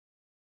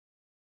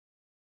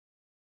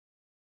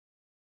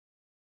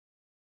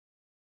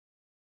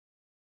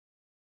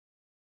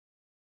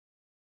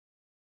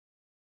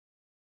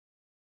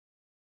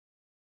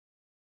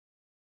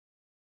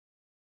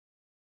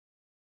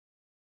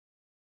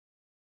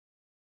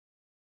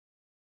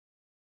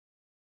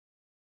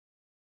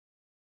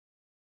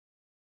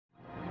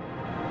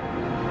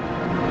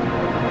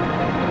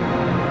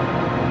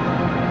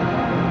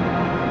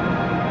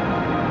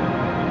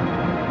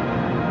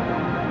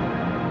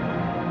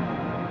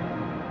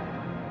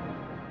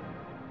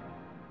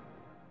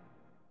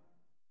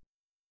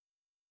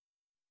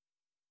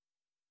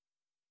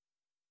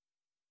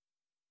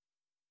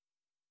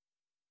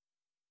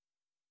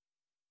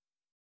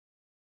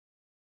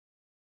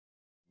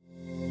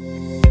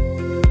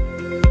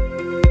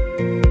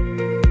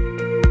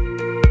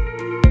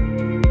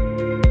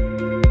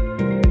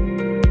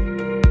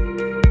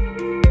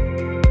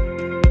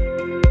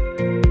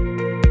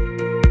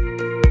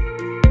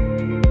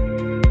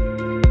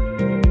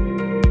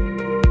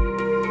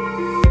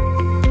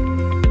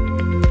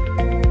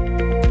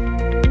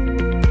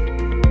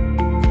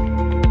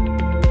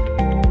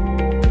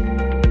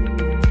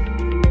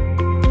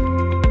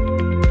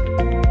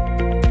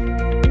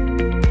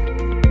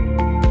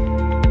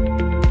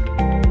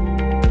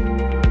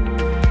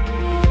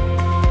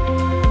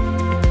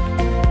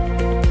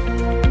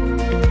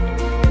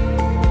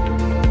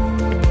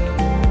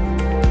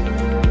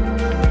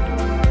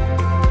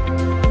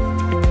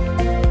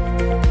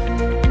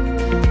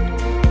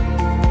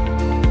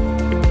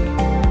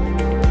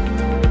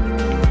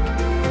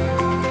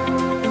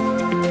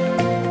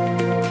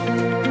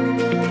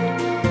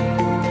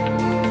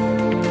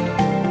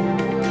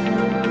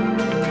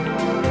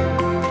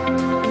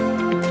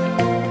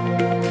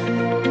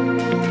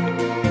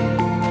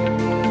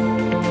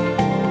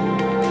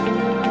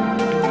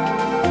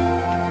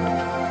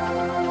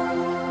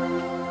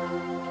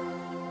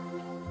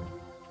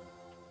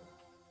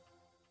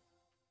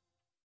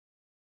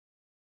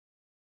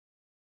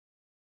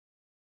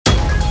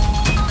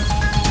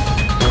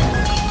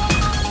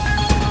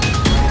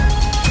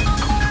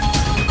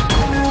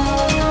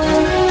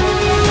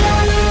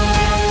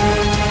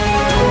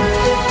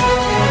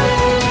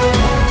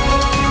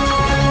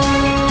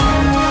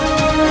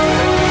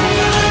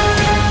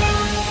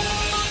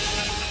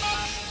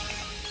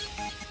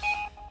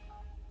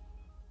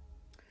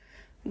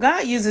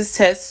God uses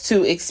tests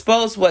to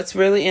expose what's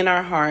really in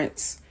our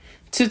hearts.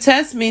 To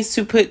test means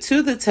to put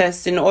to the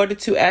test in order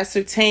to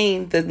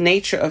ascertain the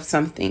nature of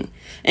something,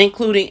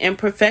 including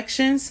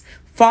imperfections,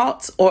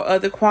 faults, or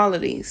other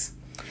qualities.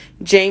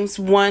 James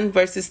 1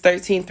 verses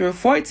 13 through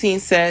 14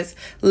 says,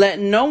 "Let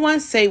no one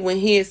say when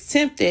he is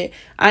tempted,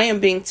 I am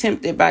being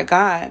tempted by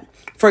God.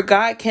 For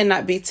God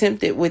cannot be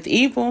tempted with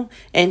evil,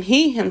 and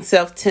he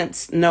himself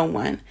tempts no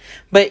one.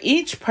 But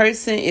each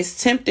person is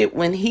tempted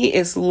when he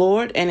is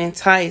lured and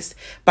enticed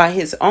by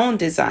his own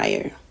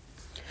desire."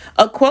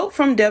 A quote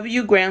from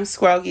W. Graham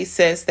Scroggie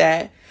says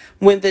that,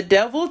 "When the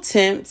devil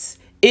tempts,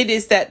 it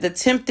is that the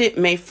tempted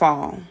may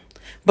fall.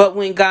 But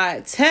when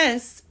God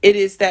tests, it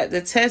is that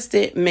the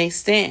tested may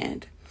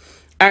stand."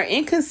 Our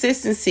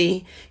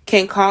inconsistency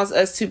can cause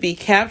us to be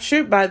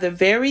captured by the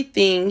very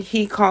thing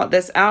he called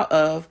us out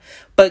of,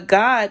 but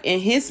God,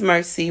 in his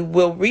mercy,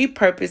 will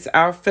repurpose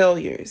our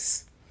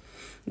failures.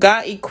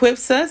 God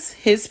equips us,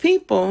 his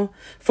people,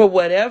 for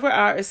whatever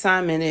our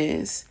assignment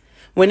is.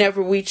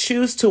 Whenever we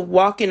choose to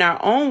walk in our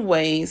own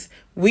ways,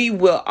 we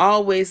will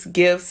always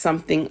give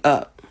something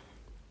up.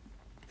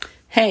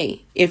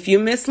 Hey, if you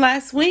missed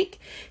last week,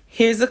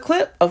 here's a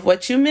clip of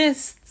what you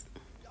missed.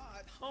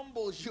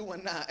 Humbles you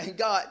and I, and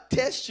God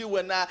tests you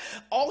and I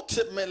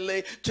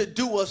ultimately to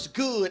do us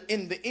good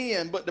in the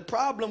end. But the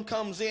problem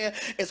comes in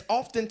is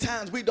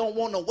oftentimes we don't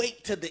want to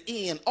wait to the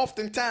end.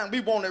 Oftentimes we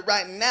want it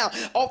right now.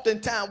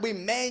 Oftentimes we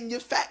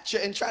manufacture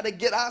and try to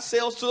get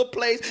ourselves to a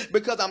place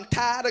because I'm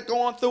tired of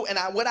going through and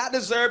what I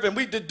deserve, and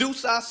we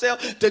deduce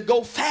ourselves to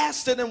go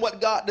faster than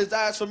what God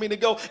desires for me to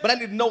go. But I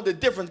need to know the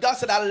difference. God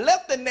said, "I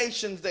left the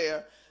nations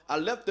there. I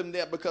left them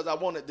there because I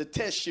wanted to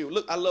test you."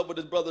 Look, I love what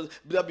his brother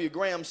W.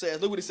 Graham says.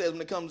 Look what he says when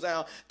it comes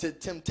down to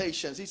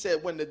temptations. He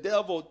said, "When the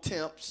devil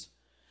tempts,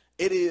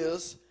 it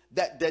is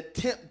that the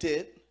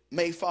tempted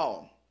may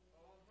fall.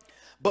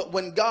 But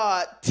when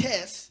God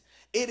tests,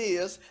 it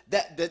is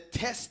that the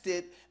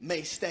tested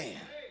may stand."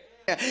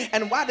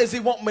 And why does he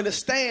want me to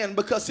stand?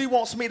 Because he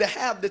wants me to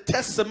have the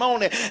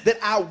testimony that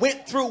I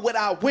went through what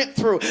I went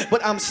through,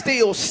 but I'm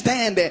still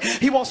standing.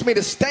 He wants me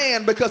to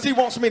stand because he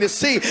wants me to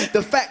see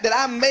the fact that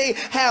I may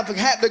have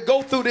had to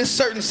go through this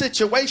certain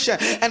situation,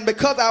 and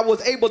because I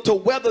was able to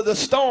weather the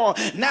storm,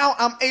 now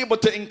I'm able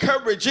to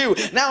encourage you.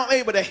 Now I'm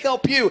able to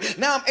help you.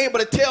 Now I'm able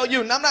to tell you,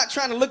 and I'm not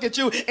trying to look at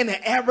you in an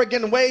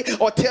arrogant way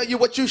or tell you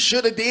what you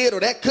should have did or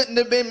that couldn't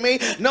have been me.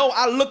 No,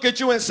 I look at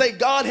you and say,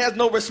 God has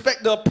no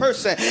respect of a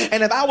person.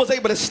 And if I was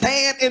able to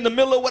stand in the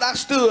middle of what I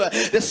stood,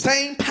 the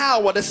same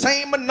power, the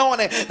same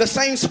anointing, the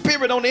same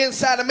spirit on the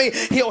inside of me,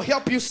 he'll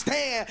help you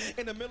stand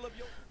in the middle of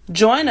your...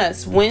 Join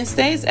us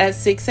Wednesdays at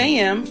 6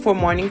 a.m. for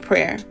morning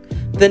prayer.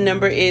 The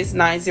number is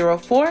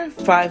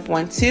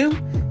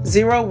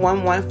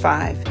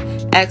 904-512-0115.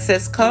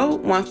 Access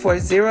code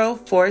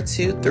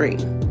 140423.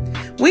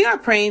 We are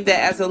praying that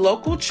as a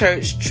local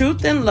church,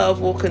 truth and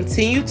love will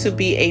continue to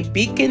be a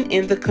beacon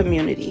in the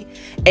community,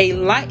 a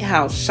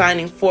lighthouse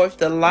shining forth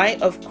the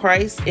light of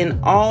Christ in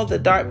all the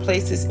dark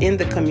places in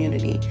the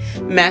community.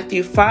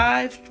 Matthew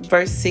 5,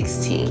 verse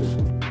 16.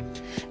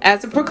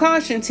 As a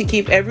precaution to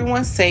keep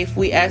everyone safe,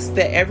 we ask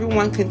that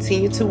everyone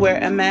continue to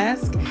wear a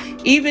mask,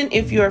 even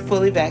if you are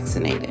fully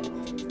vaccinated.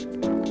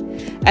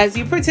 As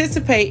you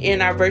participate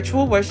in our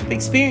virtual worship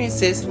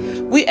experiences,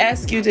 we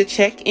ask you to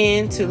check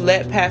in to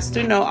let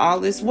Pastor know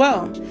all is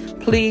well.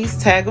 Please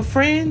tag a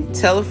friend,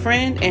 tell a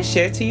friend, and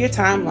share to your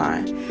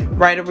timeline.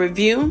 Write a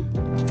review,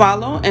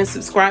 follow, and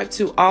subscribe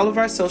to all of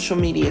our social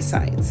media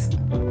sites.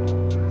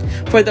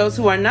 For those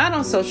who are not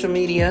on social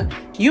media,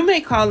 you may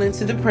call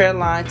into the prayer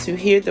line to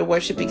hear the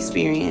worship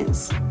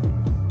experience.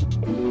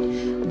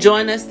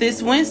 Join us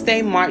this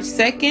Wednesday, March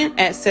 2nd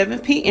at 7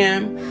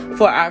 p.m.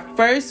 for our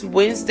first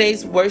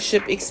Wednesday's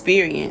worship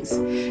experience.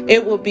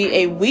 It will be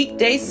a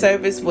weekday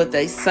service with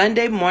a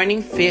Sunday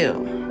morning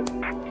feel.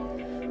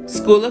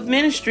 School of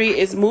Ministry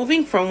is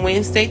moving from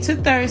Wednesday to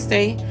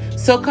Thursday,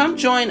 so come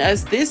join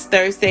us this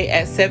Thursday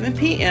at 7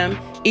 p.m.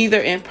 either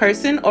in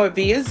person or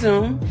via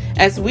Zoom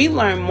as we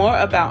learn more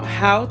about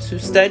how to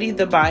study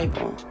the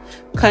Bible.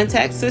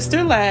 Contact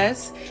Sister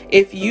Lass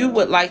if you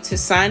would like to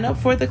sign up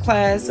for the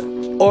class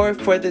or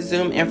for the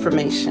Zoom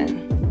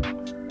information.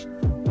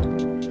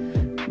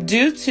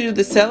 Due to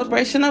the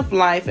celebration of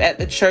life at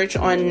the church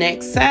on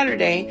next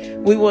Saturday,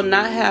 we will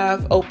not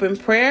have open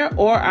prayer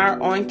or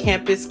our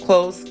on-campus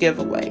clothes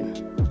giveaway.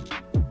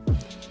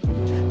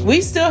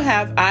 We still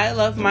have I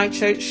Love My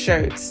Church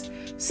shirts.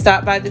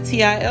 Stop by the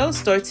TIL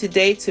store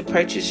today to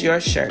purchase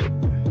your shirt.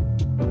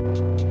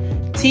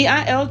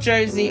 TIL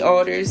jersey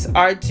orders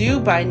are due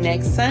by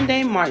next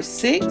Sunday, March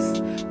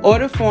 6th.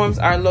 Order forms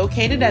are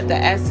located at the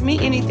Ask Me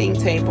Anything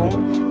table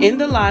in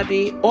the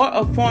lobby, or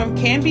a form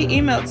can be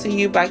emailed to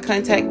you by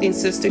contacting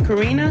Sister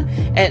Karina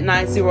at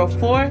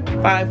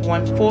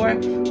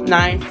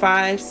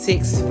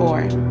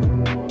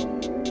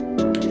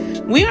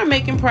 904-514-9564. We are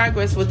making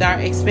progress with our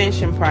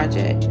expansion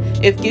project.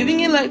 If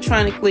giving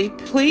electronically,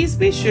 please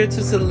be sure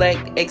to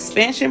select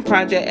Expansion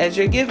Project as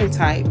your giving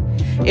type.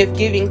 If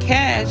giving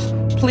cash,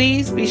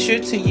 please be sure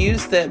to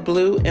use the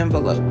blue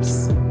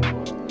envelopes.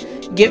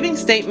 Giving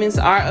statements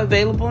are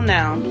available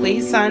now.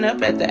 Please sign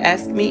up at the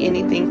Ask Me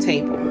Anything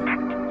table.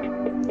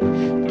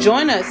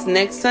 Join us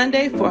next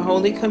Sunday for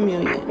Holy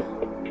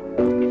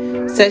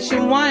Communion.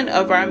 Session 1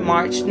 of our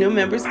March New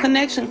Members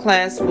Connection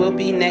class will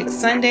be next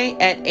Sunday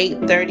at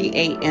 8:30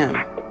 a.m.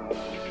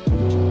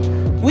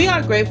 We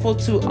are grateful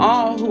to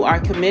all who are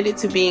committed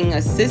to being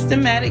a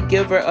systematic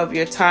giver of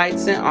your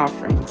tithes and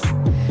offerings.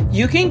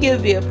 You can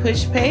give via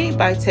PushPay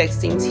by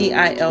texting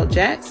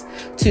TILJAX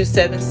to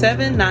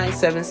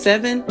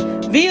 77977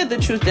 via the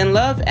Truth and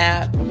Love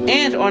app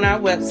and on our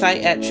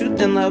website at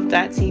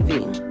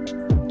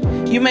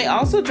truthandlove.tv. You may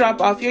also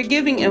drop off your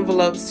giving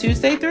envelopes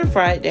Tuesday through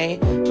Friday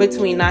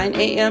between 9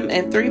 a.m.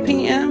 and 3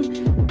 p.m.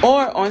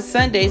 or on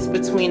Sundays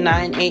between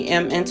 9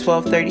 a.m. and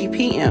 12:30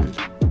 p.m.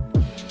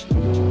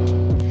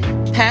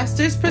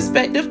 Pastor's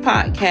Perspective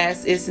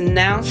Podcast is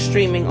now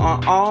streaming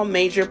on all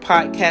major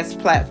podcast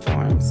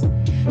platforms.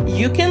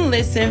 You can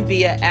listen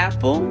via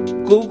Apple,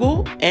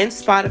 Google, and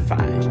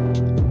Spotify.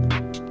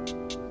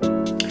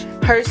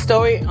 Her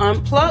Story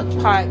Unplugged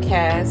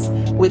podcast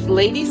with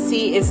Lady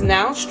C is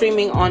now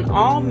streaming on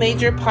all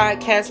major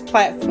podcast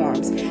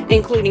platforms,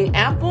 including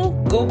Apple,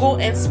 Google,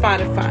 and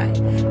Spotify.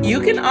 You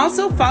can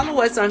also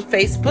follow us on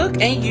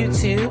Facebook and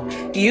YouTube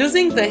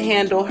using the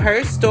handle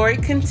Her Story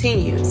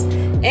Continues,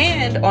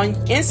 and on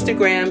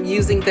Instagram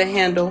using the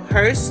handle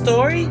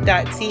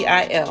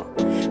herstory.til.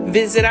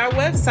 Visit our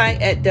website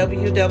at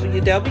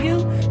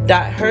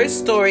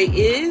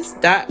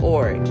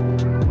www.herstoryis.org.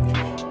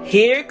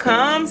 Here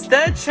comes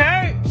the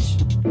church.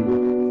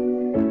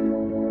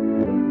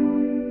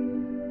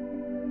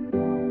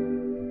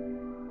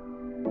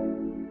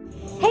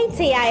 Hey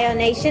TIL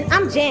Nation,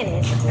 I'm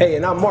Janice. Hey,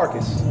 and I'm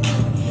Marcus.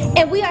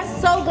 And we are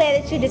so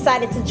glad that you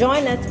decided to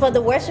join us for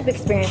the worship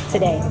experience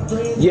today.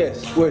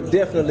 Yes, we're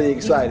definitely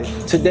excited.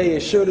 Today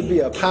is sure to be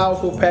a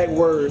powerful, packed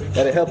word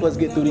that'll help us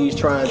get through these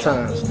trying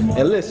times.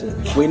 And listen,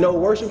 we know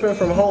worshiping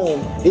from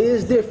home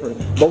is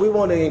different, but we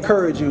want to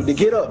encourage you to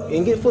get up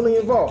and get fully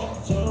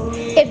involved.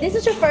 If this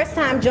is your first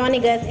time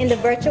joining us in the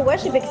virtual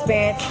worship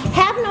experience,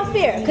 have no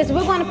fear, because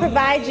we're going to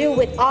provide you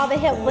with all the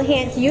helpful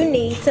hints you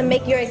need to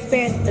make your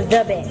experience the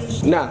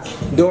best. Now,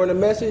 during the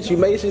message, you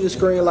may see the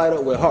screen light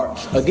up with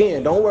hearts.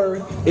 Again, don't worry,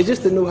 it's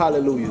just the new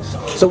hallelujahs.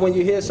 So when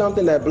you hear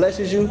something that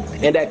blesses you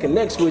and that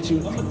connects with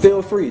you,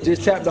 feel free.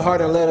 Just tap the heart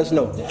and let us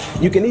know.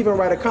 You can even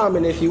write a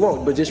comment if you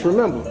want, but just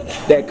remember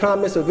that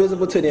comments are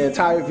visible to the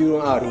entire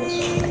viewing audience.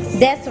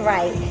 That's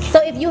right. So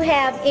if you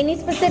have any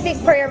specific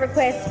prayer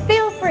requests,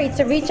 feel free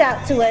to reach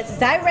out to us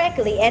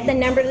directly at the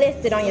number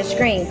listed on your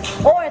screen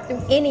or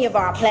through any of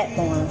our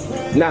platforms.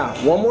 Now,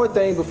 one more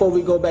thing before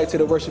we go back to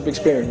the worship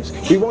experience.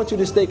 We want you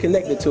to stay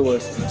connected to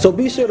us, so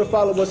be sure to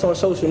follow us on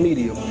social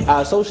media.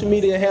 Our social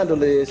media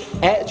handle is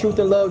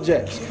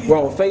 @TruthAndLoveJax. We're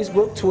on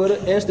Facebook, Twitter,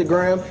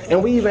 Instagram,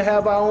 and we even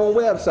have our own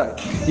website.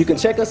 You can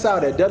check us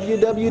out at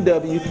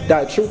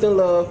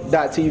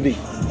www.truthandlove.tv.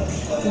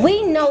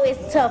 We know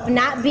it's tough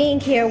not being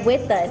here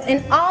with us,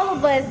 and all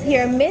of us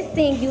here miss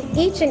seeing you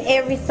each and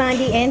every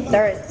Sunday and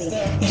Thursday.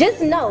 Just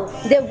know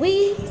that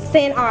we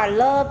send our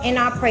love and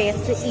our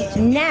prayers to each.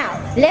 Now,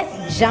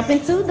 let's jump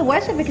into the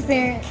worship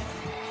experience.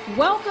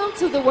 Welcome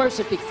to the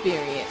worship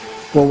experience.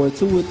 For where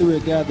 2 or 3 are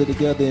gathered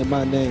together in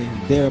my name,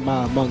 there am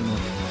I among them.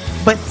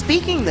 But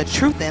speaking the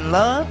truth in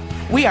love,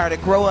 we are to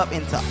grow up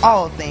into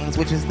all things,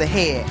 which is the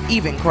head,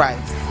 even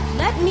Christ.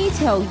 Let me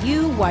tell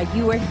you why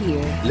you are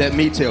here. Let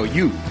me tell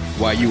you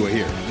why you are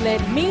here.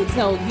 Let me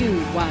tell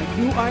you why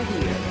you are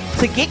here.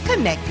 To get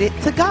connected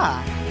to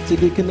God. To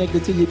get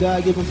connected to your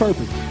God-given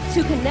purpose.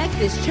 To connect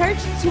this church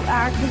to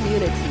our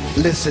community.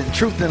 Listen,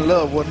 Truth and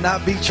Love will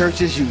not be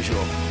church as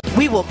usual.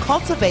 We will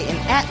cultivate an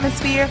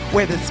atmosphere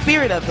where the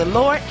Spirit of the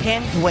Lord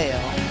can dwell.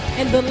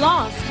 And the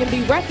lost can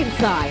be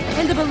reconciled.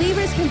 And the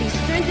believers can be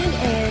strengthened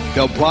and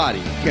The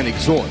body can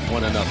exhort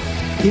one another.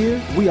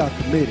 Here, we are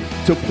committed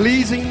To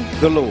pleasing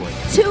the Lord.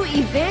 to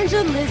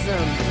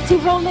evangelism, to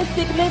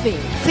holistic living,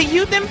 To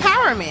youth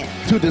empowerment.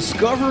 To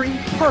discovering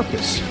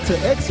purpose. to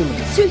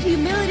excellence. to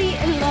humility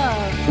and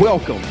love.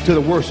 Welcome to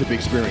the worship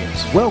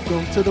experience.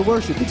 Welcome to the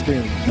worship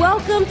experience.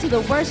 Welcome to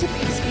the worship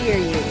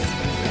experience.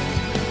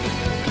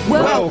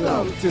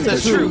 Welcome to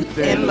Truth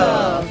in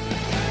Love.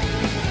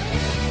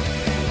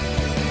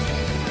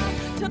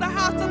 To the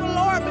house of the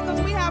Lord, because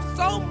we have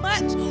so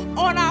much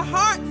on our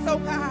hearts, oh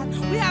God.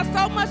 We have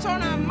so much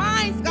on our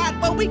minds, God,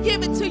 but we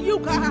give it to you,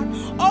 God.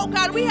 Oh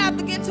God, we have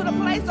to get to the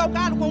place, oh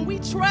God, when we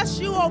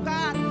trust you, oh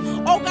God.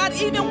 Oh God,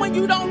 even when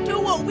you don't do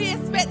what we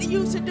expect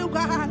you to do,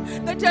 God,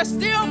 that you're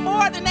still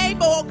more than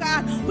able, oh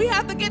God. We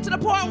have to get to the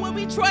point where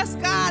we trust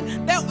God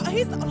that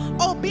his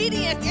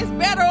obedience is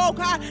better, oh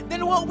God,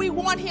 than what we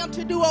want him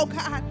to do, oh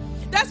God.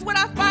 That's what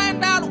I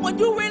find out when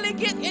you really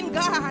get in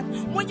God.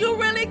 When you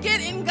really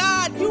get in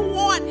God, you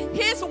want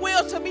his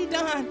will to be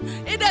done.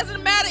 It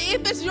doesn't matter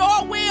if it's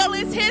your will,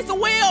 it's his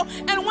will.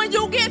 And when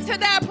you get to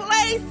that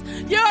place,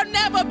 you'll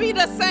never be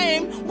the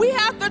same. We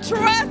have to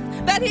trust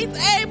that he's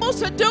able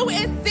to do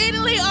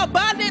exceedingly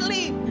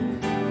abundantly.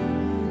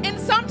 And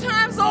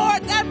sometimes,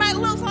 Lord, that might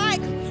look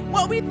like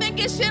what we think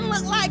it shouldn't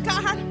look like,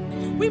 God.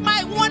 We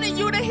might wanted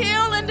you to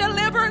heal and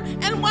deliver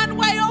in one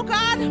way, oh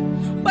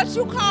God, but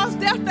you caused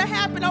death to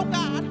happen, oh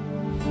God.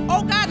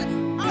 Oh God,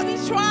 all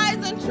these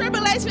trials and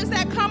tribulations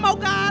that come, oh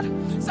God.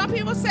 Some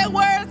people say,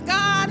 where is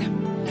God?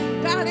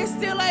 God is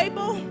still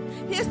able.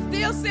 He's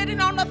still sitting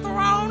on the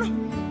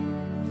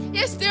throne.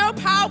 He's still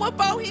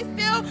powerful. He's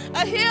still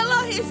a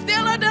healer. He's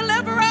still a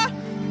deliverer.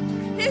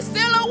 He's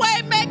still a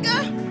way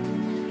maker.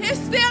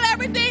 He's still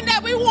everything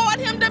that we want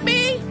him to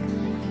be.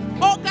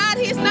 Oh God,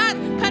 he's not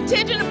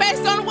contingent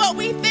based on what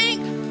we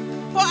think.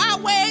 For our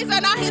ways are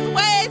not his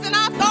ways, and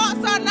our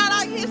thoughts are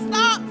not his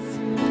thoughts.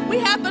 We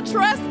have to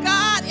trust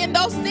God in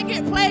those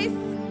secret places.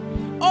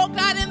 Oh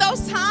God, in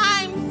those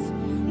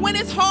times when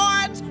it's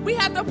hard, we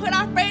have to put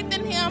our faith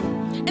in him.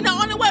 And the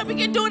only way we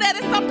can do that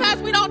is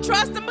sometimes we don't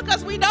trust him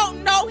because we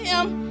don't know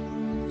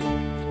him.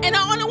 And the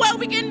only way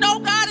we can know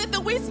God is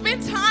that we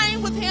spend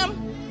time with him.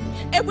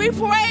 If we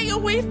pray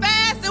and we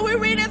fast and we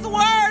read his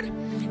word,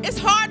 it's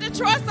hard to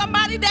trust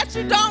somebody that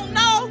you don't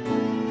know.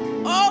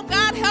 Oh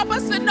God, help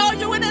us to know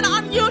you in an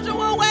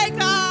unusual way,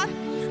 God.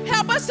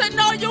 Help us to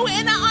know you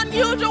in an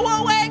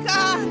unusual way,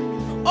 God.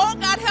 Oh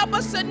God, help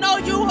us to know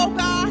you, oh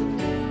God,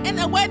 in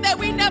a way that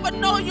we never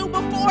know you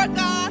before,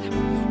 God.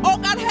 Oh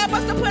God, help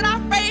us to put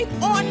our faith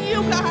on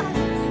you, God.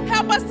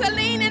 Help us to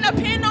lean and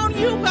depend on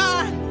you,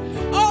 God.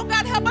 Oh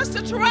God, help us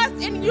to trust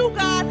in you,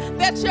 God,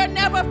 that you'll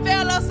never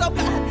fail us, oh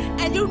God.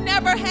 And you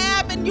never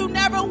have and you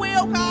never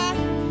will, God.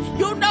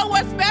 You know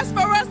what's best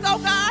for us, oh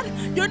God.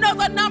 You know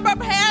the number of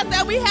hairs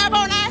that we have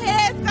on our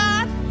heads,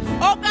 God.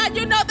 Oh God,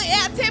 you know the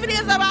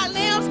activities of our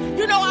limbs.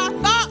 You know our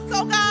thoughts,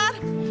 oh God.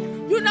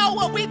 You know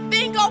what we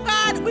think, oh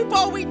God,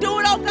 before we do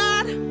it, oh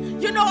God.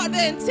 You know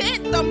the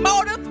intent, the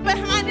motive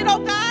behind it, oh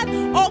God.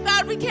 Oh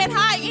God, we can't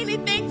hide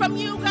anything from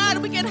you, God.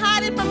 We can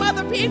hide it from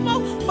other people,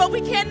 but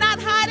we cannot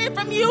hide it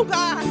from you,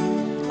 God.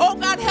 Oh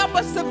God, help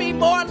us to be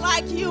more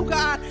like you,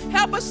 God.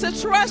 Help us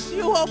to trust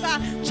you, oh God.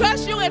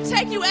 Trust you and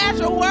take you at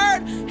your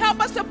word.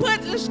 Help us to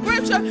put the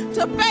scripture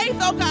to faith,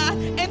 oh God,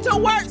 and to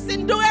works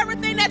and do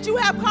everything that you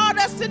have called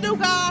us to do,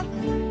 God.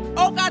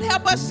 Oh God,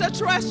 help us to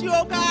trust you,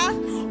 oh God.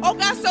 Oh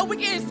God, so we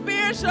can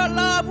experience your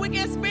love, we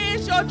can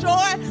experience your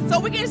joy, so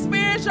we can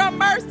experience your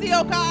mercy,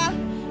 oh God.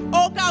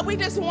 Oh God, we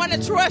just want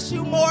to trust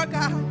you more,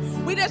 God.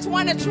 We just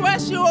want to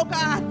trust you, oh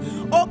God.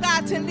 Oh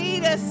God, to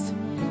lead us,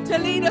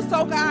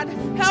 oh God.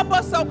 Help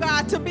us, oh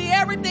God, to be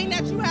everything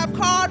that you have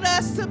called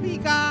us to be,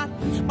 God.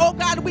 Oh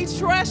God, we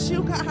trust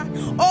you, God.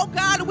 Oh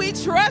God, we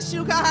trust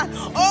you, God.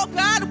 Oh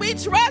God, we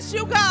trust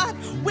you, God.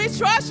 We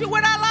trust you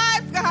with our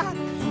lives, God.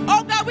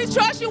 Oh God, we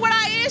trust you with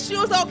our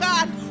issues, oh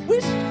God. We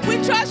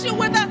trust you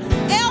with the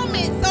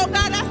ailments, oh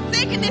God, our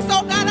sickness,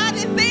 oh God, our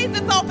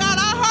diseases, oh God,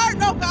 our hurt,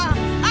 oh God,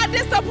 our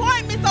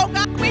disappointments, oh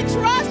God. We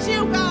trust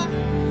you, God.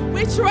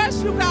 We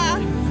trust you,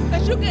 God.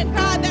 That you get,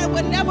 God, that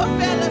would never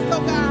fail us,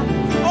 oh God.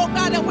 Oh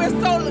God, and we're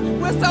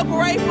so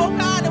grateful,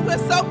 God, and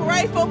we're so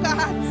grateful,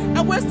 God.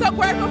 And we're so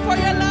grateful for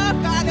your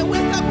love, God, and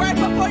we're so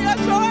grateful for your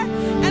joy,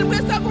 and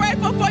we're so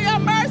grateful for your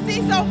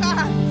mercies, oh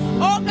God.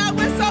 Oh God,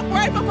 we're so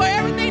grateful for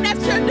everything that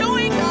you're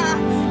doing, God,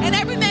 and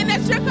everything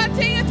that you're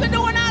continuing to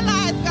do in our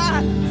lives,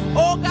 God.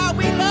 Oh God,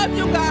 we love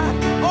you, God.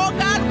 Oh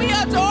God, we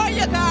adore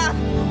you, God.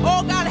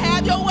 Oh God,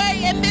 have your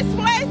way in this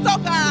place, oh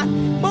God.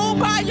 Move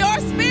by your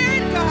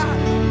spirit, God.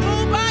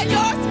 Move by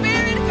your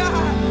spirit,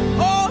 God.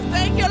 Oh,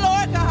 thank you,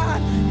 Lord God.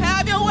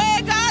 Have your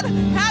way, God.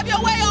 Have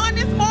your way on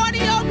this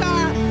morning, oh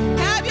God.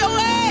 Have your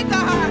way,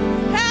 God.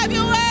 Have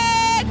your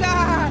way,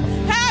 God.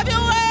 Have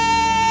your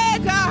way,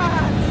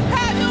 God.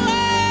 Have your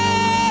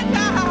way,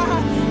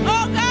 God.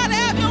 Oh God,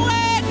 have your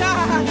way,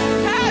 God.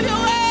 Have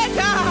your way,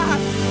 God.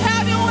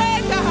 Have your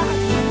way, God.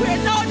 We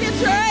know that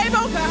you're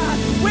able, God.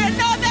 We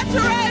know that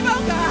you're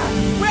able, God.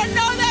 We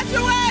know that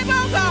you're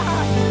able,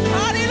 God.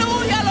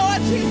 Hallelujah,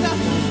 Lord Jesus.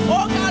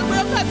 Oh God,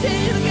 we'll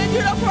continue to give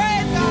you the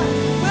praise, God.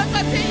 We'll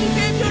continue to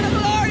give you the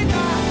glory,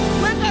 God.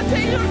 We'll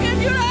continue to give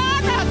you the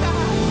honor,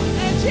 God.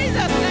 In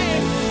Jesus'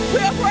 name,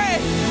 we'll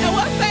pray. And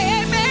we'll say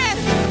amen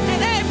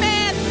and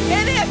amen.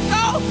 It is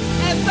so,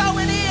 and so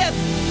it is.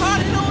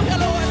 Hallelujah,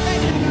 Lord.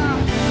 Thank you,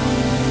 God.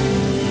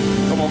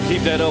 Come on,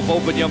 keep that up.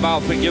 Open your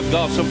mouth and give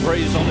God some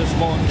praise on this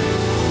morning.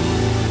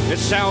 It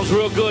sounds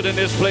real good in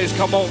this place.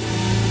 Come on.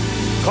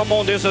 Come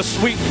on, there's a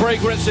sweet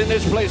fragrance in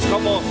this place.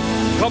 Come on.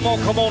 Come on,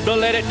 come on. Don't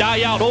let it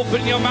die out.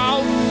 Open your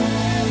mouth.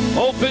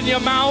 Open your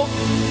mouth.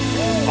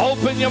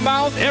 Open your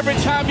mouth. Every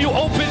time you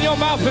open your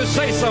mouth and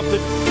say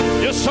something,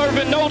 you're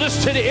serving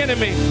notice to the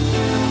enemy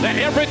that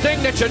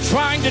everything that you're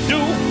trying to do,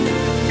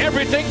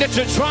 everything that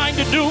you're trying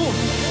to do,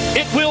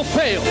 it will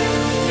fail.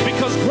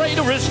 Because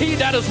greater is he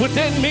that is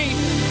within me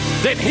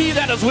than he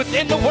that is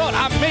within the world.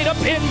 I made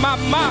up in my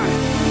mind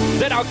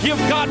that I'll give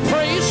God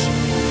praise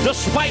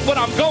despite what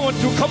I'm going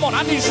through. Come on,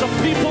 I need some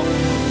people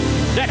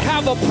that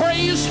have a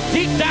praise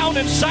deep down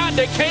inside.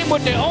 They came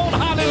with their own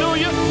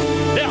hallelujah,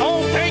 their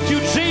own thank you,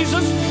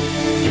 Jesus.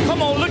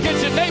 Come on, look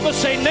at your neighbor.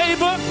 Say,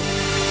 neighbor,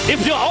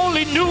 if you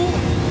only knew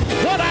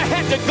what I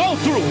had to go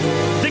through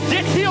to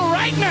get here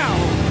right now.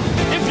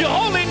 If you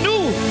only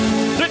knew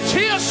the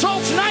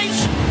tear-soaked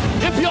nights.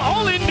 If you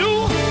only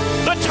knew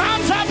the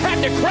times I've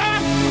had to cry.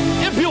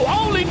 If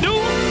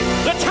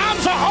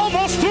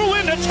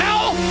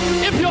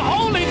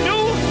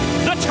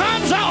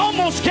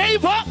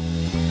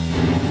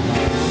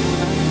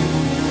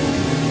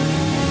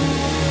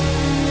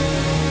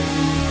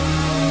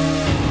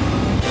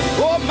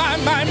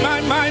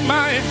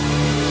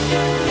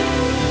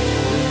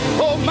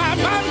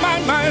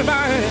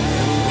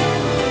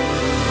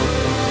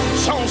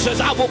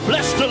I will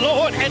bless the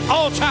Lord at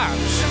all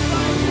times,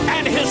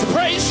 and his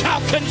praise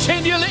shall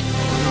continually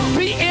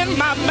be in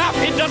my mouth.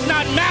 It does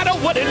not matter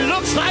what it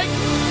looks like,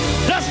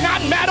 does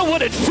not matter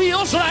what it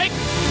feels like,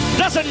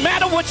 doesn't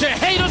matter what your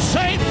haters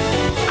say.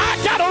 I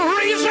got a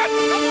reason.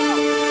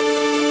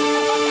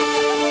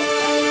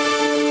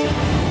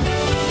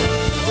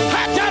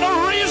 I got a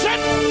reason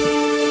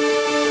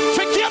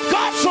to give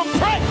God some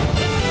praise.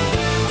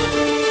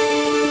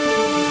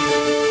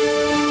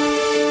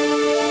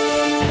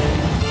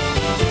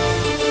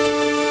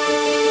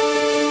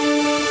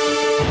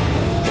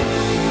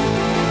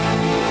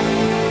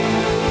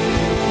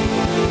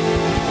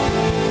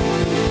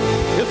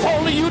 If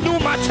only you knew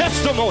my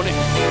testimony.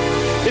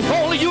 If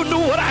only you knew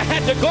what I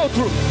had to go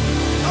through.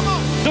 Come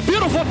on. The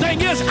beautiful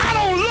thing is, I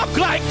don't look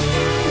like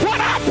what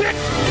I've been.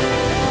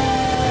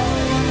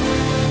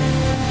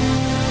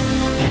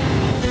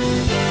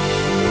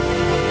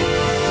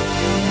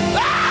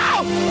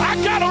 Oh, I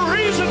got a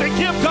reason to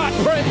give God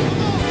praise.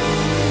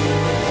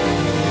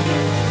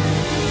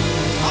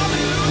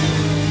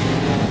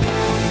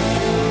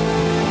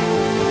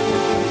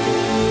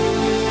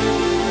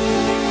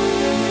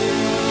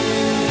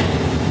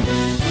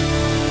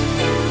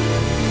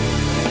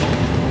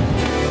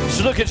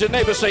 Look at your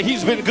neighbor, say,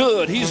 he's been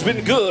good, he's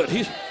been good.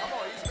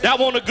 That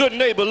one a good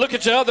neighbor. Look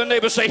at your other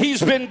neighbor, say,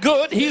 he's been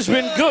good, he's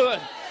been good.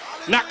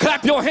 Now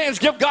clap your hands,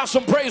 give God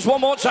some praise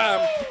one more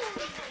time.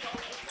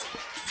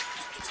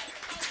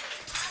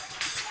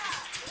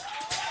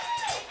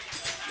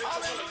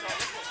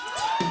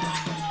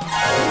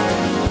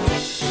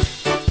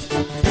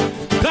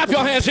 Clap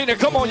your hands in there,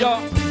 come on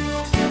y'all.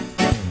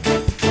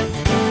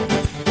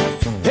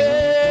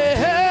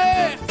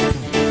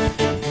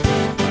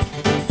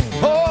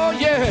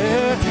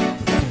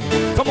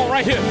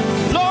 Right here.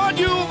 Lord,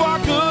 you are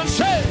good.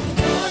 Say,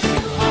 Lord, you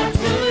are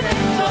good, and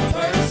your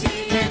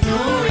mercy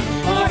endures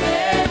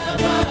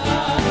forever.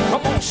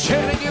 Come on, say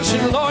it again.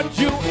 Say, Lord,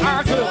 you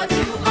are good. Lord,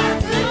 you are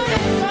good,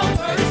 and your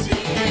mercy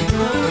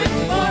endures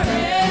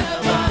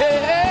forever.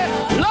 Yeah,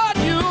 Lord,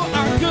 you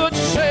are good.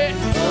 Say,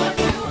 Lord,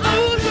 you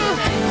are good,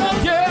 and your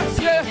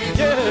mercy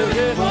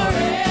endures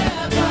forever.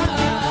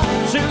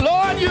 Say,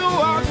 Lord, you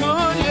are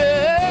good.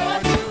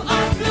 Yeah. Lord, you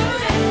are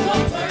good, and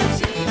your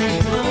mercy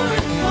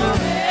endures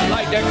forever.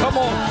 Like that. Come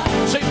on.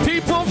 Say,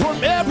 people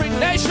from every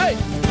nation.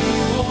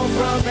 People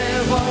from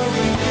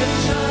every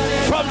nation.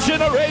 From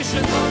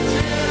generation.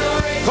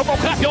 Come on,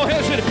 clap your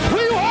hands in it.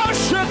 We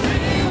worship. We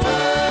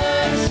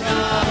worship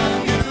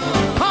you.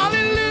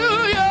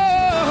 Hallelujah.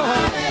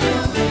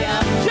 Hallelujah.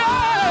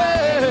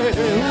 Yeah.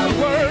 We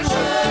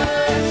worship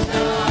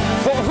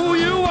for who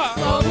you are.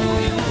 For who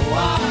you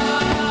are.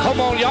 Come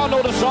on, y'all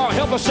know the song.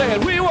 Help us say it.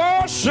 We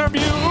worship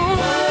you.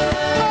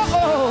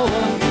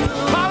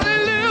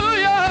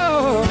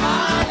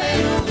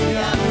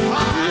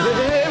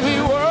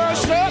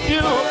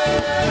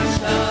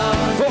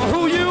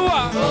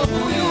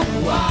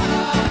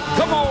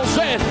 Come on,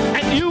 say it.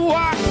 And you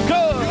are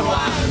good.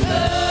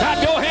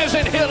 Clap your hands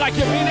in here like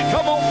you mean it.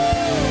 Come on.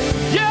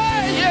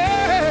 Yeah,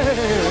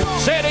 yeah.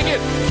 Say it again.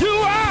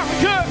 You are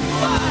good.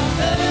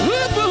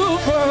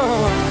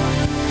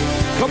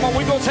 Come on,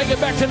 we're going to take it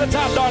back to the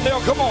top,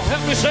 Darnell. Come on,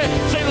 help me say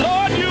it. Say,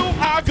 Lord, you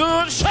are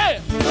good. Say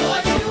it.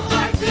 Lord, you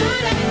are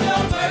good, and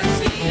your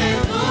mercy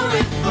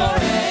endures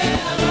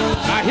forever.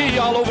 I hear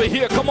y'all over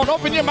here. Come on,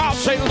 open your mouth.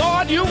 Say,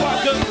 Lord, you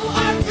are good. You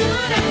are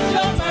good, and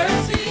your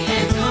mercy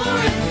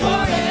endures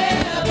forever.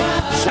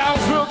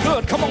 Sounds real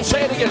good. Come on,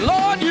 say it again.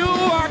 Lord, you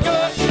are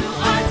good. You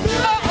are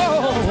good.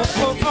 Oh,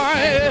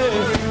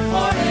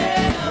 yeah.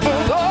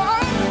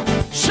 Lord,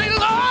 say,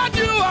 Lord,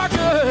 you are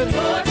good.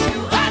 Lord,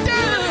 you are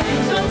good.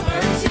 Your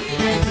mercy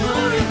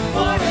endures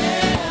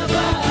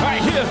forever.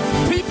 Right here,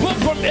 people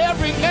from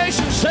every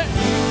nation say,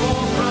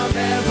 people from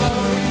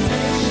every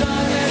nation,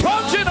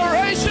 from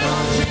generation,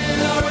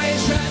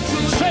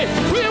 say,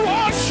 we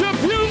worship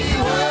you. We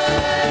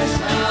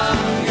worship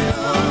you.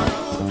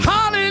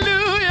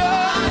 Hallelujah.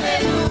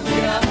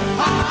 Hallelujah.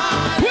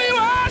 We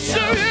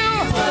worship you.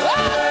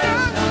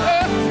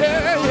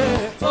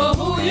 For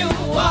who you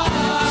are.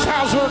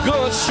 Sounds real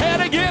good. Say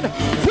it again.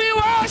 We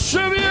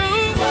worship you.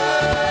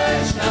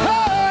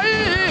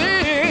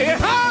 Hey,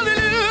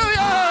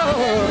 hallelujah.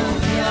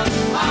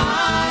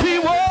 We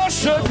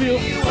worship you.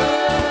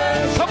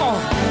 Come on.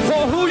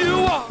 For who you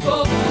are.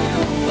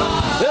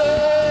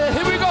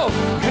 Here we go.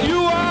 You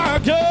are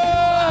good.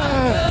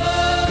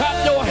 Clap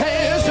your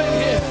hands in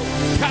here.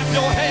 Clap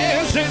your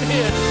hands in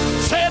here.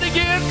 Say it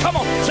again. Come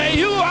on. Say,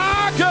 you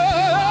are good.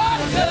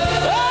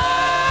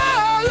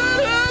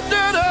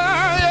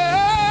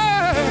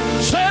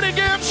 Say it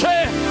again.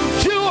 Say,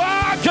 you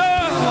are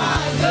good.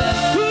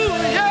 Ooh,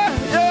 yeah,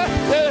 yeah,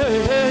 yeah,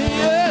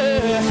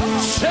 yeah.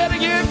 Say it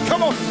again.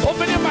 Come on.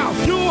 Open your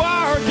mouth. You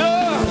are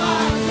good.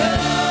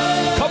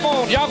 Come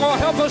on. Y'all gonna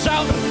help us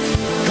out?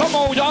 Come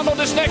on, y'all know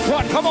this next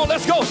one. Come on,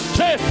 let's go.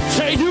 Say,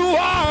 you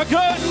are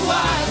good. You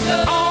are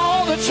good.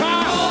 All the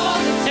time.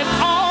 And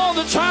all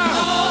the time.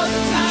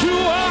 You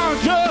are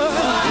good.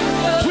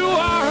 You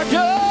are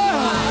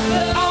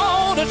good.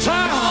 All the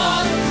time.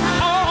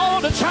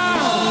 All the time.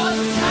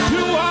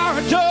 You are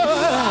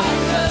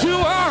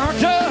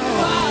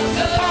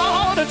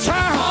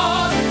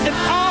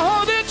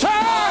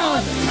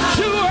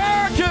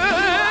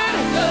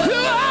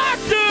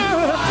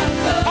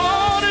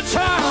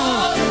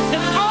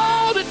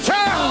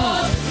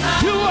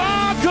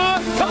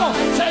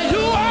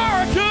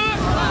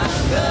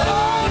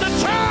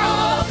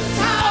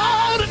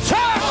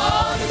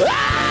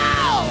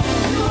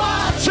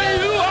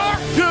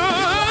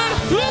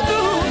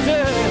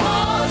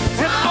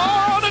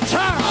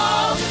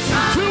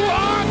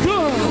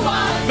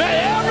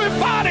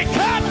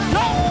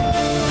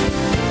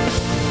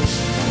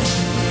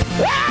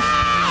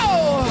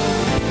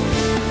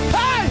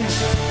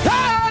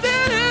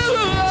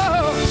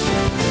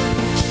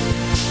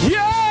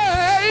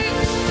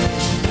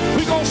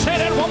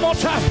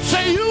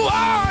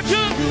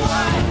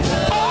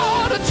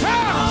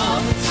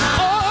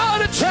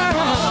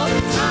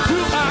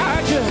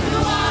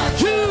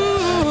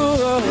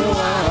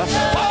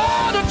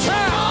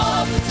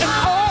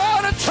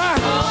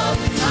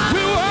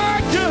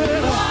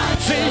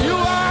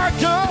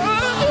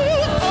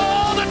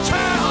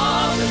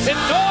And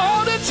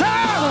all the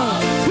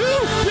time,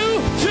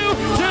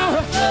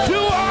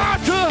 you are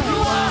good.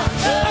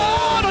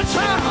 All the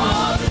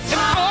time,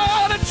 and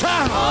all the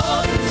time,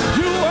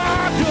 you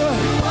are good.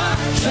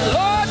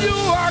 Lord, you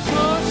are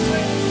good.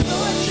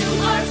 Lord, you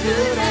are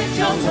good, and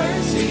your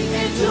mercy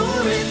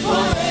endureth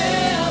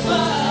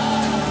forever.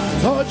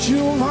 Lord,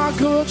 you are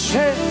good,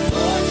 say.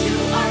 Lord, you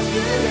are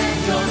good, and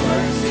your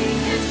mercy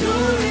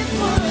endureth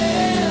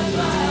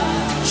forever.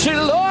 Say,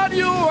 Lord,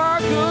 you are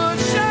good,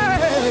 say.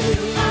 Lord,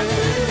 you are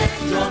good,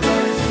 and your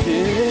mercy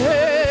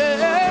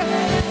Yeah.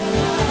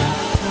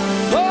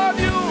 Lord,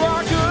 you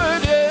are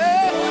good,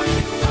 yeah. Lord,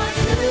 you are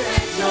good,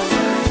 and your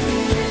mercy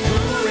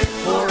endureth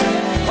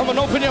forever. Come on,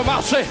 open your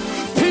mouth, say.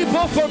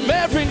 People from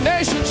every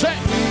nation, say.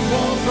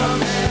 People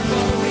from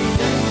every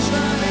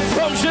nation,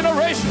 From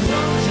generation.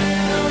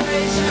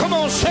 Come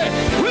on, say.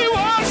 We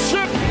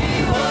worship. we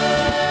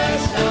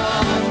worship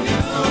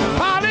you.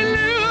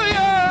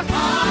 Hallelujah.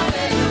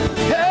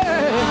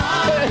 Hey,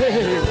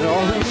 hey,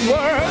 Lord, we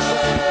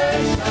worship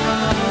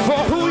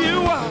for who you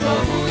are.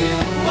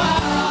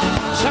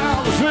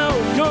 Sounds real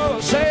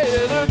good. Say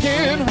it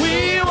again. We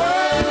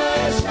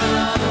worship.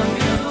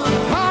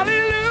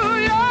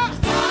 Hallelujah.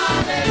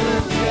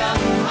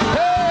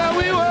 Hey,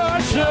 we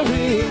worship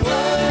you.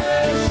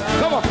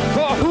 Come on,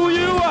 for who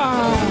you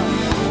are.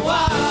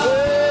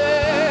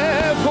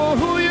 Yeah, for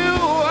who you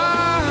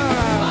are.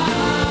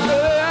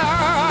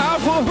 Yeah,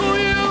 for who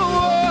you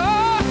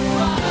are.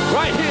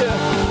 Right here.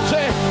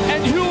 Say,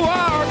 and you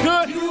are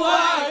good. You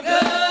are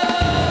good.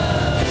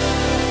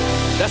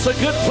 That's a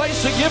good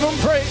place to give him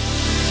praise.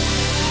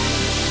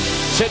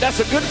 Say, that's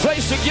a good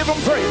place to give him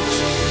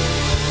praise.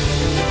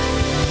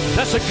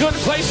 That's a good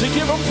place to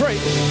give him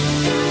praise.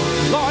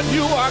 Lord,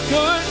 you are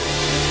good,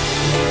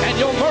 and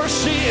your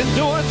mercy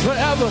endureth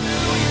forever.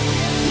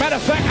 Matter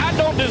of fact, I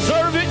don't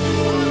deserve it,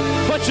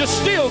 but you're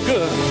still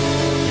good.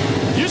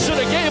 You should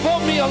have gave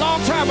up me a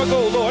long time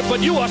ago, Lord,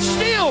 but you are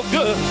still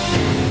good.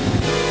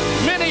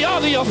 Many are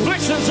the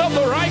afflictions of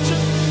the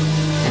righteous,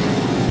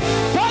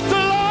 but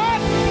the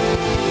Lord,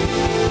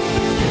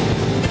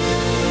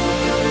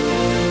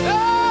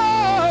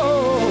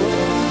 oh,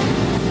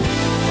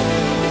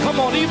 come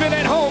on, even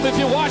at home, if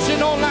you're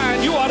watching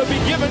online, you ought to be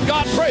giving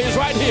God praise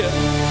right here.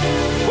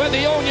 Whether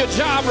you're on your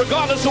job,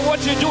 regardless of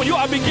what you're doing, you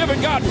ought to be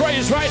giving God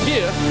praise right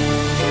here.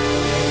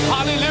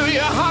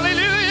 Hallelujah,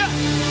 hallelujah.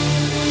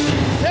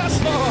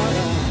 Yes, Lord.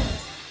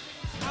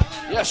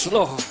 Yes,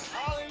 Lord.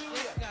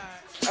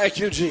 Thank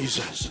you,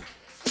 Jesus.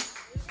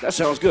 That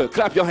sounds good.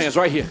 Clap your hands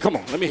right here. Come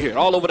on, let me hear it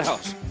all over the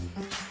house.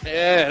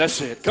 Yeah,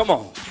 that's it. Come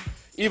on.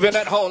 Even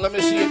at home, let me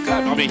see you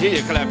clap. I mean, hear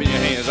you clapping your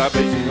hands. I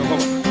bet you. Come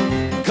on.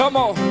 Come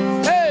on.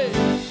 Hey.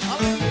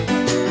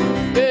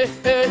 Hey,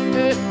 hey,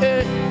 hey,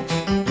 hey.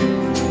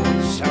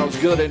 Sounds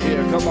good in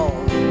here. Come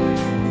on.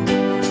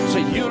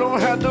 Say, you don't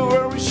have to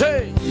worry.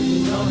 Say,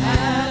 You don't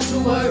have to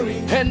worry.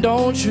 and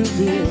don't you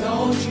be.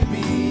 Don't you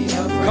be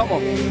afraid. Come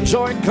on.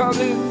 Joy comes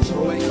in.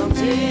 Joy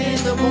comes in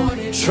the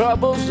morning.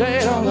 Troubles, they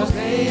don't last.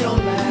 They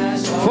don't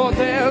last For always.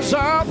 there's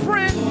a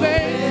friend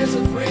there There's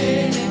a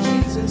friend in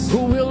Jesus who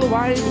will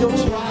wipe your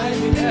tears.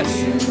 wipe your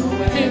tears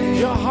away. If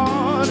your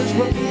heart is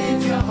broken,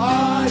 If your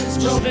heart is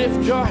just broken,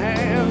 lift your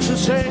hands and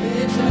say,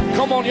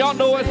 come on, y'all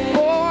know it.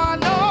 Oh, I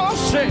know,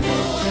 say,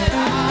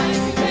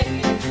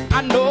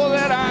 I know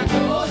that I,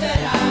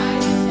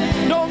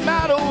 no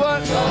matter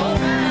what,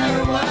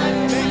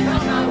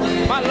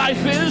 my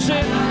life is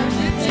in.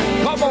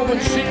 Come on,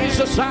 with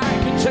Jesus I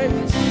can take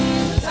it.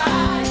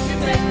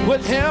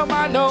 With him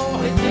I know,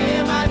 no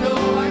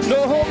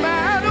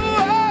matter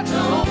what,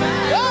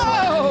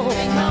 oh,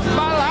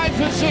 my life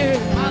is in.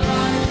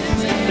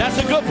 That's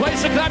a good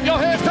place to clap your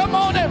hands. Come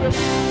on, everybody.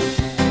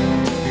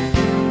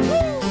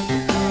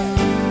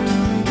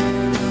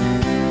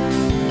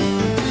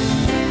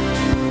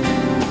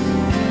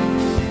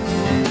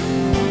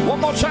 One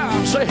more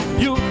time, say,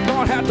 you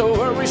don't have to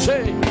worry,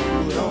 say, you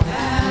don't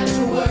have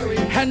to worry.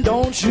 and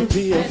don't you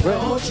be afraid.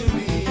 Don't you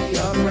be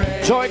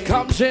afraid. Joy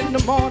comes in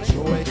the morning,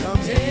 Joy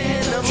comes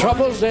in the morning.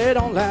 troubles they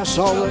don't last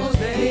always. Troubles,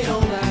 they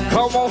don't last.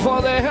 Come on,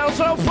 for the help's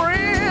a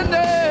friend,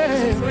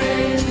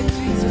 Friend in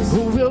Jesus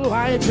who will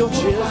wipe your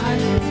tears. wipe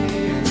your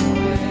tears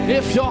away.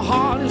 If your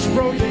heart is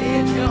broken,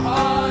 If your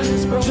heart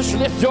is broken, just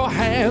lift your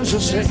hands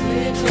and say,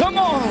 come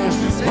on.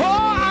 Oh,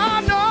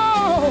 I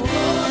know.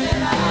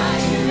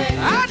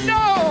 I know.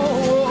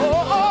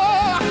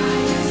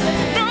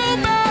 No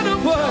matter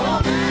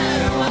what,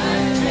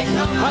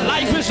 my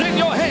life is in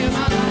your hands.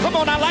 Come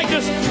on, I like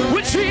this.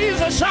 With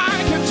Jesus, I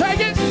can take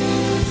it.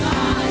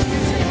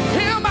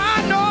 Him,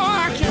 I know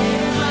I can.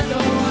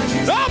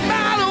 No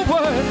matter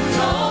what,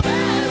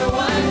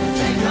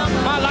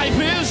 my life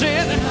is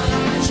in.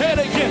 Say it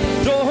again.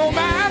 No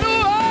matter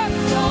what,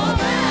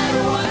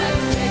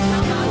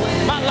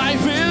 my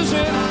life is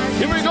in.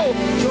 Here we go.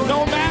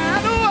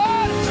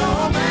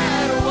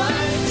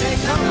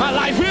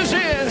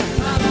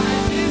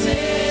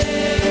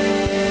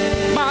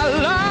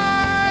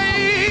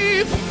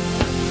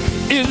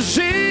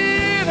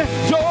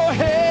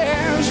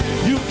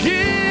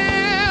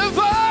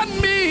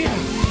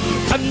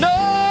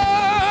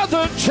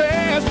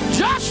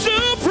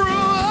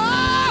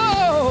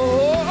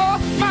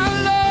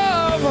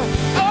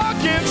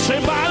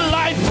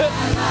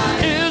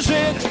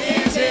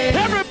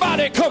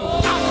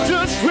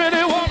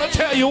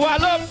 you I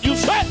love you.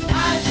 Say,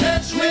 I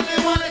just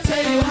really want to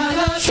tell you I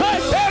love you. Say,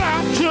 and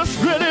I just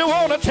really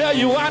want to tell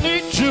you I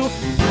need you.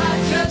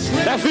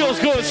 That feels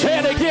good. Say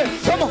it again.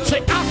 Come on,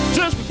 say, I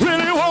just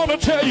really want to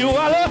tell you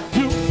I love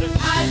you.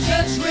 I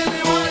just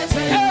really want to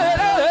tell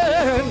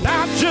you and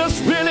I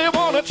just really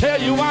want to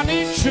tell you I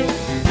need you.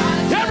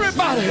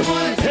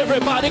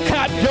 Everybody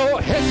clap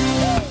your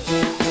hands.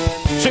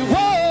 Say,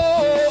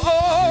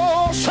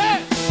 whoa, say,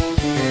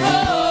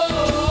 oh.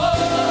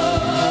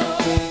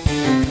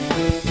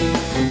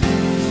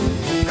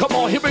 Come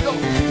on, here we go.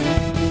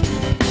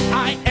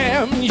 I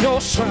am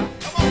your son.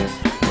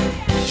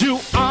 You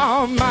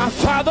are my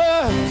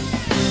father.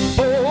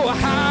 Oh,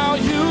 how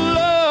you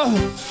love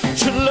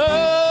to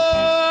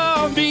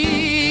love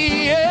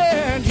me,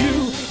 and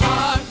you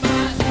are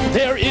mine.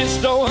 There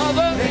is no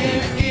other.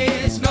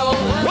 There is no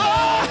other.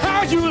 Oh,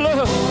 how you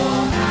love.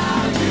 Oh,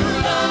 how you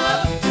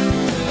love to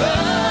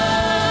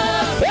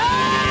love.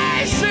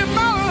 Hey, see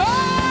my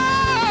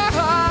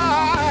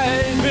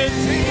life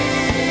is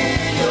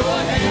In your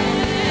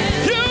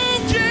hands.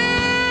 you've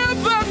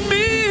given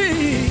me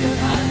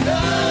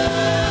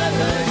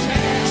Another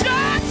chance.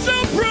 just to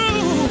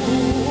prove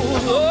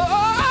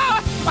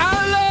my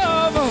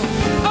love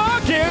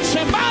against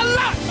it. My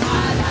life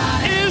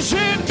is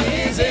in.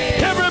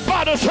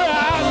 Everybody say,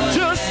 I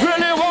just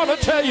really want to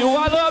tell you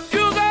I love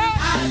you, God. I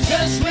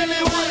just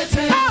really want to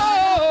tell you.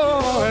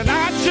 Oh, and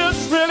I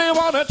just really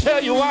want to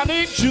tell you I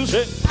need you.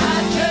 Say,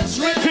 I just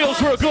really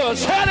feels real good.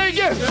 Say it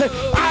again. Say,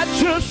 I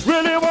just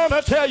really want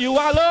to tell you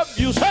I love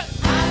you. Say,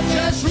 I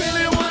just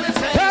really want to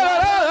tell you.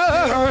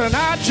 and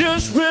I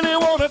just really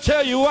want to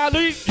tell you I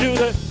need you.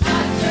 Say,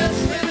 I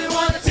just really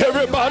want to tell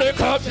everybody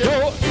clap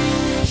your.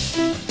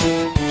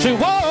 Say,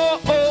 whoa,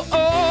 oh,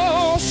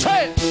 oh,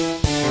 say it.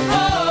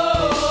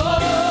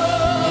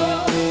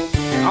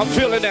 I'm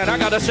feeling that. I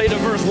gotta say the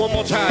verse one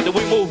more time. Then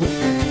we move it.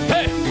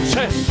 Hey,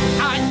 say,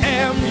 I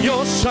am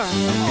your son.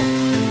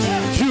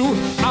 You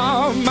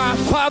are my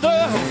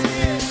father.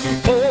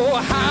 Oh,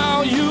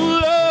 how you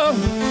love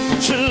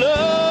to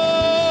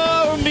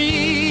love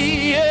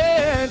me,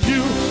 and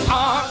you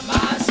are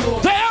my soul.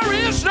 There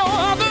is no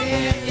other.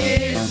 There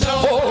is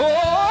no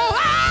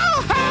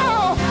Oh,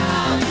 how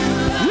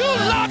you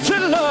love to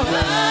love.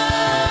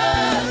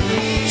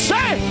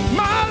 Say,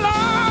 my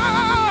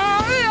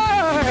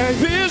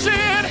life is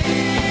in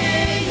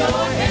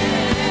your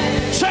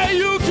hands. Say,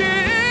 you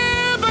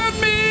given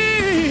me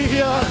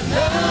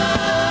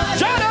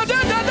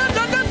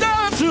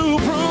to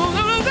prove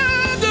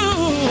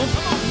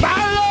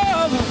my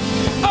love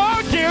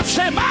again.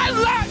 Say, my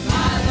life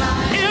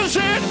is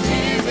in.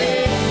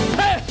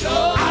 Hey,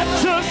 I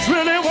just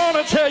really want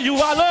to tell you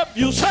I love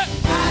you. Say,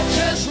 I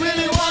just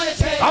really want to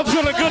tell you. I'm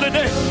feeling good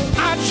today.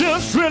 I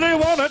just really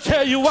want to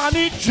tell you I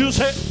need you.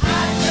 Say,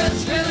 I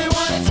just really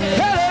want to tell you.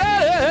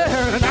 hey,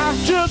 and I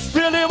just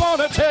really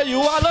want to tell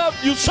you I love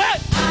you. Say,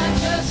 I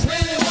just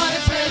really want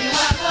to tell you I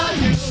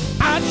love you.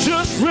 I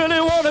just really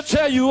want to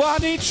tell you I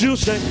need you.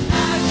 Say,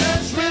 I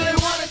just really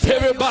want to tell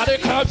everybody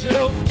clap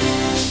your.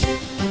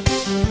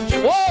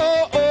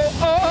 Whoa, oh,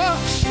 oh.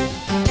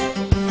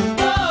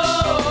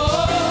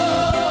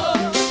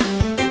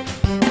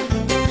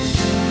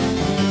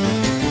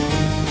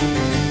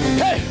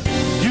 Hey,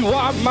 you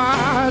are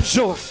my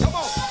joy.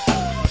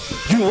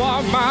 You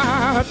are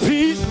my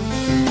peace.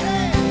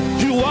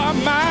 You are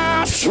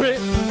my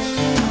strength.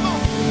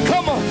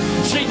 Come on,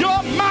 say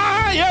you're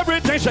my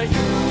everything. Say,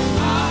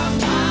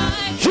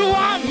 you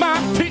are my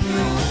peace.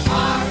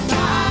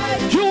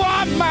 You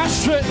are my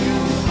strength.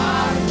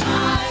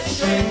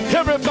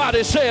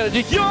 Everybody say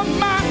it. You're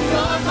my.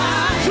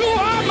 You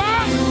are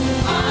my.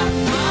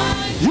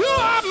 You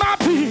are my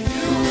peace.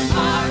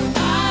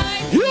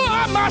 You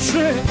are my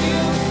strength.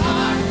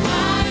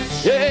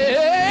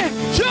 Yeah,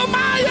 you're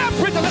my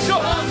everything. Let's go.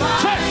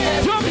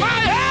 Say, you're my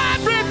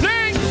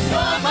everything.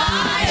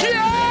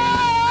 Yeah.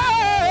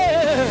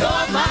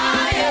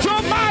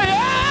 You're my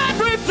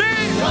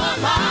everything.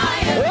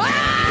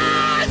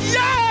 Ah,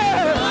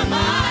 yeah.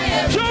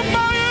 You're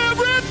my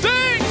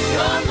everything.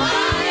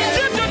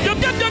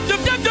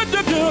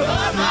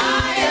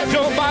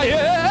 You're my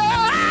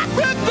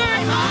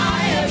everything.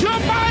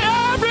 You're my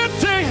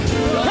everything.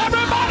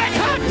 Everybody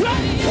clap.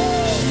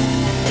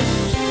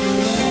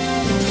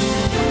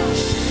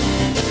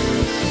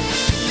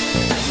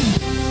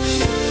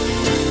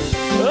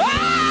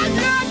 Ah,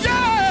 yeah,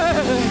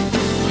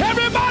 yeah.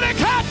 Everybody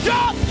clap.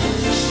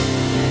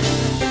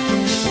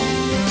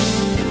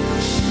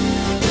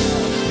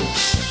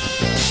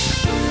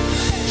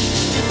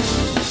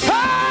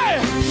 Hey,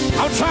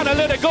 I'm trying to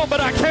let it go, but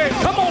I can't.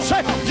 Come on,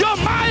 say, you're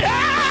my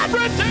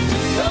everything.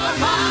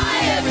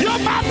 You're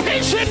my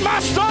peace in my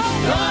storm.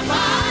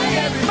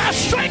 My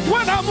strength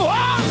when I'm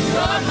lost.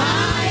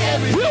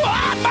 You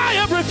are my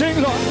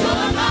everything, Lord.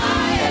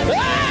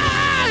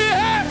 Yeah,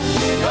 yeah.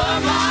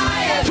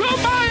 You're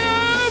my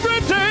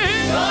everything.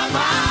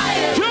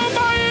 You're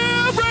my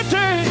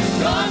everything.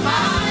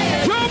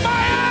 You're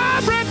my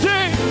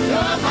everything.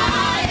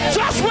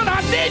 Just when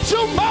I need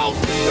you most,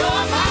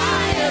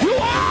 you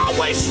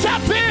always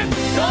step in.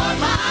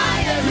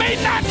 May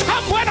not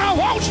come when I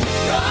want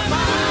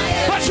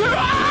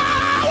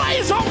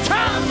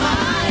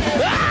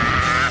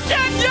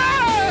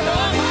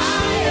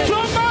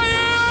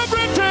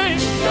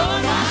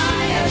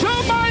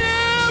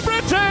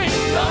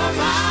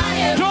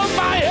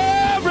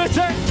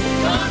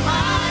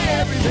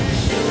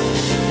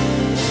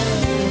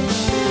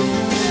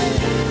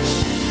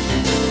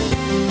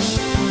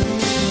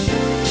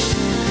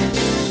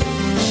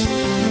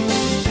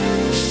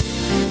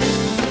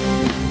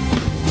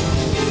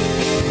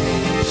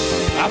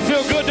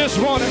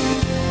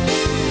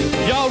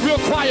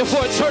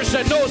fire for a church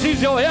that knows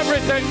he's your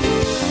everything.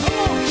 Come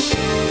on.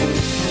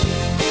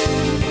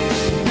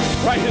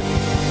 Right here.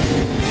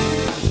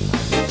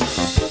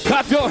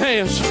 Clap your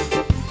hands.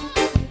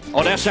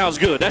 Oh, that sounds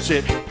good. That's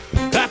it.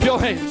 Clap your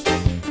hands.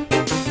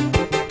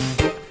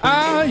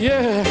 Ah,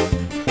 yeah.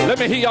 Let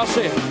me hear y'all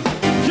say it.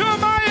 You're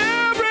my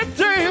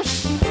everything.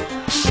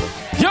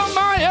 You're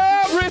my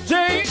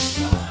everything.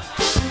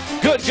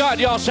 Good God,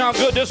 y'all sound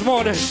good this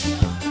morning.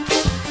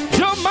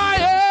 You're my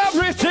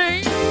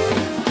everything.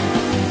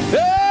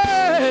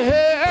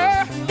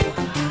 Yeah.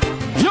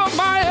 You're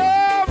my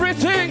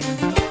everything.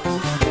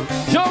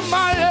 You're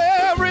my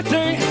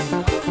everything.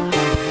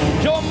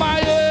 You're my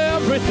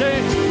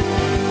everything.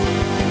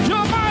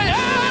 You're my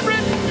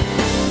everything.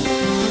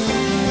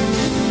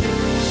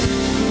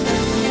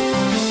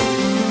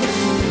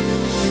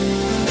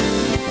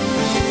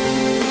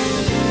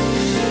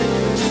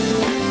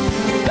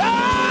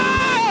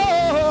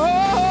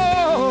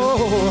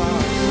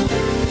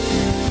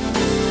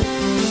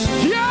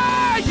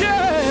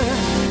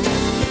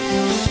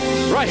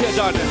 Right here,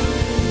 darling.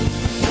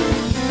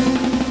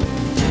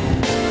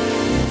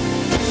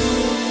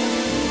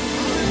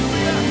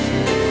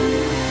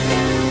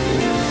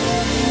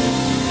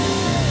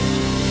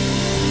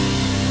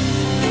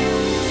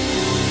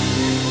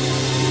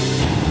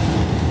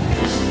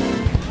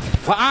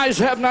 For eyes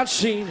have not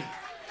seen,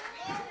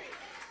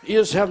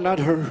 ears have not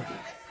heard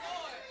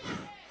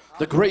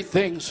the great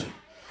things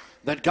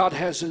that God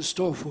has in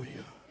store for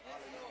you.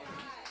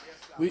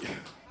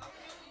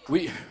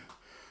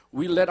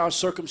 We let our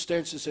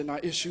circumstances and our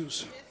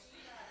issues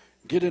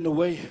get in the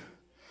way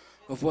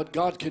of what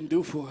God can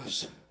do for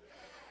us.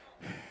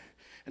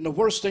 And the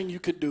worst thing you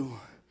could do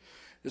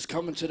is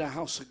come into the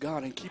house of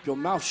God and keep your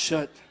mouth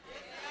shut,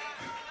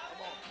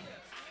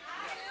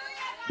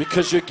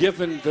 because you're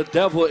giving the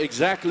devil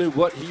exactly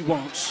what he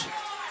wants.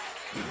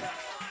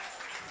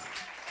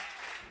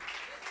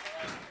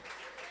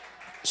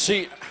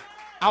 See,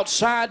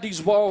 outside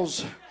these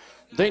walls,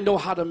 they know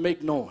how to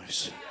make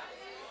noise.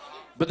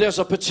 But there's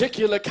a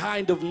particular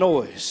kind of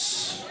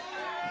noise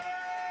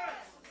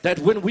that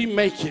when we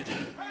make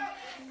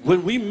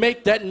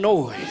that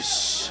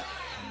noise,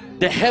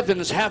 the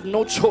heavens have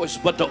no choice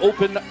but to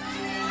open.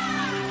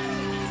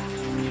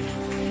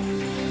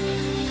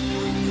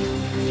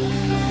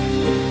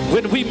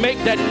 When we make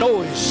that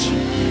noise,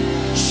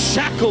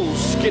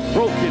 shackles get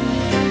broken,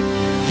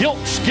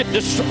 yokes get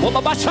destroyed,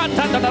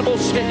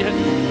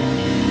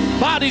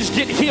 bodies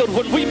get healed.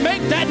 When we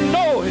make that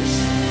noise,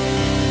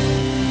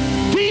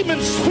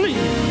 demons flee.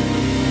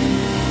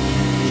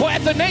 For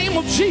at the name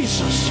of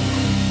Jesus,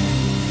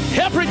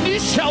 every knee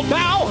shall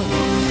bow,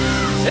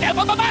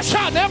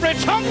 and every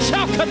tongue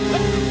shall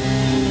confess.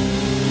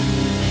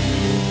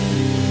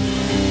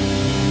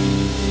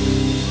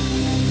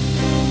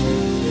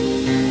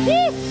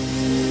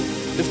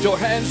 Lift your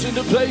hands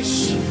into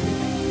place.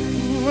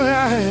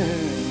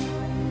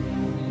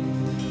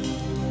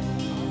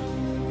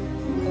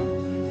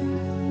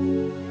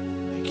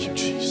 Thank you,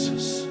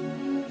 Jesus.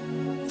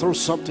 Throw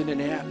something in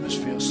the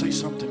atmosphere. Say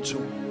something to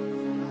him.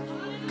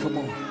 Come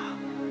on.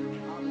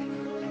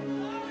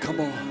 Come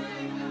on.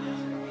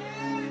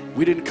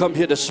 We didn't come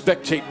here to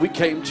spectate. We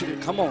came to,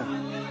 come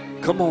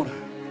on. Come on.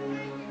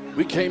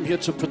 We came here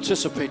to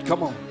participate.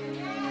 Come on.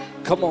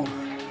 Come on.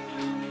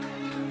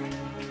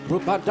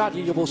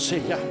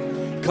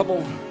 Come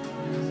on.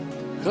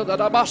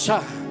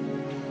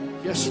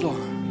 Yes,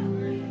 Lord.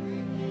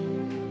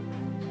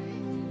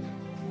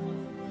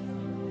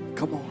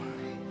 Come on.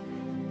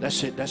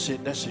 That's it, that's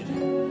it, that's it.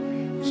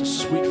 It's a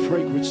sweet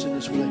fragrance in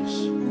this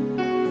place.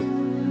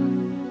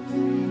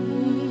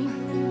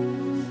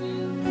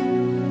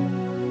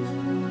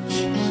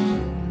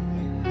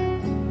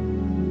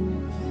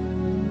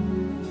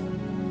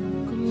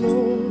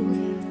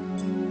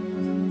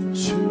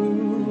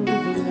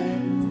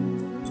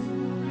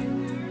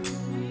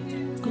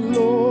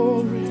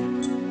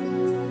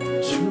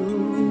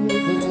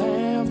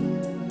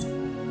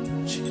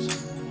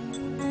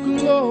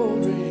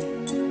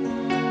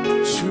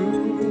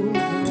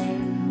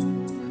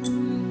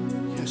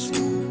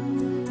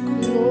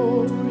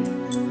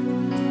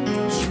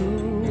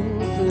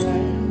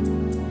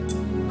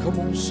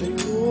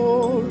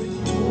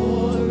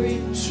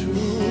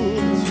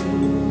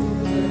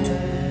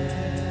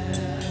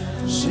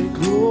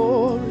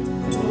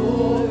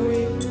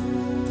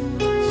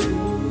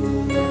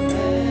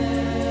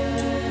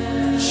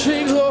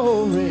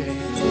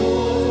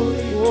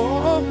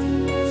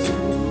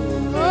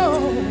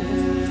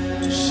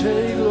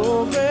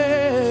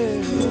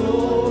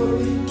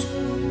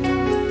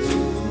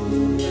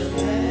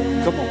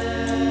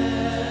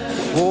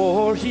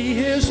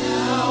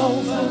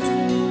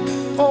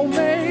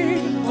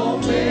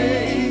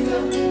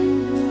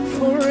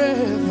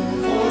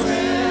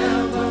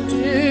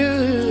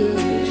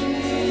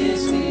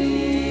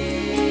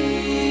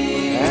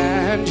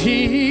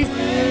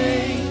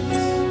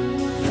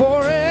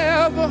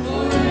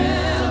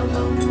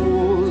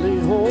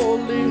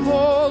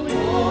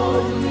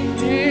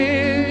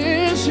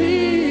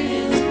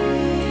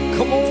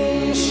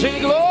 Sing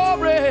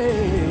glory.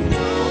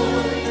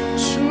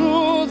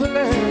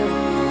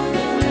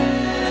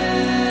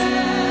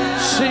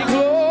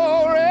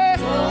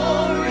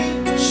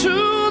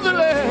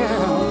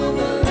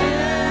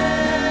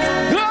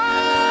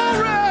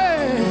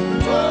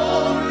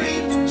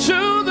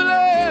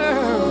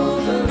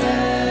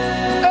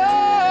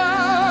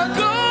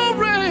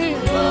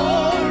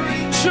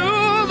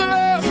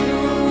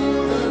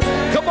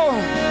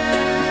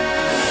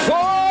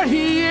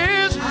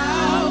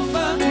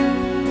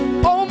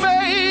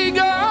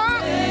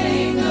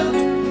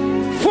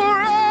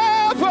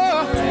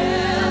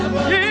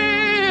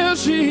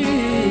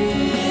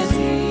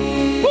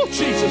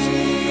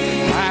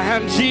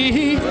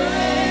 He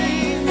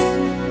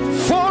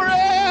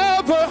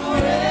forever.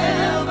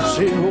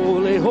 Say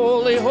holy,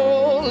 holy,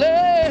 holy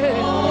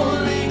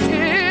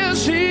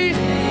is He.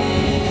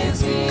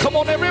 Come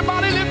on,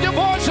 everybody, lift your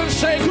voice and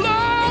say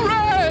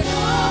glory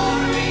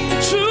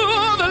to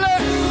the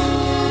Lamb.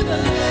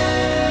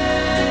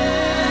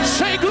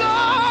 Say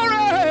glory.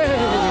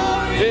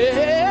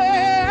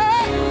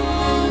 Yeah.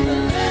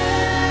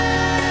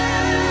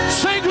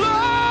 Say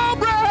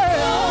glory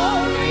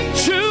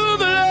to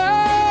the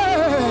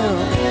Lamb.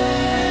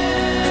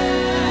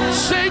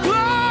 Say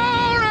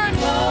glory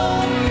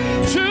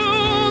to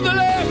the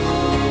Lamb.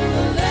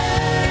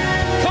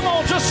 Come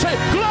on, just say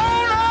glory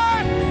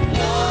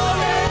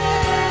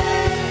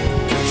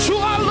to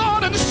our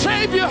Lord and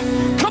Savior.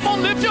 Come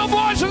on, lift your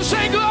voice and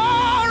say glory.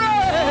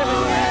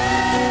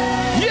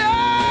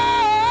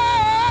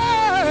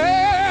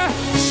 Yeah.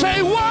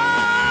 Say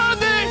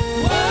worthy.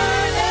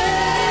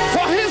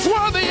 For He's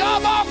worthy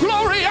of all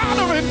glory,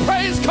 honor, and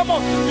praise. Come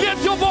on,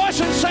 lift your voice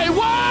and say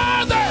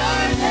worthy.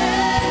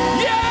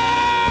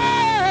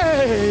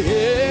 Yeah.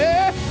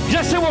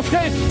 Yes, it will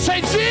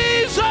say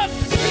Jesus.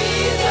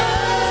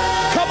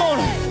 Come on.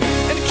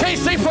 In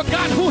case they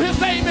forgot who His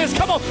name is,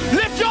 come on,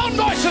 lift your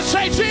voice and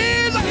say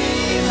Jesus.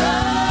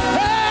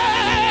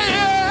 Hey,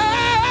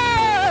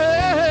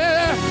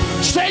 yeah.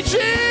 Say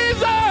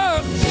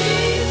Jesus.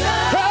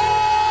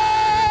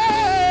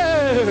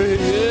 Hey,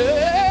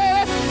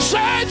 yeah.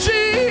 Say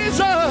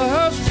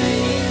Jesus.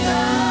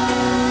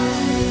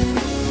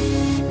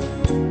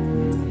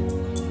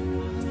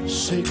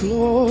 Say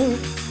glory.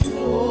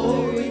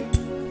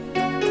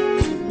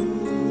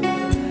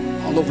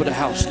 All over the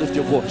house, lift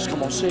your voice.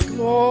 Come on, say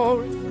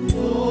glory.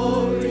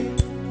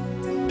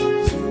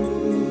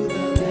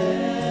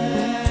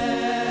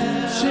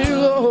 Say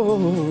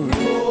glory.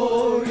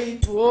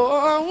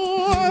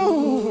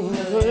 Oh,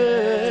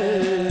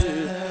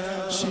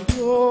 yeah. Say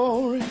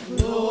glory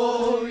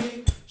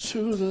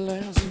to the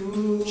Lamb.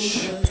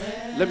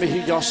 Let me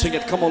hear y'all sing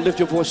it. Come on, lift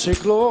your voice. Say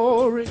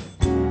glory.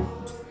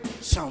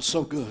 Sounds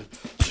so good.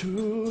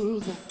 To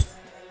the.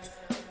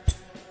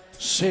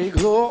 Say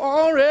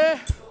glory.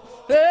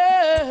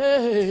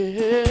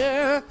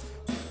 Yeah.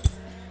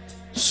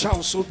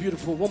 Sounds so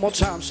beautiful. One more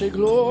time. Say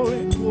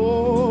glory,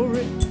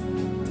 glory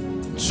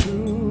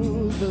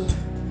to the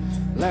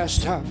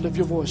last time. Lift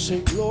your voice.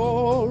 Say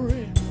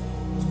glory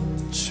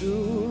to.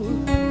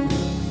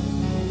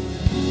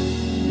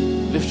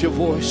 Lift your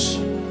voice.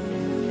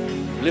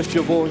 Lift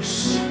your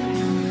voice.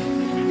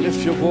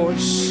 Lift your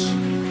voice.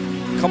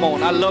 Come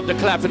on. I love the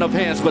clapping of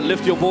hands, but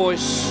lift your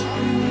voice.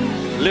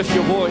 Lift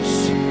your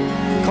voice.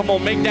 Come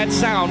on, make that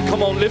sound.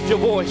 Come on, lift your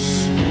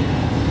voice.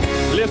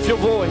 Lift your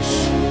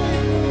voice.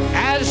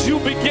 As you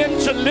begin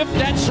to lift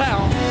that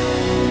sound,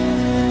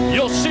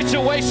 your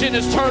situation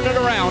is turning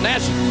around.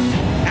 As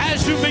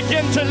you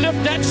begin to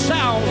lift that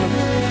sound,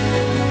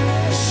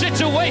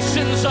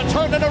 situations are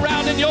turning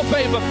around in your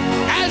favor.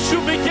 As you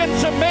begin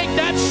to make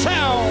that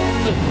sound,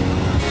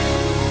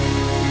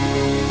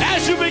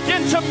 as you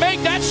begin to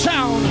make that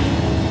sound,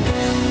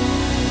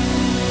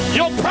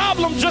 your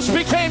problem just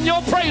became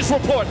your praise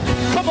report.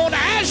 Come on,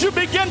 as you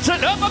begin to,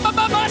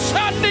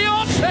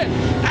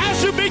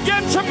 as you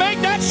begin to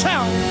make that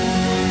sound,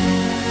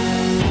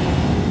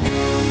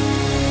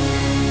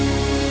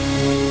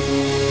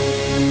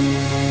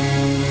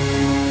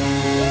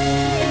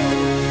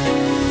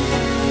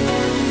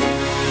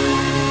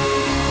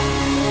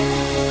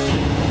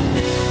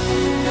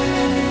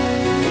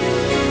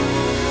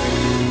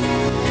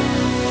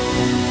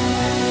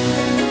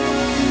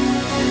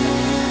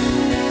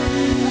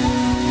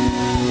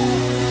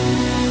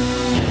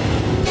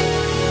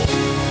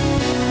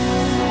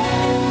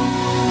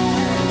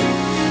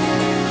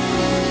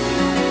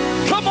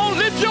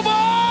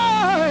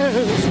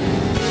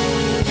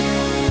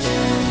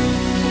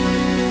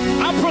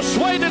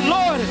 persuaded,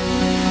 Lord,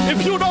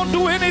 if you don't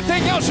do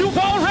anything else, you've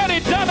already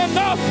done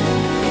enough.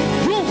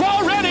 You've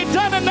already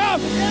done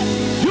enough.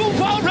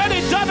 You've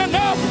already done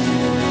enough.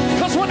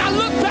 Because when I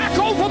look back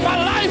over my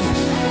life,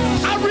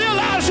 I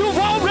realize you've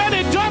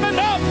already done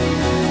enough.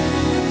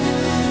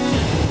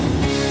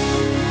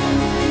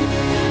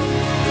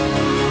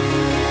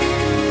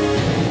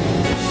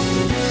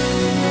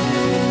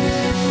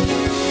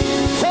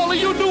 If only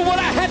you knew what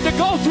I had to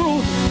go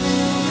through.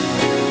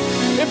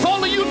 If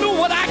only you knew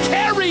what I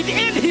carried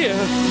in here.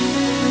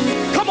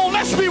 Come on,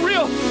 let's be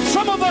real.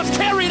 Some of us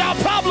carried our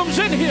problems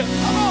in here.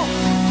 Come on.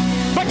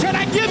 But can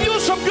I give you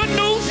some good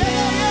news?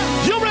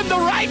 You're in the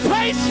right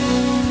place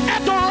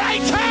at the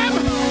right time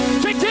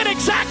to get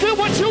exactly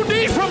what you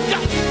need from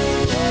God.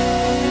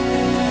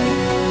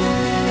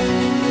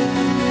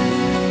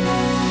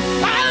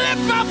 I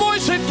lift my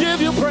voice and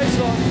give you praise,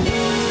 Lord.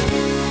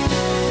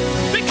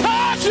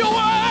 Because you're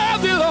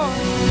worthy, Lord.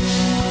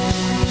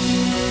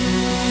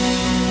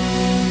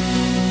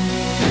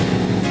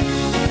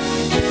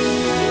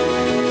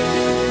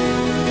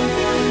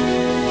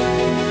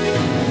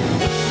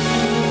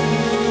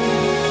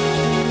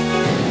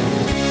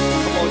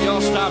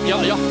 Stop,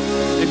 y'all.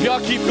 If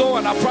y'all keep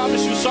going, I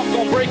promise you something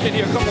gonna break in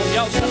here. Come on,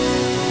 y'all stop.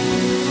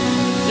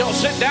 Y'all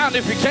sit down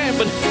if you can,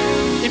 but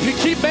if you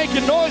keep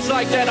making noise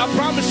like that, I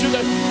promise you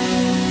that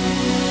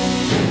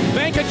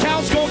bank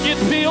accounts gonna get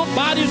filled,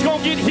 bodies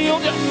gonna get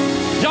healed.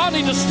 Y'all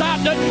need to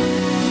stop that.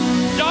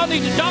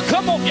 Y'all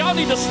come on, y'all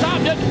need to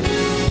stop that.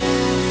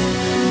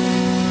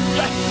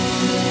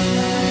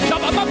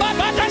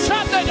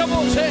 Come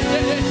on.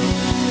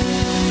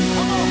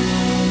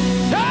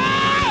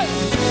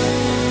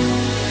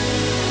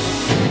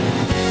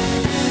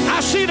 I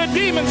see the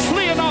demons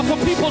fleeing off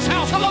of people's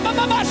house. I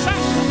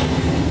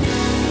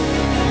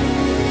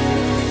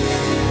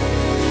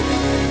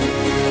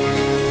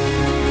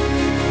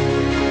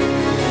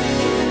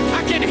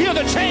can hear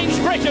the chains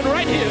breaking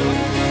right here.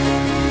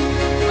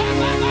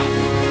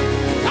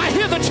 I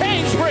hear the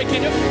chains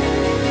breaking.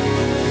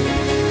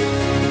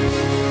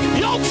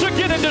 Yokes are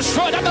getting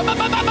destroyed.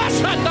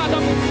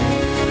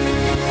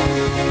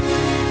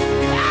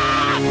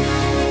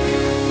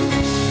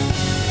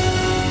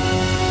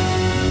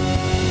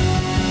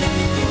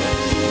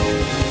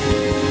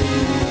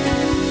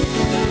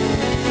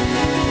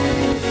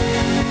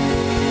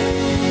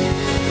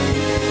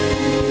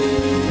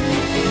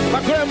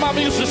 My grandmama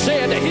used to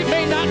say that he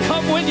may not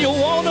come when you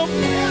want him,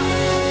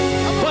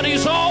 but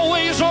he's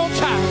always on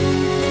time.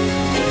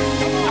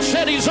 I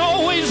said he's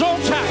always on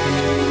time.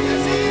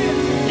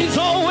 He's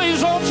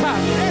always on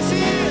time.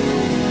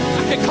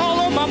 I can call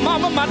on my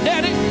mama, my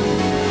daddy.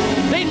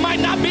 They might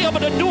not be able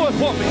to do it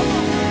for me,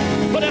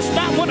 but it's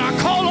not when I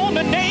call on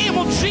the name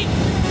of Jesus.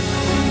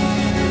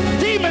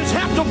 Demons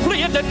have to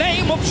flee at the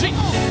name of Jesus.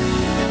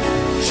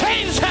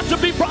 Chains have to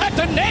be brought at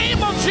the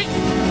name of Jesus.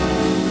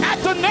 At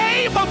the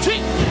name of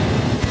Jesus.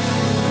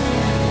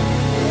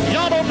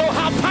 Y'all don't know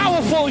how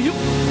powerful you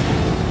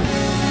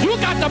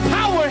got the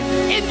power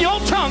in your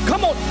tongue.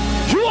 Come on.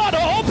 You ought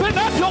to open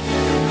up your...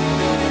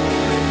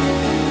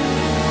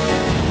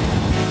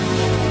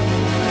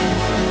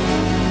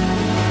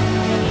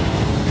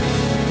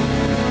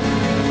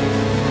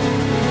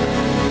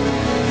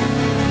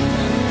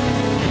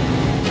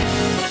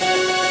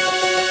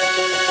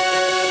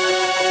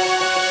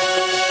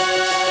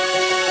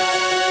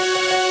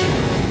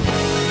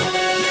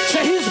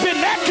 Say, he's been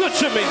that good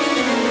to me.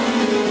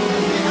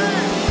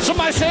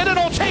 Somebody said it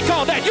don't take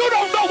all that. You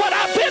don't know what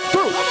I've been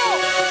through.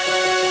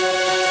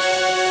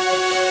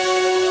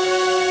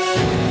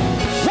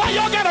 Why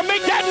y'all gotta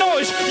make that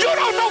noise? You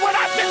don't know what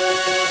I've been.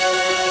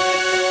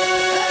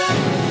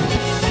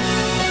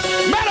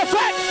 Matter of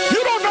fact,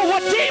 you don't know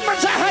what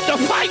demons I had to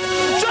fight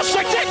just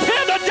to get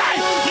here today.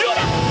 You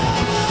don't.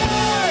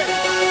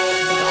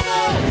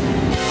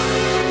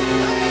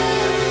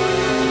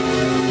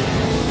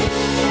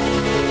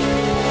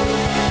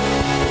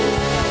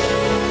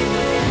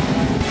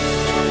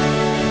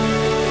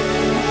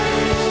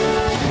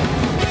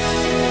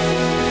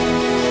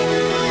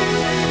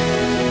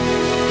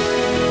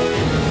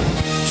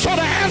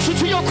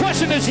 To your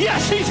question is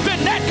yes, he's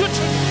been that good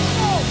to me.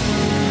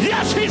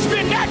 Yes, he's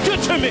been that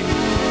good to me.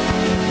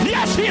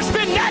 Yes, he's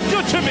been that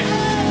good to me.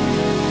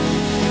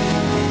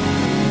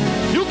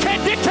 You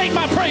can't dictate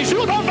my praise.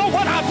 You don't know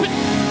what I've been.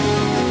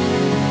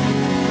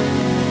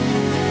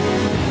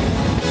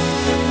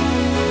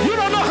 You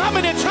don't know how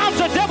many times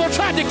the devil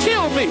tried to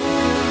kill me.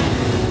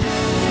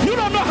 You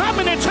don't know how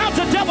many times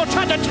the devil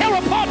tried to tear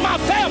apart my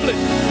family.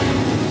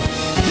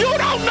 You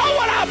don't know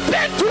what I've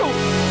been through.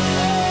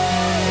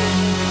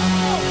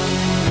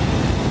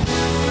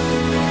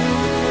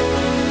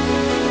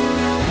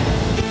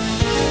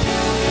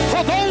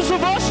 For those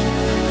of us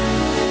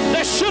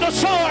that should have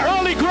saw an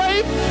early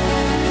grave,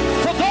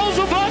 for those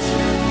of us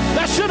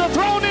that should have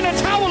thrown in a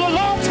towel a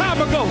long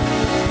time ago,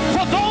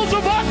 for those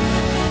of us,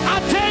 I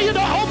dare you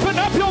to open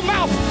up your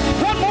mouth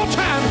one more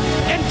time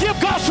and give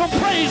God some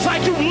praise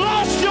like you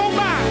lost your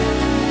mind.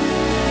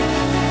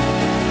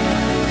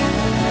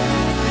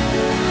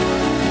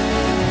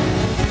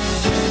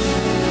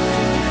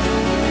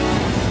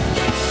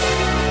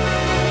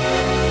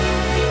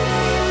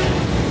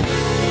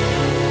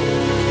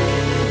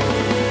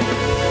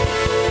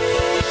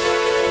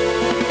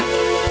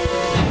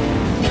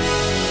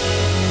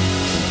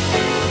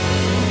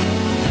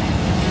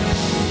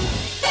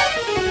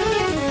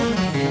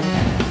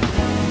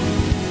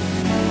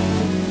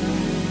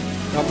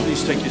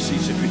 Please take your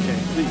seats if you can.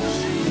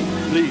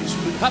 Please.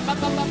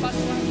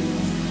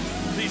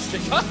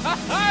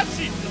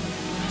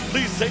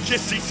 Please take your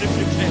seats if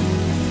you can.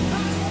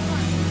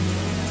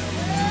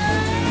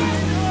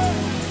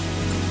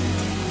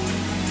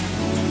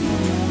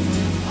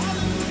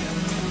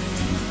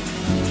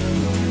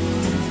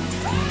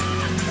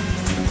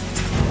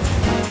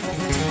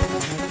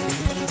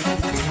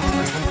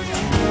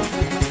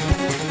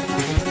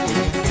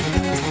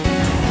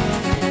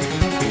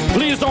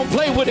 Please don't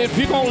play with it. If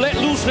you're going to let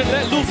loose,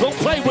 don't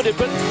play with it.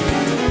 But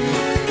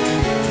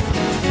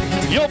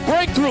your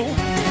breakthrough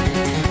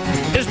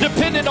is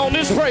dependent on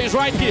this praise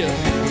right here.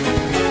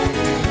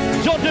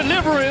 Your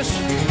deliverance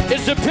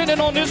is dependent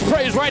on this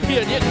praise right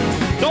here.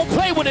 Don't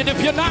play with it.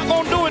 If you're not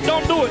going to do it,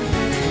 don't do it.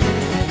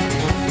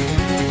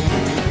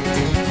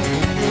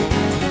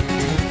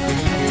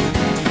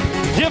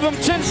 Give him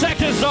them 10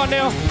 seconds on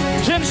there.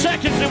 10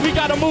 seconds and we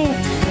got to move.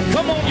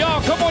 Come on,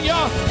 y'all. Come on,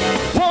 y'all.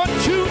 1,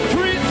 2,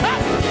 3,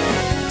 clap.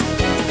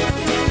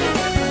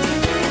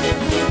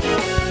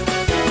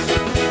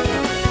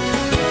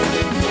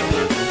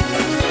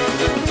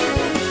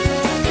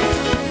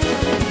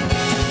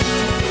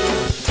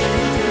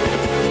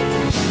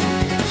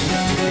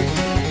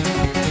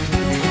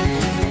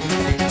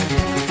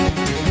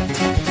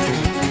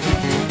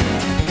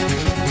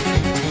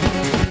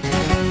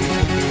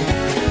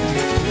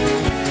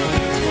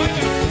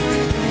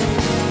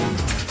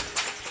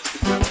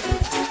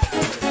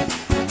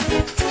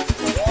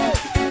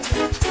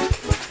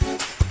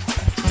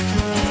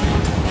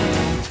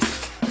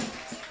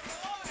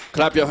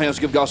 Clap your hands,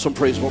 give God some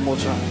praise one more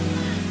time.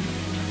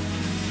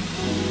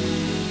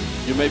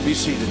 You may be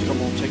seated.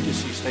 Come on, take your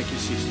seats, take your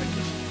seats, take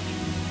your seats.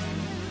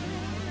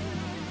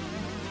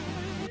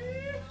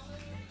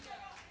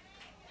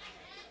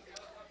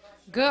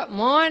 Good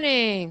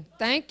morning.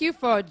 Thank you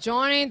for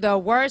joining the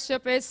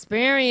worship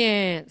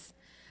experience.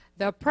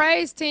 The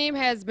praise team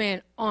has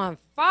been on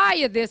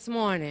fire this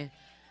morning.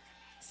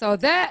 So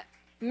that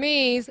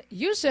means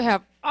you should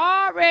have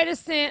already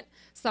sent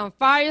some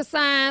fire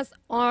signs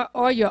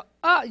or your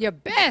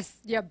best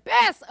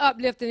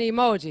uplifting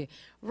emoji,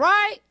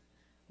 right?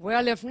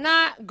 Well, if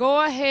not,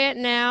 go ahead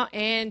now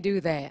and do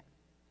that.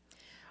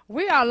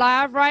 We are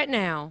live right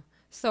now,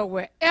 so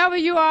wherever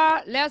you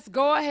are, let's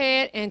go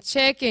ahead and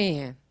check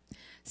in.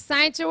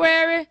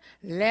 Sanctuary,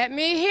 let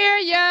me hear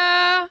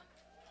ya.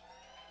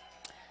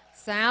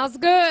 Sounds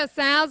good,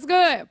 sounds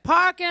good.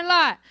 Parking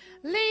lot,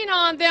 lean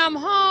on them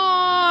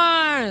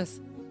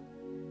horns.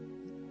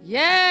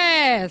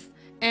 Yes.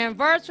 And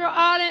virtual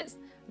audience,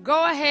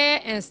 go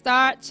ahead and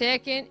start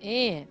checking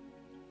in.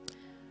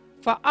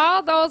 For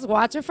all those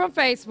watching from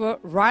Facebook,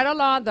 right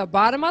along the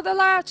bottom of the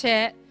live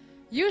chat,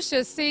 you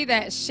should see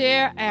that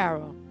share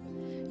arrow.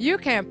 You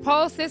can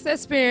post this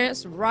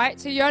experience right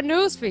to your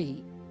news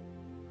feed.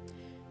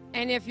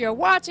 And if you're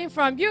watching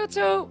from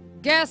YouTube,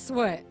 guess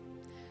what?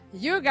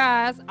 You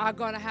guys are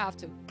going to have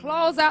to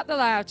close out the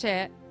live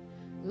chat,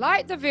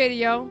 like the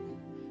video,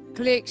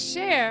 click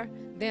share,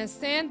 then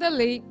send the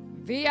link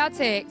via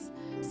text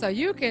so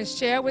you can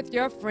share with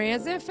your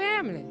friends and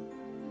family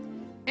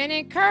and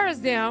encourage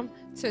them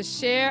to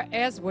share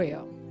as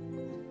well.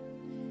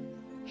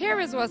 Here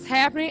is what's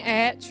happening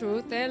at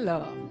Truth and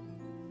Love.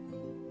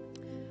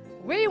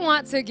 We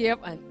want to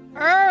give an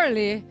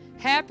early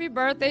happy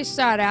birthday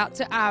shout out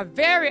to our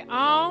very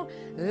own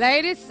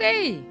Lady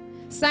C.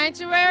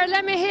 Sanctuary,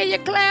 let me hear you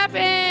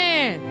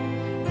clapping.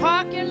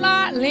 Parking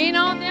lot, lean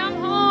on them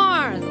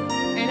horns.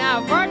 And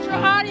our virtual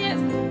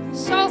audience,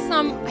 show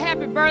some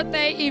happy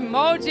birthday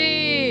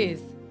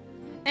emojis.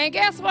 And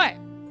guess what?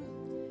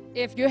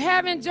 If you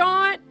haven't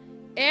joined,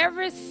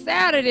 every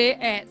Saturday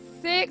at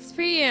 6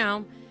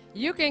 p.m.,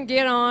 you can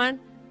get on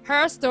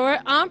Her Story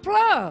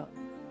Unplugged.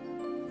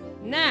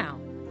 Now,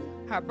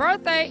 her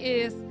birthday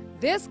is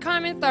this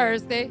coming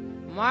Thursday,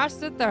 March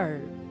the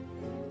 3rd.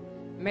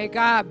 May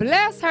God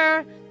bless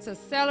her to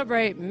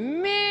celebrate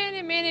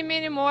many, many,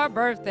 many more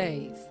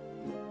birthdays.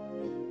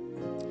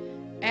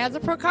 As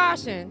a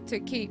precaution to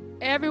keep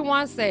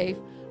everyone safe,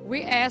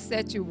 we ask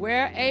that you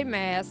wear a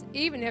mask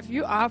even if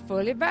you are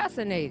fully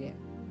vaccinated.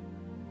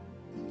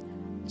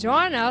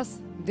 Join us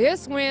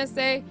this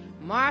Wednesday,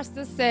 March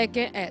the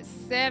 2nd at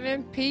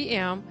 7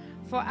 p.m.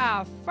 for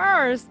our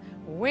first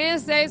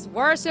Wednesday's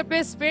worship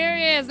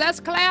experience.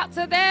 Let's clap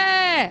to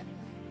that.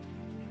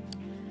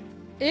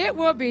 It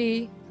will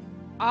be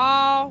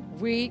all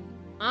week.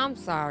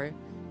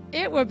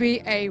 It will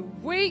be a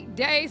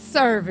weekday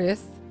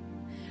service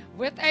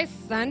with a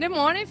Sunday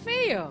morning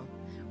feel.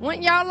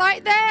 Wouldn't y'all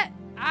like that?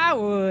 I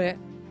would.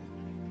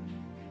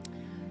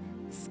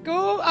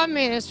 School of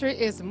Ministry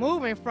is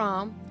moving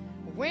from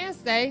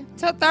Wednesday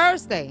to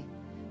Thursday.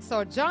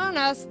 So join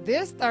us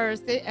this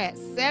Thursday at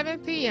 7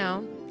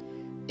 p.m.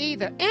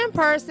 either in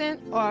person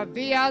or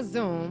via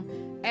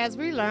Zoom as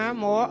we learn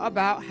more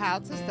about how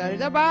to study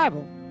the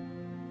Bible.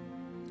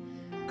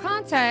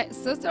 Contact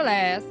Sister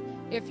Lass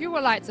if you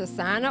would like to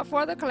sign up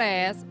for the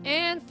class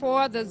and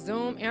for the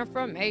Zoom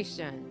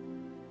information.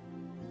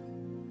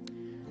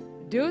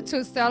 Due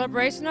to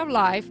celebration of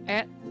life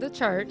at the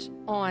church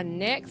on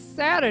next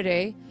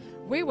Saturday,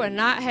 we will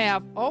not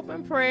have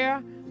open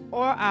prayer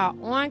or our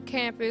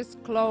on-campus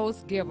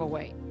clothes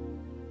giveaway.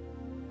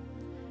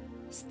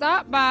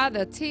 Stop by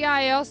the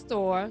TIL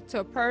store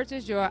to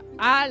purchase your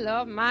I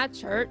Love My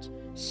Church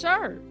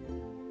shirt.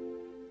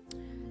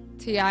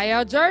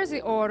 TIL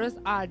jersey orders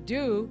are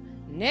due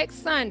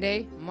next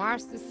Sunday,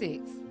 March the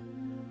 6th.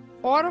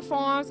 Order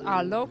forms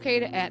are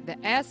located at the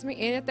Ask Me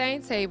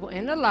Anything table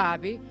in the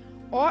lobby,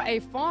 or a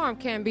form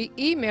can be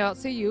emailed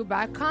to you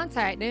by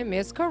contacting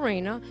Miss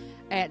Karina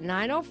at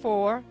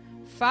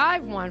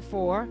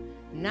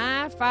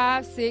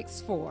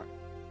 904-514-9564.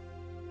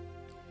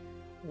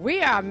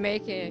 We are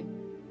making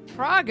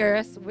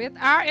progress with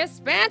our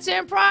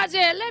expansion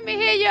project. Let me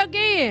hear you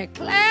again.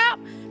 Clap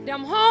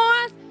them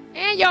horns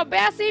and your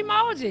best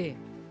emoji.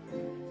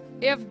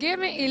 If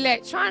given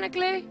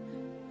electronically,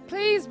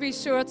 please be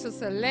sure to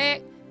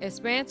select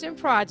expansion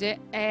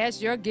project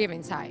as your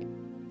giving type.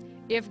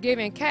 If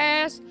giving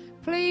cash,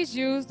 please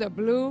use the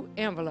blue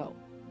envelope.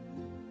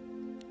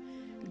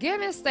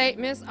 Giving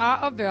statements are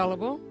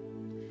available.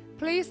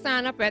 Please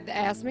sign up at the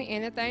Ask Me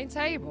Anything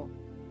table.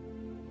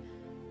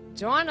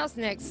 Join us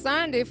next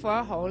Sunday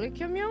for Holy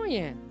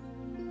Communion.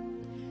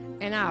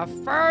 And our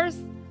first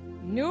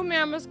new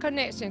members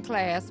connection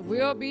class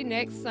will be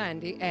next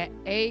Sunday at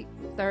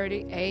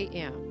 8:30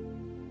 a.m.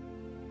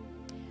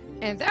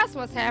 And that's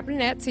what's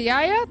happening at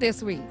TIL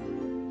this week.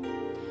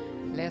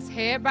 Let's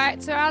head back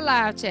to our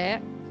live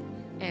chat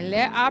and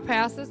let our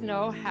pastors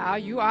know how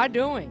you are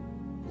doing.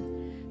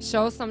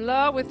 Show some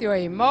love with your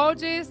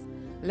emojis.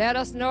 Let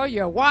us know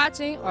you're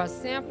watching, or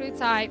simply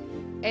type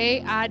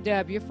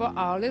AIW for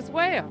all is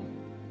well.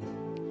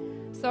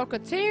 So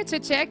continue to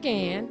check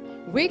in.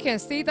 We can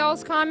see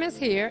those comments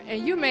here,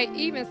 and you may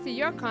even see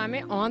your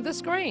comment on the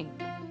screen.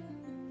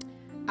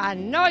 I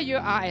know you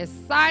are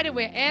excited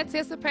with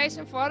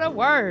anticipation for the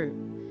word.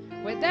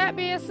 With that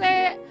being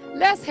said,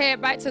 let's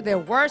head back to the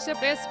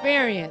worship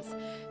experience.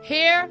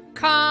 Here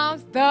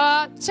comes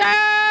the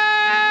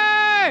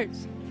church.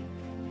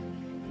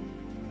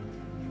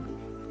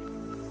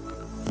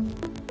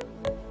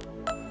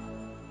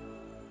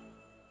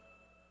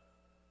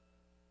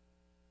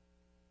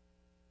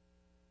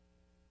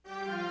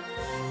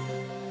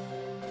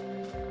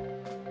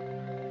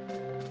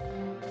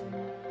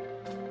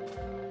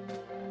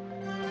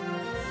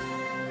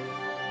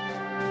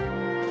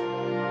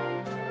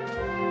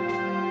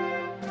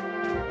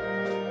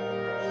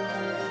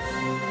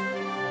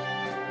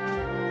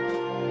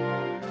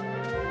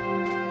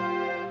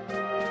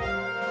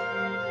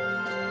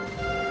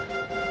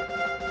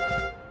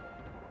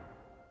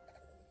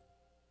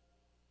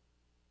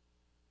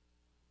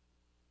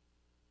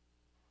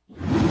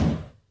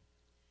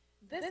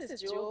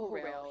 This is Joel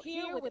Harrell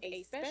here with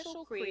a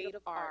special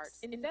Creative Arts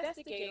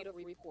investigative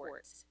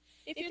report.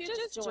 If you're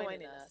just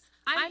joining us,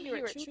 I'm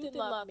here at Truth and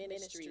Love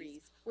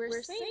Ministries,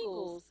 where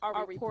singles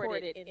are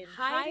reported in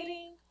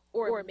hiding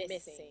or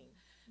missing.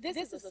 This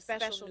is a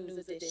special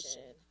news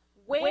edition.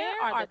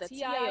 Where are the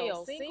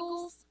TIL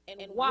singles,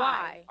 and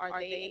why are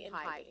they in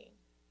hiding?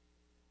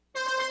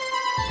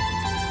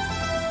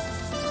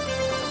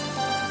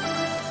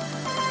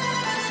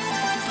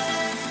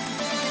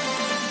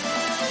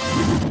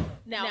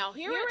 Now,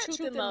 here at Truth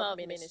and Love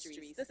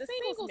Ministries, the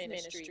singles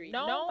ministry,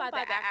 known by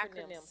the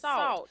acronym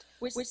SALT,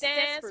 which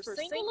stands for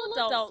Single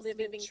Adults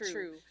Living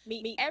True,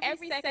 meet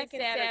every second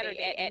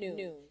Saturday at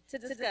noon to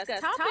discuss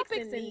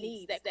topics and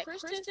needs that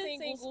Christian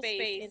singles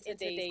face in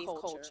today's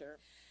culture.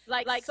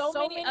 Like so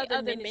many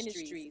other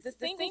ministries, the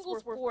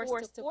singles were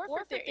forced to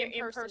forfeit their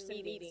in-person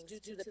meetings due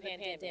to the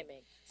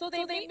pandemic, so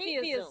they meet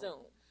via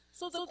Zoom.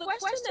 So the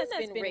question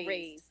that's been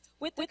raised,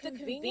 with the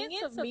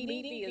convenience of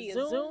meeting via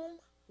Zoom,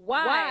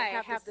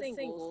 why have the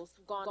singles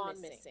gone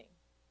missing?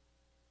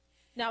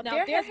 Now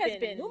there has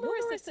been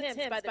numerous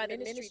attempts by the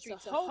ministry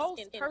to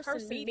host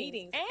in-person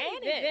meetings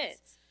and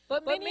events,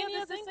 but many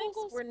of the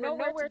singles were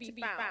nowhere to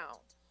be found.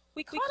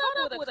 We caught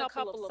up with a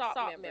couple of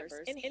SALT members,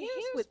 and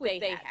here's what they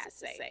had to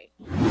say.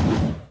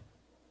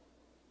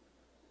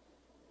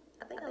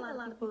 I think a lot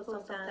of people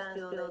sometimes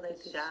feel they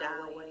could shy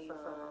away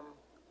from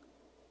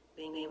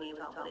being able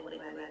to talk what they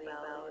really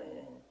about,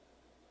 and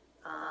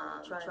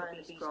trying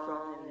to be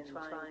strong and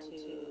trying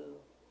to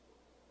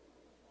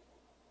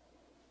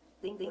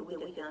think that we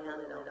can handle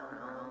it on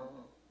our own.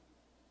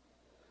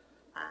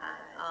 I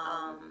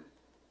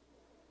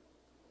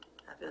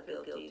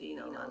feel guilty, a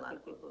lot of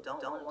people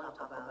don't want to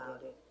talk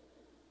about it.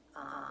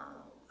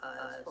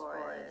 As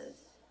far as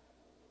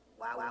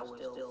why we're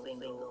still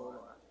single,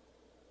 or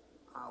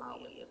are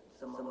we,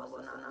 some of us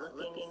are not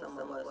looking, some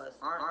of us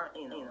aren't,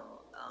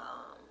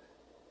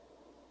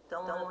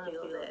 don't want to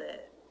feel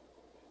that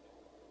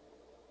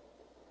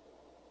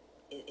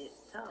it's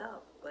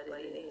tough, but it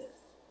is.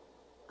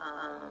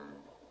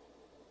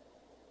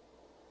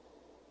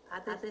 I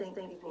just think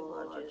people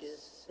are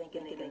just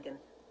thinking they can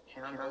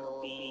handle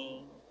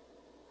being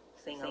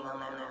single on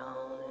their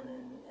own,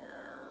 and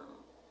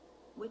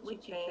which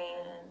you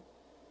can,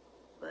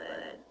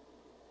 but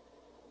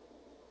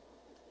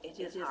it's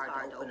just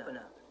hard to open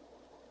up.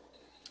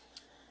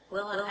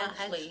 Well, I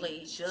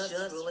actually just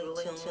really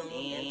tuned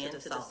in to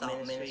the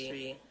SALT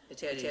ministry. To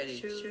tell you the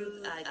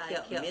truth, I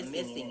kept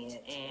missing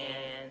it,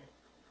 and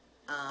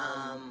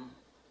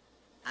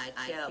I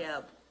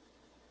kept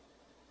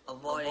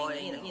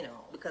avoiding,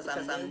 because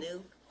I'm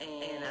new,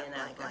 and I'm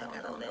like,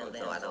 I don't know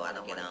them, so I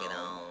don't want to get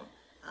on.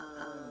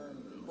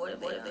 What if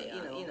they,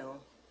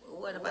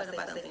 what if I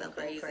say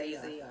something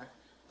crazy?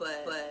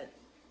 But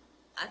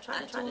I try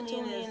to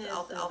tune in as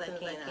often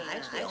as I can. I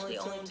actually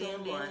only tuned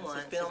in once.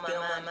 It's been on my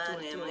mind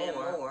to tune in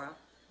more.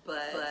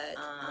 But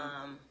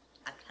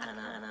I kind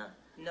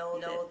of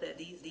know that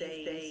these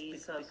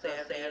days, because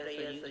Saturday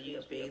is a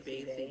huge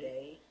busy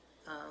day.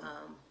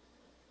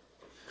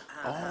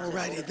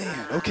 Alrighty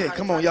then. Okay,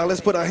 come on, y'all.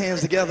 Let's put our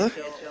hands together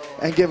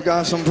and give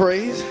God some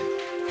praise.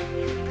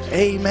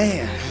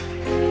 Amen.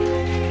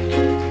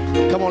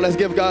 Come on, let's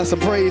give God some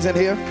praise in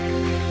here.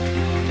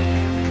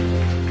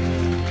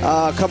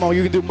 Come on,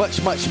 you can do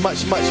much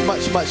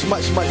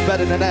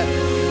better than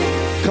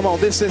that. Come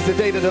on, this is the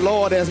day that the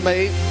Lord has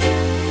made.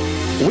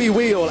 We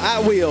will, I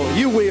will,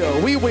 you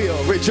will, we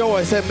will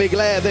rejoice and be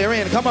glad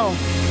therein. Come on.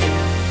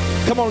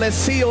 Come on, let's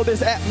seal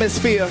this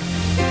atmosphere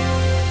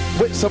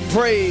with some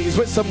praise,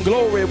 with some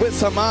glory, with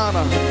some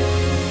honor.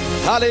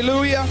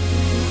 Hallelujah.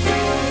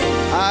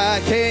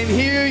 I can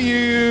hear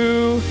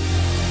you.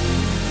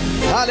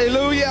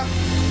 Hallelujah.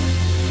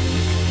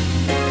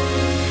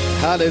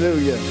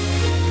 Hallelujah.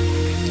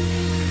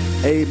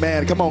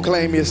 Amen. Come on,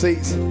 claim your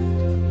seats.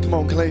 Come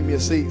on, claim your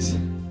seats.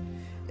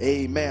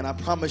 Amen. I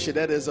promise you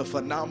that is a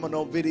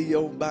phenomenal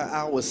video by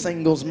our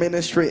singles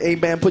ministry.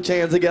 Amen. Put your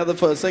hands together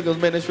for a singles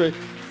ministry.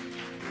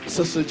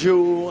 Sister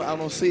Jewel, I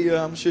don't see her.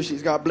 I'm sure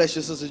she's, God bless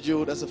you, Sister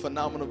Jewel. That's a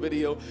phenomenal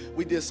video.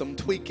 We did some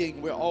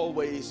tweaking. We're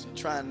always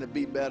trying to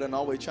be better and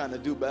always trying to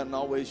do better and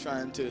always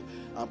trying to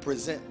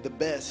present the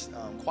best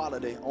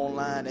quality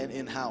online and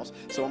in-house.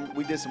 So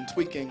we did some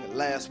tweaking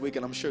last week,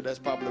 and I'm sure that's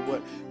probably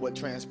what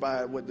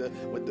transpired with the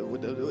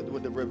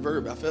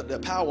reverb. I felt the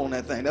power on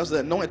that thing. That was the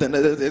anointing.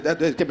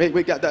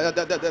 We got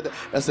that.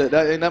 That's it.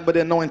 That ain't nothing but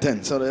the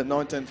anointing. So the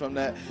anointing from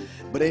that.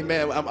 But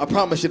amen. I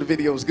promise you the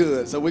video is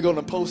good. So we're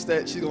gonna post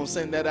that. She's gonna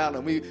send that out,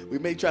 and we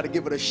may try to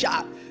give it a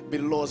shot. Be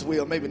the Lord's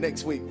will. Maybe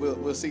next week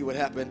we'll see what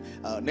happened.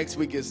 Next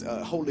week is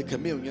Holy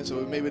Communion,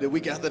 so maybe the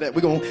week after that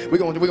we're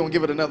gonna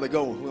give it another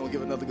go. We're gonna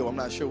give it another go. I'm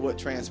not sure what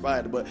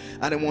transpired, but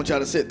I didn't want y'all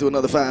to sit through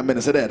another 5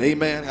 minutes of that.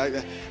 Amen.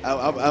 I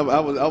was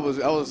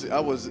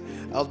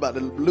about to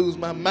lose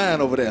my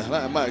mind over there.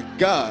 My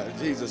God,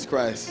 Jesus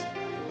Christ,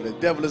 the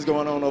devil is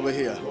going on over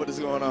here. What is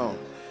going on?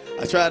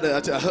 I sat there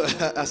as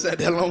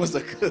long as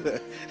I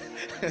could.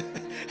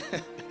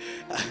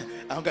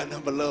 I don't got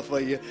nothing but love for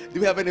you. Do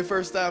you have any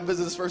first-time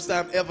visitors,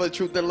 first-time ever,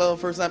 truth and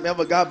love, first-time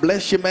ever? God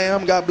bless you,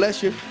 ma'am. God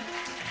bless you.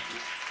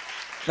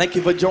 Thank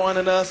you for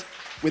joining us.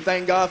 We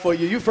thank God for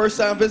you. You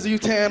first-time visitor, you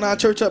tearing our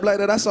church up like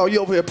that. I saw you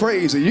over here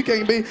praising. You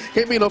can't be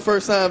no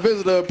first-time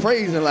visitor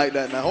praising like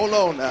that. Now, hold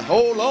on now.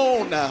 Hold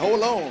on now.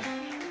 Hold on.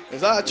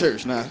 It's our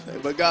church now.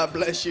 But God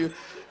bless you.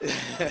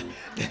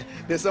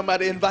 Did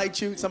somebody invite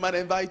you? Somebody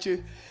invite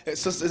you?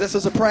 Is that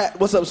Sister Pratt?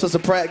 What's up, Sister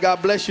Pratt?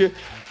 God bless you.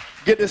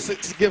 Get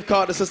this gift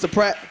card to Sister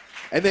Pratt.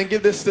 And then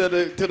give this to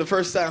the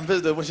first-time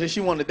visitor when she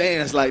want to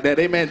dance like that.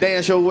 Amen.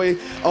 Dance your way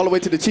all the way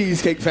to the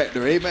Cheesecake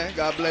Factory. Amen.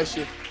 God bless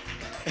you.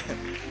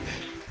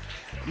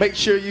 Make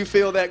sure you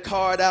fill that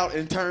card out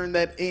and turn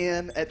that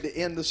in at the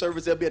end of the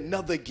service. There'll be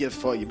another gift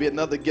for you. Be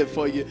another gift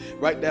for you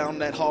right down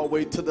that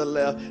hallway to the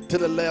left, to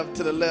the left,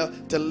 to the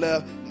left, to the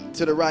left,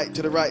 to the right,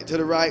 to the right, to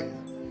the right.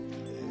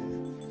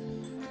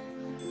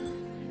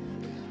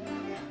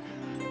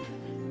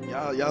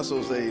 Y'all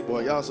so saved,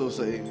 boy. Y'all so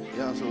saved.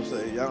 Y'all so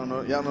saved. Y'all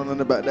know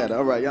nothing about that.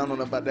 All right, y'all know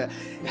nothing about that.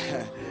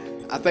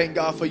 I thank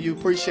God for you.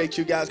 Appreciate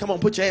you guys. Come on,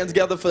 put your hands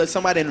together for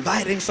somebody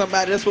inviting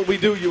somebody. That's what we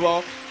do, you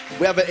all.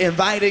 We have an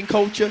inviting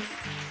culture.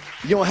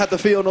 You don't have to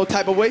feel no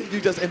type of way.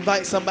 You just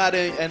invite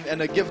somebody,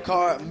 and a gift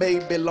card may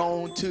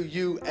belong to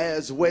you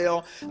as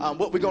well.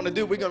 What we're going to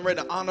do, we're going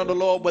to honor the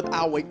Lord with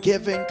our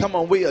giving. Come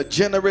on, we're a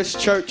generous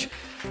church,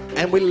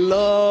 and we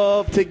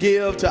love to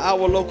give to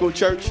our local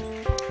church.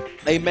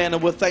 Amen,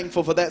 and we're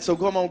thankful for that. So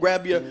come on,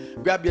 grab your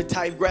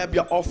tithe, grab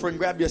your offering,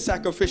 grab your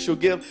sacrificial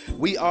gift.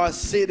 We are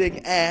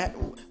sitting at,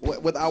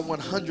 with our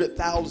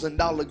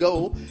 $100,000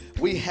 goal,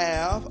 we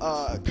have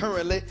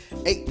currently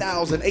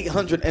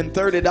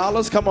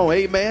 $8,830. Come on,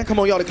 amen. Come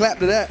on, y'all, to clap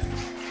to that.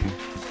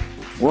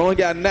 We only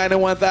got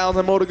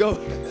 91,000 more to go,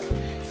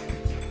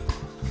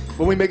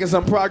 but we're making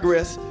some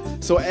progress.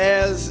 So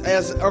as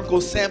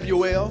Uncle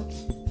Samuel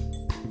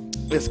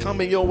is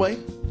coming your way,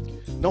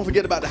 don't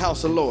forget about the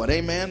house of the Lord,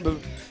 amen. But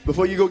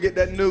before you go get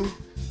that new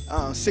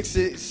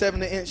 60,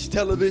 70-inch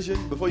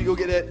television, before you go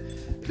get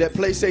that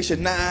PlayStation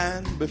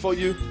 9, before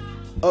you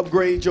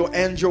upgrade your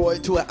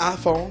Android to an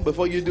iPhone,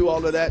 before you do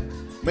all of that,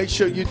 make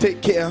sure you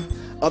take care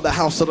of the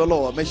house of the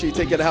Lord. Make sure you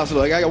take care of the house of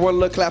the Lord. I got one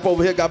little clap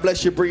over here. God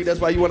bless you, Bree. That's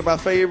why you're one of my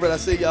favorites. I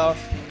see y'all.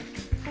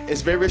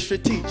 It's very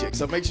strategic,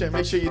 so make sure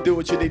you do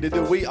what you need to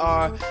do. We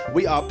are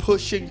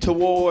pushing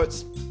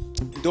towards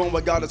doing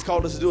what God has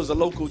called us to do as a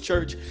local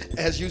church.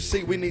 As you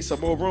see, we need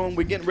some more room.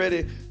 We're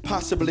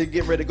possibly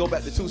getting ready to go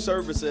back to 2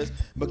 services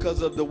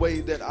because of the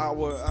way that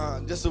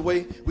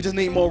we just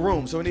need more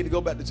room. So we need to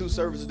go back to 2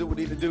 services, do what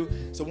we need to do.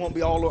 So it won't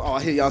be all over. Oh,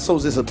 I hear y'all so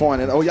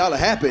disappointed. Oh, y'all are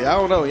happy. I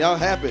don't know. Y'all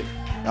happy.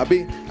 I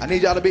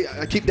need y'all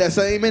to keep that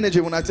same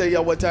energy when I tell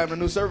y'all what time the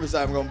new service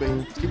time going to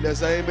be. Keep that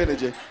same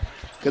energy.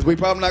 Because we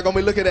probably not going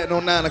to be looking at it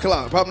on 9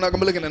 o'clock. Probably not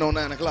going to be looking at it on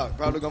 9 o'clock.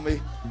 Probably going to be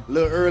a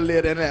little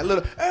earlier than that. A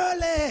little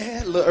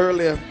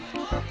earlier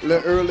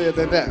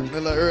than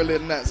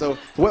that. So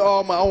where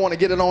I want to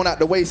get it on out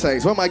the way,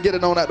 saints. Where am I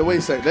getting on out the way,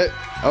 saints?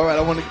 All right,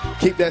 I want to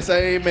keep that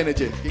same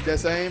energy. Keep that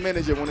same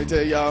energy. I want to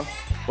tell y'all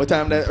what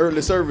time that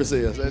early service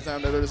is. That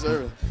time that early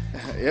service.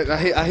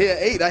 I hear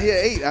 8. I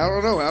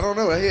don't know.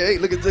 I hear 8.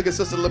 Look at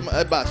Sister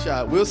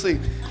Basha. We'll see.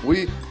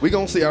 We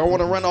gonna see. I don't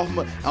want to run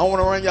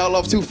y'all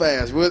off too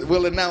fast.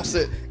 We'll announce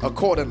it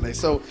accordingly.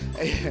 So,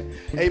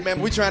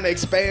 amen. We're trying to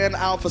expand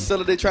our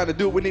facility, trying to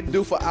do what we need to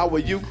do for our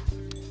youth.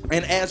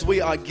 And as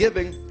we are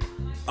giving,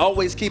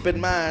 always keep in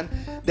mind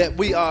that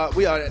we are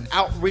an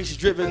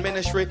outreach-driven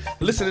ministry.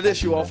 Listen to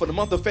this, you all. For the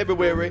month of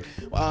February,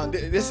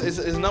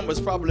 this number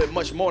is probably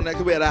much more than that,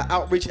 because we had our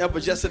outreach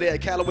efforts yesterday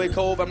at Callaway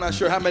Cove. I'm not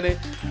sure how many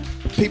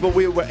people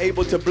we were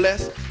able to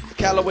bless.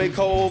 Callaway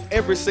Cove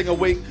every single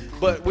week.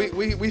 But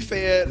we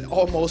fed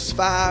almost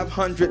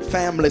 500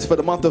 families for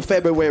the month of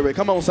February.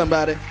 Come on,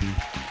 somebody.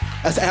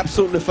 That's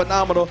absolutely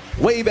phenomenal.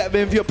 Wave at me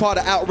if you're part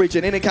of outreach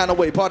in any kind of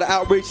way. Part of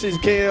outreach, Sister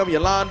Kim,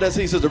 Yolanda,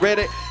 Sister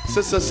Reddick,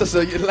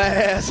 Sister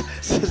Lass,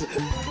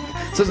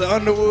 Sister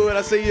Underwood,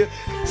 I see you.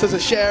 Sister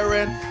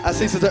Sharon, I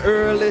see Sister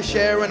Early,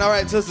 Sharon. All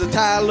right, Sister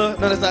Tyler.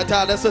 No, that's not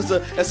Tyler. That's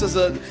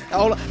Sister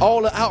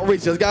all the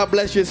outreachers. God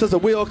bless you. Sister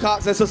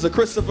Wilcox, that's Sister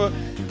Christopher,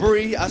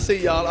 Bree. I see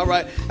y'all. All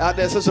right, out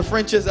there, Sister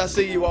Frenches. I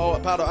see you all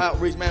part of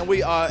outreach. Man,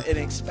 we are an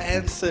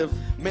expansive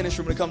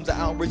ministry when it comes to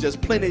outreach. There's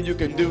plenty you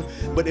can do,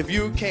 but if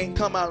you can't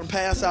come out and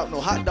pass out no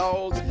hot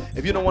dogs,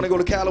 if you don't want to go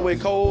to Callaway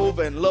Cove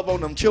and love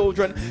on them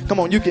children, come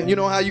on, you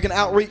know how you can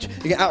outreach?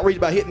 You can outreach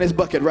by hitting this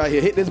bucket right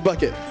here. Hit this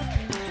bucket.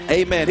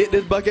 Amen. Hit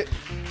this bucket.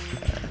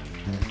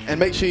 And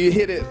make sure you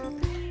hit it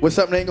with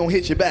something that ain't gonna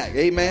hit you back.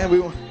 Amen. We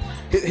want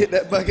hit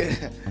that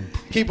bucket.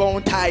 Keep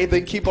on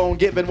tithing, keep on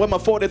giving. Where my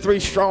 43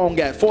 strong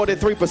at?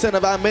 43%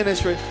 of our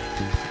ministry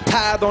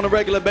tithe on a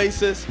regular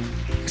basis.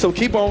 So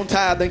keep on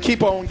tithing,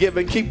 keep on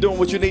giving, keep doing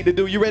what you need to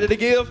do. You ready to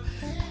give?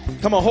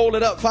 Come on, hold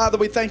it up. Father,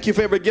 we thank you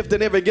for every gift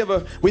and every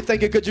giver. We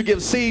thank you because you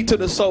give seed to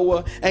the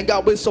sower. And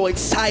God, we're so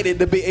excited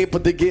to be able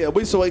to give.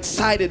 We're so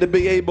excited to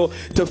be able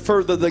to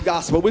further the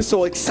gospel. We're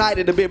so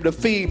excited to be able to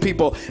feed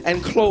people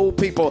and clothe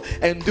people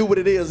and do what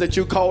it is that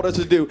you called us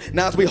to do.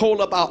 Now, as we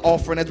hold up our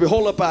offering, as we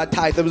hold up our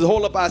tithe, as we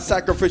hold up our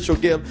sacrificial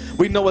gift,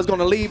 we know it's going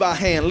to leave our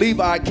hand, leave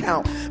our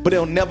account, but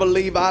it'll never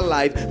leave our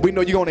life. We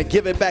know you're going to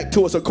give it back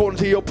to us according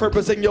to your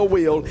purpose and your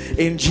will.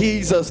 In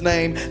Jesus'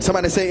 name,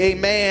 somebody say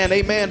amen.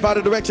 Amen. By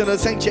the direction of the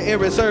sanctuary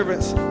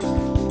servants.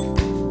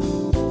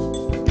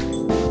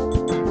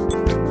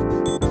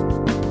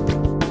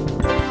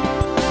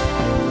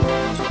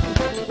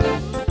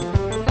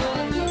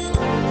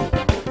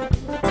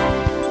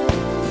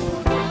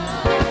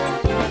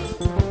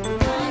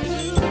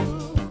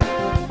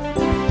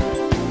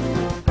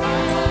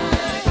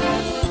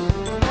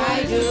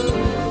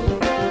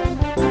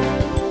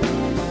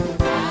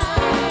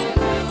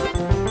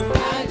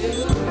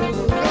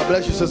 God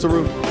bless you, Sister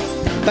Ruth.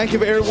 Thank you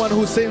for everyone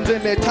who sends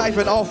in their tithe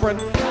and offering.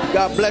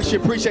 God bless you.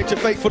 Appreciate your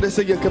faithfulness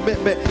and your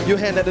commitment. You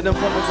hand that to them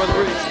for me, Brother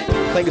Riggs.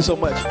 Thank you so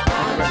much.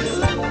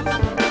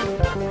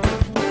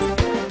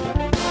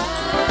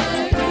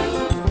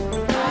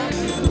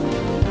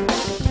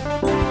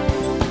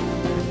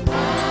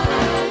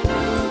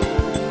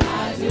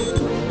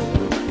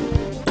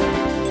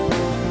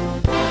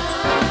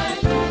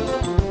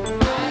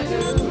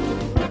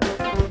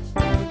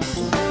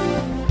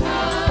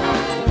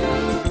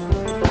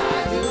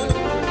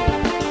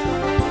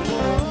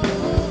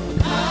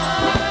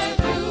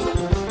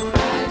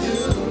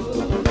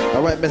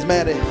 All right, Miss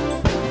Maddie.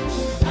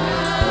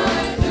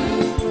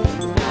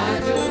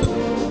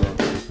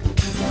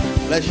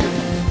 Bless you.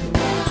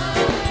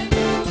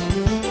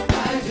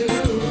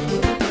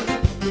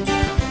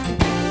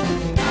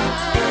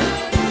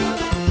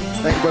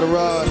 Thank you, Brother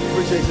Rod.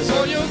 Appreciate you, sir.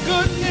 For your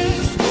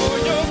goodness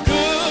and your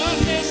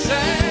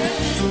mercy,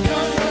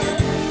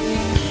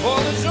 for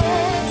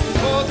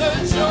the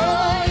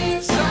joy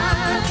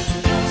inside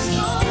your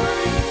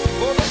story,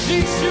 for the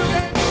peace you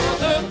gave, for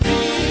the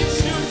peace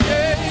you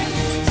gave,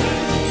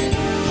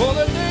 for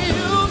the day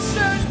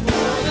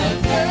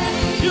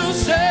you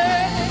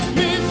set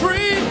me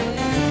free.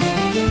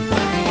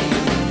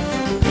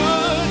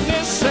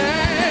 Goodness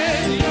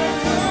and your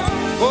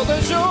mercy, for the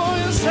joy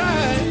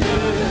inside.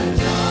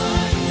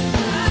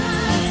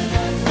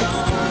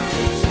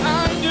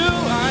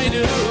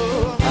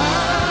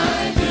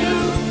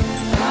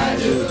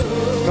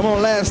 Come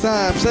on, last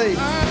time, say.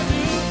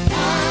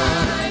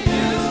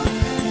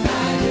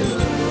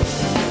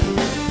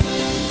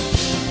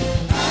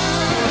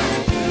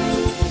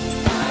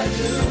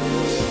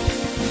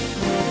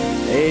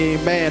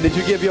 Amen. Did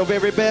you give your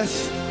very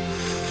best?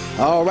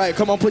 All right,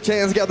 come on, put your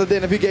hands together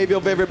then if you gave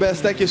your very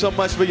best. Thank you so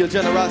much for your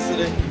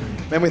generosity.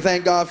 Man, we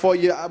thank God for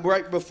you.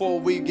 Right before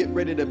we get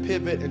ready to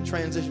pivot and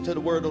transition to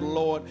the word of the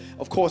Lord,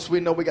 of course, we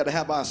know we got to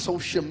have our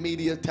social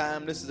media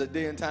time. This is a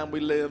day and time we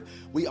live.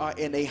 We are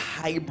in a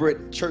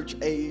hybrid church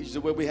age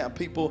where we have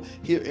people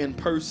here in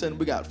person.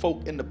 We got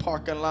folk in the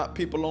parking lot,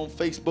 people on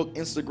Facebook,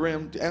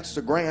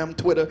 Instagram,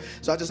 Twitter.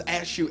 So I just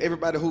ask you,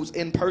 everybody who's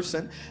in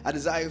person, I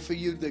desire for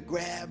you to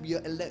grab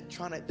your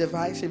electronic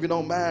device. If you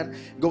don't mind,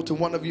 go to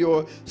one of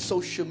your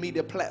social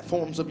media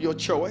platforms of your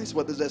choice,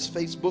 whether that's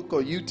Facebook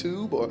or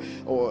YouTube or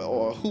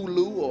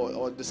Hulu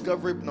or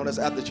Discovery. No, that's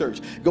after church.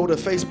 Go to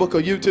Facebook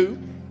or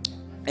YouTube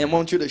and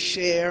want you to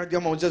share.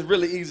 Come on, just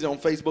really easy on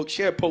Facebook.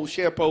 Share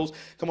post.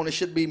 Come on, there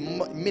should be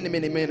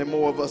many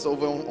more of us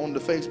over on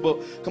the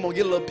Facebook. Come on,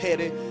 get a little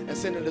petty and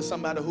send it to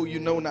somebody who you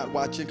know not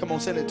watching. Come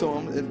on, send it to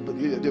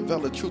them.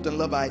 Develop Truth and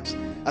Lovites.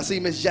 I see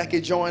Miss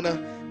Jackie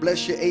Joyner.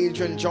 Bless you,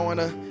 Adrian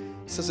Joyner.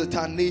 Sister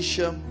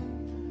Tanisha.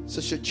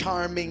 Sister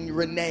Charming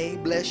Renee,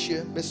 bless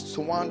you. Miss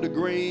Tawanda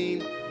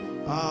Green.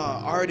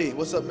 Artie,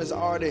 what's up, Miss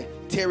Artie?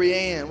 Terry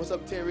Ann, what's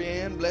up, Terry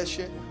Ann? Bless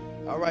you.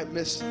 All right,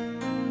 Miss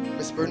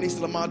Bernice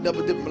Lamar,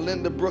 Double Dip,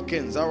 Melinda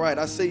Brookins. All right,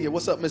 I see you.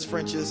 What's up, Miss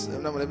Frenches?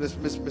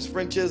 Miss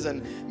Frenches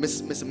and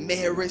Miss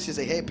Mary. She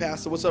say, hey,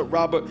 Pastor. What's up,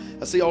 Robert?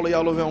 I see all of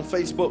y'all over on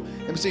Facebook.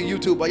 Let me see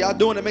YouTube. Are y'all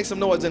doing it? Make some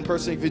noise in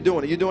person if you're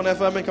doing it. You doing that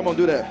for me? Come on,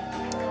 do that.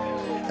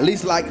 At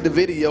least like the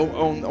video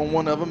on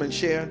one of them and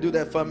share. Do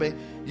that for me.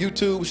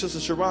 YouTube, Sister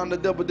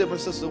Sharonda, Double Dip,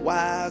 Sister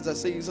Wise. I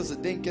see you, Sister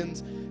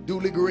Dinkins,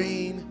 Dooley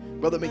Green,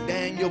 Brother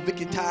McDaniel,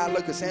 Vicky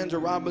Tyler, Cassandra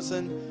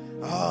Robinson,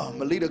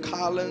 Melita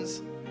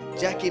Collins,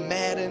 Jackie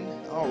Madden,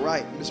 all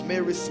right, Miss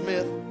Mary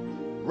Smith,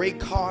 Ray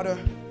Carter,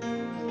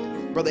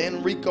 Brother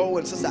Enrico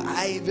and Sister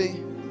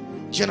Ivy,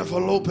 Jennifer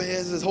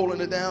Lopez is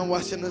holding it down,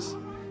 watching us.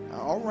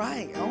 All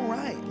right,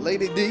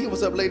 Lady D,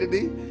 what's up, Lady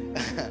D?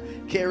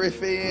 Carrie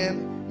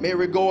Finn,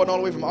 Mary Gordon, all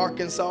the way from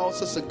Arkansas,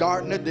 Sister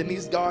Gardner,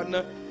 Denise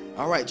Gardner,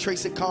 all right,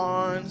 Tracy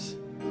Carnes,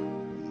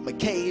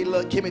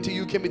 Michaela, Kimmy to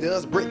you, Kimmy to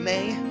us,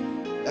 Brittany.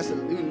 That's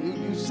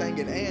you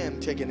singing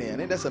and checking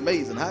in. Ain't that's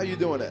amazing? How you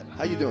doing that?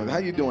 How you doing? How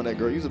you doing that,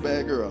 girl? You's a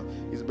bad girl.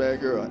 You's a bad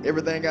girl.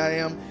 Everything I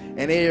am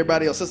and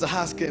everybody else. Sister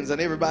Hoskins and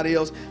everybody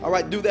else. All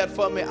right, do that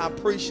for me. I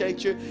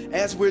appreciate you.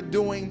 As we're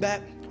doing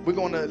that, we're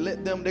going to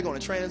let them, they're going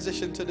to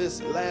transition to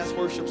this last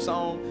worship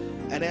song.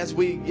 And as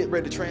we get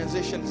ready to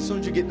transition, as soon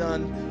as you get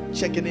done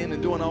checking in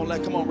and doing all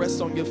that, come on,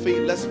 rest on your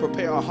feet. Let's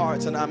prepare our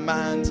hearts and our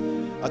minds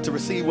to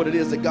receive what it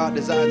is that God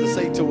desires to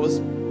say to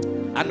us.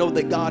 I know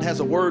that God has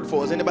a word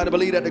for us. Anybody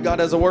believe that God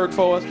has a word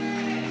for us?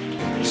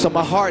 So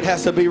my heart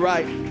has to be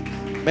right.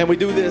 Man, we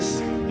do this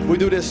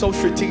so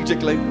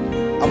strategically.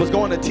 I was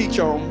going to teach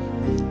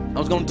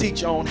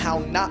on how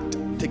not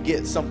to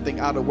get something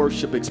out of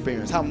worship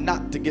experience, how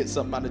not to get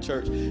something out of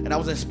church. And I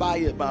was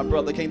inspired by a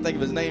brother, can't think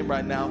of his name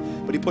right now,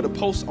 but he put a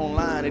post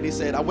online and he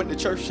said, I went to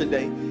church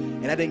today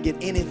and I didn't get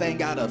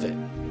anything out of it.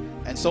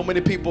 And so many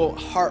people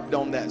harped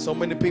on that. So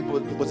many people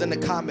was in the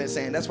comments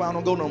saying, that's why I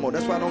don't go no more.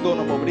 That's why I don't go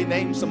no more. But he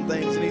named some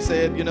things and he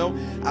said, you know,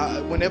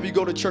 whenever you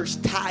go to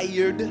church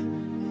tired,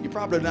 you're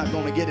probably not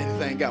going to get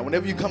anything out.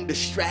 Whenever you come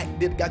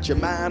distracted, got your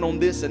mind on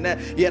this and that.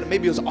 Yeah,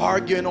 maybe it was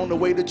arguing on the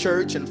way to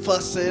church and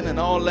fussing and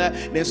all that.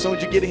 And then as soon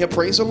as you get in here,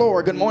 praise the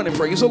Lord. Good morning,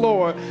 praise the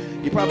Lord.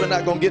 You're probably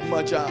not going to get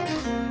much out.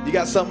 You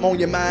got something on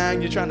your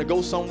mind, you're trying to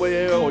go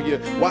somewhere, or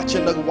you're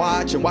watching the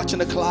watch and watching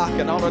the clock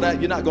and all of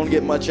that, you're not going to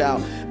get much out.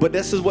 But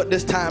this is what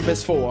this time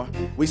is for.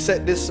 We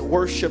set this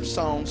worship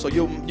song so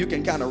you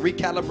can kind of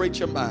recalibrate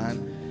your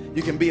mind.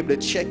 You can be able to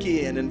check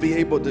in and be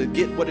able to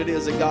get what it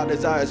is that God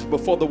desires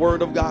before the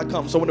word of God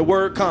comes. So when the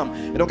word comes,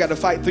 you don't got to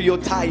fight through your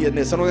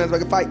tiredness. You don't got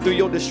to fight through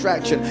your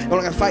distraction. You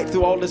don't got to fight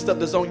through all this stuff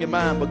that's on your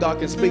mind, but God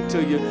can speak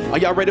to you. Are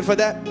y'all ready for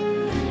that?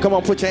 Come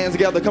on, put your hands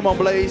together. Come on,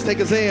 Blaze, take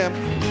us in.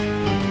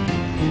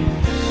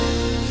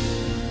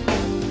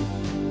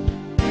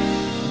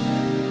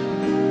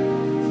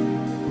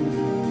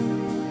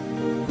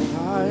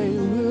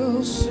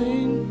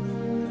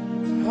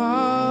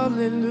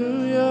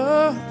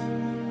 Hallelujah,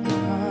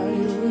 I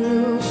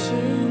will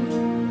sing,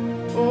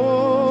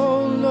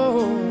 oh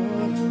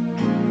Lord,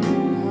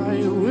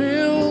 I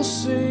will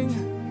sing,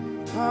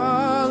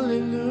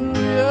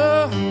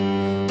 hallelujah,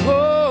 oh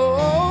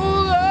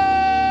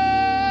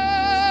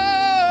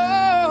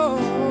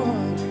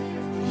Lord,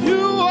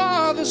 you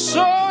are the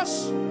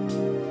source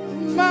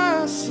of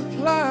my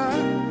supply,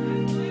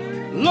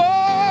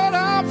 Lord,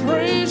 I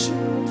praise you,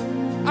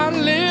 I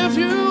lift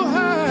you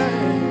high.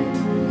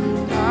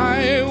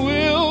 I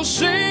will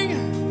sing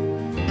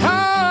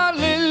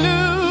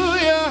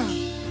hallelujah,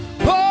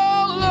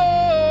 oh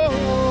Lord.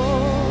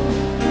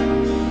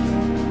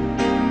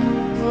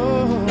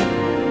 Oh.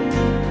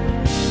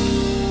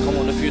 Come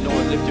on, if you know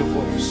it, lift your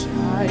voice.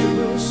 I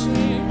will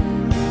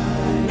sing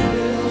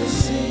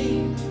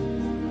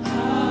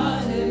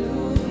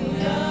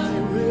hallelujah. I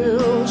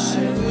will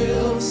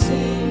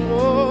sing,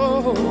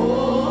 oh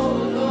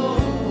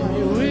Lord. I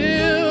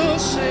will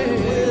sing.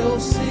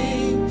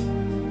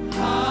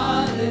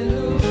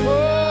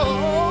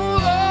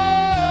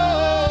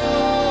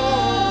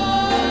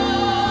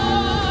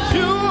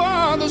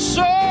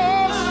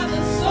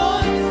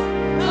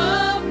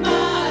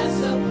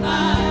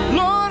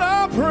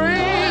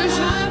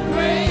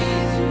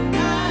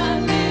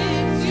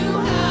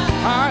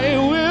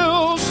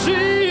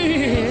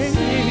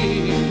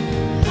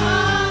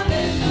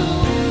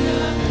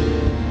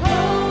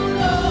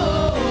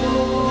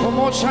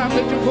 Time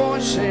lift your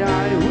voice, say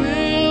I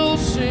will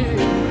sing.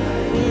 I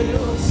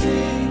will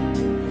sing.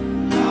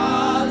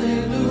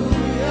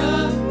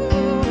 Hallelujah.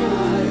 I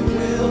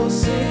will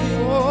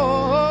sing.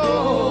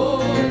 Oh,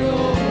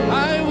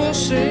 I will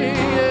sing.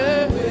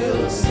 Yeah. I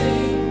will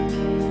sing.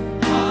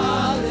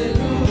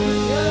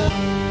 Hallelujah.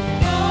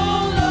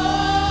 Oh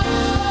Lord,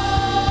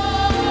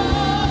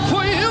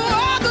 for you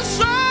are the source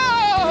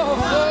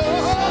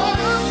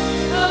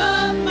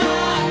of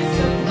my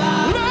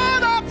supply.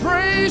 Lord, I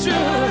praise you.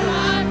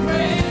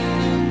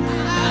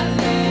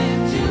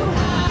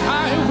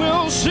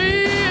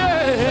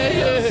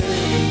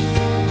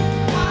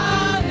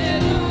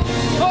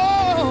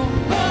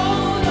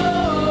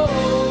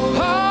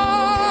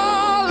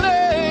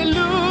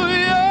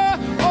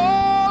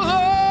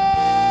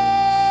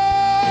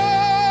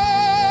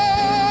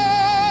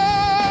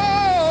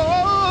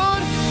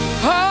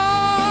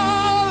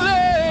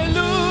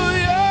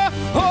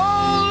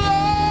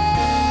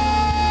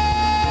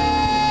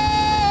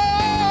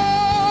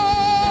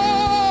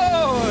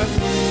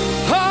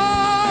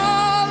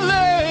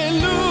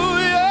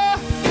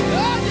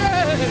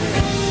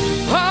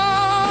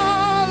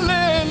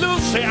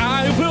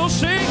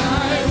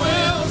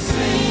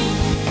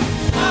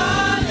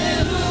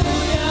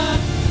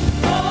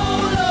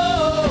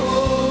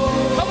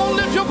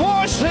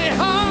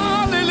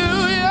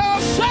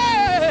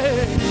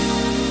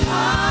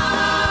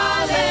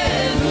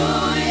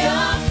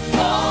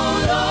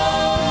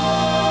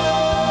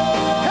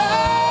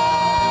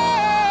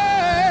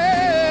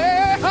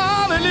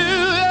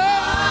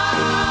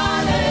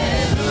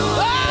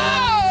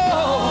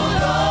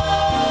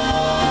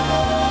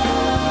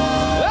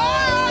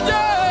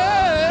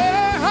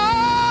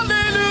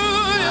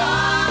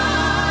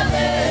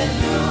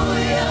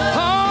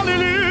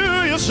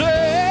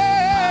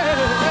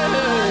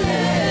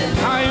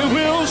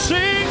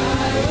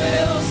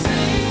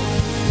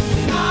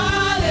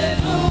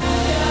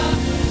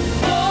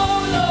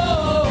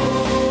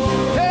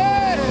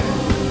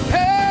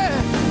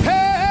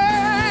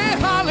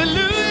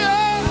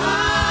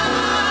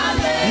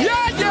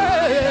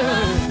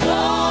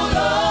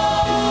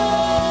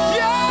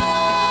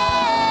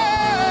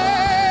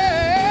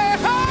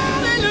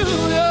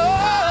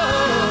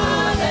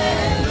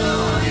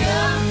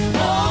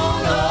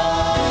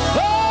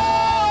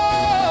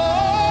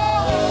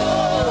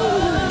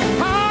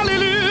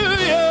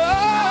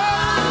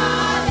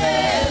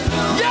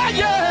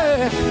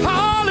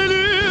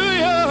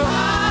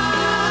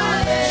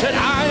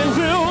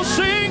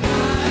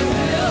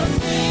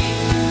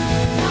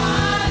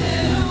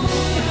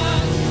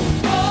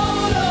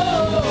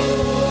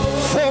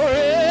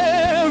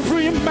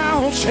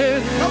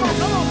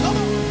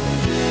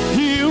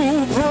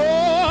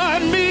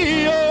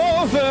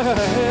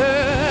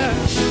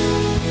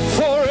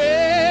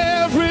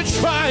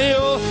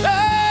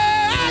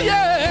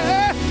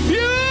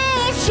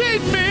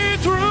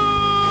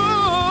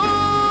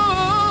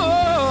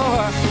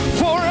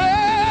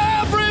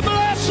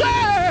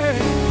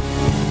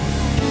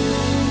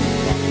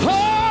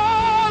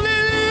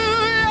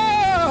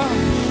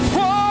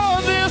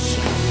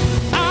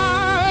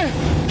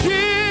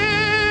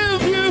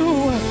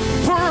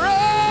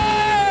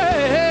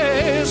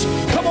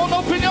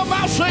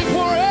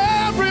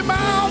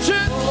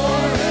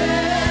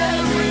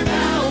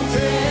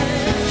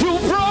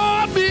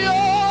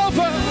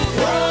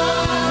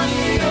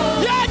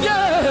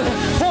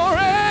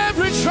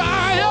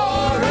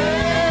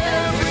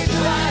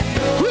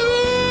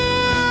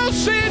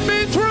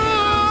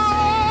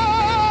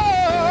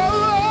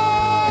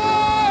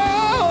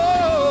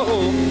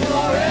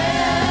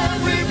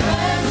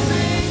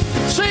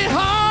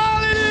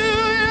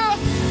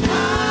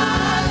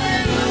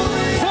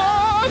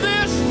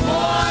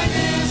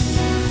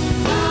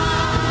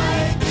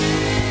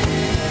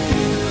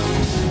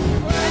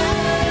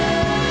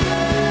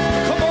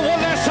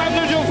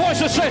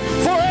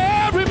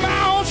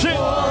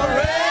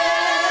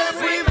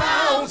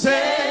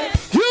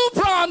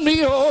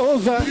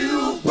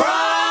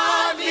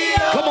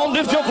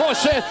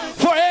 said,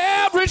 for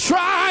every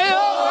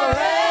trial,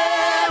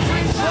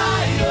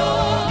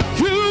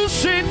 you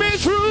see me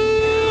through.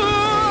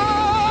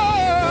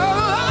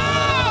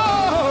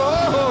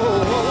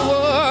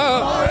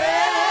 For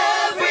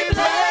every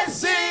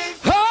blessing,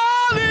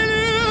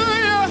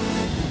 hallelujah,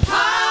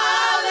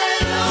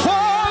 hallelujah.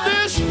 For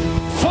this,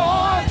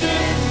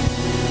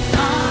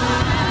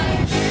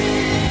 I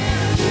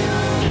give you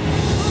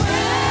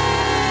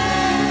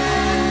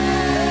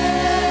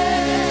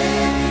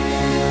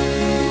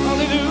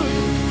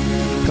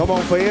Hallelujah. Come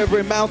on, for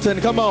every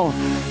mountain, come on.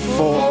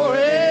 For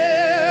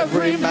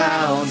every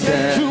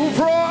mountain, you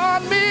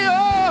brought me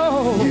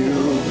up.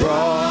 you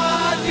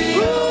brought me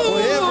up.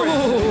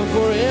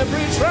 For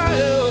every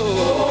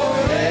trial,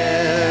 For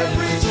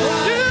every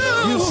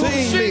trial, you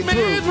see me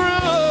through.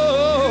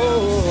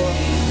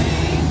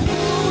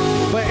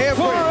 For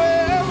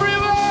every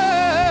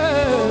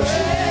verse.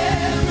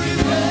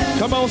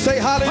 Come on, say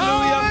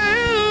hallelujah.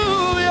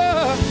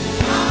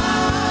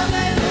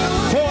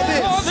 For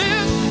this.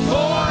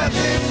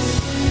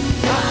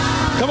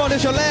 Come on,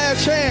 it's your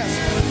last chance.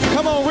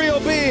 Come on, real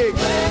big,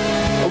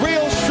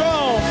 real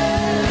strong.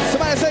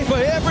 Somebody say, for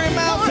every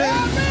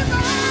mountain,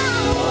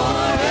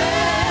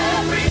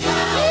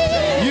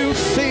 you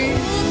see,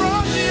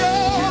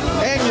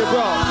 and you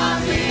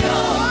brought.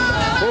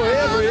 For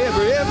every.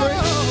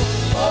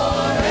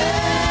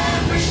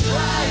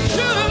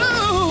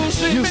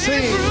 You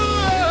see.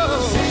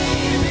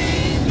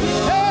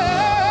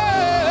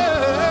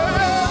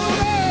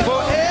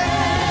 For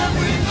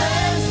every.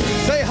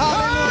 Say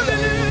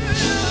hallelujah.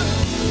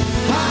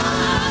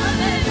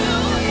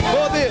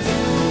 For this,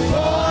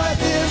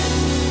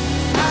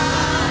 I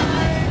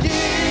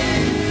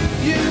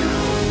give you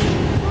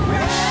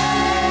praise.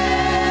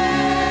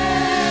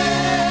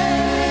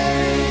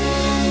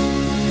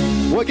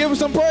 Well, give him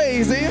some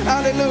praise, then.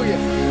 Hallelujah.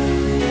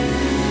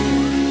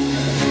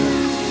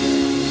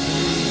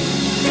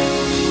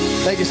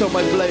 Thank you so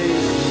much, Blaze.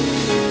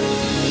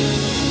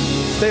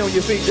 Stay on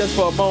your feet just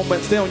for a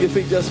moment. Stay on your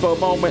feet just for a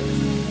moment.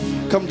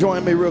 Come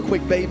join me real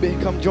quick, baby.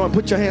 Come join.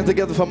 Put your hands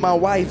together for my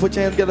wife. Put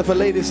your hands together for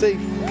Lady C.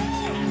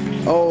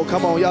 Oh,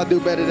 come on. Y'all do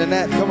better than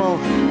that. Come on.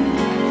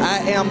 I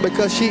am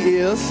because she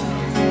is.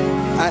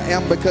 I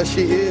am because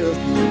she is.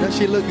 Does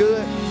she look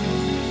good?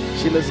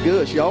 She looks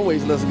good. She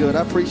always looks good.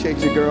 I appreciate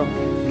you, girl.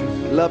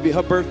 Love you.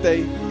 Her birthday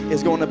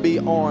is going to be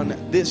on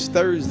this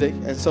Thursday.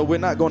 And so we're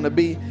not going to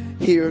be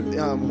here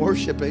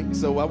worshiping.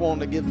 So I want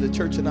to give the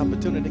church an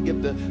opportunity,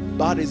 give the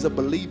bodies of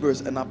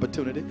believers an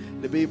opportunity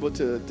to be able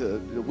to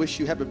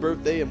wish you happy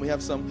birthday. And we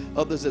have some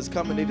others that's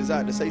coming. They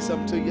desire to say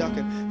something to you. Y'all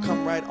can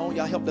come right on.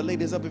 Y'all help the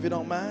ladies up if you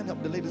don't mind.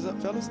 Help the ladies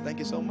up, fellas. Thank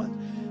you so much.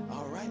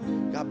 All right.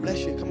 God bless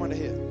you. Come on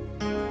ahead.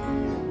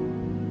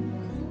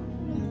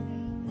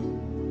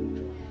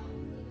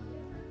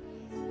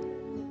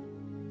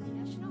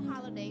 National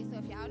holiday. So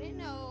if y'all didn't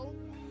know,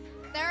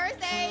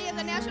 Thursday is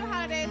a national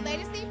holiday.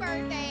 Lady C's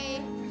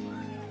birthday.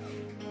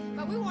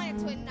 But we wanted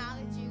to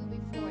acknowledge you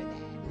before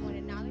that. We want to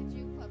acknowledge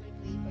you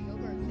publicly for your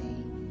birthday.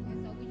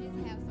 And so we just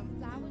have some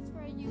flowers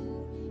for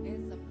you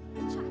and some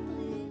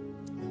chocolate.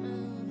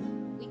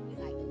 We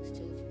like those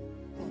too if you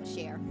want to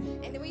share.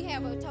 And then we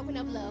have a token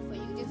of love for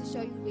you just to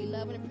show you we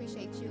love and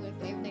appreciate you and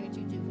for everything that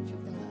you do for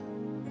truth and love.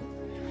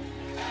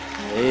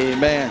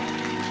 Amen.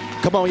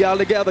 Come on, y'all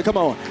together. Come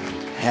on.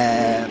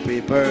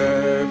 Happy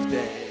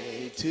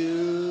birthday to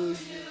you.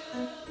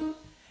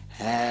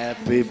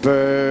 Happy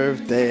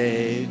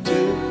birthday to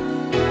you.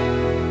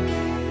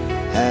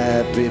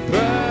 Happy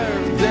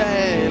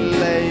birthday,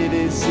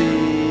 Lady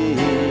C.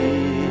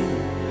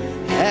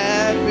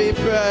 Happy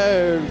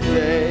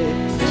birthday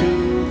to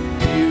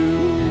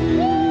you.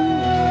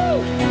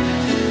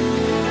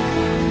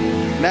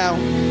 Now,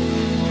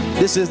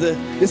 this is the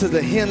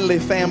Henley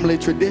family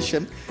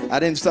tradition. I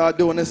didn't start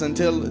doing this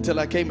until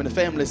I came in the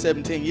family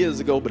 17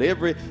 years ago. But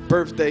every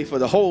birthday, for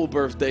the whole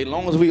birthday, as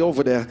long as we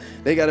over there,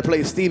 they got to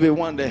play Stevie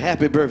Wonder,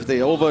 Happy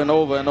Birthday, over and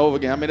over and over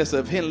again. I mean, it's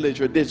a Henley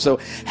tradition. So,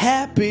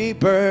 happy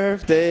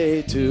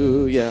birthday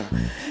to ya.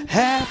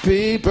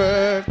 Happy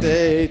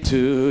birthday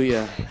to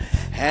ya.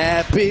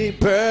 Happy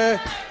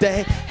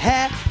birthday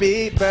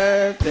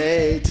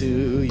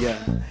to ya.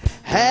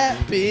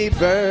 Happy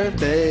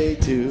birthday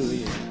to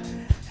ya.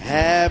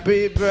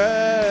 Happy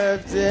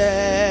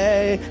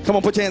birthday. Come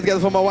on, put your hands together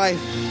for my wife.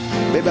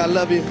 Baby, I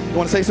love you. You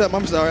want to say something?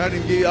 I'm sorry, I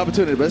didn't give you the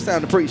opportunity, but it's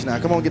time to preach now.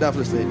 Come on, get off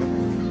the stage.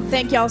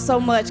 Thank y'all so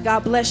much.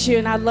 God bless you,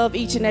 and I love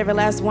each and every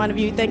last one of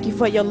you. Thank you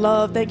for your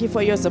love. Thank you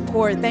for your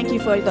support. Thank you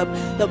for the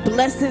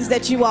blessings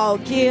that you all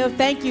give.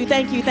 Thank you,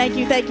 thank you, thank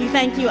you, thank you,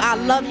 thank you. I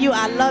love you,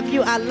 I love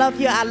you, I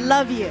love you, I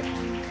love you.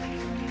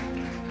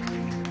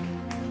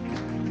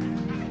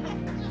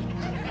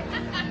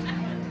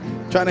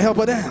 Trying to help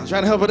her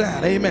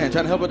down. Amen.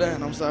 Trying to help her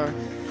down. I'm sorry.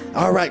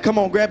 All right, come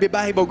on, grab your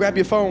Bible, grab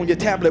your phone, your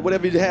tablet,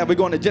 whatever you have. We're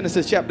going to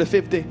Genesis chapter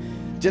 50.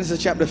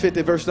 Genesis chapter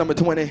 50, verse number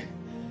 20.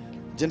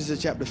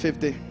 Genesis chapter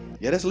 50.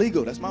 Yeah, that's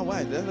legal. That's my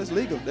wife. That's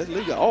legal. That's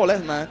legal. Oh,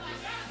 that's mine.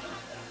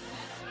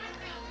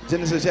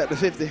 Genesis chapter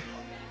 50.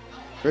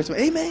 Verse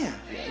 20. Amen.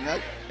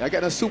 I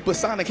got a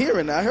supersonic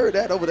hearing. I heard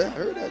that over there. I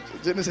heard that.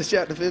 Genesis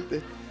chapter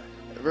 50,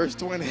 verse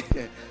 20.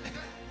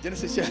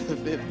 Genesis chapter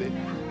 50,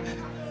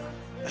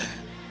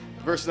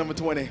 verse number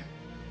 20.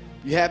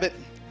 You have it?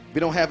 If we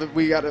don't have it,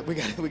 we got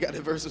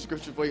a verse of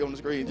scripture for you on the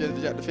screen.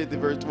 Genesis chapter 50,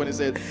 verse 20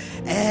 says,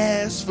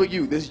 as for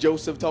you, this is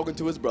Joseph talking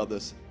to his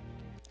brothers.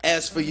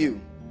 As for you,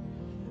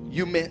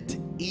 you meant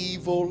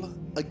evil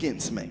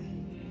against me,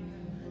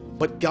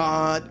 but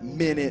God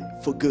meant it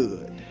for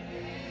good,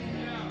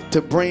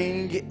 to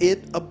bring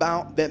it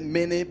about that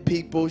many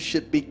people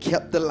should be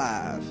kept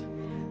alive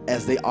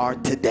as they are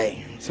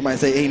today. Somebody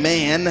say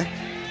amen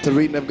to the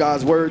reading of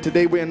God's word.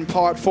 Today we're in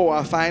part 4,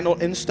 our final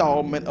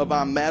installment of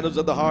our Matters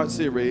of the Heart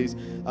series.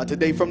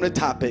 Today from the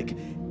topic,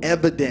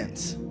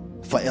 evidence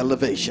for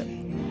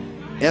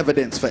elevation.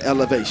 Evidence for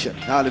elevation.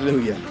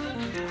 Hallelujah.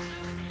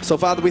 So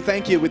Father, we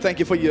thank you. We thank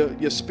you for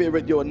your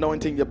spirit, your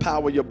anointing, your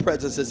power, your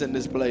presence is in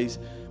this place.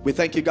 We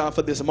thank you, God,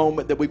 for this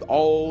moment that we've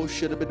all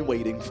should have been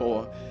waiting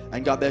for.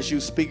 And God, that's you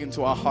speaking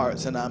to our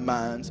hearts and our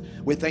minds.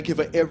 We thank you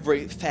for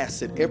every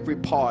facet, every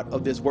part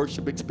of this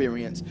worship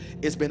experience.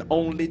 It's been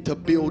only to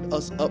build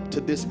us up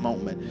to this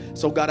moment.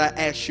 So God, I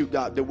ask you,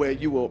 God, that where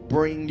you will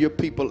bring your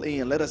people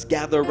in, let us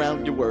gather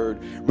around your word,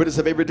 rid us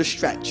of every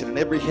distraction and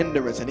every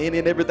hindrance and any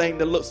and everything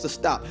that looks to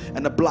stop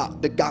and to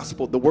block the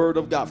gospel, the word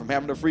of God from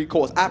having a free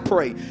course. I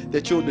pray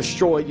that you'll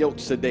destroy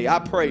yokes today. I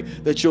pray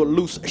that you'll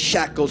loose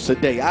shackles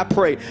today. I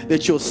pray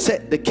that you'll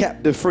set the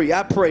captive free.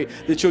 I pray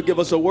that you'll give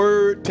us a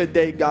word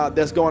today, God,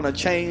 that's going to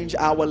change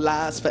our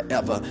lives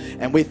forever.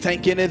 And we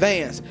thank you in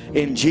advance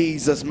in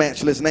Jesus'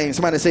 matchless name.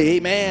 Somebody say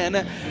amen,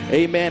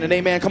 amen, and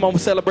amen. Come on,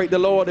 celebrate the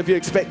Lord if you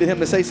expected him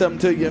to say something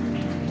to you.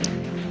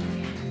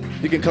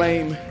 You can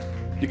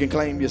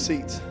claim your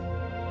seats.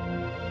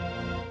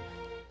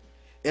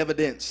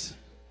 Evidence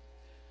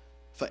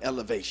for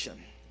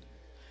elevation.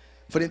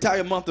 For the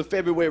entire month of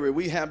February,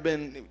 we have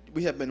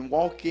been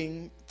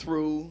walking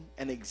through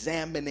and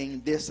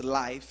examining this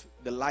life,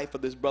 the life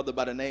of this brother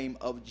by the name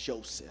of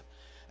Joseph.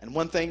 And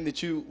one thing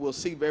that you will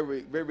see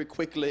very, very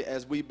quickly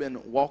as we've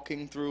been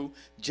walking through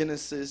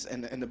Genesis,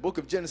 and the book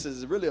of Genesis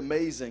is really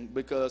amazing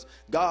because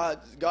God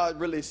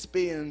really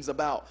spends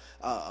about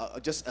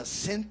just a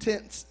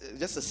sentence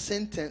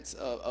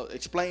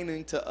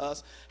explaining to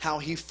us how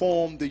he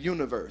formed the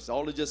universe.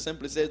 All it just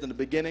simply says in the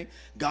beginning,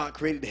 God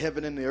created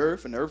heaven and the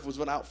earth was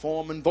without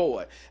form and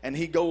void. And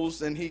he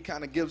goes and he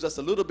kind of gives us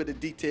a little bit of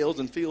details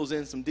and fills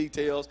in some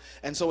details.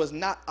 And so it's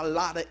not a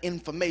lot of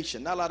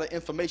information,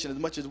 as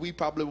much as we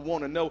probably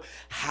want to know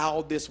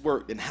how this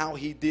worked and how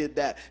he did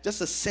that.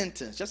 Just a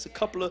sentence, just a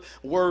couple of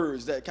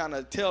words that kind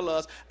of tell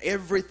us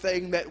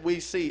everything that we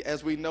see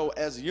as we know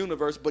as a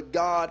universe. But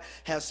God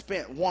has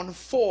spent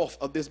 1/4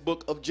 of this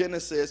book of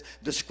Genesis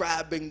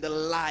describing the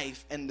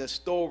life and the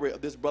story of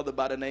this brother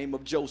by the name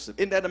of Joseph.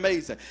 Isn't that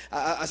amazing?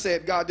 I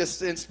said God just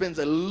spends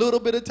a little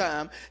bit of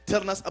time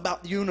telling us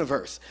about the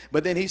universe,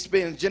 but then he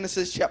spends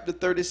Genesis chapter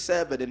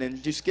 37, and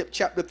then you skip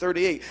chapter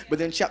 38, but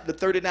then chapter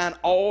 39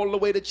 all the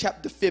way to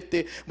chapter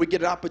 50, we get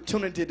an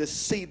opportunity to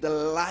see the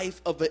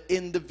life of an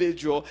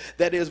individual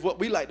that is what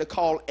we like to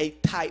call a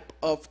type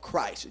of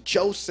Christ.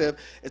 Joseph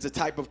is a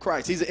type of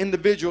Christ. He's an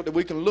individual that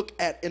we can look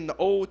at in the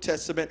Old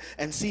Testament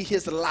and see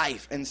his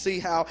life and see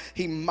how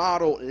he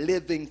modeled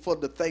living for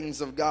the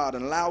things of God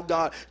and allow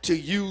God to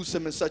use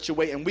him in such a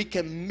way, and we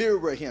can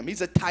mirror him.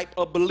 He's a type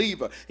of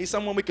believer. He's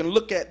someone we can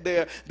look at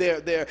their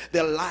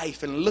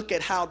life and look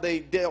at how they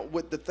dealt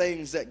with the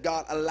things that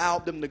God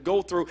allowed them to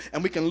go through,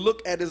 and we can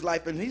look at his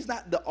life, and he's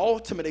not the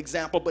ultimate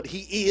example, but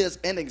he is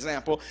an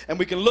example, and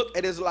we can look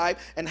at his life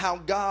and how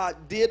God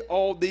did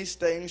all these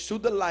things through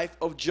the life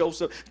of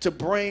Joseph to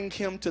bring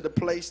him to the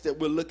place that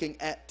we're looking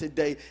at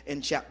today in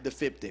chapter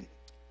 50.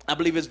 I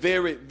believe it's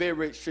very,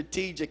 very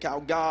strategic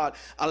how God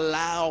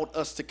allowed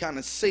us to kind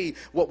of see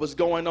what was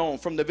going on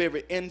from the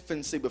very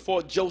infancy.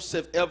 Before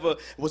Joseph ever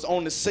was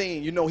on the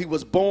scene, you know, he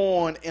was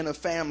born in a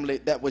family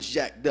that was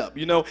jacked up.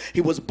 You know,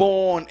 he was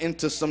born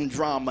into some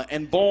drama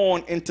and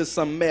born into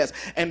some mess.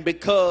 And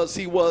because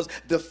he was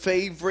the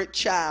favorite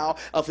child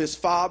of his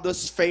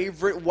father's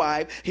favorite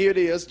wife, here it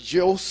is,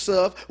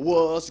 Joseph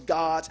was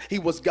God's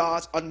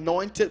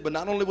anointed, but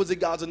not only was he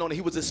God's anointed,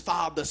 he was his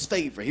father's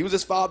favorite. He was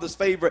his father's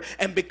favorite,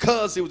 and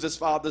because he was his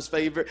father's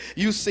favorite,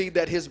 you see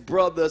that his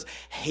brothers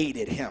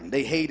hated him.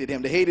 They hated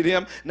him. They hated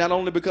him not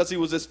only because he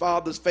was his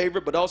father's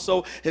favorite, but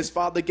also his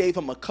father gave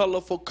him a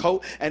colorful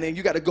coat. And then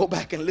you got to go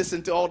back and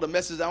listen to all the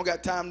messages. I don't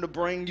got time to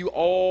bring you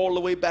all the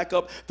way back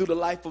up through the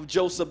life of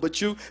Joseph,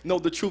 but you know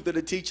the truth of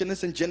the teaching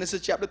is in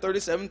Genesis chapter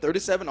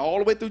 37, all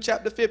the way through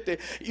chapter 50.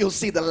 You'll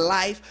see the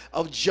life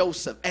of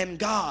Joseph. And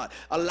God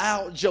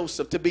allowed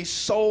Joseph to be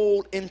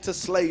sold into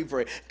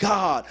slavery.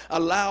 God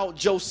allowed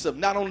Joseph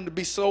not only to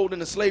be sold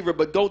into slavery,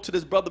 but go to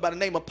this brother by the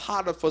name of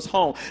Potiphar's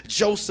home.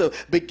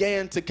 Joseph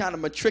began to kind of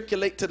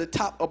matriculate to the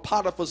top of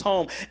Potiphar's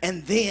home.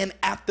 And then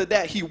after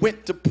that, he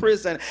went to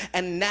prison.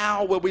 And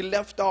now where we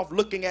left off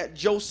looking at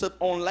Joseph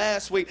on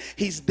last week,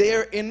 he's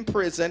there in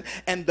prison,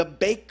 and the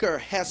baker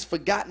has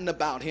forgotten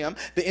about him,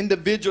 the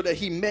individual that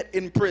he met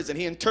in prison.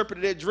 He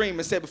interpreted a dream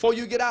and said, before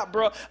you get out,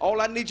 bro,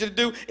 all I need you to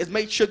do is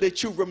make sure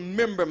that you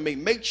remember me.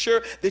 Make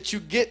sure that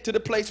you get to the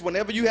place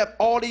whenever you have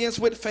audience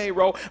with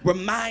Pharaoh,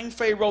 remind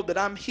Pharaoh that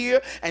I'm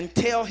here, and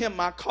tell him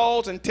my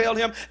cause, and tell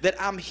him that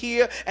I'm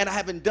here and I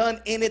haven't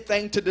done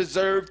anything to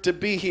deserve to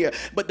be here.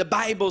 But the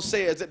Bible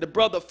says that the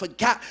brother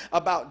forgot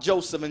about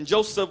Joseph, and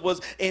Joseph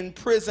was in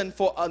prison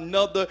for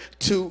another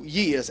 2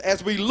 years.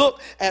 As we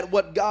look at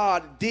what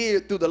God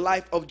did through the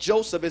life of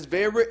Joseph, it's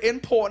very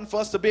important for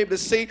us to be able to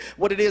see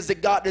what it is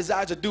that God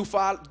desires to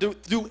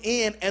do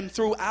in and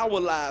through our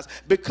lives.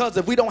 Because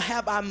if we don't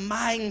have our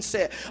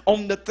mindset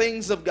on the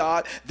things of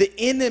God, the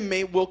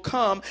enemy will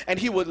come and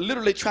he will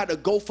literally try to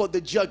go for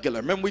the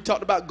jugular. Remember we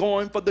talked about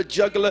going for the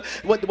jugular?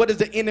 What does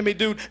the enemy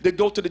do to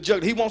go to the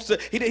jugular? He wants to,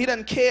 he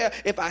doesn't care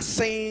if I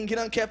sing, he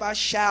doesn't care if I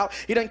shout,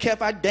 he doesn't care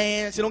if I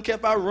dance, he don't care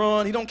if I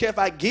run, he don't care if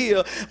I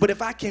give. But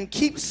if I can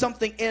keep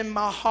something in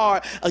my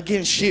heart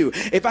against you,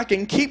 if I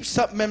can keep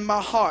something in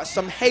my heart,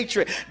 some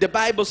hatred. The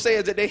Bible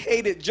says that they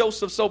hated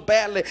Joseph so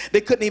badly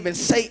they couldn't even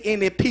say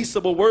any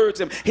peaceable words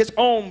to him. His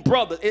own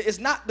brother. It's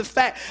not the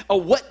fact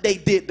of what they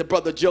did to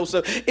brother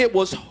Joseph. It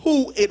was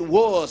who it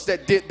was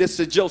that did this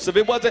to Joseph.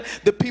 It wasn't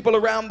the people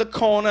around the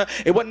corner.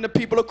 It wasn't the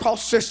people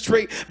across the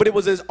street, but it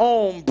was his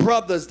own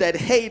brothers that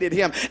hated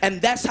him.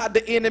 And that's how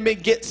the enemy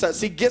gets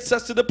us. He gets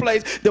us to the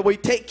place that we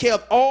take care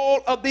of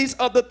all of these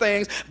other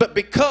things, but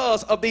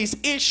because of these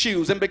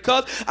issues, and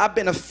because I've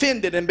been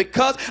offended, and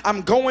because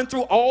I'm going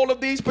through all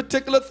of these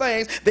particular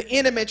things, the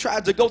enemy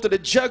tries to go to the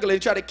jugular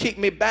and try to keep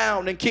me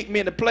bound and keep me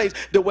in a place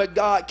that where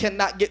God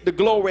cannot get the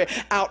glory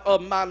out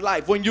of my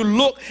life. When you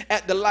look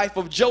at the life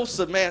of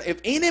Joseph, man, if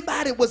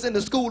anybody was in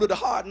the school of the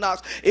hard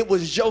knocks, it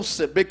was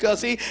Joseph,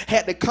 because he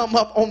had to come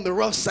up on the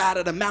rough side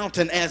of the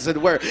mountain, as it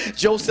were.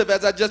 Joseph,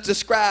 as I just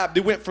described,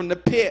 he went from the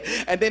pit,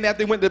 and then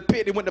after he went to the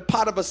pit, he went to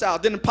Potiphar's house,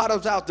 then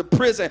Potiphar's house to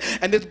prison.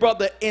 And this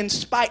brother, in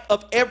spite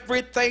of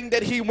everything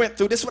that he went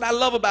through, this is what I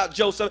love about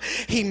Joseph,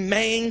 he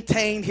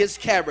maintained his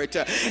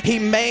character. He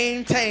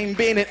maintained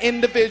being an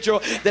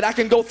individual that I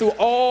can go through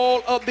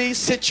all of these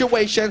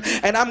situations,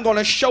 and I'm going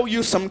to show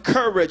you some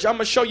courage. I'm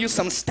going to show you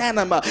some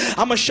stamina.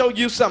 I'm going to show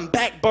you some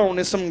backbone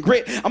and some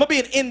grit. I'm going to be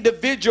an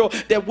individual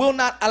that will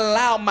not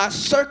allow my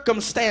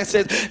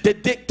circumstances to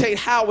dictate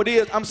how it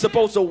is I'm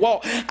supposed to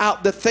walk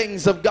out the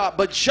things of God.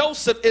 But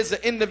Joseph is an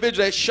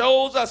individual that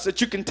shows us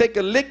that you can take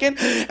a licking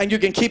and you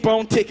can keep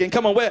on ticking.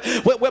 Come on,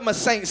 where my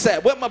saints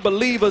at? Where my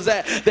believers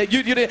at? That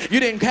you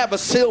didn't have a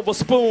silver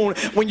spoon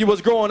when you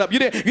was growing up. You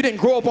didn't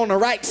grow up on the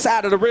right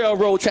side of the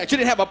railroad tracks. You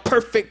didn't have a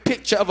perfect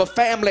picture of a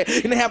family.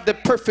 You didn't have the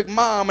perfect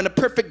mom and the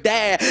perfect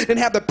dad. You didn't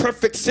have the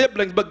perfect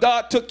siblings. But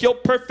God took your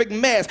perfect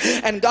mess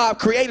and God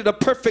created a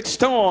perfect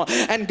storm.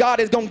 And God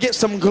is going to get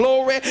some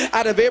glory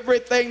out of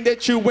everything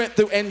that you went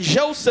through. And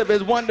Joseph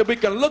is one that we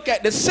can look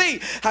at to see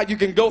how you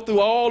can go through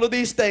all of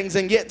these things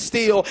and yet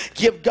still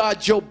give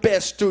God your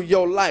best through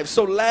your life.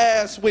 So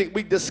last week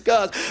we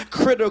discussed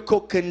critical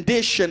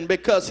condition,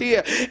 because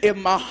here, if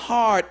my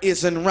heart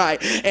isn't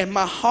right and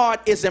my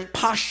heart isn't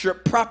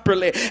postured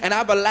properly, and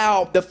I've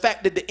allowed the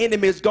fact that the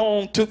enemy is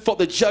gone for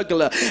the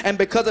jugular, and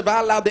because if I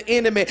allow the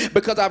enemy,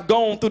 because I've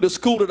gone through the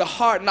school of the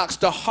hard knocks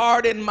to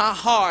harden my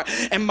heart,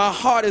 and my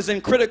heart is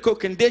in critical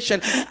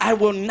condition, I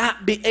will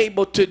not be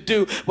able to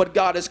do what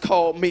God has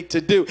called me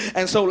to do.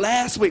 And so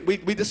last week we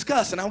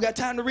discussed, and I don't got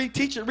time to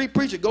reteach it,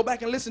 repreach it, go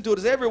back and listen to it,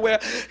 it's everywhere.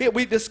 Here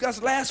we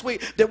discussed last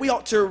week that we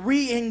ought to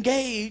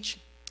re-engage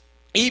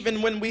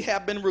even when we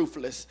have been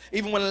ruthless,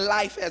 even when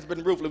life has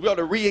been ruthless. We ought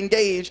to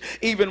re-engage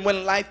even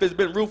when life has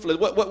been ruthless.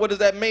 What does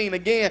that mean?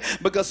 Again,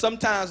 because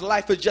sometimes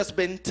life has just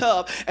been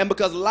tough, and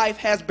because life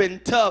has been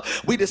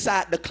tough, we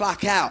decide to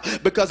clock out.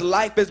 Because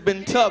life has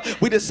been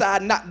tough, we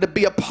decide not to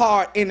be a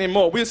part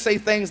anymore. We'll say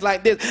things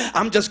like this: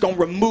 I'm just going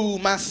to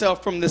remove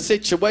myself from the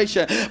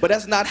situation. But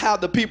that's not how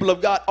the people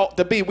of God ought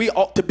to be. We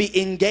ought to be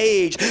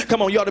engaged.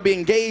 Come on, you ought to be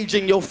engaged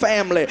in your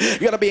family.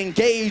 You ought to be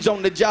engaged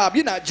on the job.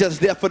 You're not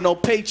just there for no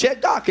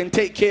paycheck. God can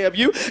take care of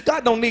you.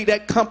 God don't need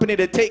that company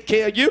to take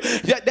care of you.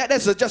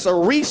 That's just a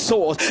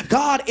resource.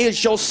 God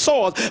is your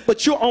source,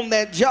 but you're on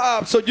that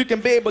job so you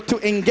can be able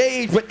to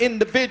engage with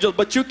individuals.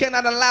 But you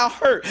cannot allow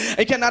hurt,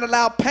 and cannot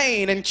allow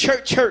pain and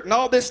church hurt and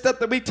all this stuff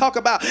that we talk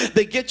about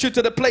that get you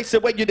to the place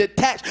where you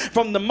detach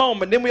from the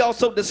moment. Then we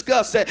also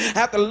discussed that I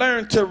have to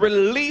learn to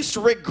release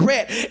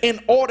regret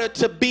in order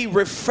to be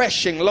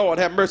refreshing. Lord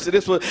have mercy.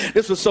 This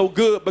was so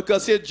good,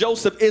 because here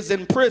Joseph is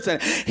in prison.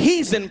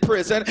 He's in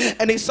prison,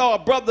 and he saw a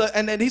brother,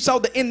 and then he saw saw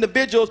the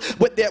individuals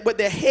with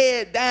their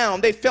head down.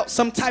 They felt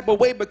some type of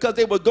way because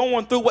they were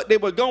going through what they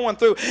were going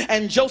through.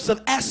 And Joseph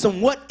asked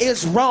them, what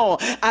is wrong?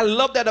 I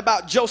love that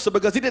about Joseph,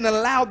 because he didn't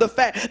allow the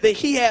fact that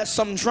he had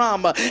some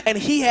drama and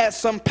he had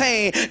some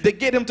pain to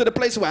get him to the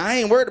place where I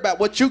ain't worried about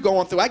what you're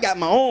going through. I got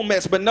my own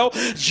mess. But no,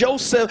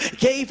 Joseph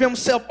gave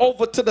himself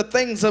over to the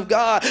things of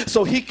God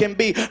so he can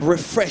be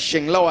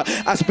refreshing. Lord,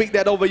 I speak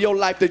that over your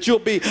life, that you'll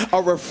be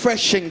a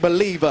refreshing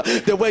believer,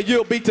 that where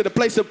you'll be to the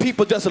place of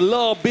people just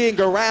love being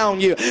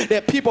around you,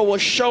 that people will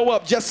show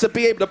up just to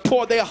be able to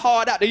pour their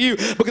heart out to you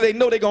because they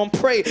know they're going to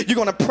pray. You're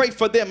going to pray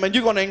for them and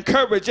you're going to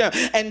encourage them.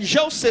 And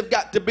Joseph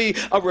got to be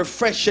a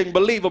refreshing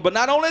believer. But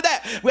not only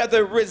that, we have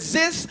to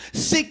resist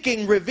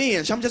seeking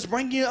revenge. I'm just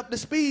bringing you up to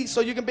speed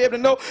so you can be able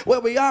to know where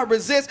we are.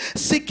 Resist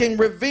seeking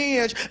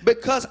revenge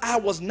because I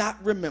was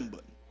not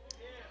remembered.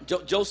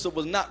 Joseph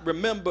was not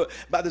remembered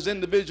by this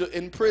individual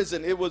in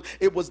prison. It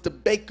was the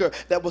baker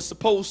that was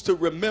supposed to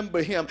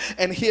remember him.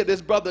 And here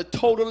this brother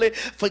totally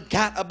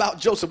forgot about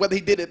Joseph. Whether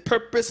he did it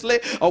purposely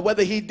or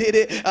whether he did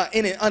it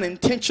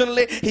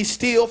unintentionally, he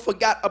still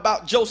forgot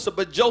about Joseph.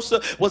 But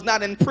Joseph was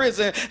not in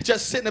prison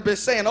just sitting up and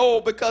saying, oh,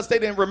 because they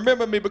didn't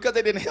remember me, because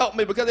they didn't help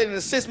me, because they didn't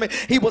assist me.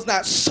 He was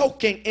not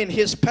soaking in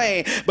his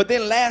pain. But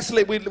then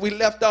lastly, we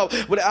left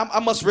off with, I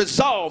must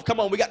resolve. Come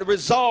on, we got to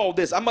resolve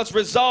this. I must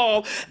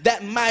resolve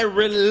that my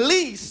release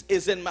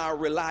is in my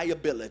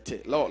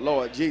reliability.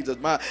 Lord Jesus,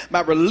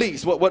 my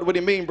release. What do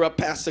you mean, bro?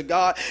 Pastor?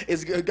 God,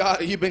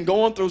 you've been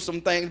going through some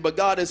things, but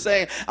God is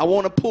saying, I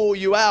want to pull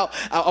you out.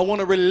 I want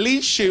to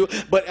release you,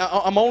 but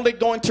I'm only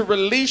going to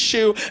release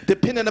you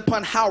depending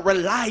upon how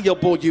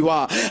reliable you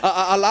are.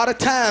 A lot of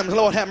times,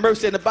 Lord have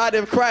mercy, in the body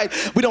of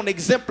Christ, we don't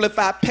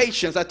exemplify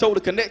patience. I told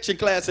the connection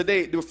class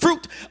today, the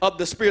fruit of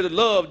the Spirit of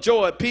love,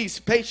 joy, peace,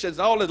 patience,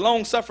 all this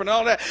long suffering,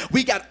 all that.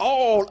 We got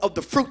all of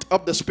the fruit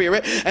of the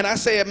Spirit. And I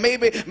said,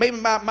 maybe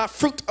my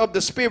fruit of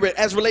the Spirit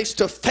as relates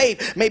to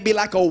faith may be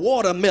like a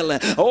watermelon.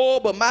 Oh,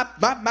 but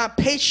my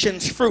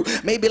patience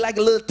fruit may be like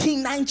a little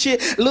teenage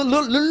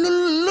little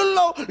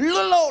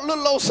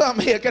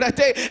something here. Can I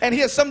tell you? And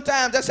here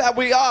sometimes that's how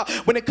we are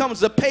when it comes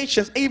to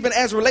patience, even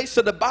as relates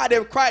to the body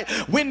of Christ.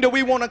 When do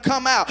we want to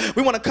come out?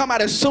 We want to come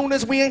out as soon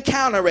as we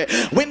encounter it.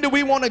 When do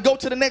we want to go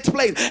to the next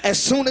place?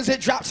 As soon as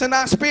it drops in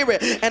our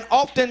spirit. And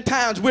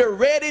oftentimes we're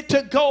ready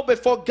to go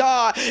before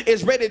God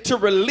is ready to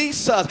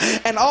release us.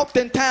 And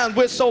oftentimes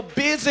we're so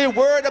busy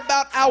worried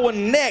about our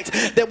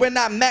next that we're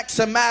not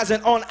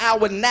maximizing on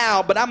our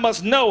now. But I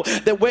must know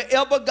that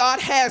wherever God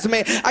has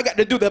me, I got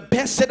to do the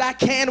best that I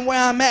can where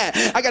I'm at.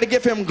 I got to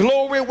give him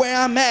glory where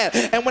I'm at.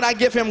 And when I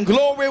give him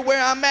glory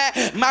where I'm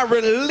at, my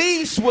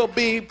release will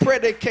be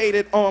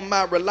predicated on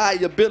my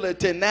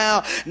reliability.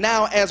 Now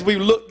as we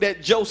looked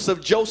at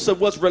Joseph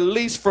was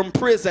released from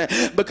prison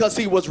because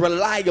he was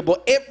reliable.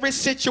 Every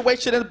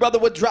situation his brother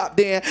was dropped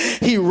in,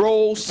 he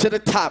rose to the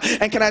top.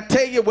 And can I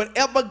tell you,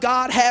 whatever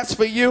God has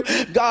for you,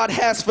 God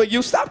has for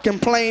you. Stop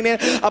complaining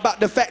about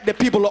the fact that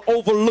people are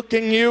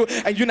overlooking you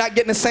and you're not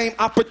getting the same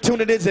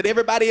opportunities that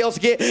everybody else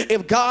get.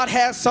 If God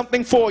has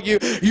something for you,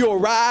 you'll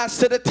rise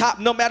to the top.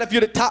 No matter if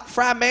you're the top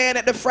fry man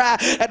at the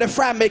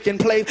fry making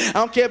place. I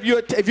don't care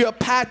if you're a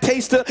pie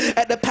taster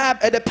at the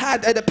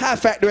pie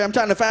factory. I'm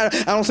trying to find.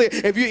 I don't say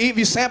if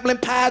you're sampling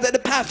pies at the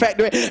pie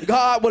factory.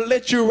 God will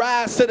let you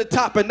rise to the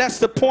top, and that's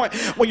the point.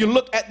 When you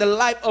look at the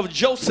life of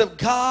Joseph,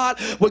 God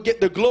will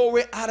get the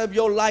glory out of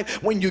your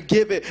life when you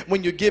give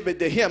it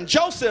to him.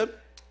 Joseph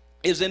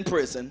is in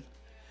prison,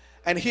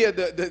 and here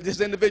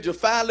this individual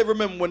finally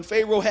remember when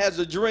Pharaoh has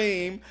a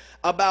dream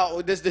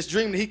about this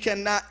dream that he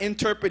cannot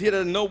interpret. He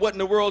doesn't know what in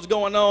the world's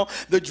going on.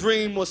 The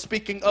dream was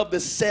speaking of the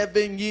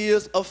 7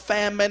 years of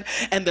famine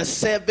and the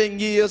 7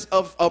 years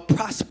of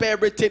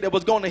prosperity that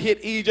was going to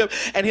hit Egypt.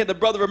 And here the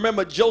brother,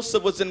 remember,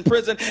 Joseph was in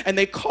prison, and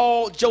they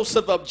called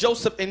Joseph up.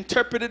 Joseph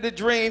interpreted the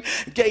dream,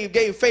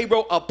 gave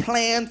Pharaoh a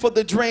plan for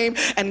the dream,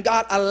 and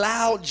God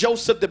allowed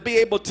Joseph to be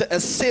able to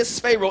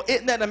assist Pharaoh.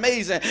 Isn't that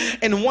amazing?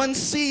 In one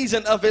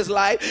season of his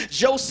life,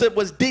 Joseph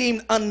was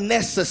deemed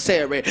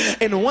unnecessary.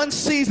 In one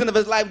season of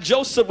his life,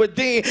 Joseph was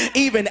deemed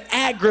even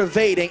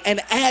aggravating and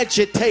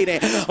agitating.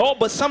 Oh,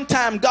 but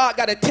sometimes God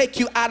got to take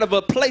you out of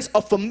a place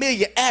of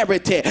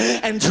familiarity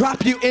and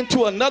drop you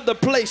into another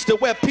place to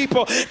where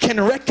people can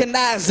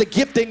recognize the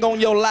gifting on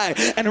your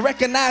life and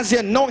recognize the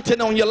anointing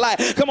on your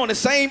life. Come on, the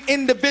same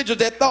individual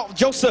that thought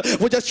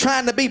Joseph was just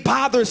trying to be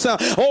bothersome.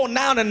 Oh,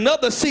 now in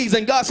another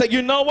season, God said,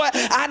 you know what?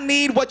 I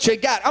need what you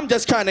got. I'm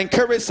just trying to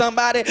encourage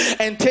somebody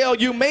and tell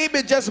you,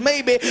 maybe, just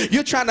maybe,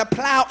 you're trying to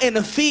plow in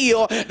a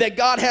field that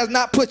God has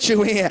not put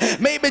you in.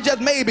 Maybe,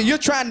 just maybe, you're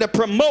trying to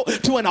promote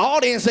to an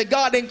audience that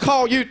God didn't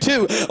call you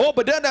to. Oh,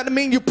 but that doesn't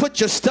mean you put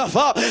your stuff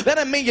up. That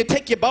doesn't mean you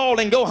take your ball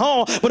and go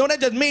home. But no,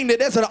 that just means that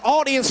there's an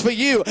audience for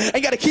you. And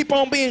you got to keep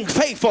on being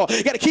faithful.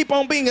 You got to keep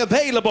on being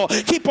available.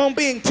 Keep on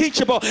being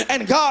teachable.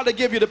 And God will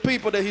give you the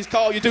people that he's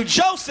called you to.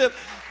 Joseph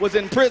was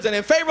in prison.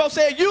 And Pharaoh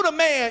said, you the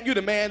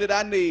man that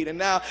I need. And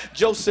now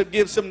Joseph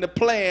gives him the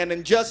plan.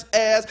 And just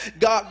as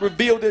God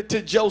revealed it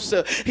to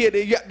Joseph, here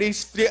they got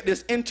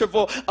this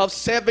interval of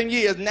 7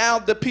 years. Now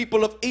the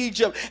people of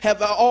Egypt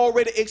have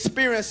already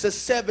experienced the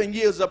 7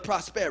 years of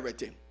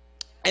prosperity.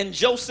 And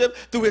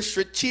Joseph, through his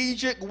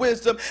strategic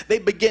wisdom, they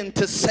begin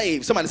to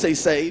save. Somebody say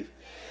save.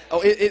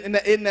 Oh,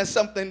 isn't that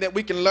something that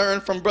we can learn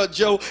from Brother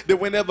Joe? That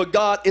whenever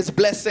God is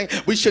blessing,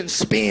 we shouldn't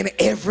spend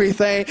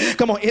everything.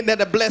 Come on, isn't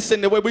that a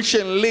blessing? The way we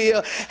shouldn't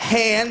live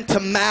hand to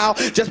mouth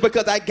just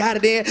because I got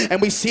it in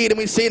and we see it and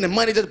the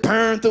money just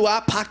burned through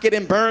our pocket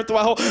and burned through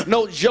our whole.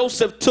 No,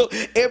 Joseph took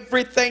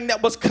everything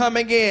that was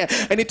coming in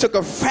and he took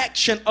a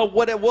fraction of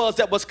what it was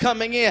that was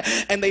coming in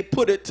and they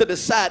put it to the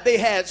side. They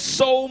had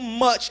so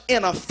much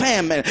in a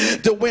famine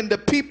that when the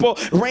people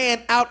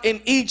ran out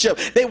in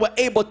Egypt, they were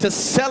able to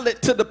sell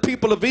it to the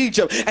people of Egypt.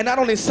 And not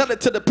only sell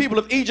it to the people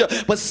of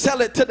Egypt, but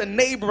sell it to the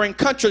neighboring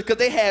countries because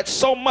they had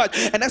so much.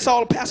 And that's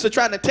all the pastor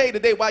trying to tell you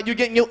today, while you're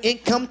getting your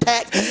income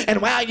tax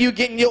and while you're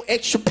getting your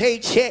extra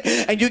paycheck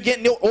and you're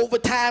getting your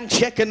overtime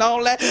check and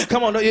all that.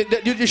 Come on,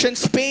 you shouldn't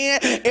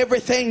spend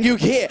everything you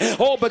get.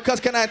 Oh,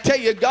 because can I tell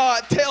you,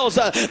 God tells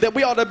us that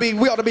we ought to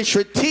be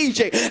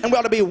strategic and we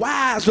ought to be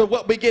wise with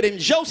what we get. And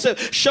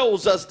Joseph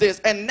shows us this.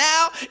 And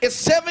now it's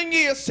 7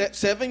 years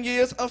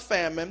of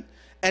famine.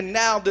 And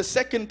now the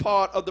second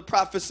part of the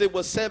prophecy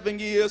was 7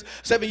 years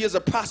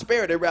of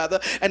prosperity rather.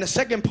 And the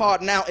second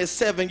part now is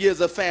 7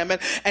 years of famine.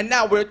 And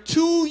now we're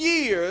 2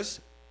 years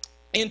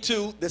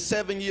into the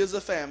 7 years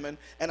of famine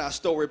and our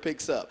story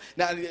picks up.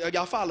 Now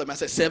y'all follow me. I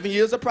said 7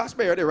 years of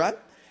prosperity, right?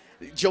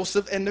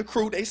 Joseph and the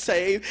crew, they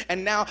saved.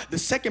 And now the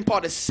second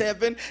part is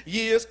 7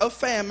 years of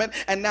famine.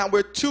 And now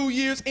we're 2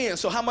 years in.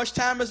 So how much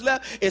time is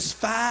left? It's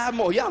 5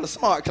 more. Y'all a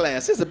smart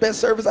class. This is the best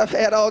service I've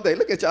had all day.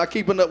 Look at y'all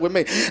keeping up with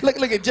me.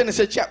 Look at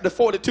Genesis chapter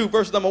 42,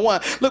 verse number 1.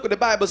 Look what the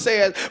Bible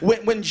says.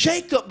 When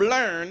Jacob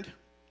learned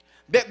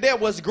that there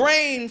was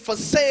grain for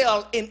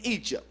sale in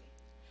Egypt,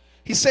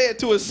 he said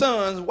to his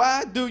sons,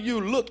 why do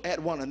you look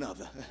at one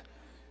another?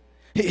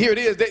 Here it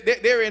is. They're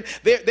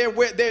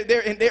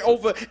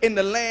over in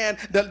the land.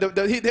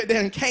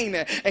 They're in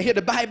Canaan, and here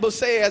the Bible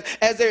says,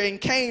 as they're in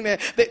Canaan,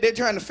 they're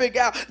trying to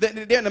figure out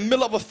that they're in the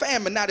middle of a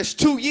famine. Now there's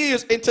 2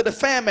 years into the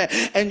famine,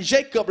 and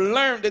Jacob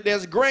learned that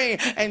there's grain.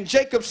 And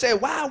Jacob said,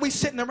 "Why are we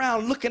sitting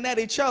around looking at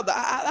each other?"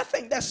 I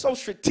think that's so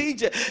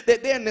strategic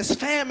that they're in this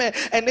famine,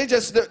 and they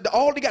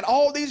got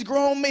all these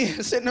grown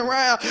men sitting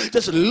around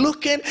just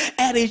looking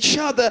at each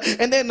other,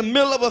 and they're in the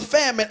middle of a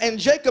famine. And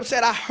Jacob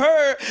said, "I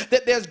heard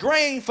that there's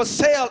grain for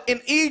sale in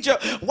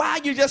Egypt. Why are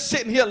you just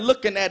sitting here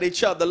looking at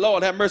each other?"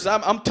 Lord have mercy.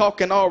 I'm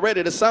talking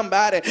already to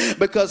somebody,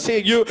 because here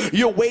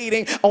you're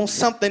waiting on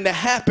something to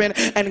happen,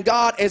 and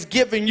God has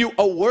given you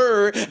a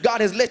word.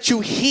 God has let you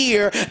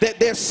hear that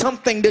there's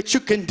something that you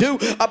can do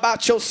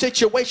about your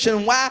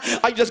situation. Why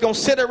are you just gonna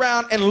sit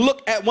around and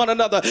look at one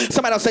another?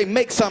 Somebody will say,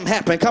 make something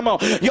happen. Come on,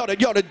 you ought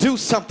to do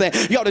something.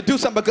 You ought to do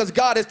something, because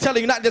God is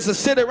telling you not just to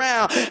sit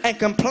around and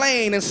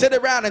complain and sit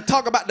around and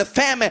talk about the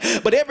famine,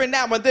 but every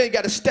now and then you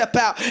got to step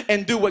out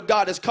and do what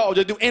God has called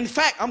you to do. In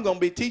fact, I'm going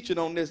to be teaching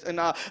on this in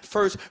our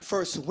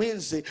first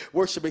Wednesday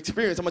worship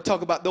experience. I'm going to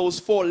talk about those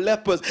 4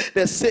 lepers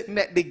that's sitting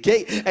at the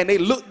gate, and they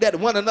looked at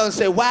one another and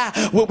said, why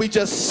would we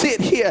just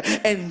sit here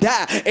and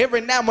die?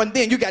 Every now and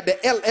then you got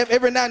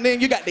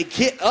to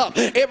get up.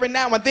 Every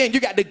now and then you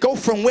got to go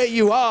from where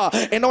you are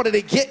in order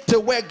to get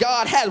to where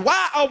God has.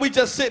 Why are we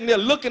just sitting there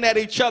looking at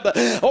each other?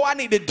 Oh, I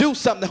need to do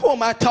something. Who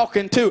am I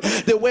talking to?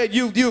 That where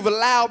you've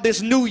allowed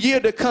this new year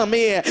to come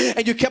in,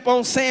 and you kept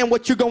on saying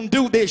what you're going to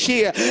do this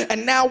year,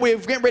 and now we're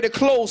getting ready to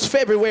close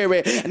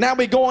February, and now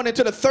we're going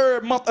into the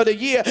 3rd month of the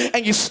year,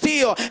 and you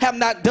still have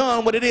not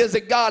done what it is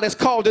that God has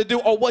called to do,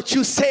 or what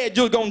you said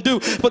you're going to do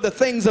for the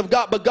things of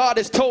God. But God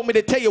has told me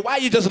to tell you, why are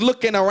you just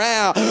looking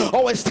around?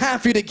 Oh, it's time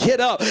for you to get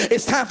up.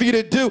 It's time for you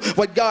to do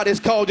what God has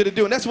called you to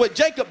do. And that's what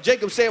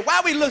Jacob said. Why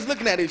are we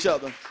looking at each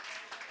other?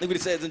 Look what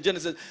he says in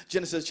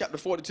Genesis chapter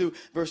 42,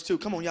 verse 2.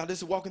 Come on, y'all. This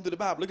is walking through the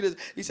Bible. Look at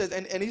this. He says,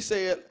 and he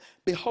said,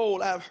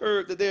 behold, I've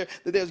heard that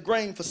there's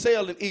grain for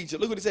sale in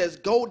Egypt. Look what he says.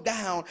 Go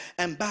down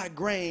and buy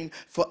grain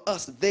for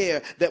us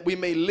there, that we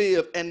may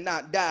live and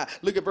not die.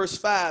 Look at verse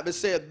 5. It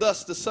said,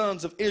 thus the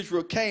sons of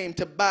Israel came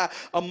to buy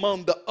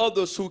among the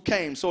others who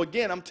came. So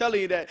again, I'm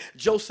telling you that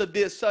Joseph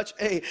did such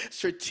a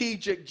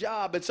strategic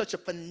job and such a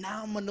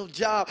phenomenal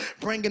job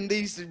bringing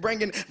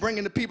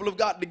the people of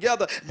God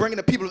together, bringing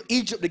the people of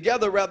Egypt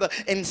together rather,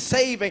 and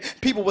saving.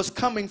 People was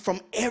coming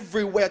from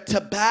everywhere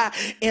to buy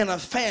in a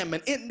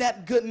famine. Isn't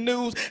that good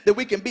news? That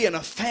we can be in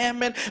a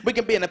famine, we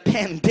can be in a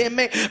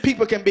pandemic,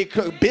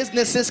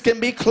 businesses can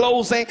be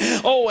closing,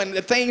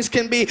 and things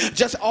can be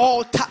just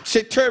all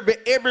topsy-turvy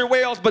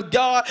everywhere else, but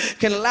God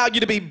can allow you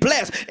to be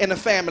blessed in a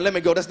famine. Let me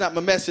go, that's not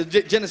my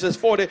message. Genesis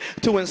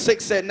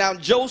 42:6 said, now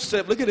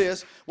Joseph, look at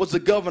this, was the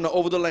governor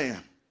over the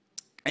land,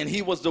 and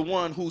he was the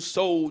one who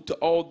sold to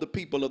all the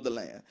people of the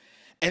land.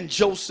 And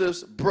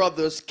Joseph's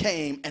brothers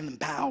came and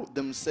bowed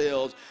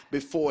themselves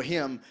before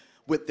him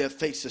with their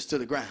faces to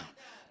the ground.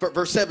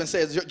 Verse 7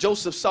 says,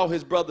 Joseph saw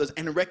his brothers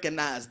and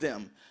recognized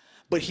them,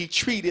 but he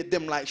treated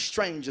them like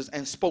strangers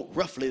and spoke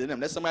roughly to them.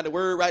 That's somebody's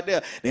word right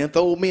there. They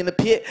throw me in the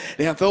pit.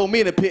 They throw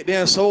me in the pit.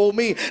 They sold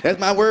me. That's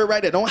my word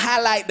right there. Don't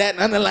highlight that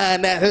and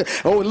underline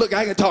that. Oh, look,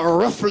 I can talk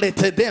roughly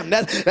to them.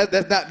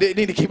 That's not. They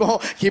need to keep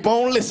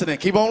on listening.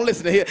 Keep on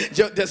listening here.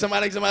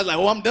 Somebody's like,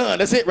 oh, I'm done.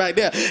 That's it right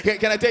there.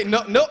 Can I tell you?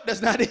 No, nope,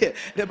 that's not it.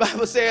 The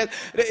Bible says,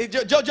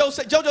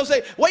 JoJo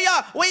say, where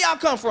y'all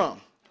come from?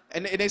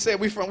 And they said,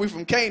 we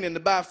from Canaan to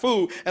buy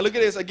food. And look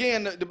at this.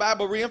 Again, the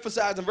Bible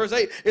reemphasized in verse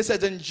 8. It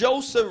says, and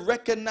Joseph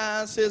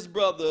recognized his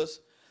brothers,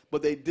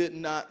 but they did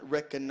not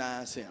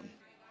recognize him.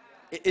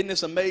 Isn't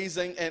this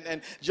amazing?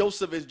 And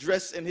Joseph is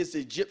dressed in his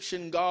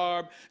Egyptian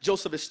garb.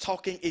 Joseph is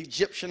talking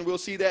Egyptian. We'll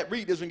see that.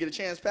 Read this when you get a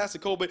chance. Pastor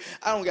Cobie,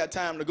 I don't got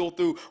time to go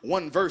through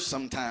one verse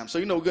sometimes. So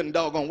you know good and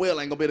doggone well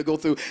I ain't going to be able to go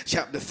through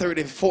chapter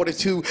 30,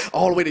 42,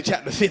 all the way to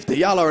chapter 50.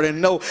 Y'all already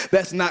know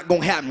that's not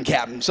going to happen,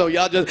 Captain. So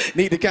y'all just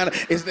need to kind of,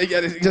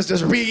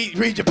 just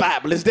read your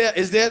Bible. It's there.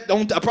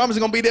 I promise it's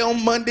going to be there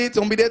on Monday. It's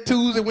going to be there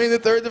Tuesday, Wednesday,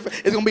 Thursday.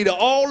 It's going to be there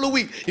all the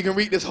week. You can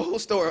read this whole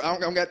story. I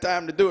don't got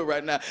time to do it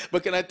right now.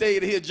 But can I tell you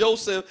that here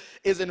Joseph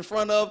is in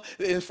front of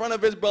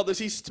his brothers.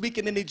 He's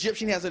speaking in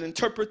Egyptian. He has an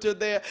interpreter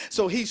there.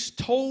 So he's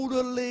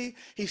totally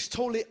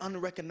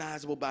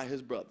unrecognizable by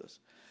his brothers.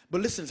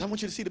 But listen, I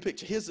want you to see the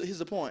picture. Here's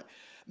the point.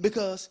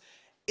 Because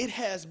it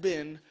has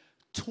been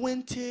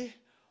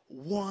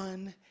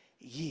 21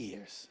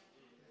 years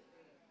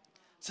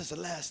since the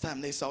last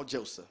time they saw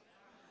Joseph.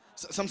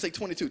 Some say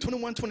 22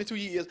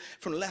 years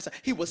from the last time.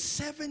 He was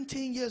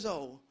 17 years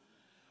old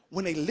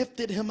when they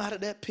lifted him out of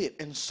that pit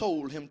and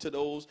sold him to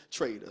those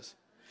traders.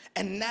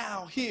 And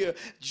now here,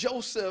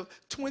 Joseph,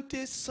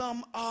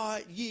 20-some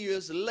odd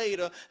years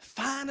later,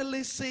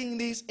 finally seeing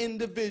these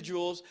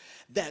individuals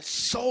that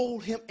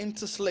sold him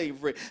into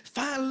slavery.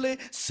 Finally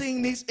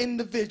seeing these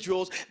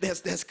individuals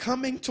that's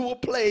coming to a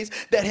place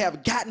that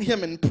have gotten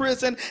him in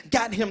prison,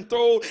 gotten him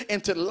thrown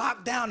into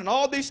lockdown and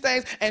all these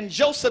things. And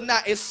Joseph now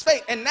is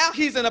fake. And now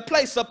he's in a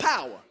place of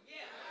power.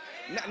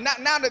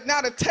 Now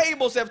the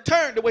tables have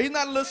turned away. He's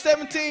not a little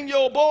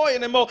 17-year-old boy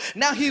anymore.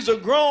 Now he's a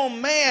grown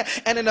man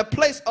and in a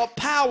place of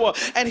power.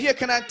 And here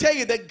can I tell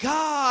you that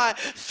God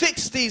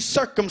fixed these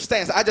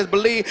circumstances. I just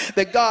believe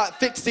that God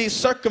fixed these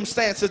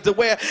circumstances to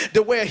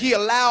where he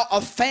allowed a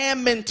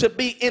famine to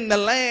be in the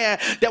land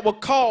that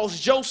would cause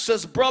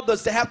Joseph's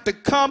brothers to have to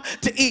come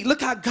to eat. Look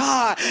how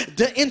God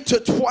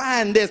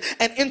intertwined this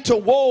and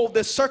interwove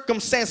the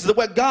circumstances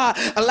where God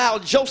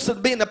allowed Joseph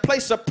to be in a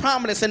place of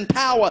prominence and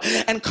power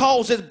and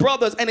cause his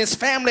brothers and his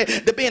family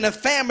to be in a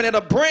family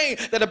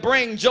that'll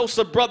bring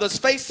Joseph's brothers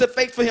face to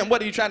face for him. What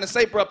are you trying to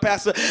say, bro,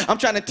 Pastor? I'm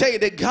trying to tell you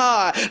that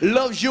God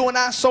loves you and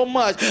I so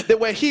much that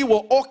where he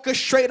will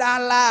orchestrate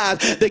our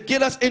lives to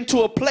get us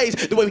into a place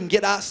the way we can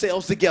get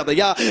ourselves together.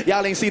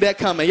 Y'all ain't see that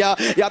coming. Y'all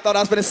thought I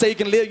was going to say you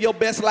can live your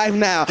best life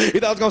now. You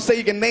thought I was going to say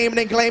you can name it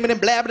and claim it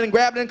and blab it and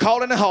grab it and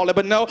call it and haul it.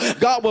 But no,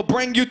 God will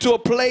bring you to a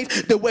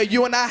place the way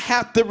you and I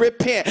have to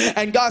repent.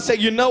 And God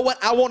said, you know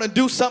what? I want to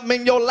do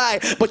something in your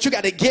life, but you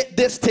got to get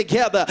this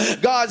together.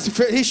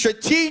 He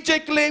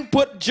strategically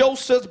put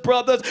Joseph's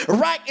brothers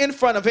right in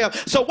front of him.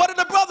 So what are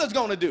the brothers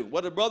going to do?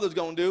 What are the brothers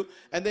going to do?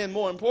 And then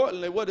more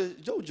importantly, what is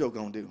JoJo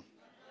going to do?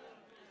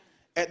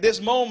 At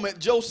this moment,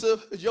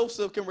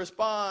 Joseph can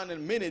respond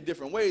in many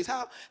different ways.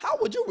 How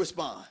would you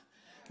respond?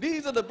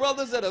 These are the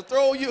brothers that have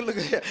thrown you. Look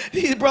at here.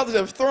 These brothers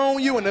have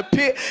thrown you in the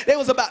pit. They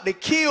was about to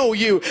kill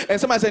you. And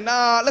somebody said,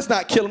 nah, let's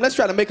not kill them. Let's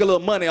try to make a little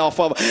money off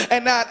of them.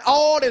 And now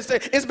all this,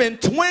 it's been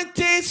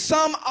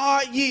 20-some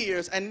odd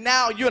years, and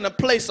now you're in a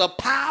place of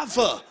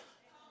power.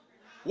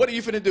 What are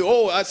you finna do?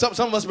 Oh,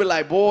 some of us be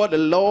like, boy, the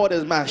Lord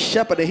is my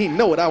shepherd and he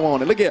know what I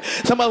want. Look at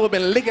some of us have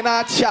been licking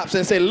our chops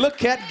and say,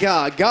 look at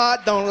God. God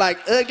don't like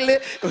ugly.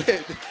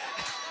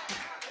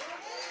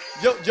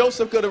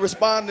 Joseph could have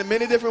responded in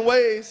many different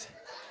ways.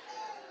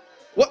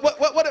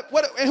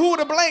 And who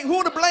to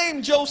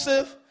blame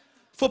Joseph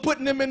for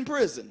putting him in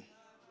prison?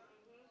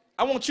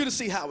 I want you to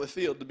see how it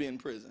feels to be in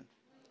prison.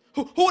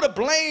 Who to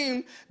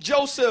blame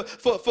Joseph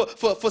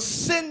for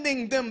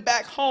sending them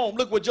back home?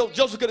 Look what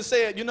Joseph could have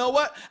said. You know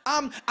what?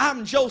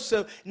 I'm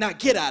Joseph. Now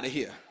get out of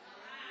here.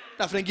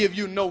 Not finna give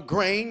you no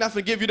grain. Not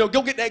finna give you no.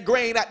 Go get that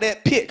grain out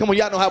that pit. Come on,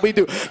 y'all know how we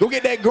do. Go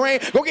get that grain.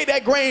 Go get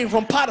that grain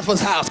from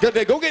Potiphar's house. Go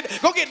get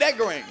that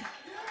grain.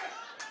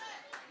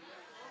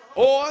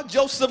 Or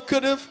Joseph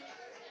could have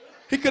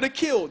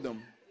killed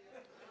them.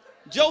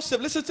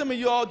 Joseph, listen to me,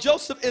 y'all.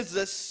 Joseph is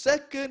the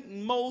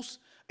second most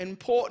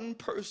important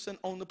person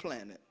on the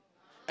planet.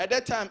 At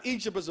that time,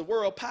 Egypt was a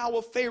world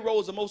power. Pharaoh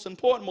is the most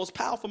important, most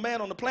powerful man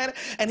on the planet.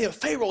 And here,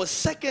 Pharaoh is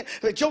second.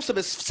 Joseph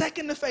is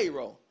second to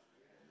Pharaoh.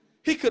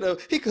 He could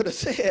have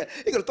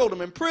thrown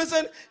them in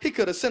prison. He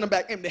could have sent them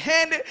back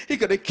empty-handed. He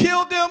could have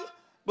killed them.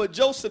 But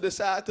Joseph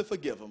decided to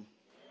forgive them.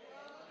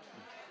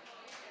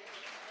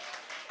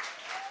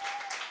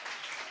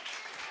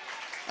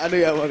 I knew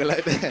y'all wasn't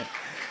like that.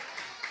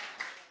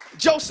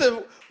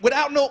 Joseph,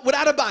 without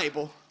a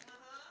Bible,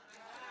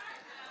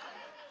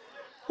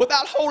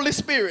 without Holy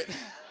Spirit,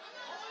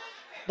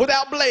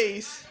 without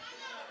Blaze,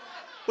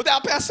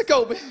 without Pastor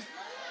Cobie,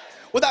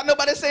 without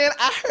nobody saying,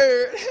 I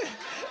heard.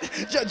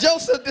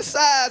 Joseph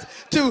decides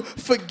to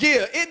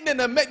forgive.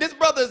 This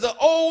brother is an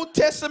Old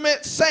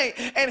Testament saint,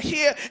 and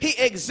here he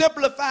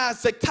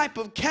exemplifies the type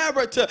of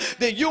character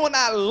that you and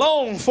I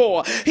long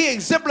for. He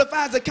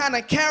exemplifies the kind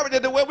of character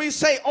that where we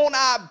say on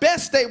our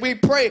best day we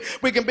pray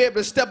we can be able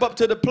to step up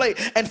to the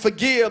plate and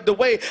forgive the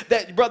way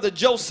that brother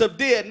Joseph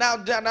did.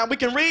 Now we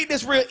can read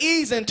this real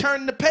easy and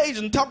turn the page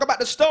and talk about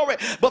the story,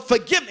 but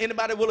forgiveness,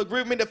 anybody will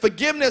agree with me that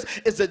forgiveness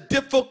is a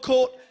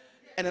difficult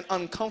and an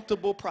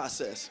uncomfortable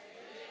process.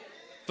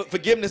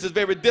 Forgiveness is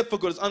very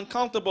difficult. It's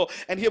uncomfortable.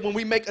 And here when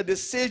we make a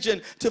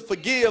decision to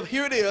forgive,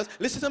 here it is.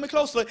 Listen to me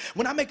closely.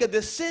 When I make a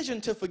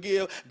decision to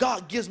forgive,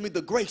 God gives me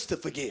the grace to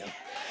forgive.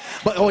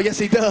 But oh yes,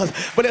 he does.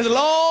 But as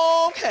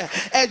long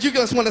as you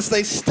just want to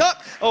stay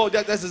stuck, oh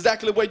that's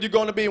exactly where you're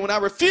going to be. When I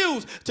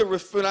refuse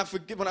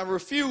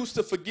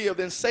to forgive,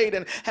 then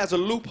Satan has a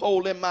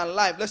loophole in my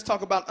life. Let's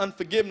talk about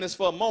unforgiveness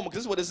for a moment, because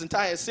this is what this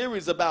entire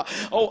series is about.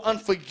 Oh,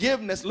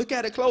 unforgiveness, look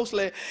at it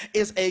closely,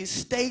 is a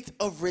state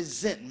of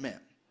resentment,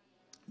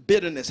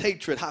 bitterness,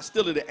 hatred,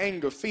 hostility,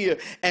 anger, fear,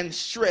 and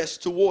stress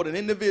toward an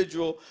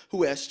individual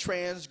who has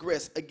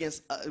transgressed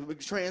against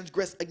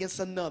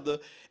another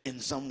in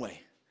some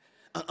way.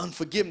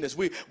 Unforgiveness,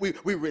 we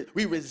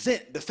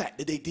resent the fact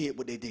that they did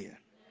what they did.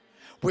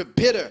 We're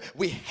bitter.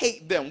 We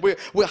hate them. We're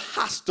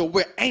hostile.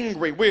 We're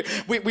angry.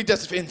 We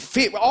just in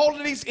fear. All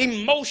of these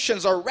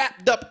emotions are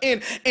wrapped up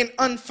in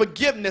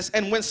unforgiveness.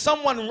 And when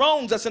someone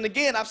wrongs us, and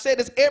again, I've said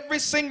this every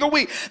single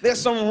week,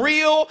 there's some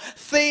real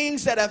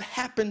things that have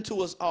happened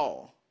to us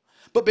all.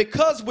 But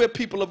because we're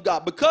people of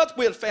God, because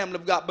we're the family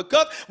of God,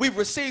 because we've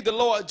received the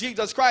Lord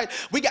Jesus Christ,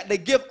 we got to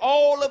give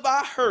all of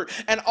our hurt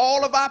and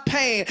all of our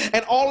pain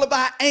and all of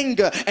our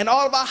anger and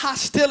all of our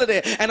hostility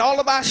and all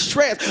of our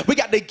stress. We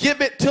got to give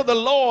it to the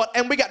Lord,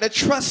 and we got to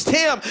trust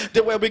him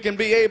to where we can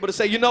be able to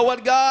say, you know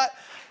what, God,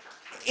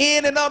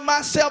 in and of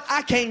myself,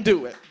 I can't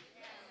do it.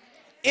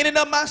 In and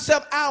of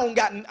myself, I don't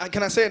got,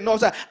 can I say it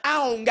north side? I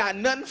don't got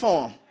nothing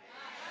for him.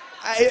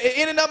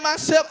 In and of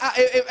myself,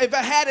 if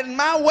I had it in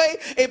my way,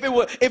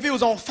 if it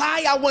was on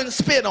fire, I wouldn't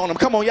spit on them.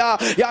 Come on,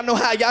 y'all know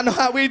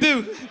how we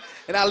do.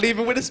 And I leave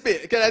him with a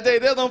spit. Can I tell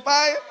you, there's on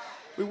fire?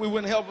 We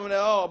wouldn't help him at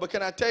all. But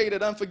can I tell you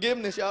that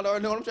unforgiveness, y'all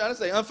already know what I'm trying to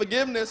say.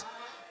 Unforgiveness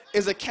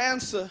is a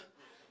cancer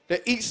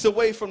that eats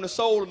away from the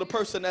soul of the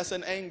person that's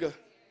in anger.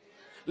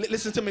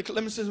 Listen to me,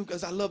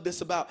 because I love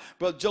this about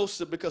Brother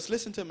Joseph, because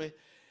listen to me.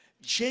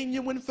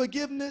 Genuine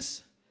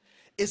forgiveness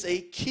is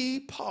a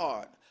key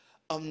part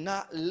of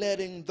not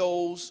letting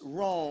those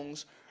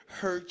wrongs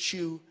hurt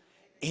you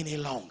any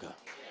longer.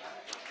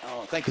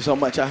 Oh, thank you so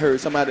much. I heard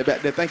somebody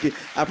back there. Thank you.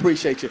 I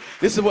appreciate you.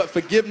 This is what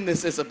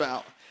forgiveness is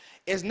about.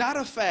 It's not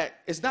a fact.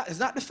 It's not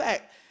the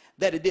fact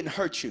that it didn't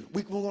hurt you.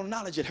 We will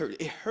acknowledge it hurt.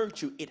 It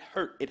hurt you. It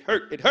hurt. It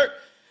hurt. It hurt.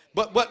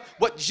 But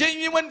what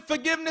genuine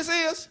forgiveness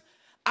is,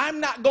 I'm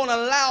not going to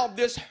allow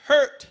this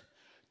hurt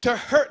to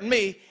hurt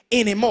me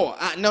anymore.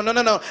 No.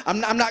 I'm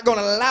not going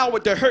to allow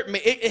it to hurt me.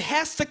 It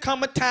has to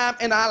come a time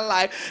in our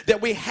life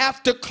that we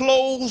have to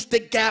close the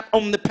gap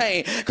on the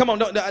pain. Come on,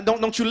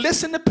 don't you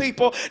listen to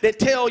people that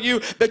tell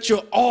you that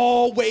you're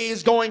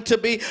always going to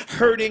be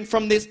hurting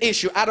from this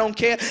issue. I don't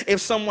care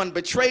if someone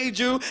betrayed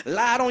you,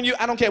 lied on you.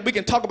 I don't care. We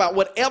can talk about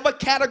whatever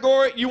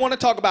category you want to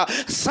talk about.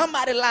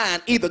 Somebody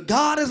lying. Either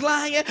God is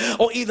lying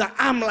or either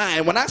I'm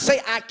lying. When I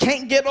say I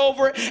can't get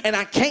over it and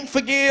I can't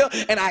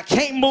forgive and I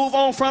can't move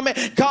on from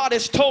it, God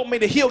has told me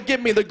that he'll give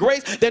me the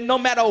grace that no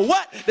matter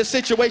what the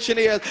situation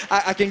is,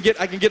 I can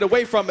get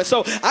away from it.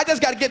 So I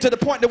just got to get to the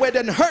point where it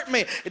doesn't hurt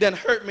me. It doesn't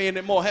hurt me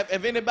anymore.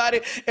 Have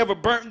anybody ever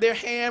burnt their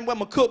hand? Where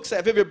my cooks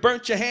have you ever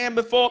burnt your hand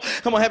before?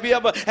 Come on,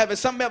 have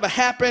something ever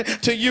happened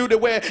to you to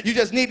where you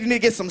just need to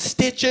get some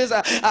stitches?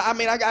 I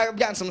mean, I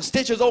gotten some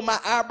stitches over my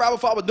eyebrow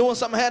before I was doing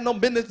something I had no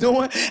business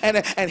doing,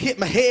 and hit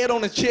my head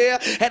on the chair.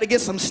 Had to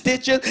get some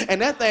stitches, and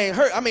that thing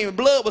hurt. I mean,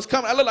 blood was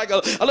coming. I looked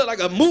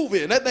like a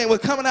movie, and that thing was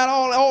coming out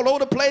all over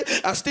the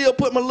place. I still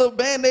put my little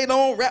Band-Aid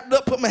on, wrapped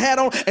up, put my hat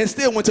on, and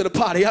still went to the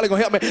party. Y'all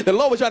gonna help me. The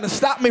Lord was trying to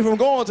stop me from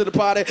going to the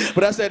party,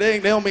 but I said, they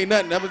don't mean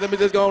nothing. Let me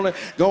just go on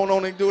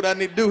and do what I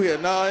need to do here.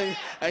 No, I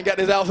ain't got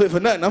this outfit for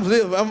nothing.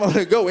 I'm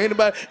gonna go.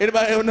 Anybody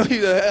ever know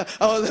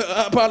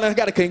I probably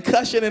got a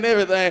concussion and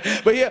everything.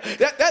 But yeah,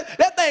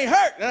 that thing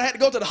hurt. And I had to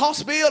go to the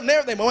hospital and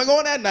everything. But I wasn't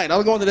going that night. I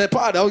was going to that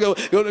party. I was going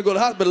to go to the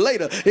hospital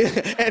later.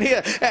 And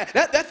here,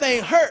 that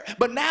thing hurt.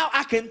 But now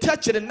I can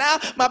touch it. And now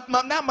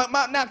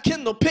now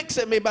Kendall picks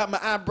at me about my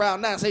eyebrow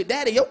now and say,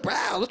 Daddy, your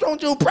brows. What's wrong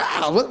with your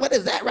brows? What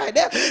is that right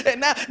there?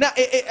 And now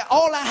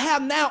all I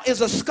have now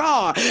is a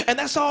scar. And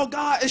that's all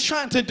God is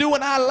trying to do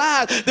in our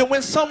lives. That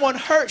when someone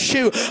hurts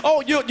you,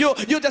 oh,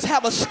 you'll just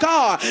have a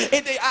scar.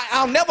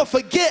 I'll never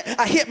forget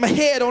I hit my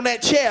head on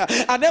that chair.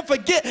 I'll never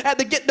forget I had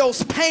to get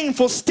those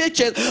painful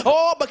stitches.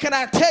 Oh, but can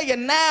I tell you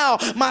now,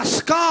 my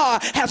scar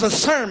has a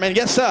sermon.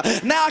 Yes, sir.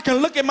 Now I can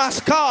look at my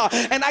scar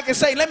and I can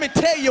say, let me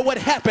tell you what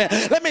happened.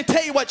 Let me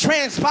tell you what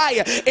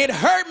transpired. It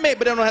hurt me,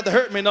 but it don't have to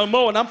hurt me no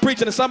more. And I'm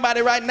preaching to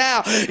somebody right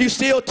now. You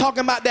still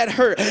talking about that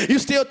hurt. You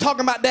still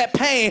talking about that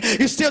pain.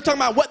 You still talking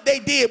about what they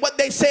did, what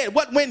they said,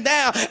 what went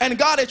down. And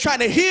God is trying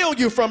to heal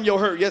you from your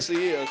hurt. Yes,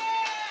 he is.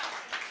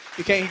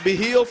 You can't be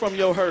healed from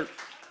your hurt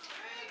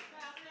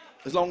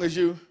as long as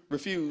you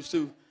refuse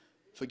to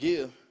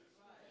forgive.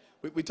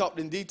 We talked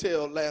in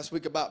detail last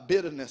week about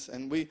bitterness,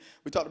 and we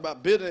talked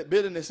about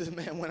bitterness is,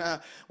 man, when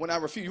I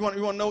refuse. You want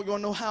to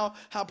know how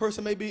a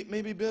person may be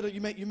bitter?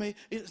 You may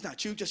it's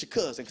not you, just your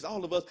cousin, because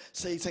all of us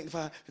saved,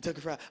 sanctified, Kentucky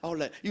Fried, all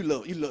that. You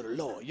love the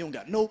Lord. You don't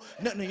got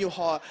nothing in your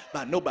heart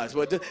about nobody.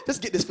 So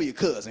just get this for your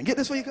cousin. Get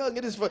this for your cousin.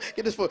 Get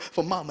this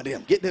for mama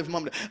them. Get this for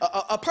mama them.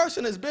 A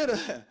person is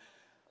bitter.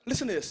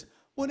 Listen to this.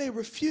 When they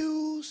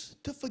refuse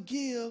to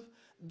forgive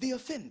the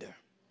offender.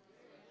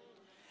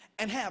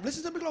 And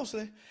listen to me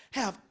closely,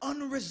 have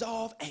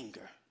unresolved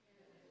anger.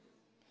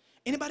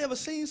 Anybody ever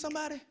seen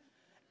somebody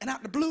and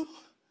out the blue,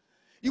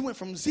 you went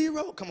from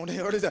 0, come on,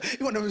 you went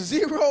from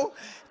 0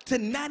 to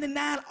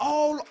 99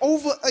 all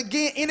over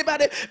again?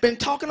 Anybody been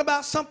talking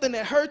about something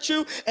that hurt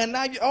you, and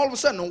now all of a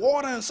sudden the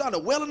water started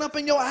welling up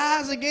in your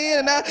eyes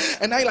again,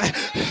 and now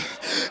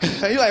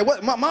you're like,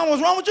 what, mama,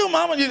 what's wrong with you,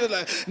 mama? You're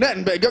like,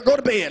 nothing, babe, go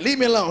to bed, leave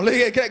me alone.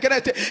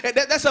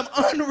 That's some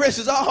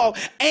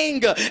unresolved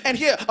anger. And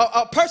here,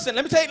 a person,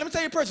 let me tell you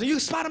a person, you can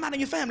spot them out in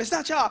your family, it's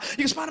not y'all, you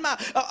can spot them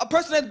out. A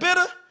person that's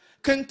bitter,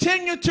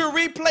 continue to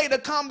replay the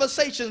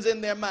conversations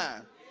in their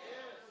mind.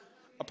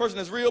 A person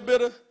that's real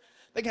bitter,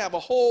 they can have a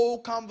whole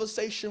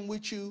conversation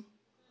with you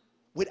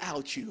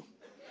without you.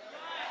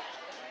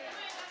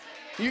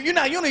 You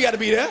don't got to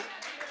be there.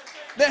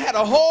 They had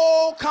a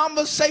whole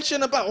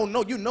conversation about, oh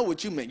no, you know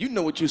what you meant. You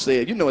know what you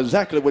said. You know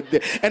exactly what they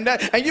did.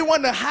 And you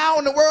wonder how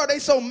in the world they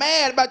so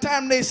mad by the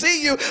time they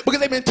see you,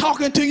 because they've been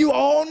talking to you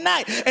all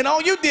night. And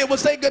all you did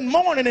was say good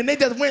morning, and they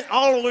just went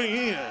all the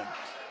way in.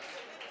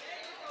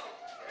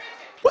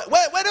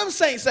 Where them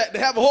saints at to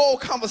have a whole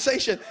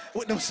conversation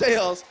with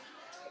themselves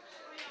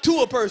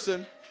to a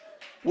person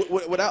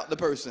without the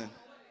person,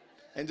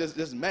 and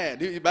just mad?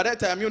 By that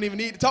time, you don't even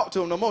need to talk to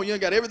them no more. You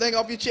ain't got everything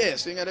off your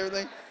chest. You ain't got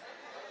everything.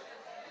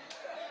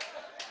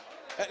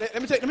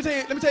 Let me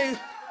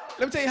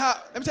tell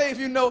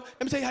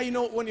you how you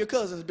know when your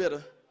cousin's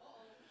bitter.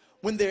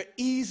 When they're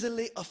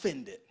easily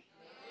offended.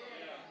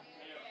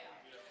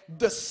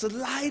 The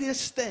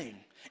slightest thing,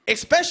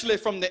 especially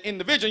from the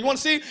individual. You want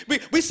to see?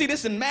 We see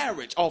this in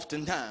marriage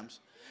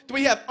oftentimes.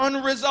 We have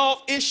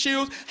unresolved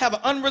issues,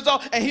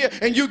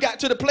 and you got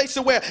to the place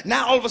where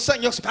now all of a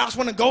sudden your spouse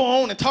want to go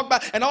on and talk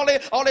about, and all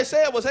they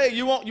said was, hey,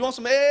 you want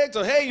some eggs,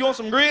 or hey, you want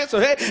some grits, or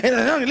hey, and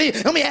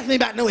don't be asking me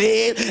about no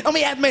eggs. Don't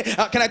be asking me.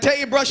 Can I tell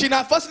you, bro? She's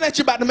not fussing at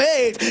you about them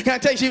eggs. Can I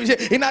tell you,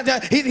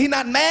 he's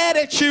not mad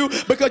at you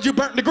because you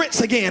burnt the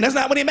grits again. That's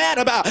not what he's mad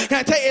about. Can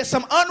I tell you, it's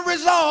some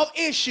unresolved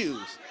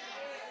issues.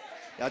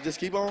 Y'all just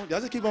keep on.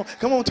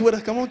 Come on,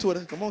 Twitter. Come on,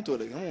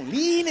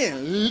 lean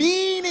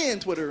in,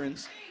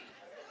 Twitterans.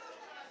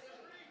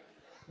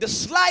 The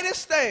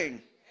slightest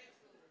thing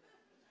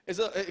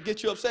it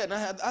gets you upset, and I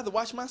have to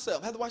watch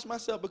myself.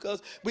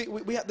 Because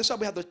we have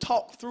to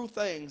talk through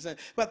things, and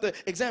we have to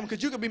examine,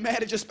 because you could be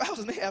mad at your spouse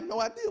and they have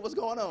no idea what's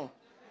going on.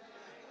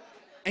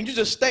 And you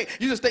just think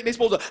they're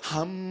supposed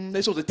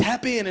to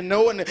tap in and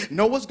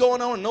know what's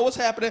going on and know what's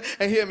happening,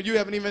 and here you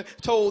haven't even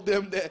told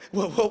them that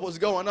what was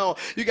going on.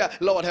 You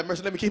got, Lord have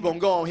mercy, let me keep on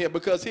going here,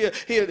 because here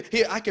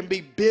I can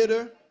be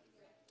bitter.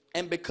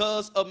 And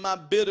because of my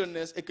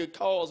bitterness, it could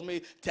cause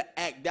me to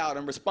act out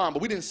and respond.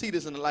 But we didn't see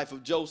this in the life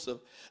of Joseph.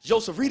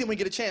 Joseph, read it when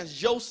you get a chance.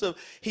 Joseph,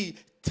 he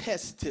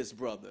tests his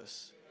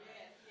brothers.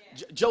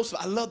 Joseph,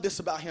 I love this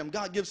about him.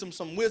 God gives him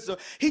some wisdom.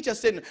 He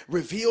just didn't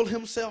reveal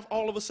himself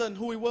all of a sudden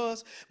who he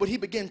was, but he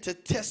began to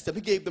test them.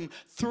 He gave them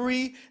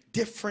 3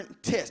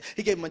 different tests.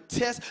 He gave them a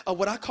test of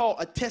what I call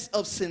a test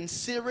of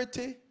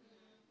sincerity.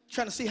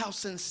 Trying to see how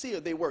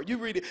sincere they were. You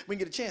read it when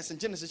you get a chance in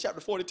Genesis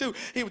chapter 42.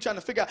 He was trying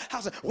to figure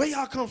out where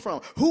y'all come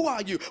from? Who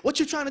are you? What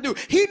you trying to do?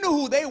 He knew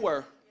who they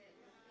were,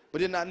 but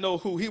did not know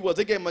who he was.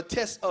 They gave him a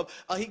test of,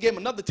 he gave him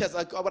another test,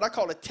 what I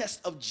call a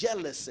test of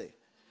jealousy.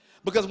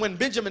 Because when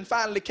Benjamin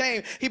finally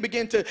came, he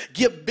began to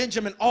give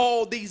Benjamin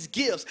all these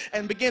gifts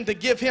and began to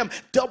give him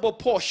double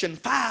portion,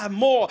 5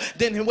 more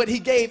than what he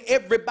gave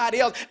everybody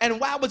else. And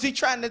why was he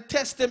trying to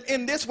test them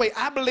in this way?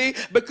 I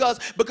believe because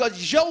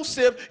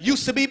Joseph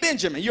used to be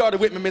Benjamin. You already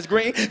with me, Miss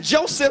Green?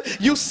 Joseph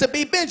used to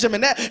be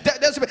Benjamin.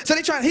 So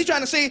he's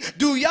trying to see,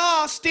 do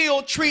y'all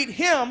still treat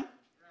him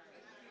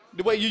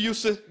the way you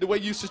used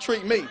to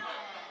treat me?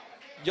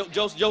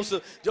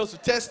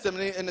 Joseph tested him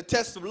in the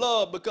test of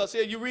love, because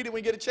here you read it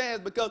when you get a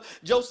chance, because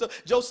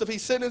Joseph he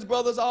sent his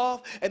brothers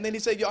off, and then he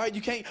said, all right,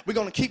 we're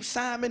going to keep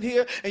Simon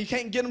here, and you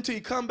can't get him till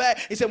you come back.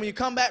 He said, when you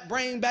come back,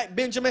 bring back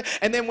Benjamin.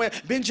 And then when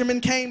Benjamin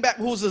came back,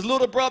 who was his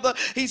little brother,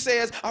 he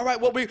says, all right,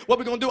 what we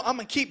going to do, I'm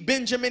going to keep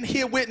Benjamin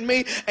here with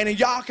me, and then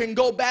y'all can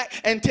go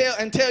back and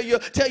tell your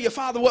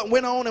father what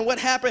went on and what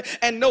happened.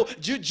 And no,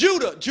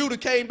 Judah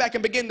came back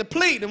and began to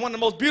plead in one of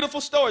the most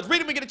beautiful stories. Read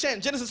it when you get a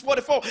chance. Genesis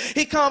 44.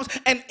 He comes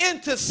and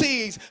intercedes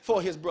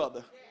for his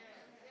brother.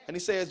 And he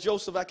says,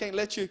 Joseph, I can't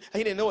let you.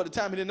 He didn't know at the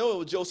time. He didn't know it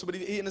was Joseph, but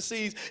he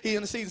intercedes. He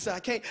intercedes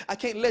and said, I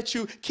can't let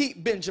you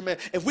keep Benjamin.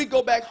 If we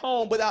go back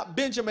home without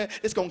Benjamin,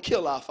 it's going to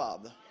kill our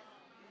father.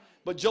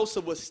 But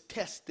Joseph was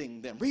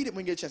testing them. Read it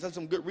when you get a chance. That's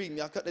some good reading.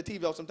 Y'all cut the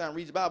TV off sometime,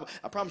 read your Bible.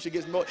 I promise you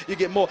get more. I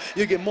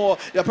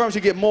promise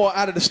you get more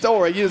out of the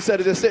story. You instead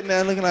of just sitting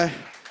there looking like,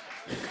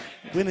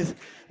 when is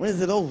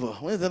it over?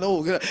 When is it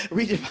over?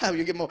 Read your Bible,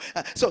 you get more.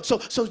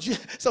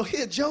 So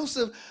here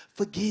Joseph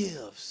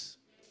forgives.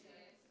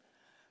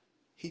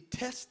 He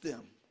tests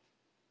them,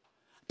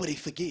 but he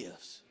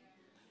forgives.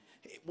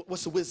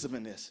 What's the wisdom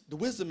in this? The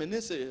wisdom in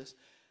this is,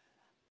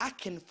 I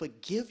can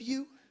forgive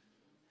you,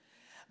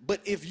 but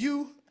if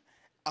you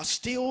are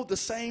still the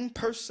same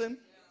person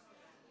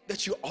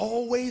that you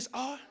always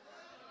are,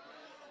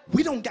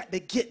 we don't got to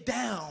get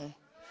down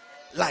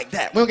like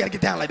that. We don't got to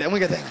get down like that. We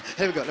got down.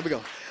 Here we go. Let me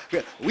go.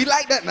 Good. We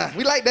like that now.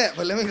 We like that,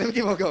 but let me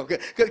keep on going.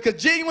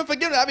 Because genuine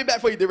forgiveness, I'll be back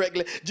for you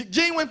directly.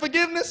 Genuine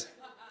forgiveness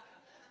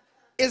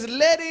is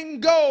letting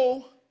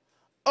go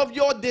of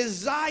your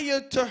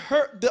desire to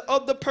hurt the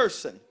other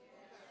person.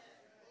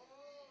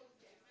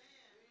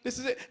 This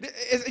is it.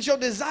 It's your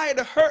desire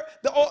to hurt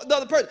the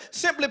other person.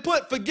 Simply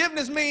put,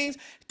 forgiveness means,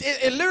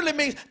 it literally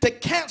means to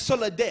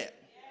cancel a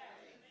debt.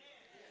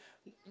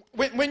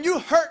 When you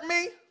hurt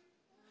me,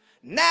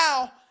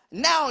 now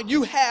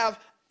you have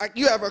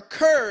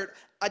incurred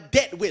a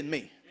debt with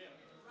me.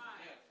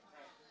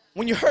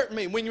 When you hurt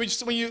me, when you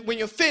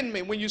offend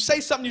me, when you say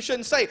something you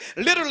shouldn't say,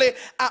 literally,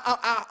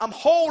 I'm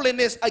holding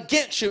this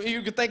against you.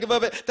 You can think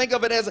of it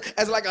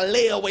as like a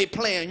layaway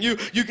plan. You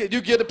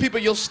give the people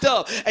your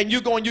stuff, and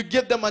you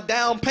give them a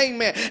down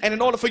payment. And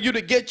in order for you to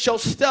get your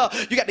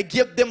stuff, you got to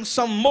give them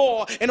some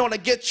more in order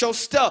to get your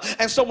stuff.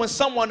 And so when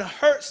someone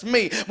hurts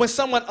me, when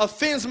someone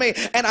offends me,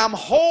 and I'm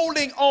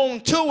holding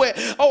on to it,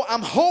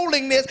 I'm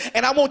holding this,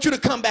 and I want you to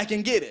come back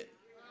and get it.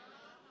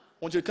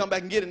 I want you to come back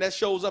and get it, and that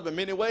shows up in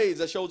many ways.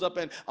 That shows up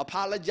in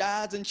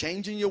apologizing,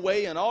 changing your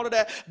way, and all of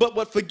that. But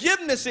what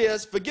forgiveness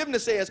is,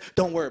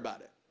 don't worry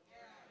about it.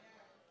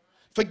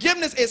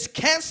 Forgiveness is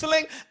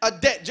canceling a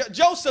debt.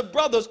 Joseph's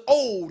brothers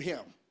owed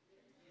him.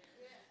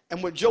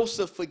 And with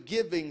Joseph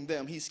forgiving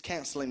them, he's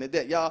canceling the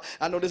debt. Y'all,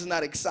 I know this is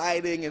not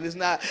exciting, and it's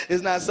not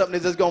something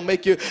that's just going to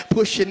make you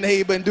push your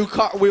neighbor and do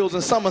cartwheels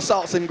and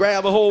somersaults and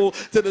grab a hold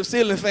to the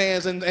ceiling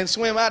fans and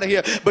swim out of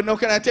here. But no,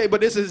 can I tell you,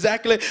 but this is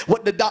exactly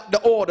what the doctor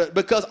ordered,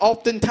 because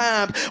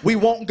oftentimes we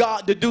want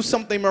God to do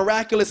something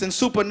miraculous and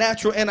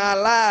supernatural in our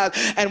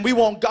lives, and we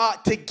want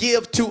God to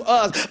give to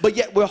us, but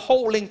yet we're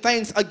holding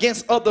things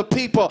against other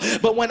people.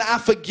 But when I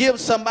forgive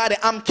somebody,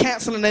 I'm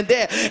canceling the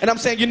debt, and I'm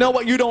saying, you know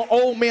what, you don't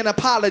owe me an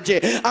apology.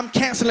 I'm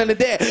canceling the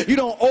debt. You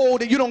don't owe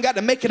it. You don't got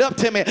to make it up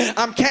to me.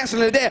 I'm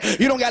canceling the debt.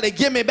 You don't got to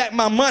give me back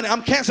my money.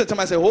 I'm canceling.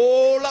 Somebody say,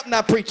 hold up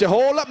now, preacher.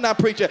 Hold up now,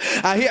 preacher.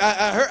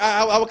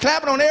 I was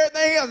clapping on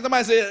everything else.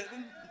 Somebody said,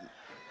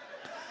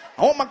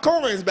 I want my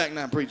coins back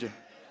now, preacher.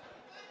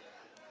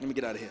 Let me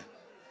get out of here.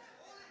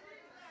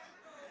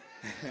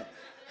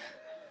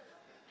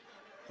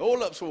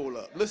 Hold up, swole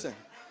up. Listen.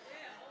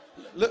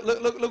 Look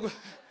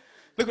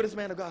what this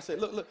man of God said.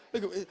 Look.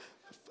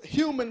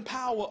 Human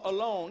power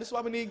alone. This is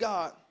why we need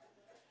God.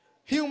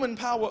 Human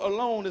power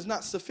alone is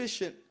not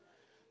sufficient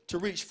to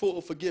reach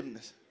full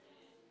forgiveness.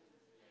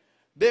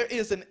 There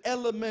is an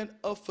element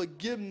of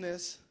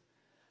forgiveness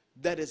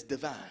that is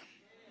divine.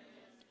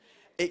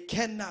 It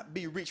cannot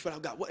be reached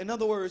without God. Well, in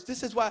other words,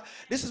 this is why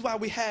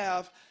we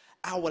have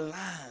our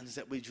lines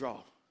that we draw.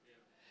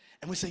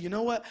 And we say, you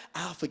know what?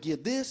 I'll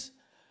forgive this,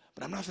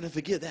 but I'm not going to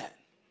forgive that.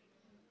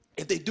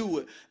 If they do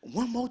it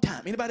one more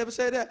time. Anybody ever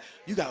say that?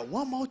 You got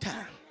one more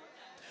time.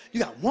 You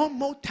got one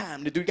more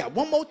time to do. You got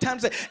one more time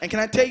to say. And can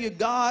I tell you,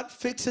 God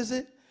fixes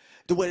it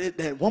the way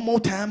that one more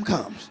time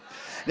comes.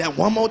 That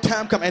one more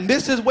time comes. And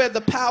this is where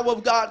the power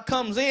of God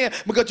comes in,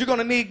 because you're going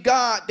to need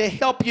God to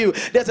help you.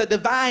 There's a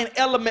divine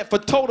element for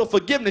total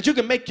forgiveness. You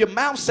can make your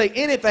mouth say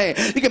anything.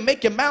 You can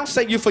make your mouth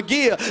say you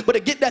forgive, but to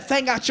get that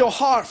thing out your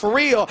heart for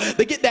real,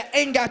 to get that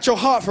anger out your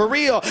heart for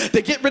real,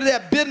 to get rid of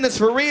that bitterness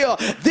for real,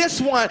 this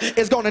one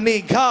is going to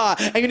need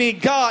God. And you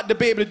need God to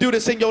be able to do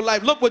this in your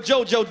life. Look what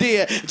JoJo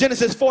did.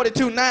 Genesis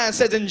 42:9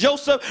 says, and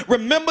Joseph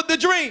remembered the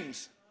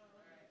dreams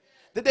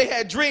that they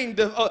had dreamed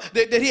of,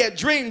 that he had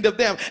dreamed of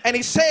them. And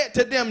he said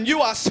to them,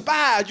 you are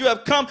spies. You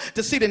have come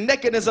to see the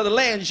nakedness of the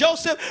land.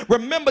 Joseph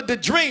remembered the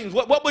dreams.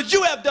 What would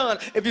you have done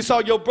if you saw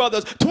your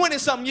brothers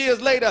 20-some years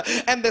later,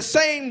 and the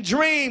same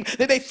dream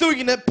that they threw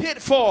you in the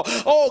pit for?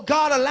 Oh,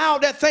 God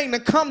allowed that thing to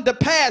come to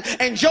pass.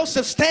 And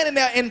Joseph standing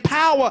there in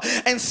power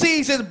and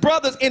sees his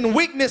brothers in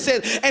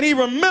weaknesses, and he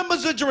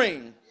remembers the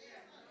dream.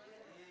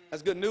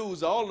 That's good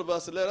news to all of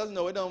us, to let us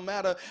know it don't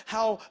matter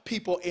how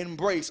people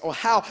embrace or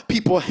how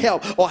people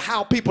help or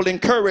how people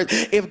encourage.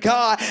 If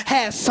God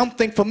has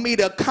something for me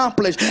to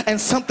accomplish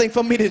and something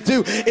for me to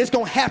do, it's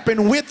going to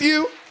happen with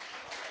you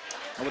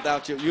and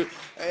without you.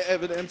 Let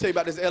me tell you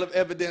about this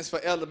evidence for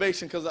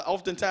elevation, because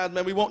oftentimes,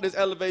 man, we want this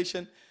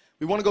elevation.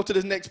 We want to go to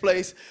this next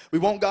place. We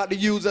want God to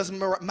use us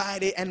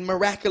mighty and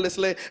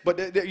miraculously,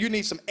 but you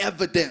need some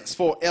evidence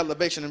for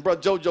elevation. And Brother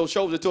JoJo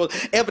shows it to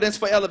us. Evidence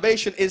for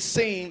elevation is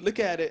seen, look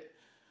at it,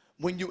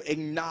 when you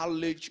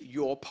acknowledge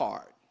your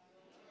part.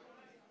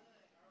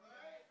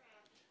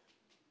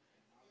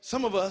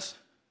 Some of us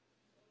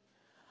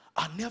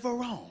are never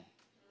wrong.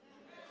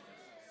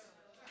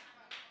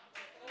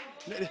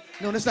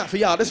 No, that's not for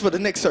y'all. This is for the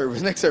next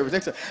service. Next service.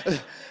 Next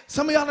service.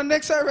 Some of y'all in the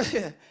next service,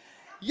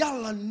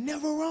 y'all are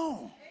never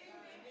wrong.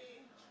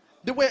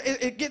 The way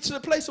it gets to the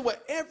place where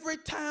every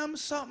time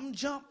something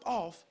jumped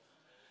off,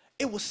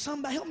 it was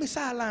somebody. Help me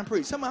sideline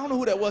preach. Somebody, I don't know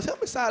who that was. Help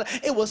me sideline.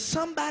 It was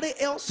somebody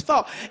else's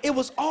fault. It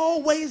was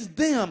always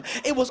them.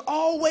 It was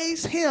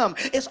always him.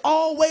 It's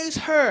always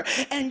her.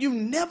 And you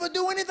never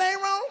do anything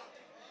wrong.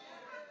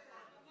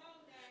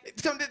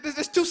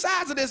 There's two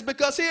sides of this,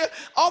 because here,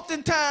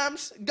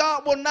 oftentimes,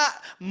 God will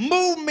not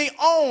move me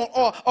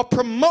on or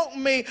promote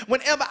me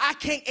whenever I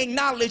can't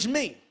acknowledge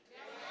me.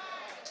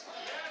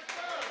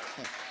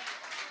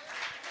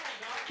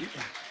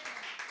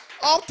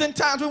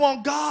 Oftentimes we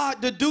want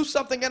God to do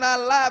something in our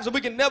lives and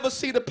we can never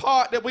see the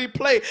part that we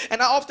play. And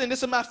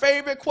this is my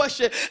favorite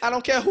question. I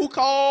don't care who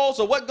calls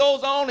or what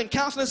goes on in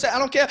counseling. I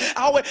don't care.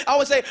 I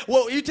always say,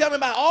 well, you tell me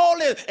about all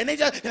this. And they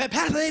just, and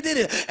Pastor, they did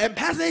it. And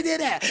Pastor, they did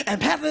that. And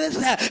Pastor, this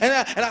and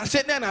that. And I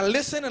sit there and I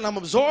listen and I'm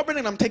absorbing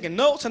and I'm taking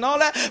notes and all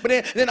that.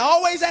 But then I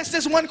always ask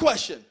this one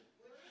question.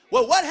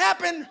 Well, what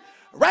happened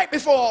right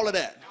before all of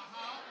that?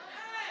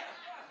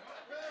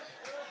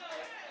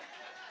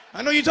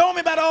 I know you told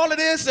me about all of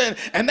this,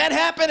 and that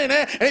happened, and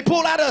they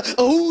pulled out a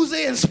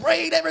Uzi and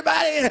sprayed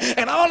everybody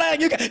and all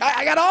that.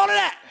 I got all of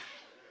that.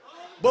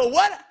 But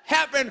what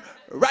happened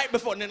right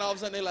before? And then all of a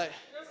sudden they're like,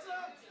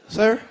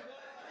 sir?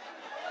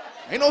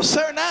 Ain't no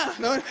sir now.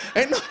 No,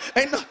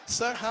 ain't no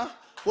sir, huh?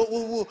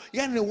 Whoa. You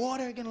got any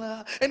water?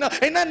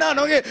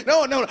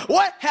 No.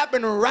 What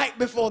happened right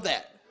before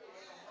that?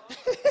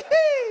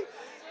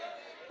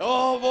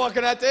 Oh, boy,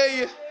 can I tell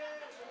you?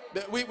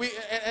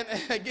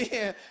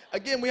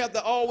 Again, we have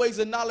to always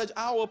acknowledge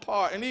our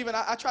part. And even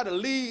I try to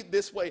lead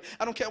this way.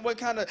 I don't care what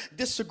kind of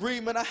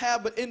disagreement I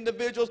have with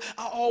individuals.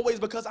 I always,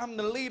 because I'm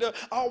the leader,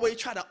 I always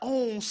try to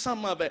own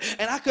some of it.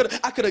 And I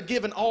could have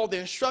given all the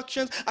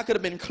instructions. I could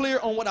have been clear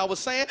on what I was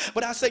saying.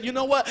 But I said, you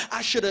know what?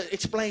 I should have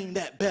explained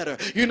that better.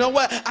 You know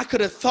what? I could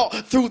have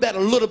thought through that a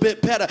little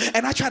bit better.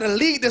 And I try to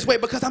lead this way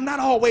because I'm not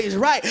always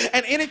right.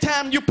 And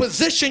anytime you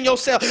position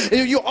yourself,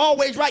 you're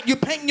always right. You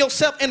paint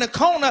yourself in a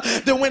corner.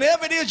 Then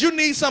whenever it is you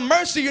need some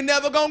mercy, you're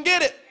never going to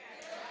get it.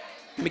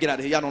 Let me get out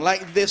of here. Y'all don't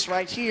like this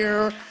right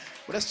here.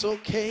 Well, that's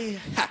okay.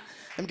 Ha.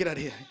 Let me get out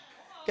of here.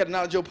 Got to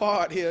acknowledge your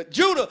part here.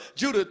 Judah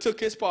took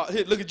his part.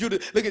 Here, look at Judah.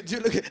 Look at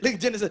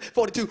Genesis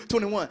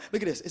 42:21.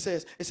 Look at this. It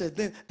says,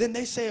 then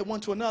they said one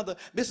to another.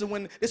 This is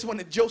when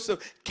that Joseph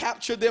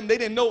captured them. They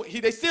didn't know.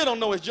 They still don't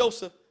know it's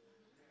Joseph.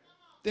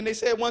 Then they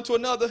said one to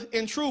another,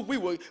 in truth, we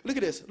were. Look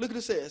at this. Look at what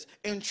it says.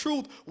 In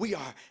truth, we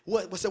are.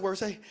 What's that word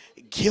say?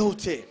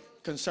 Guilty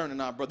concerning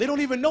our brother. They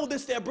don't even know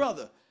this their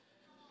brother.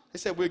 They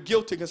said we're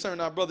guilty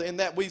concerning our brother, in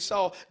that we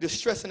saw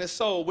distress in his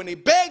soul when he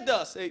begged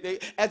us,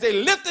 as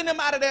they lifted him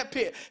out of that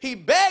pit. He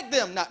begged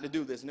them not to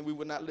do this, and then we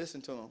would not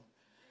listen to him.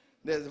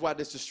 That's why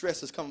this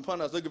distress has come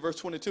upon us. Look at verse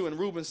 22. And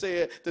Reuben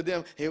said to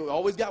them, he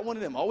always got one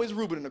of them, always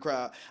Reuben in the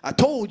crowd. I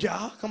told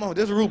y'all, come on,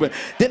 this is Reuben.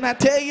 Didn't I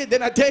tell you?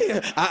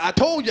 I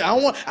told you. I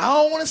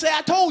don't want to say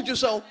I told you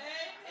so.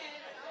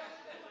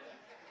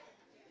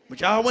 But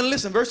y'all wouldn't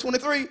listen. Verse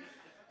 23.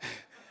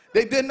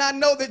 They did not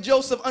know that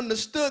Joseph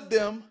understood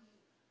them,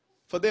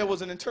 for there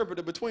was an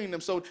interpreter between them.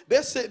 So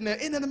they're sitting there.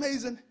 Isn't that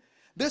amazing?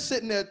 They're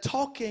sitting there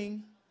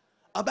talking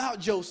about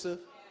Joseph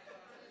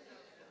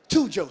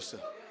to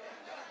Joseph.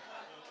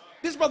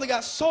 This brother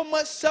got so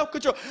much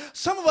self-control.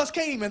 Some of us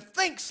can't even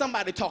think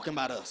somebody talking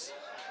about us.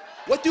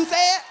 What you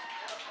said?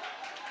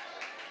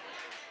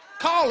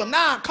 Call him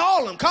now.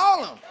 Call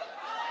him.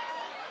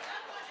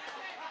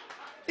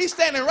 He's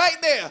standing right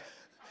there,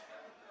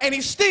 and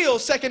he's still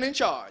second in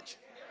charge.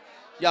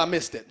 Y'all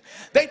missed it.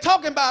 They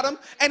talking about him,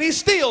 and he's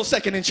still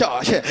second in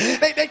charge.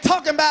 They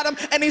talking about him,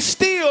 and he's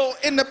still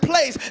in the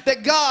place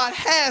that God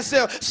has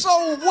there.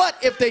 So what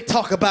if they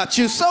talk about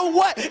you? So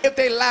what if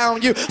they lie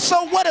on you?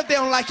 So what if they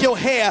don't like your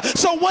hair?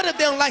 So what if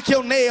they don't like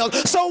your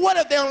nails? So what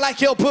if they don't like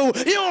your boo?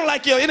 You don't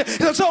like your...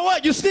 So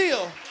what? You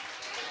still...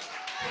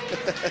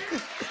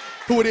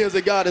 Who it is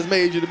that God has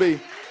made you to be.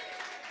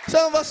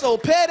 Some of us so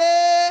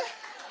petty,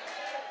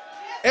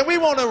 and we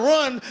want to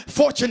run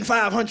Fortune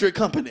 500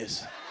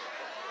 companies.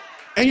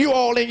 And you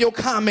all in your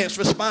comments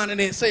responding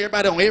and say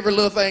everybody on every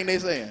little thing they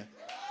saying.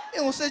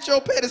 You don't sit your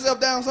petty self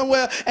down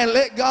somewhere and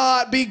let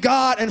God be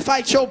God and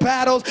fight your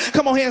battles.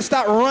 Come on here and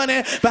stop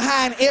running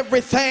behind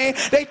everything.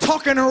 They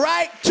talking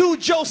right to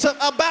Joseph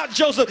about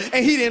Joseph,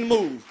 and he didn't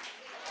move.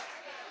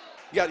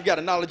 You got to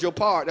acknowledge your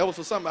part. That was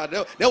for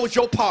somebody. That was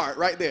your part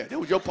right there. That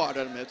was your part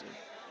of the message.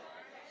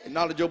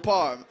 Acknowledge your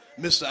part.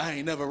 Mr. I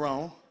ain't never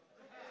wrong.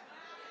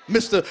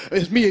 Mr.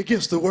 It's me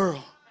against the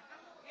world.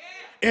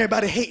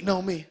 Everybody hating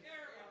on me.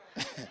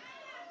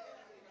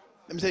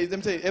 Let me tell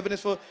you, evidence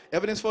for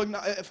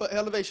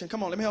elevation.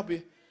 Come on, let me help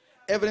you.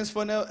 Evidence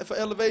for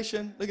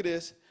elevation, look at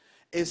this,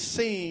 is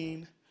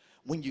seen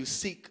when you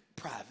seek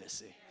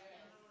privacy.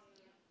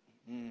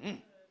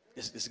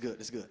 This is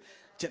good.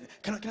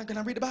 Can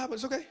I read the Bible?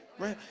 It's okay?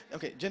 Right?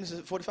 Okay,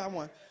 Genesis 45:1.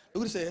 Look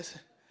what it says.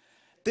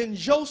 Then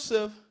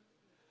Joseph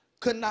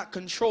could not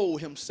control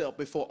himself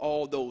before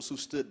all those who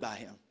stood by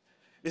him.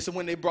 This is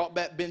when they brought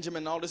back Benjamin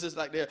and all this is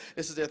like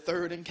this is their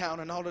third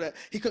encounter and all of that.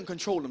 He couldn't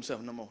control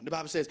himself no more. The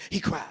Bible says he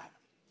cried.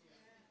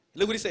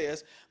 Look what he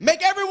says.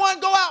 Make everyone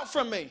go out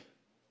from me.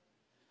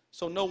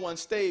 So no one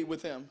stayed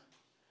with him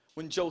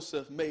when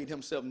Joseph made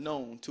himself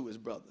known to his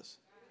brothers.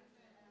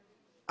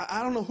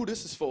 I don't know who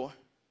this is for,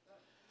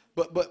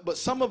 but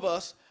some of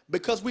us,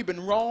 because we've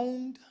been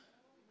wronged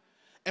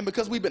and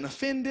because we've been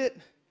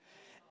offended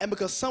and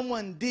because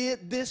someone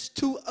did this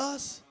to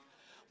us,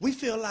 we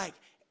feel like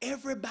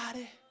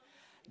everybody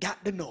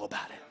got to know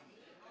about it.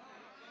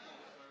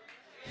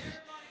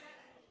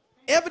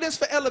 Evidence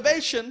for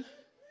elevation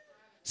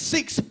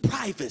seeks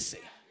privacy.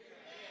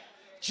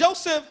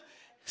 Joseph,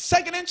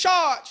 second in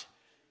charge,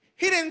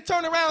 he didn't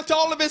turn around to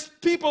all of his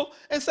people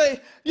and say,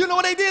 you know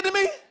what they did to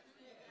me?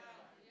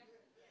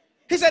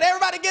 He said,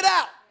 everybody get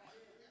out.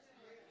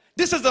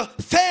 This is a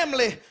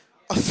family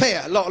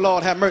affair.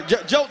 Lord have mercy.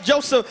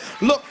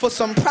 Joseph looked for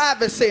some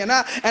privacy, and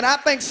I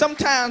think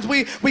sometimes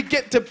we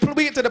get to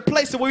the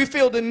place where we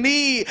feel the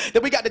need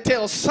that we got to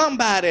tell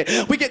somebody.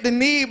 We get the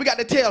need, we got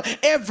to tell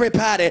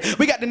everybody.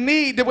 We got the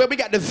need where we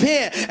got to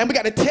vent, and we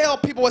got to tell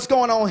people what's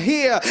going on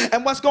here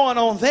and what's going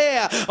on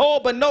there.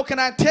 Oh, but no, can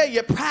I tell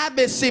you,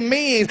 privacy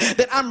means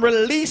that I'm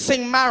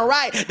releasing my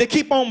right to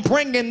keep on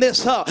bringing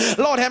this up.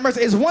 Lord have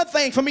mercy. It's one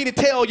thing for me to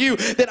tell you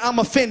that I'm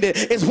offended.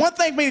 It's one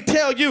thing for me to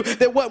tell you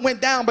that what went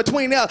down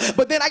between us.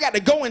 But then I got to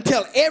go and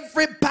tell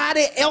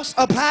everybody else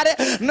about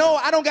it. No,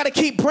 I don't got to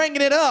keep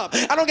bringing it up.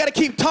 I don't got to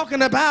keep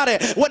talking about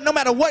it. No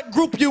matter what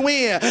group you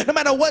in, no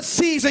matter what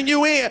season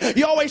you in,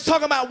 you're always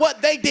talking about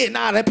what they did.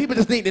 Nah, that people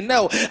just need to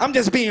know. I'm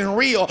just being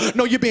real.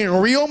 No, you're being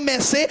real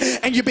messy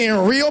and you're being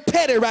real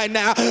petty right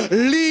now.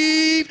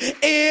 Leave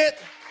it.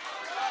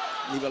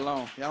 Leave it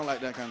alone. Y'all don't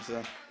like that kind of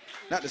stuff.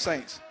 Not the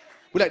saints.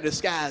 We like to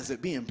disguise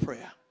it. Be in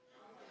prayer.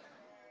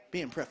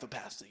 Be in prayer for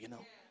pastor, you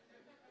know.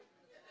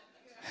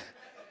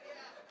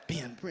 Be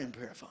in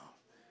prayer for him.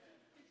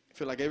 I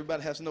feel like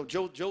everybody has to know.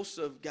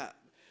 Joseph got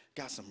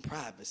some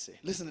privacy.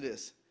 Listen to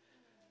this.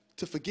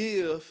 To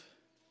forgive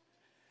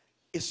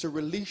is to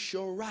release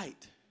your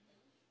right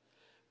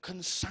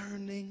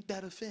concerning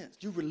that offense.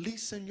 You're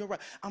releasing your right.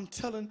 I'm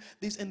telling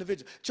these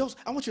individuals. Joseph,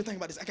 I want you to think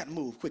about this. I got to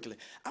move quickly.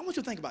 I want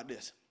you to think about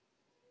this.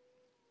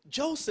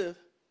 Joseph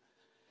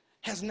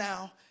has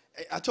now,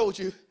 I told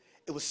you,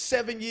 it was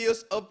 7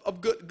 years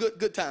of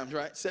good times,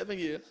 right? 7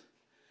 years.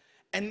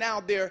 And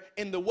now they're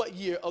in the what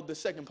year of the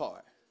second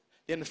part?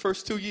 They're in the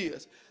first 2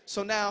 years.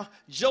 So now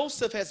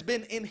Joseph has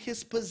been in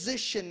his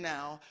position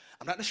now.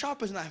 I'm not the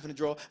sharpest knife in the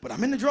drawer, but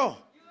I'm in the drawer.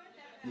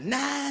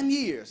 9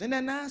 years. Isn't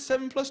that 9?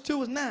 7 plus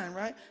 2 is 9,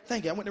 right?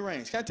 Thank you. I went to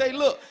range. Can I tell you,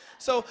 look.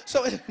 So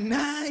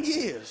 9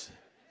 years.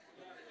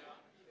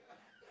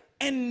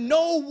 And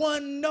no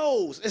one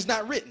knows. It's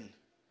not written.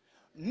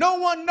 No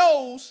one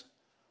knows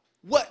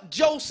what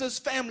Joseph's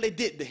family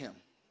did to him.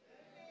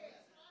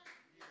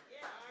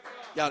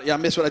 Y'all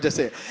missed what I just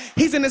said.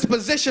 He's in this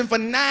position for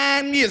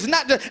 9 years.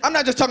 I'm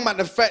not just talking about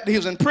the fact that he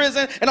was in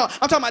prison and all.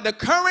 I'm talking about the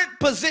current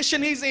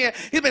position he's in.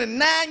 He's been in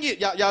 9 years.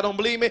 Y'all don't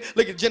believe me?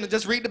 Look at Genesis.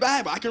 Just read the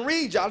Bible. I can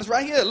read, y'all. It's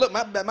right here. Look,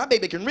 my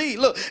baby can read.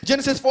 Look,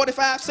 Genesis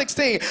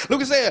 45:16. Look,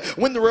 it said,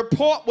 when the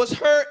report was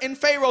heard in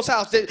Pharaoh's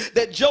house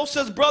that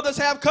Joseph's brothers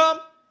have come,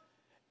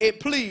 it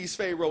pleased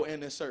Pharaoh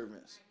and his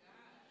servants.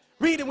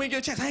 Read it when you get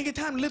a chance. I ain't get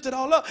time to lift it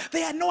all up.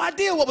 They had no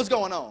idea what was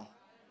going on.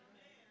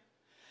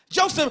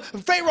 Joseph,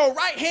 Pharaoh's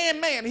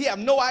right-hand man, he had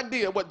no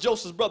idea what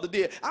Joseph's brother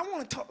did. I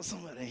want to talk to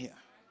somebody here.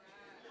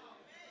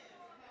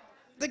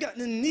 They got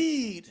the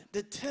need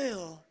to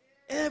tell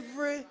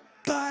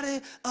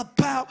everybody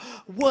about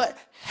what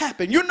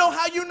happened. You know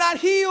how you're not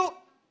healed?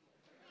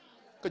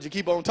 Because you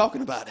keep on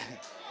talking about it.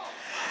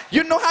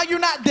 You know how you're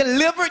not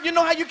delivered? You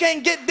know how you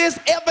can't get this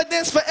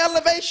evidence for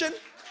elevation?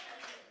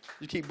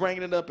 You keep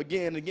bringing it up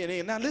again and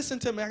again. Now listen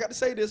to me. I got to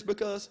say this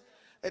because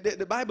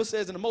the Bible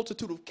says in a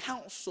multitude of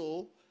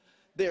counsel,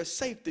 there's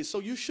safety. So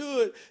you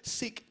should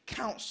seek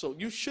counsel.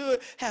 You should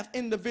have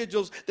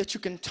individuals that you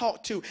can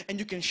talk to and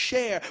you can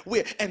share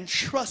with and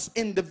trust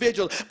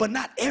individuals, but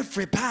not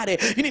everybody.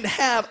 You need to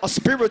have a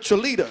spiritual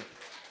leader,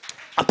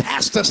 a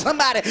pastor,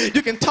 somebody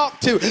you can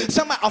talk to,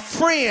 somebody, a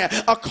friend,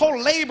 a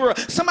co-laborer,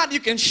 somebody you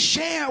can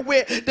share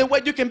with, the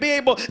way you can be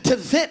able to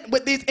vent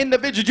with these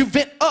individuals. You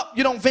vent up,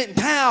 you don't vent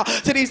down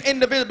to these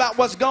individuals about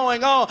what's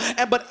going on.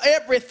 But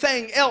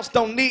everything else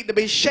don't need to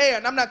be shared.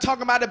 And I'm not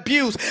talking about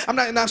abuse.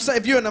 I'm saying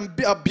if you're in an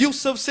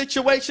abusive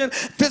situation,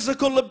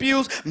 physical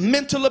abuse,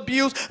 mental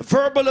abuse,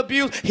 verbal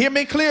abuse, hear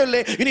me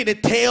clearly. You need to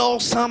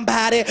tell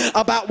somebody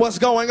about what's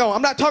going on.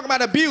 I'm not talking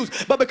about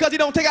abuse, but because you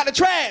don't take out the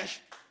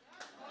trash.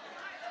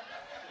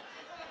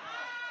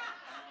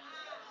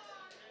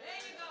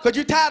 Because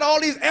you tired of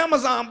all these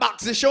Amazon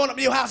boxes showing up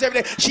in your house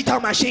every day. She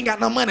talking about she ain't got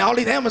no money, all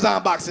these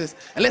Amazon boxes.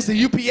 Unless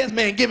the UPS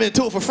man giving it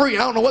to her for free. I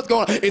don't know what's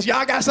going on. Is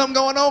y'all got something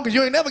going on? Because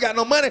you ain't never got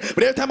no money.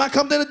 But every time I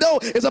come to the door,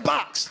 it's a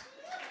box.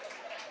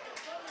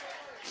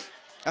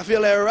 I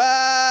feel that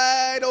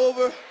right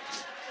over.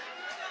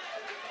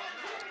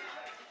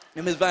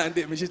 And Miss Vine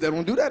did me. She said,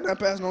 don't do that now,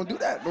 Pastor. Don't do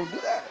that. Don't do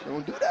that.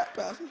 Don't do that,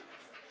 Pastor.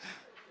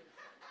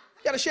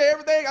 Got to share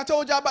everything. I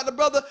told y'all about the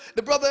brother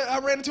I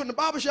ran into in the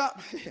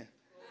barbershop.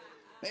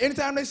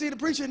 Anytime they see the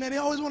preacher, and they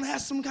always want to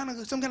ask some kind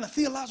of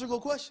theological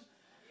question.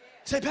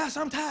 Say, Pastor,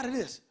 I'm tired of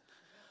this.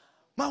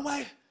 My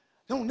wife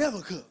don't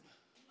never cook.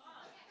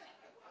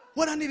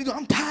 What I need to do,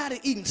 I'm tired of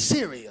eating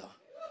cereal.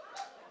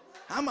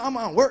 I'm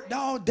on work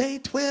all day,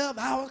 12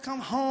 hours, come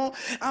home,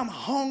 I'm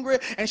hungry,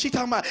 and she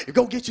talking about,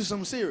 go get you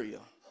some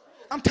cereal.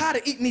 I'm tired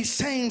of eating these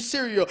same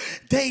cereal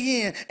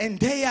day in and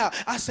day out.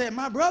 I said,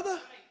 my brother,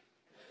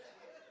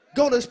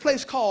 go to this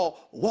place called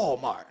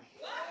Walmart.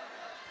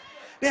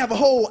 They have a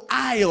whole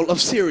aisle of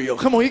cereal.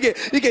 Come on, you get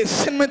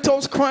Cinnamon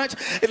Toast Crunch,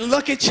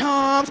 Lucky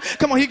Charms.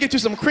 Come on, you get you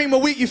some cream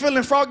of wheat. You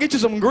feeling frog? Get you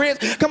some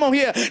grits. Come on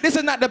here. This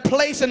is not the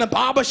place in the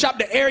barber shop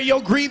to air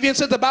your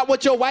grievances about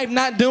what your wife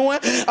not doing,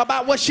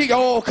 about what she.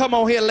 Oh, come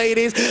on here,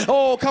 ladies.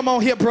 Oh, come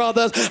on here,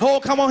 brothers. Oh,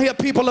 come on here,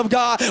 people of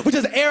God. We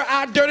just air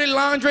our dirty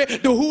laundry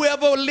to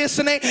whoever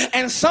listening.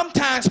 And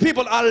sometimes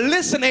people are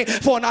listening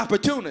for an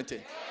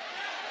opportunity.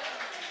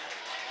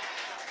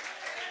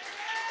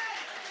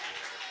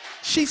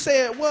 She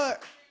said,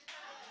 what?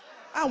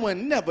 I would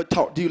never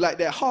talk to you like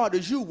that. Hard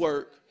as you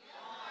work.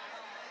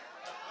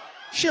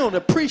 She don't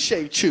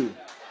appreciate you.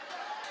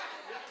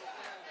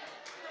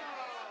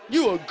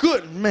 You a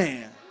good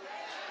man.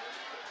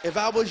 If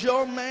I was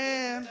your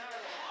man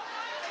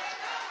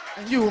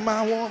and you were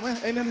my woman,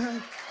 ain't that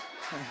her?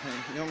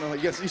 You don't know.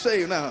 Yes, you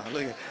saved now.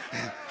 Look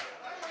at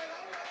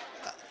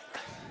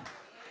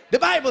the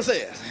Bible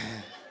says.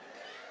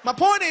 My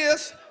point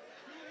is,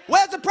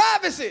 where's the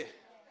privacy?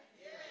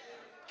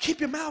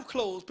 Keep your mouth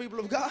closed, people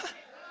of God.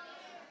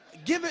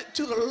 Give it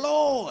to the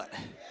Lord.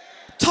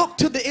 Talk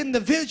to the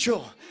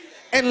individual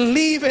and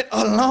leave it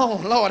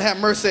alone. Lord have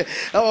mercy.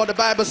 Oh, the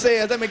Bible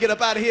says, let me get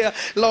up out of here.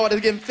 Lord,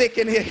 it's getting thick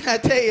in here. Can I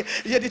tell you?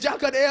 Yeah, did y'all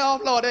cut the air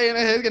off? Lord,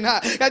 it's getting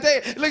hot. Can I tell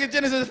you? Look at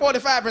Genesis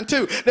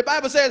 45:2. The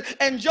Bible says,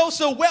 and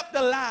Joseph wept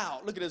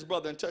aloud. Look at his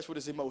brother in touch with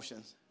his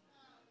emotions.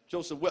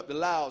 Joseph wept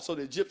aloud, so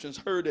the Egyptians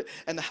heard it,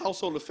 and the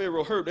household of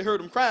Pharaoh heard. They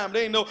heard him crying.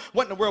 They didn't know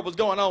what in the world was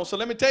going on. So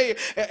let me tell you,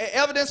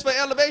 evidence for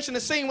elevation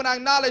is seen when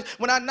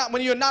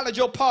you acknowledge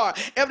your part.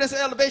 Evidence of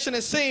elevation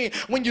is seen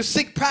when you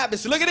seek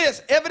privacy. Look at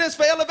this. Evidence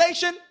for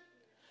elevation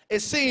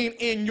is seen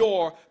in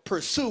your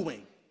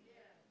pursuing.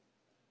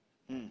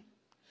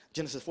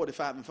 Genesis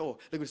 45:4. Look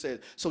what it says.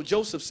 So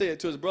Joseph said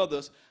to his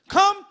brothers,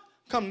 come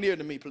near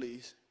to me,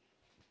 please.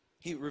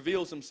 He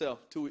reveals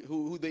himself to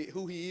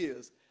who he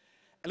is.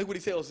 And look what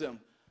he tells them.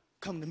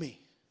 Come to me.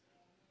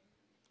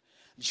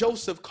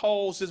 Joseph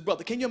calls his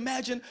brother. Can you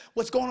imagine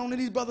what's going on in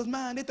these brothers'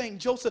 mind? They think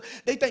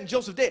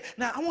Joseph dead.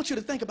 Now, I want you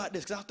to think about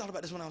this, because I thought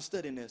about this when I was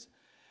studying this.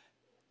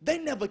 They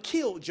never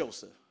killed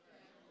Joseph.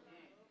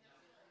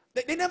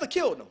 They never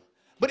killed him.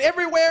 But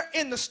everywhere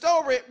in the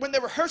story, when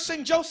they're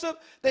rehearsing Joseph,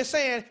 they're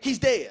saying he's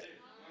dead.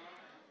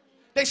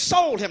 They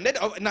sold him.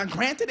 Now,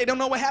 granted, they don't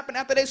know what happened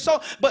after they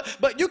sold,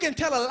 but you can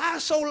tell a lie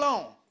so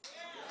long.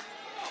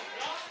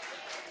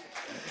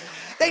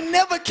 They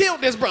never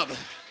killed this brother.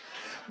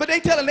 But they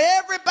telling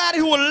everybody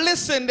who will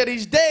listen that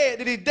he's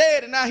dead,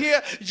 And now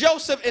here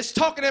Joseph is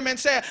talking to him and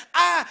saying,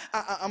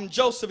 I'm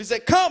Joseph. He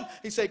said, come.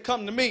 He said,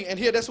 come to me. And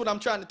here, that's what I'm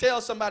trying to tell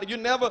somebody. You're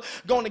never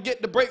going to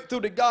get the breakthrough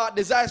that God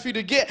desires for you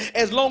to get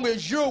as long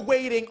as you're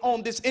waiting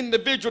on this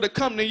individual to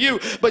come to you.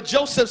 But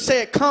Joseph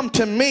said, come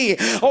to me.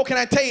 Oh, can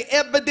I tell you,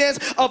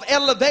 evidence of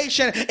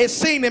elevation is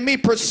seen in me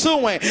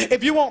pursuing.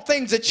 If you want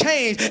things to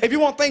change, if you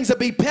want things to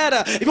be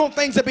better, if you want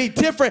things to be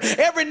different,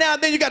 every now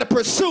and then you got to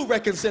pursue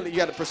reconciliation. You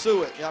got to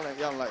pursue it. Y'all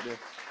like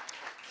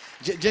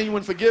this.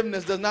 Genuine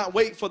forgiveness does not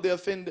wait for the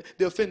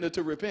offender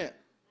to repent.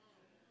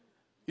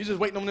 You're just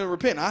waiting on them to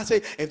repent. I say,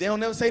 if they don't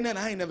never say nothing,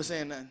 I ain't never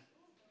saying nothing.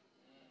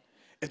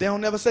 If they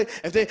don't never say,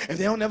 if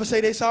they don't never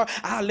say they sorry,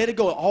 I'll let it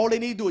go. All they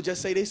need to do is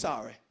just say they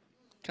sorry.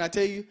 Can I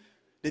tell you,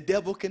 the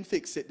devil can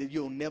fix it that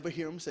you'll never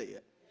hear him say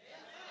it.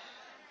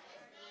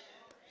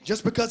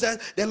 Just because that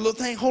little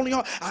thing holding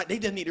on, they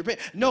just need to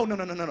repent. No.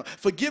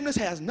 Forgiveness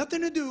has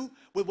nothing to do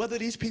with whether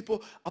these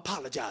people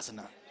apologize or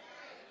not.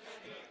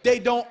 They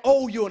don't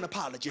owe you an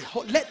apology.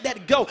 Let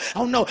that go.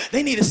 Oh no,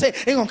 they need to say,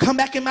 they're going to come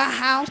back in my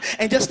house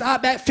and just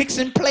start back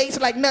fixing plates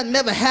like nothing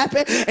never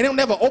happened, and they'll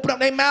never open up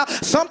their mouth.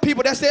 Some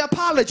people, that's their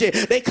apology.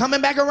 They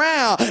coming back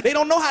around. They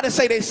don't know how to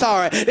say they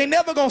sorry. They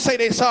never going to say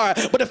they sorry.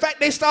 But the fact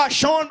they start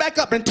showing back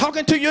up and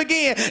talking to you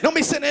again, don't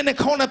be sitting in the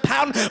corner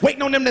pouting,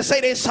 waiting on them to say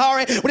they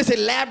sorry with this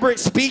elaborate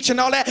speech and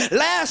all that.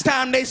 Last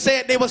time they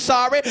said they were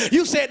sorry,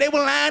 you said they were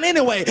lying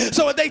anyway.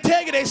 So if they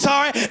tell you they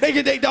sorry, they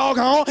get they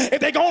doggone. If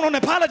they go on and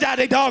apologize,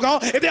 they doggone.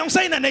 If they don't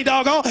say nothing, they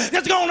doggone.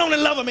 Just go on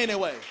and love them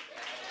anyway.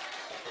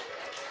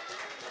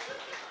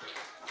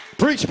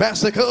 Preach,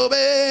 Pastor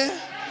Cobie.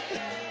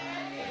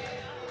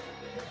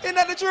 Isn't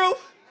that the truth?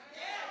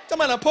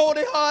 Somebody pull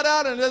their heart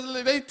out and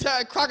they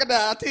tie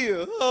crocodile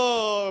tears.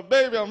 Oh,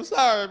 baby, I'm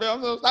sorry, baby.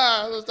 I'm so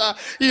sorry.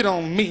 You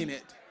don't mean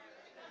it.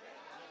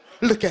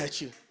 Look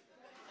at you.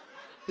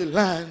 You're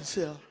lying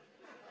self.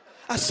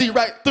 I see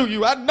right through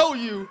you. I know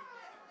you.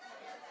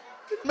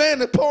 Man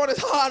that poured his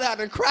heart out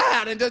and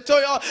cried and just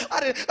told y'all, I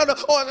didn't,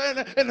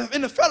 or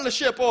in the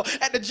fellowship or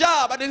at the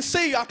job, I didn't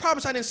see you. I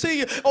promise I didn't see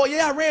you. Oh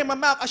yeah, I ran my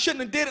mouth. I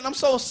shouldn't have did it. I'm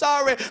so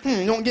sorry.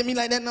 You don't get me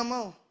like that no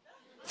more.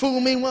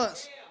 Fool me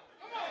once.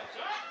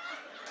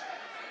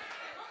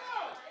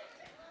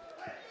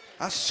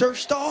 I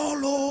searched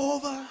all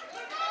over.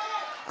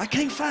 I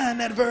can't find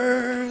that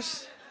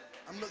verse.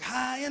 I look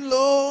high and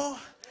low.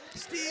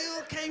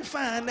 Still can't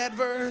find that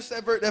verse.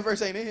 That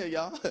verse ain't in here,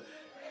 y'all.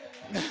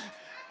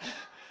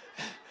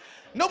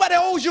 Nobody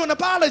owes you an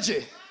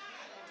apology.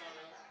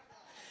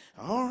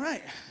 All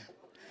right.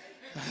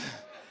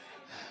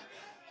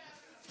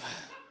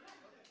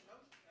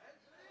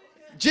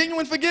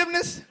 Genuine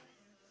forgiveness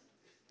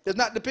does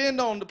not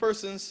depend on the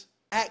person's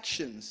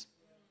actions.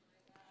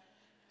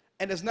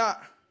 And it's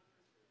not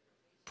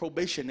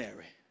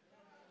probationary.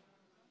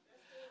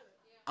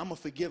 I'm going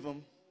to forgive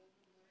them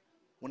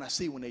when I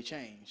see when they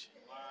change.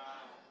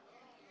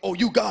 Oh,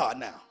 you God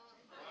now.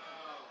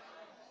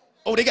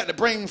 Oh, they got to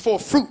bring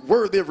forth fruit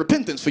worthy of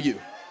repentance for you.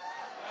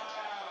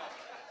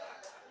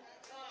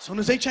 As soon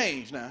as they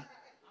change now,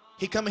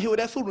 he coming here with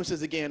that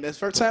foolishness again. That's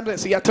the first time.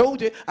 See, I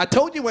told you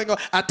you ain't going.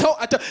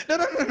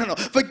 No.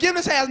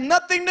 Forgiveness has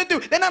nothing to do.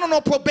 They're not on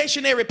no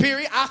probationary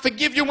period. I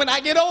forgive you when I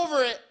get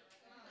over it.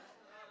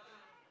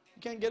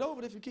 You can't get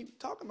over it if you keep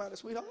talking about it,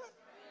 sweetheart.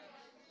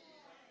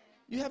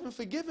 You haven't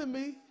forgiven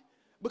me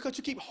because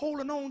you keep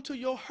holding on to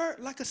your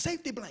hurt like a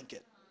safety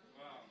blanket.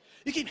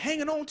 You keep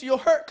hanging on to your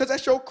hurt because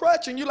that's your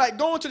crutch and you like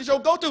going to the show,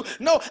 go to.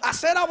 No, I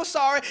said I was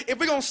sorry. If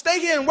we're going to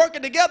stay here and work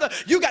it together,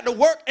 you got to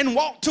work and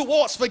walk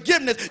towards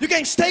forgiveness. You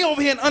can't stay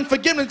over here in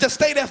unforgiveness and just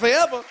stay there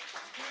forever.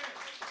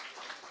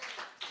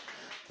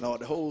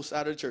 Lord, the whole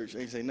side of the church,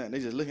 they ain't say nothing. They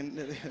just looking.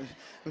 Let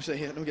me say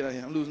here. Let me get out of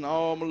here. I'm losing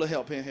all my little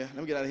help in here.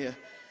 Let me get out of here.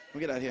 Let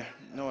me get out of here.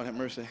 Lord have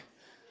mercy.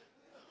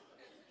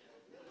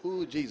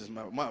 Ooh, Jesus,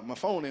 my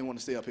phone ain't want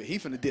to stay up here. He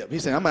finna dip. He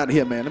said, I'm out of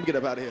here, man. Let me get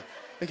up out of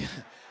here.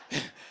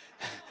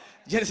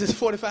 Genesis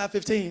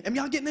 45:15. Am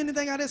y'all getting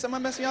anything out of this? Am I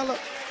messing y'all up?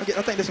 I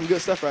think there's some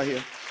good stuff right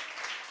here.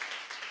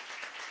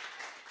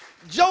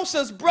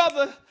 Joseph's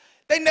brother,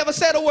 they never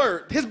said a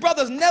word. His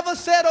brothers never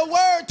said a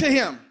word to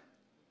him.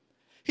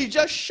 He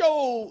just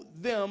showed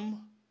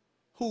them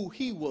who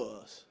he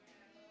was.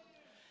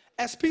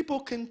 As people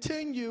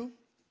continue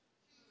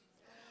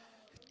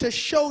to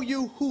show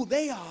you who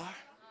they are,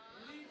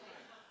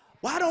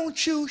 why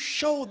don't you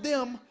show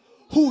them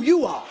who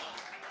you are?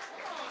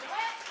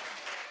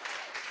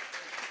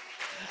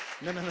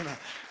 No.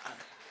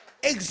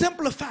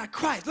 Exemplify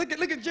Christ. Look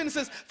at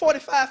Genesis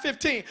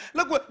 45:15.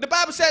 Look what the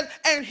Bible says.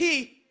 And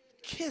he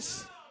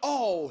kissed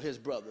all his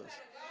brothers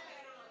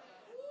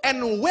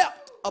and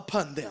wept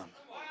upon them.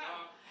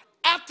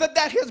 After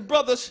that, his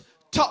brothers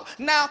talked.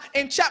 Now,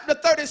 in chapter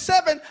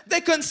 37,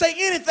 they couldn't say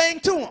anything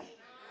to him.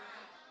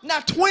 Now,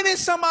 20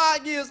 some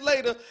odd years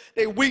later,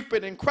 they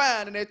weeping and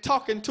crying and they're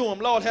talking to him.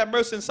 Lord have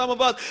mercy. And some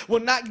of us will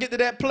not get to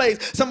that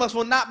place. Some of us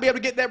will not be able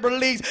to get that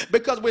release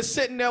because we're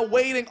sitting there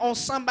waiting on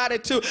somebody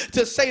to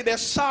say they're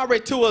sorry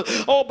to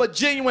us. Oh, but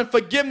genuine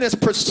forgiveness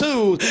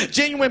pursues.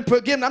 Genuine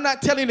forgiveness. I'm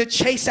not telling you to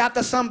chase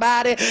after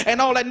somebody and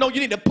all that. No,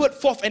 you need to put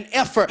forth an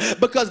effort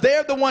because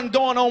they're the one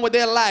going on with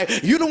their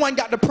life. You the one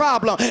got the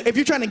problem. If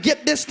you're trying to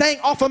get this thing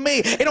off of me,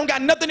 it don't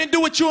got nothing to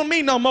do with you and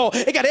me no more.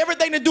 It got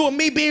everything to do with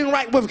me being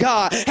right with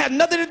God. Has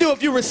nothing to do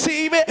if you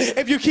receive it,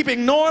 if you keep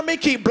ignoring me,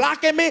 keep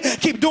blocking me,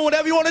 keep doing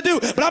whatever you want to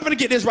do. But I'm going to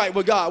get this right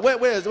with God.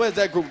 Where's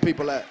that group of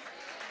people at?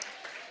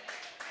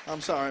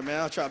 I'm sorry, man.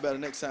 I'll try better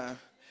next time.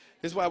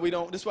 This is why we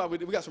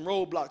got some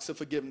roadblocks to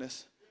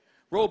forgiveness.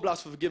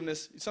 Roadblocks for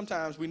forgiveness.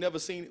 Sometimes we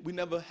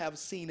never have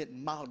seen it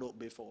modeled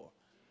before.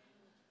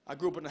 I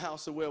grew up in the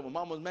house where when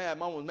mom was mad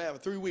for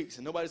 3 weeks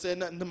and nobody said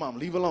nothing to mom.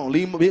 Leave her alone.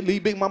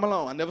 Leave Big Mama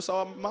alone. I never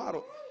saw a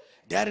model.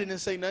 Daddy didn't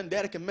say nothing.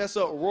 Daddy can mess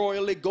up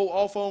royally, go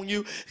off on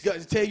you,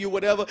 tell you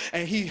whatever,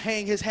 and he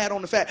hang his hat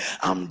on the fact,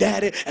 I'm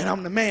daddy and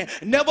I'm the man.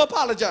 Never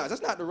apologize.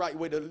 That's not the right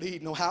way to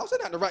lead no house.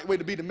 That's not the right way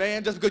to be the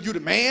man just because you the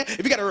man.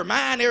 If you got to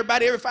remind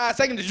everybody every 5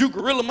 seconds that you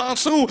Gorilla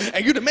Monsoon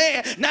and you the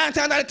man, 9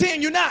 times out of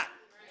 10, you're not.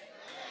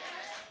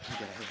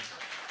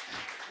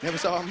 Never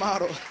saw a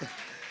model.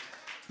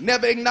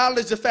 Never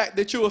acknowledge the fact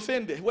that you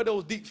offended. Where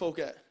those deep folk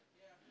at?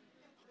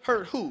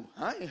 Hurt who?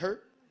 I ain't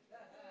hurt.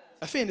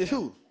 Offended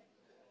who?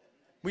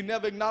 We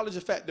never acknowledge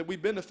the fact that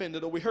we've been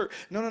offended or we hurt.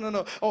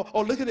 No.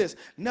 Oh, look at this.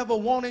 Never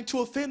wanting to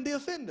offend the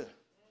offender.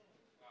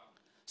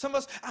 Some of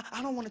us,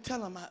 I don't want to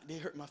tell them they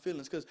hurt my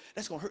feelings because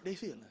that's going to hurt their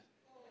feelings.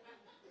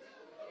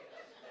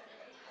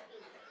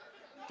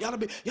 Y'all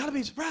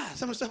be surprised.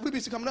 Some of the stuff we be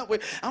coming up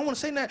with. I don't want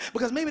to say that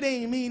because maybe they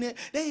ain't mean it.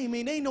 They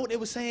ain't know what they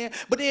were saying.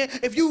 But then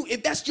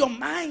if that's your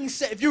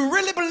mindset, if you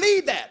really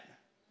believe that,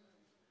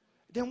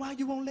 then why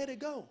you won't let it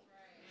go?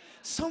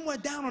 Somewhere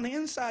down on the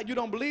inside, you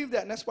don't believe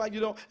that, and that's why you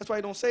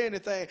don't say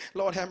anything.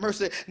 Lord have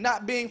mercy.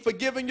 Not being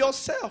forgiving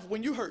yourself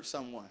when you hurt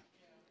someone.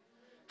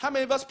 How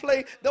many of us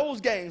play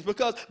those games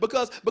because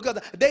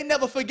they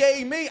never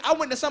forgave me? I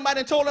went to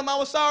somebody and told them I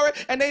was sorry,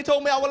 and they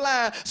told me I was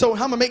lying. So I'm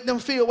gonna make them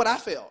feel what I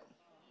felt.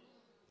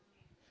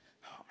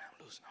 Oh man,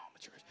 I'm losing all my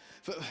church.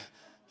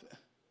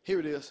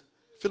 Here it is.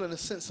 feeling a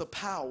sense of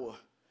power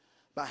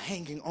by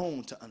hanging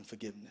on to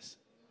unforgiveness.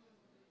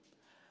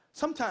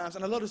 Sometimes,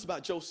 and I love this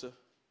about Joseph,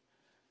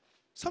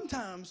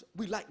 sometimes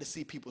we like to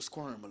see people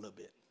squirm a little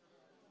bit.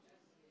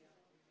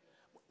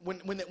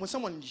 When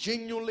someone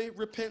genuinely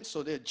repents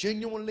or they're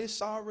genuinely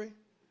sorry,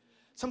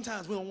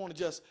 sometimes we don't want to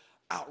just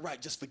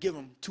outright just forgive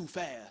them too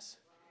fast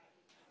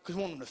because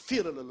we want them to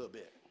feel it a little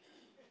bit.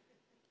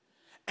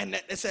 And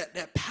that's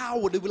that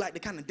power that we like to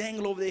kind of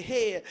dangle over their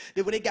head.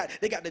 They got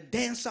to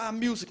dance our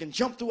music and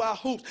jump through our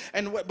hoops.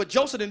 But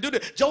Joseph didn't do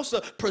that.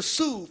 Joseph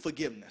pursued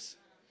forgiveness.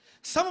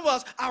 Some of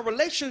us, our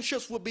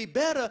relationships would be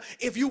better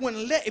if you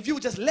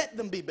would just let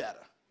them be better.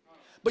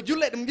 But you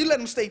let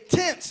them stay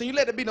tense, and you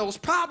let there be those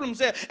problems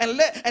there,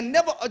 and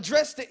never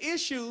address the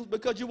issues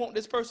because you want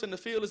this person to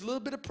feel this little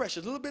bit of pressure,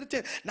 a little bit of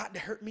tension, not to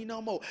hurt me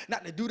no more,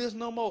 not to do this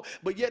no more.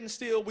 But yet and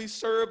still we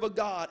serve a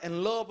God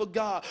and love a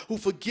God who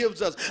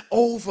forgives us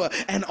over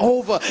and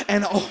over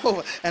and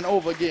over and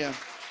over again.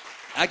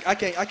 I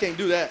can't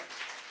do that.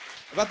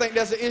 If I think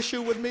there's an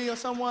issue with me or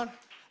someone,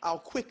 I'll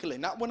quickly,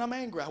 not when I'm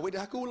angry, I'll wait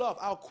till I cool off,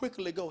 I'll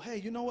quickly go, hey,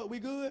 you know what, we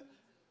good?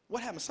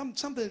 What happened?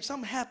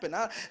 Something happened.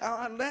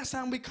 Last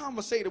time we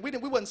conversated, we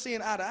wasn't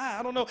seeing eye to eye.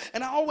 I don't know.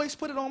 And I always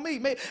put it on me.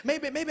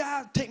 Maybe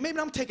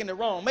I'm taking it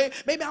wrong.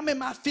 Maybe I'm in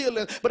my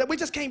feelings. But we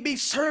just can't be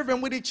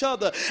serving with each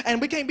other, and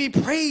we can't be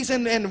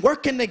praising and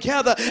working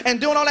together and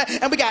doing all that.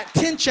 And we got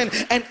tension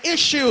and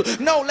issue.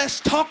 No, let's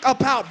talk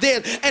about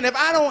this. And if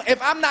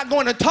I'm not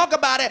going to talk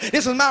about it,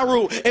 this is my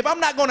rule. If I'm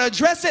not going to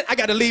address it, I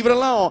got to leave it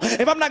alone.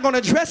 If I'm not going to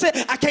address it,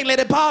 I can't let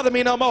it bother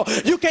me no more.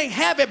 You can't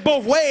have it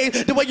both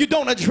ways. The way you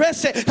don't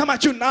address it, come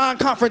out you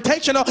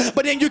non-confrontational,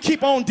 but then you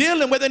keep on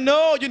dealing with it.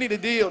 No, you need to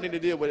deal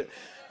with it.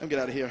 Let me get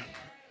out of here.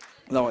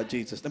 Lord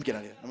Jesus, let me get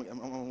out of here. I'm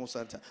almost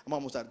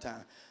out of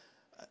time.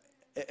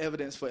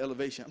 Evidence for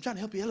elevation. I'm trying to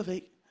help you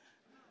elevate.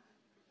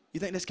 You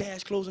think that's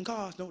cash, clothes, and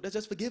cars? No, that's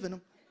just forgiving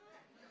them.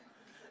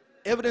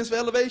 Evidence for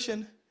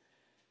elevation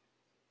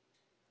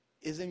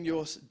is in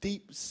your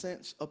deep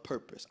sense of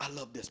purpose. I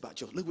love this about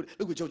Joseph. Look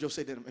what Jojo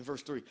said in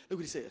verse 3. Look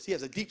what he says. He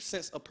has a deep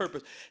sense of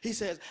purpose. He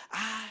says,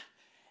 I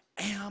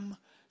am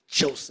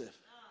Joseph.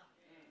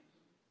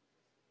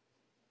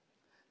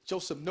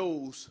 Joseph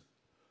knows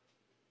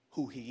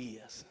who he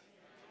is.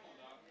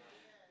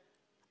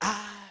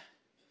 I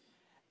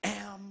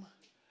am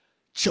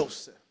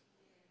Joseph.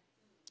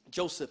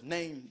 Joseph's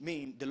name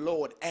means the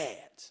Lord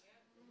adds.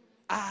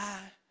 I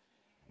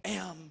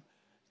am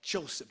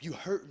Joseph. You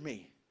hurt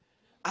me.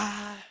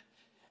 I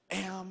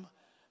am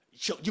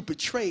Joseph. You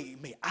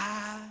betrayed me.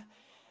 I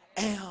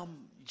am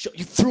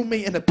you threw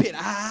me in the pit.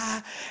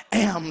 I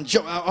am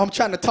Joe. I'm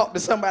trying to talk to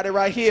somebody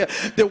right here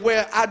that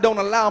where I don't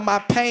allow my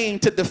pain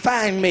to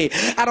define me.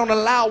 I don't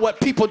allow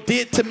what people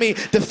did to me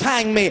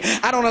define me.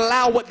 I don't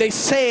allow what they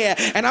said.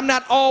 And I'm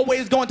not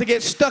always going to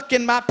get stuck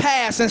in my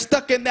past and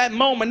stuck in that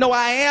moment. No,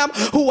 I am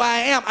who I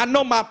am. I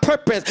know my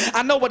purpose.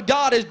 I know what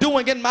God is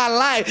doing in my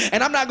life.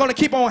 And I'm not going to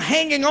keep on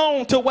hanging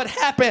on to what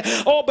happened.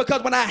 Oh,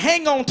 because when I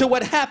hang on to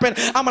what happened,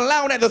 I'm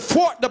allowing that to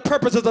thwart the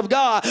purposes of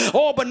God.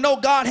 Oh, but no,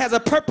 God has a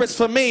purpose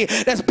for me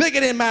that's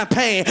bigger than my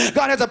pain.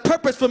 God has a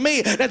purpose for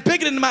me that's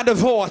bigger than my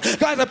divorce.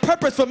 God has a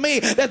purpose for me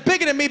that's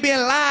bigger than me being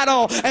lied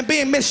on and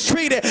being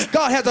mistreated.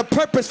 God has a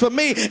purpose for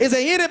me. Is there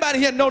anybody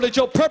here know that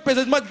your purpose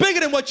is much bigger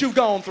than what you've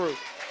gone through?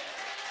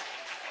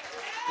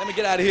 Let me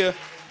get out of here.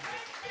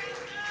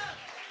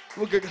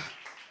 Look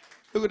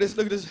at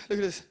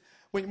this.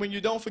 When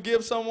you don't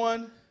forgive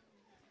someone,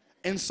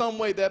 in some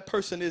way that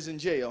person is in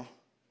jail.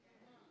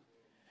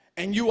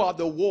 And you are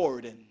the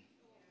warden.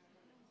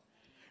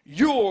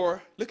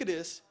 You're, look at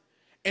this,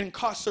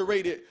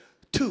 incarcerated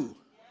too,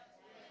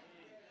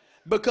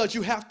 because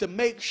you have to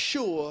make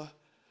sure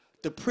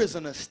the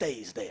prisoner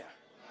stays there.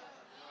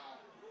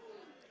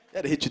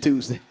 That'll hit you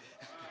Tuesday.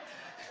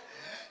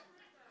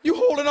 You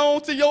holding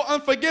on to your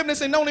unforgiveness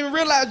and don't even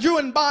realize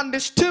you're in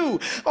bondage too.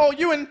 Oh,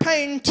 you're in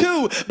pain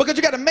too, because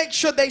you got to make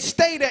sure they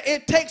stay there.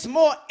 It takes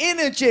more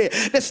energy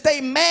to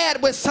stay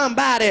mad with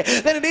somebody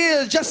than it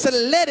is just to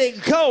let it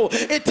go.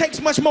 It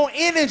takes much more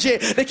energy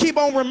to keep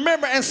on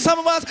remembering. And some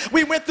of us,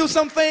 we went through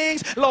some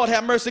things. Lord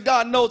have mercy.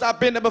 God knows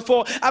I've been there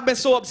before. I've been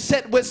so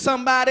upset with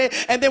somebody,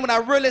 and then when I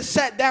really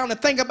sat down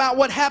and think about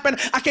what happened,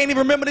 I can't even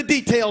remember the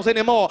details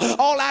anymore.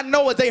 All I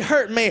know is they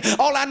hurt me.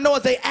 All I know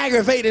is they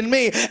aggravated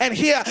me. And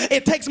here,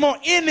 it takes more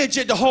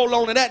energy to hold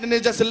on to that than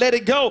just to let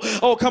it go.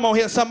 Oh, come on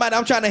here, somebody.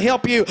 I'm trying to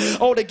help you.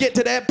 Oh, to get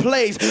to that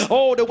place.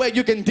 Oh, the way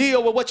you can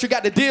deal with what you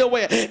got to deal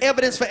with.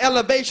 Evidence for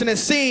elevation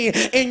is seen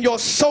in your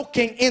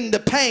soaking in the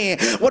pain.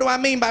 What do I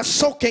mean by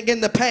soaking in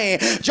the pain?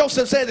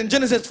 Joseph says in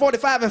Genesis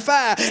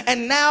 45:5,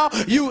 and now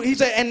he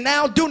said, and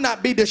now do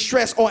not be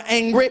distressed or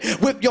angry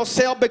with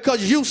yourself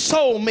because you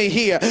sold me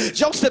here.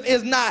 Joseph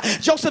is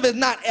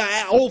not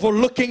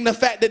overlooking the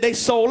fact that they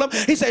sold him.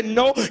 He said,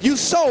 no, you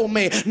sold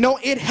me. No,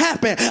 it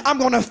happened. I'm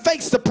going to face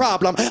face the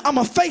problem. I'm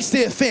going to face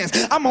the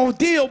offense. I'm going to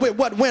deal with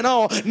what went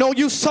on. No,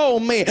 you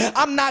sold me.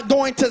 I'm not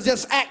going to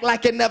just act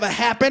like it never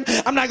happened.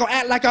 I'm not going to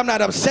act like I'm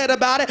not upset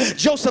about it.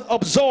 Joseph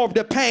absorbed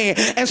the pain.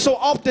 And so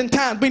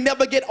oftentimes we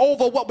never get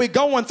over what we're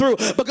going through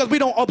because we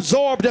don't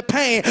absorb the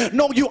pain.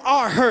 No, you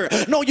are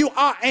hurt. No, you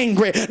are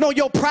angry. No,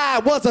 your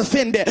pride was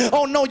offended.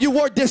 Oh, no, you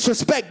were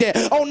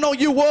disrespected. Oh, no,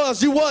 you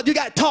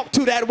got talked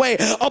to that way.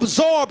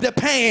 Absorb the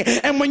pain.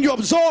 And when you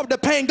absorb the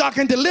pain, God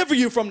can deliver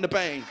you from the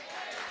pain.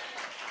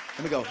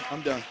 Let me go.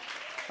 I'm done.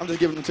 I'm just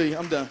giving them to you.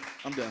 I'm done.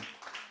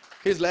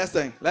 Here's the last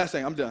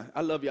thing. I'm done.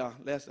 I love y'all.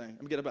 Last thing.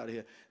 Let me get up out of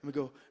here. Let me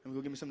go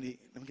get me something to eat.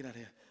 Let me get out of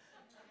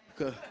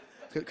here.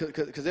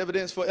 Because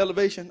evidence for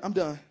elevation, I'm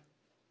done,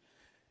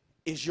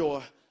 is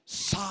your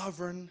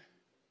sovereign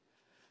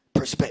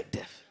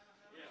perspective.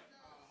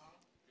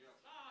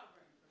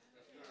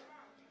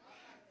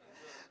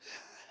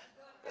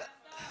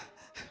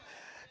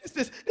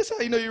 This is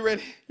how you know you're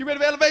ready. You ready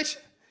for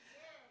elevation?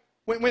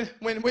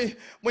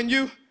 When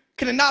you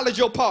can acknowledge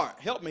your part.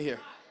 Help me here.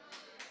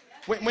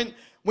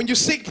 When you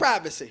seek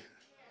privacy.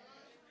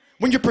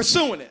 When you're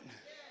pursuing it.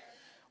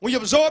 When you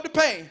absorb the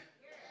pain.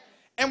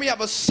 And we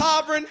have a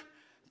sovereign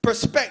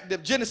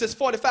perspective. Genesis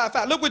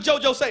 45:5. Look what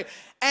JoJo say.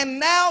 And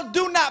now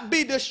do not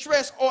be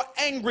distressed or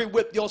angry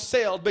with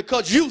yourselves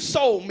because you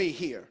sold me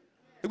here.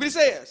 Look what he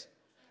says.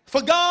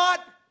 For God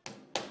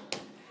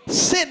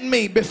sent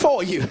me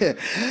before you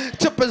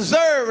to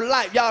preserve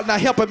life. Y'all not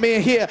helping me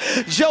in here.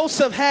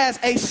 Joseph has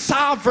a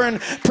sovereign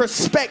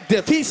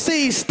perspective. He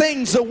sees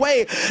things the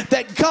way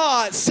that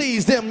God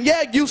sees them.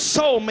 Yeah, you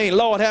sold me,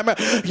 Lord have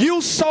mercy.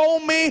 You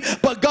sold me,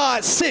 but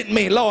God sent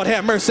me, Lord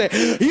have mercy.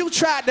 You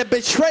tried to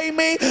betray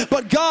me,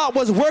 but God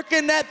was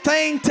working that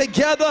thing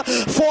together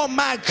for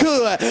my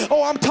good.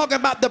 Oh, I'm talking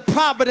about the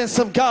providence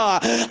of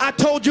God. I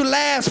told you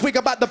last week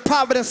about the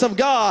providence of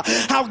God,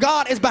 how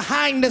God is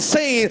behind the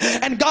scenes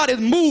and God is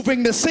moving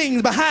the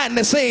scenes behind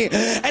the scene,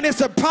 and it's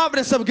the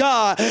providence of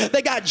God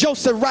that got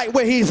Joseph right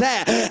where he's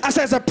at. I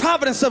said it's the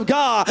providence of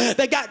God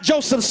that got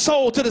Joseph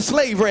sold to the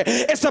slavery.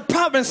 It's the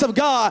providence of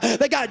God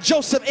that got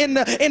Joseph in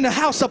the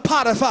house of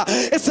Potiphar.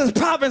 It's the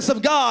providence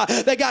of God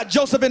that got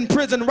Joseph in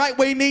prison right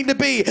where he needed to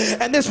be.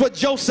 And this is what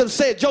Joseph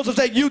said. Joseph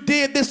said, you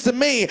did this to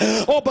me.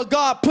 Oh, but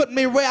God put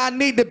me where I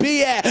need to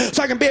be at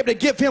so I can be able to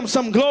give him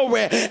some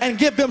glory and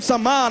give him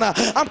some honor.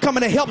 I'm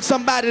coming to help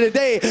somebody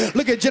today.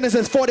 Look at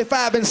Genesis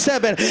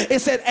 45:7. It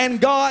said,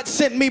 and God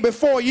sent me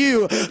before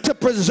you to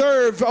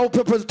preserve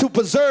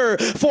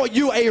for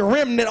you a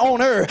remnant on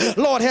earth.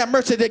 Lord have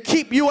mercy, to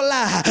keep you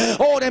alive.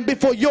 Oh, and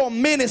before your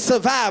many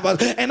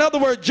survivors. In other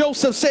words,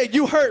 Joseph said,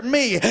 you hurt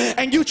me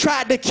and you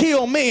tried to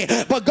kill me,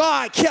 but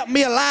God kept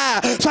me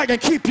alive so I can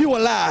keep you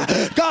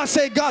alive.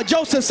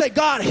 Joseph said,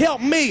 God help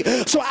me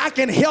so I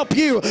can help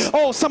you.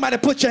 Oh, somebody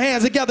put your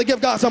hands together.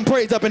 Give God some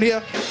praise up in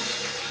here.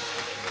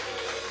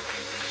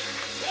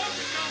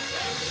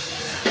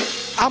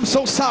 I'm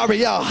so sorry,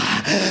 y'all.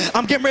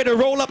 I'm getting ready to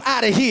roll up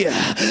out of here.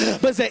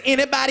 But is there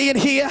anybody in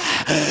here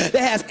that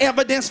has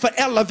evidence for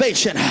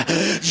elevation?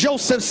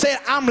 Joseph said,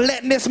 I'm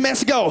letting this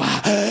mess go.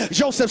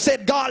 Joseph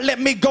said, God, let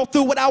me go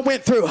through what I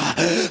went through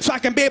so I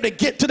can be able to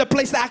get to the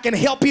place that I can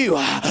help you.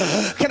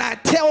 Can I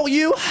tell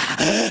you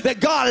that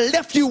God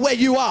left you where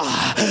you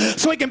are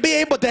so he can be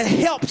able to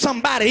help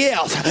somebody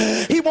else?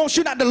 He wants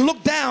you not to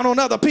look down on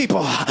other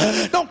people.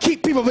 Don't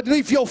keep people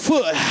beneath your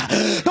foot.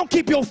 Don't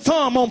keep your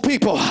thumb on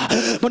people.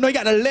 But no, you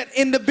got to let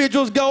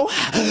individuals go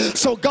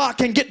so God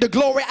can get the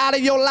glory out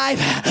of your life.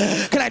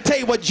 Can I tell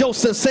you what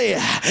Joseph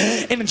said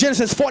in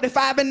Genesis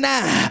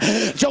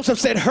 45:9? Joseph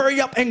said, hurry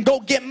up and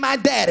go get my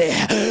daddy.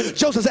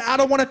 Joseph said, I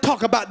don't want to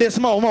talk about this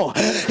no more.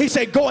 He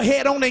said, go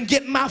ahead on and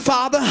get my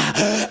father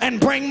and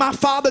bring my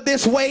father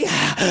this way.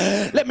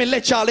 Let me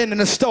let y'all in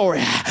the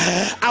story.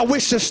 I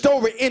wish the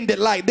story ended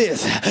like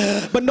this,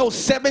 but no,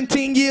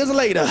 17 years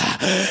later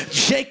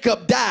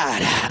Jacob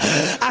died.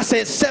 I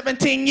said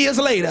 17 years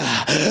later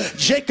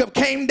Jacob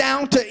came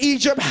down to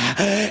Egypt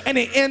and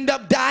he ended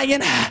up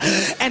dying.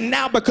 And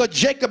now because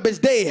Jacob is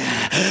dead,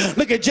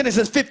 look at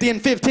Genesis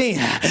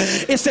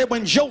 50:15. It said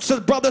when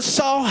Joseph's brothers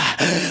saw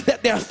that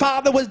their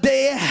father was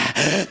dead,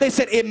 they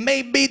said it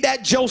may be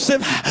that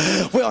Joseph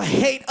will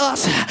hate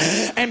us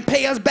and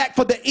pay us back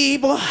for the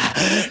evil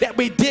that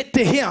we did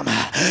to him.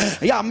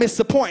 Y'all missed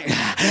the point.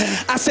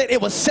 I said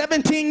it was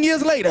 17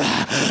 years later.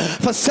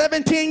 For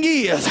 17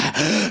 years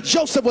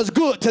Joseph was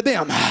good to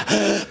them.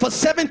 For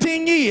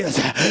 17 years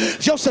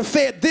Joseph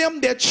fed them,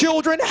 their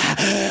children,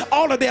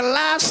 all of their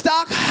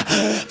livestock.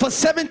 For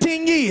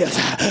 17 years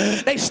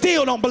they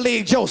still don't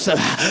believe Joseph.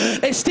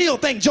 They still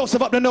think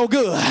Joseph up to no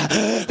good.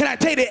 Can I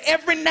tell you that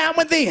every now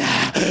and then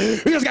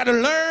you just got to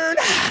learn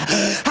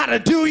how to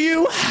do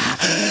you,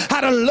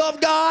 how to love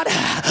God,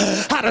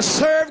 how to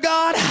serve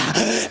God.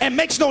 It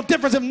makes no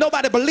difference if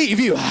nobody believes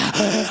you.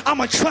 I'm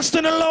going to trust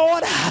in the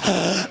Lord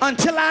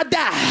until I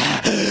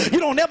die. You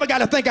don't ever got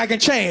to think I can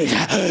change.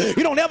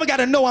 You don't ever got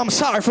to know I'm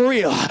sorry for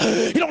real.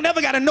 You don't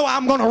ever got to know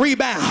I'm going to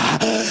rebound.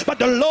 But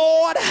the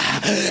Lord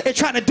is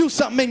trying to do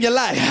something in your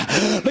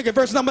life. Look at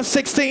verse number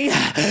 16.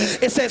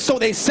 It says, so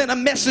they sent a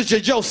message to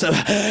Joseph.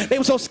 They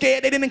were so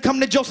scared they didn't come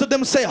to Joseph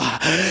themselves.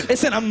 They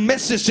sent a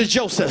message to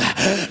Joseph.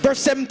 Verse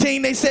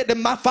 17, they said that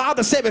my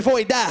father said before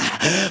he died,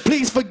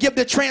 please forgive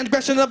the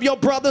transgression of your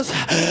brothers.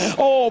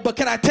 Oh, but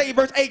can I tell you,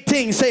 verse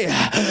 18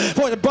 said,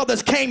 for the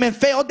brothers came and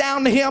fell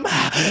down to him,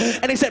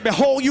 and they said,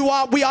 behold,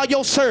 we are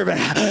your servant.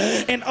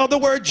 In other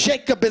words,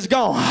 Jacob is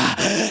gone,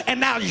 and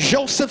now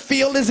Joseph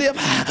feel as if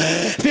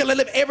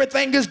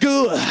everything is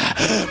good,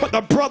 but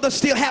the brothers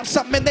still have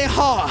something in their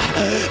heart.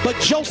 But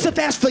Joseph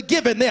has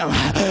forgiven them,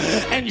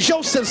 and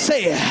Joseph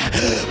said,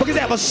 because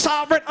they have a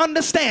sovereign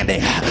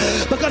understanding,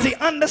 because he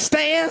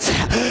understands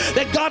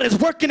that God is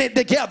working it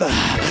together.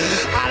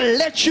 I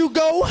let you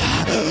go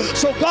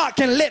so God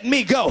can let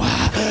me go.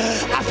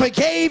 I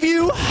forgave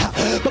you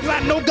because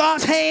I know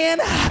God's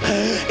hand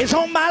is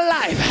on my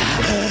life.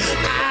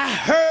 I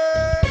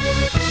heard,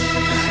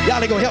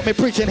 y'all ain't gonna help me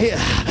preach in here.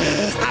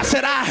 I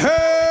said I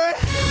heard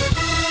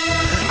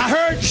I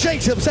heard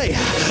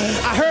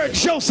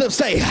Joseph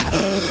say,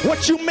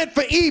 what you meant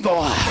for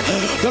evil,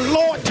 the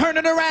Lord turned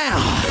it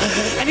around,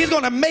 and he's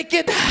going to make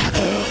it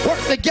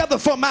work together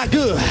for my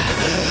good.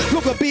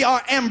 Look what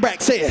B.R.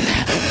 Ambrack said,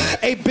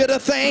 a bitter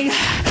thing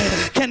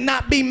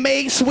cannot be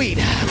made sweet.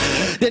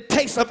 The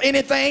taste of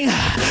anything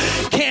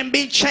can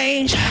be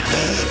changed,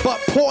 but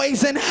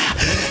poison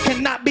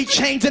cannot be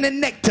changed into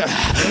nectar.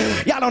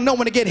 Y'all don't know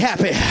when to get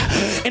happy.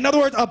 In other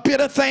words, a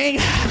bitter thing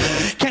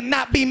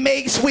cannot be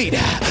made sweet.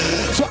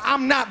 So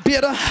I'm not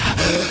bitter,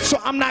 so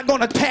I'm not going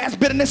to pass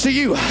bitterness to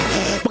you,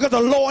 because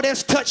the Lord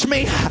has touched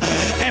me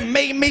and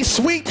made me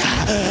sweet.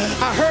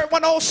 I heard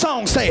one old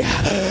song say,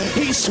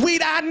 he's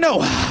sweet, I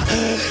know.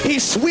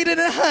 He's sweeter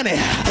than honey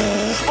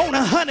on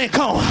a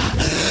honeycomb.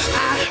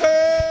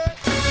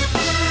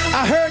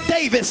 I heard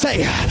David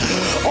say,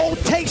 oh,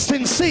 taste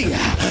and see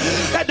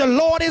that the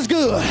Lord is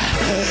good.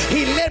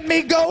 He let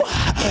me go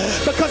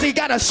because he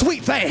got a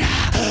sweet thing.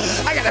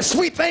 I got a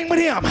sweet thing with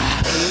him.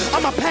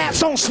 I'm going to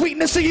pass on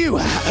sweetness to you.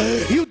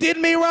 You did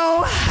me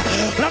wrong,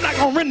 but I'm not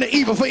going to render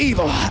evil for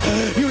evil.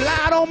 You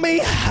lied on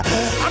me,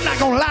 I'm not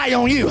going to lie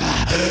on you.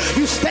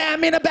 You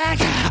stabbed me in the back,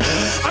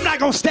 I'm not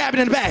going to stab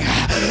you in the back.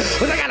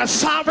 But I got a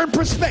sovereign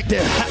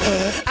perspective.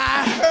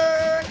 I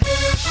heard,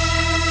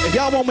 if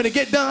y'all want me to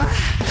get done,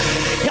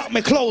 help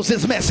me close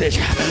this message.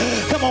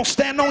 Come on,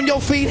 stand on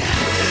your feet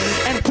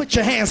and put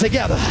your hands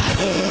together.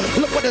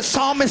 Look what the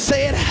psalmist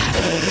said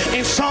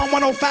in Psalm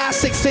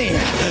 105:16.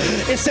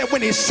 It said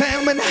when he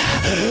summoned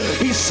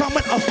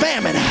a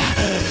famine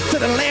to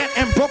the land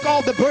and broke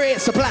all the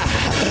bread supply.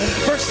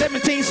 Verse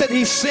 17 said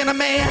he sent a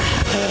man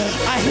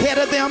ahead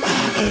of them,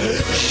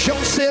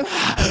 Joseph,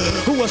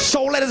 who was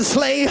sold as a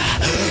slave.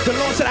 The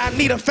Lord said, I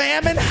need a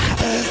famine,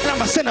 and I'm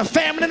going to send a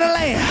famine in the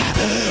land,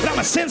 but I'm going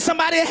to send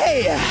somebody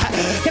ahead.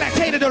 Can I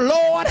tell you that the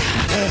Lord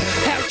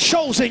have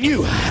chosen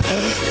you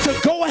to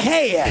go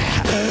ahead?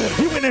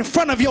 You went in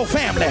front of your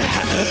family.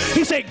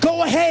 He said,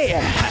 go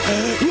ahead.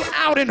 You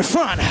out in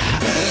front.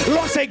 The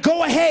Lord said,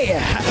 go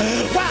ahead.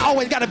 Why I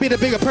always got to be the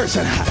bigger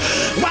person?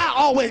 Why I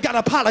always got to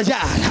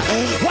apologize?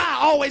 Why I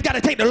always got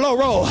to take the low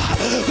road?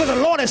 Because the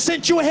Lord has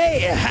sent you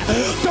ahead.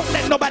 Don't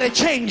let nobody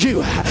change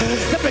you.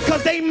 Just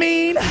because they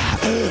mean,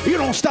 you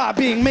don't start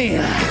being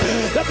mean.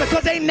 Just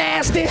because they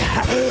nasty,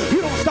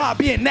 you don't start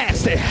being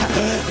nasty.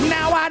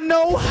 Now I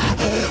know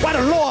why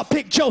the Lord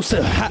picked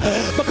Joseph,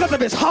 because of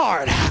his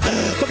heart.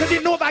 Because he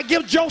knew if I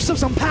give Joseph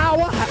some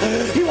power,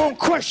 he won't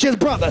crush his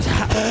brothers.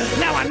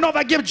 Now I know if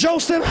I give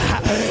Joseph,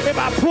 if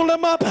I pull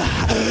him up,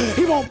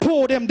 he won't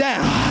pull them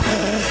down.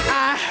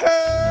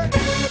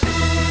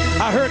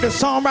 I heard the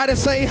songwriter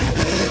say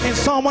in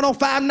Psalm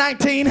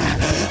 105:19,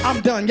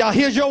 I'm done, y'all.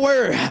 Here's your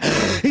word.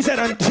 He said,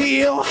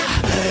 until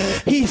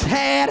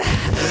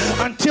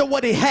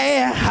what he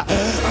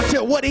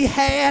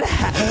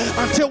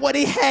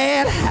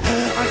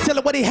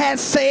had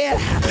said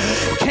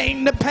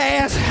came to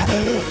pass,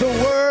 the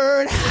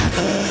word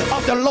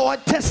of the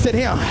Lord tested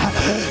him.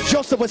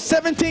 Joseph was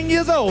 17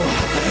 years old,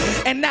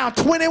 and now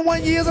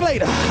 21 years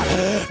later,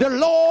 the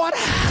Lord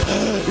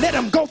let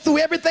him go through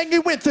everything he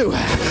went through,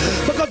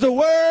 because the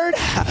word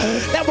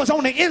that was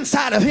on the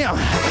inside of him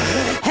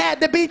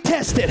had to be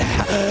tested.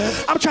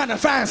 I'm trying to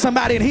find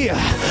somebody in here.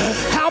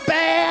 How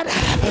bad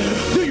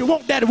do you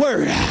want that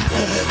word?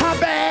 How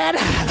bad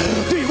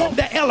do you want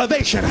that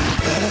elevation?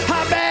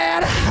 How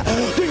bad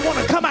do you want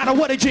to come out of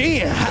what you're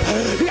in?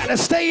 You got to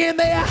stay in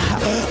there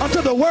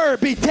until the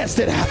word be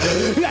tested.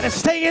 You got to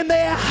stay in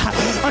there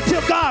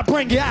until God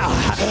bring you out.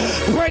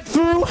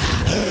 Breakthrough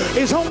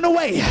is on the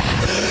way.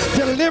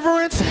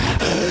 Deliverance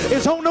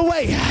is on the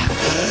way.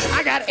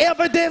 I got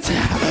evidence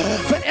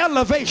for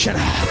elevation.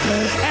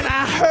 And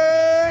I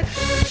heard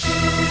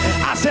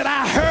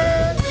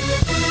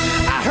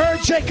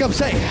Jacob Jacob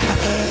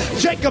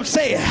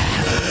said,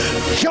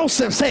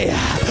 Joseph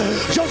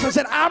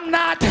said, I'm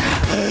not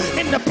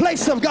in the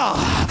place of God.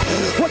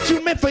 What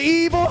you meant for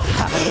evil,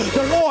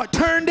 the Lord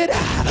turned it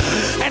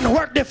and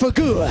worked it for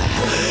good.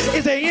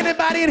 Is there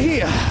anybody in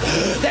here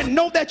that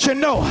know that you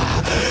know?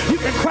 You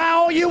can cry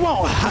all you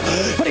want,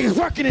 but he's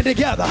working it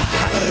together.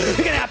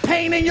 You can have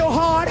pain in your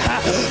heart,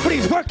 but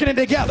he's working it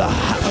together.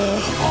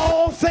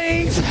 All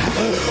things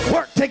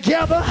work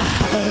together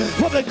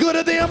for the good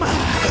of them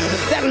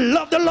that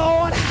love the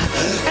Lord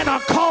and are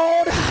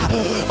called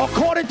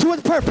according to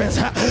his purpose.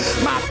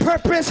 My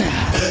purpose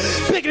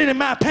bigger than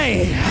my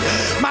pain.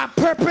 My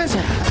purpose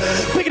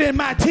bigger than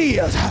my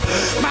tears.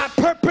 My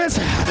purpose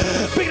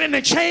bigger than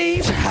the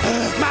change.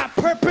 My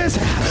purpose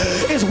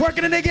is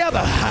working it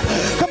together.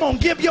 Come on,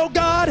 give your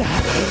God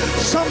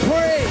some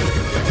praise.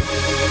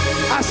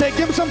 I said,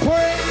 give him some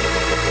praise.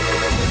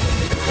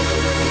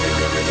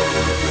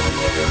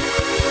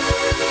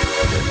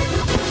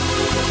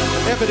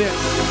 Evidence.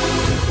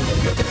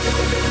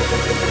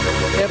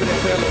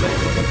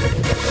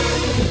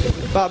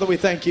 Father, we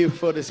thank you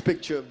for this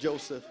picture of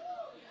Joseph.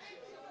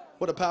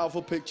 What a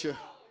powerful picture.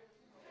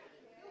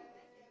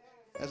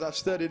 As I've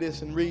studied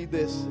this and read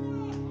this,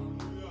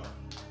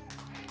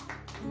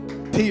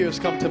 tears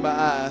come to my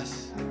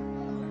eyes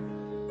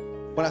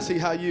when I see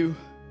how you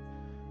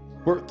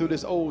worked through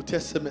this Old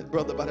Testament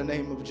brother by the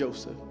name of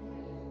Joseph.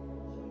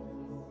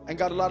 And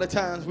God, a lot of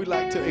times we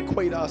like to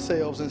equate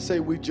ourselves and say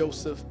we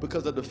Joseph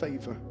because of the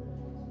favor.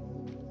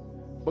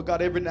 But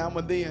God, every now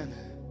and then,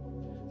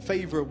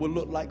 favor will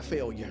look like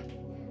failure.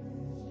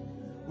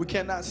 We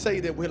cannot say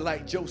that we're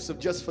like Joseph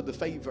just for the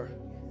favor.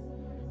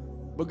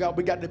 But God,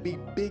 we got to be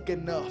big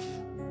enough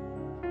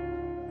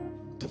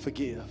to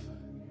forgive.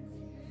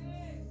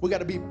 We got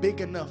to be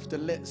big enough to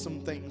let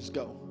some things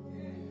go.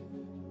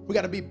 We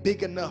got to be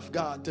big enough,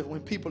 God, to when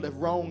people have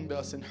wronged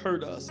us and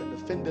hurt us and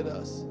offended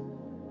us,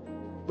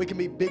 we can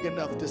be big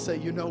enough to say,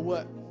 you know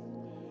what?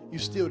 You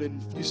still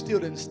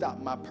didn't stop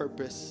my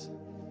purpose.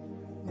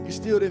 You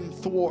still didn't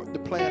thwart the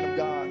plan of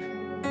God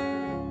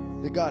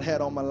that God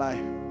had on my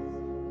life.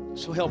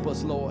 So help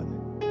us, Lord.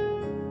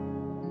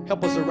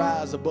 Help us to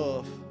rise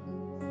above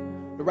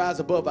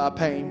our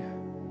pain.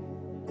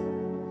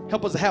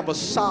 Help us to have a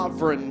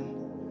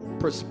sovereign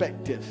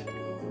perspective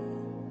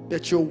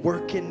that you're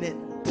working it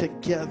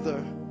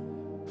together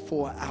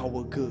for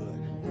our good.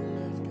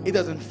 It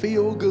doesn't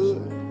feel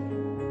good.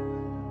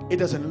 It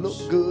doesn't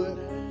look good.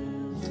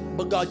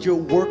 But God, you're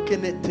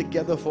working it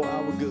together for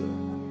our good.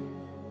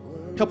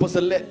 Help us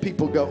to let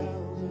people go.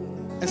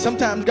 And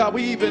sometimes, God,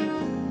 we even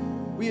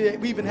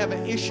have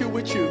an issue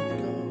with you.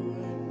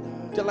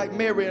 Just like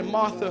Mary and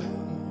Martha,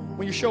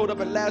 when you showed up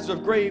at Lazarus'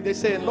 grave, they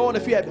said, Lord,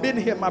 if you had been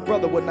here, my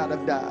brother would not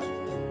have died.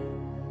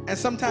 And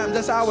sometimes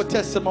that's our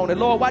testimony.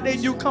 Lord, why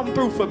didn't you come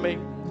through for me?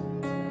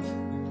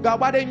 God,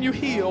 why didn't you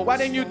heal? Why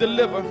didn't you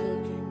deliver?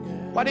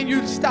 Why didn't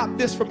you stop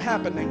this from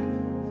happening?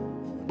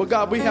 But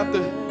God, we have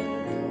to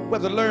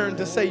learn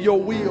to say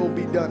your will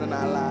be done in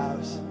our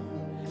lives.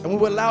 And when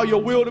we allow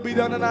your will to be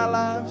done in our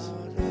lives,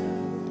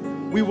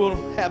 we will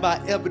have our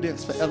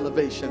evidence for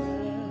elevation.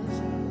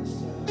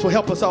 So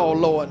help us all,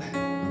 Lord,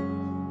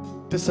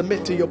 to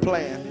submit to your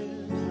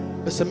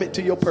plan, to submit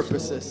to your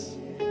purposes,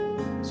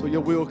 so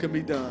your will can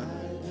be done.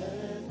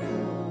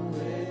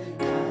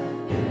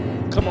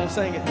 Come on,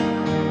 sing it.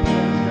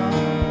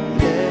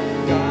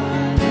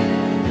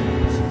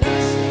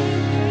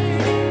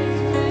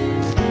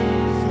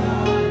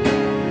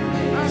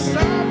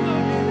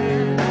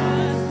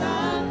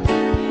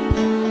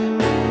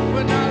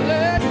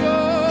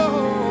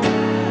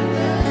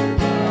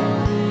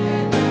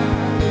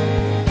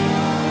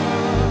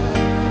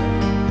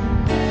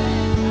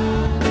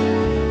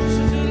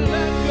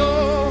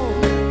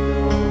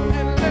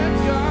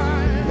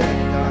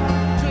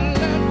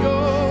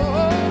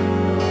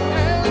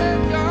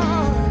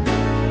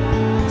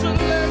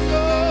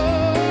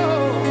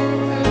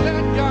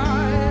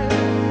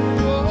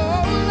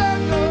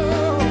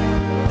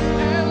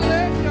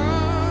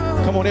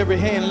 Every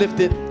hand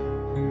lifted.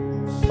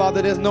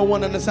 Father, there's no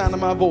one in the sound of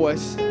my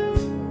voice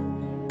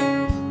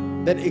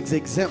that is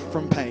exempt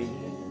from pain.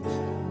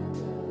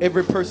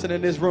 Every person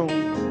in this room,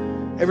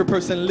 every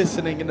person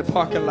listening in the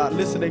parking lot,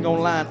 listening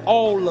online,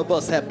 all of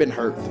us have been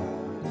hurt.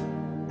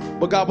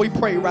 But God, we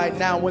pray right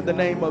now in the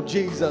name of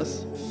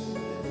Jesus,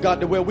 God,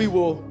 that where we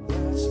will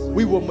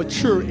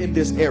mature in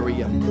this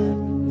area.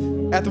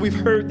 After we've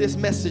heard this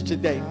message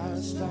today,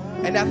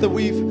 and after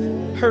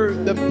we've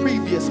heard the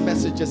previous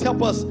messages,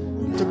 help us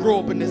to grow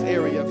up in this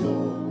area.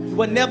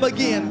 But never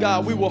again,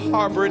 God, we will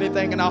harbor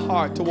anything in our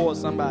heart towards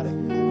somebody.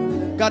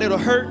 God, it'll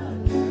hurt.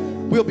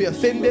 We'll be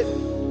offended.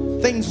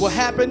 Things will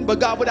happen.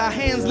 But God, with our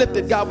hands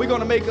lifted, God, we're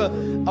going to make a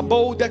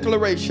bold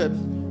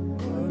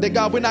declaration that,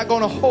 God, we're not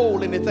going to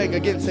hold anything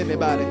against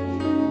anybody.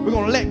 We're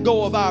going to let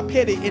go of our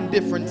petty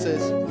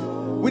indifferences.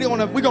 We're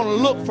going to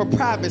look for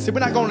privacy.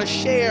 We're not going to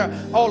share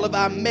all of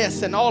our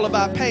mess and all of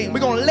our pain. We're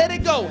going to let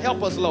it go.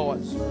 Help us,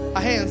 Lord.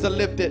 Our hands are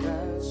lifted.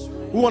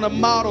 We want to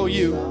model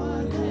you.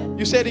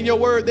 You said in your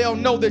word, they'll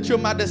know that you're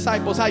my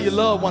disciples, how you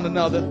love one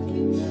another.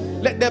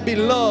 Let there be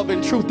love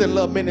in Truth and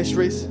Love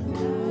Ministries.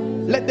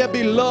 Let there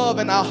be love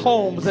in our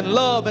homes and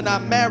love in our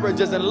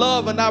marriages and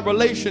love in our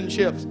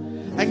relationships.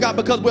 And God,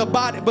 because we're a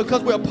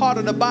part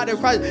of the body of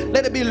Christ,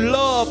 let it be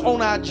love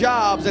on our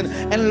jobs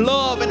and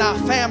love in our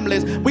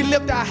families. We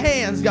lift our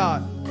hands,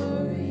 God,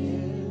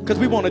 because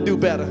we want to do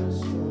better.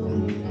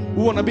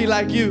 We want to be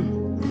like you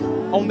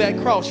on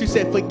that cross. You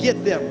said,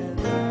 forget them,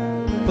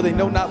 for they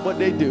know not what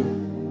they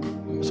do.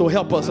 So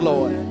help us,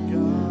 Lord,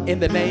 in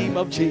the name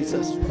of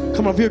Jesus.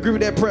 Come on, if you agree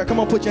with that prayer, come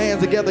on, put your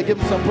hands together, give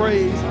him some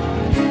praise,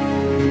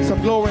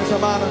 some glory, and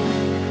some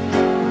honor.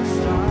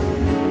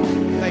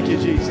 Thank you,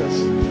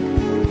 Jesus.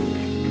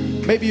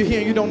 Maybe you're here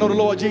and you don't know the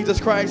Lord Jesus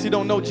Christ. You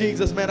don't know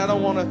Jesus, man. I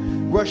don't want to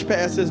rush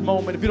past this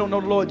moment. If you don't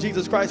know the Lord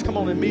Jesus Christ, come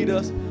on and meet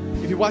us.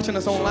 If you're watching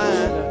us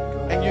online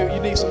and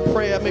you need some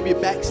prayer, maybe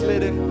you're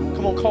backslidden,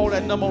 come on, call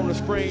that number on the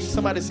screen.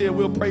 Somebody said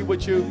we'll pray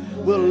with you,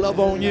 we'll love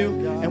on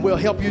you, and we'll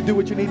help you do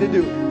what you need to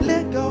do.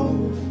 Let go.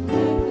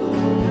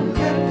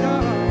 Let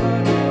go.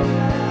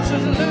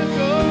 Just let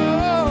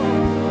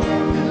go.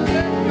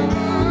 Let go.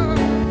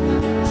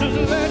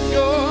 Just let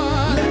go.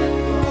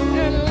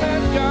 And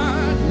let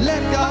God.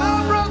 Let God.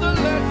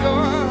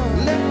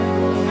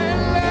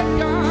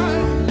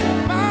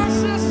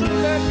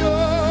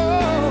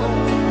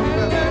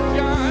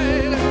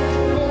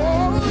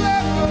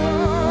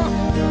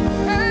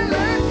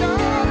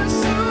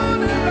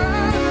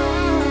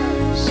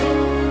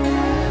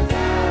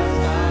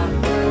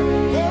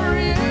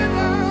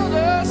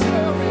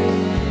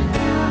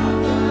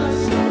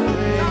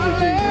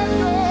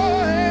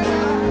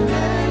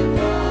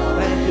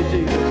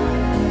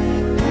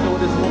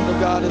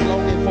 God is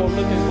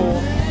looking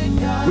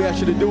for. We ask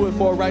you to do it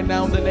for her right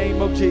now in the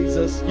name of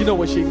Jesus. You know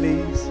what she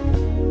needs.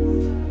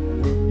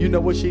 You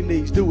know what she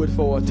needs. Do it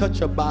for her. Touch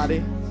her body.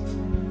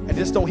 And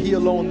just don't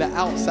heal on the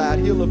outside.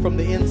 Heal her from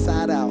the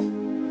inside out.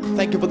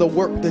 Thank you for the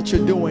work that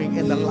you're doing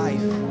in the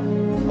life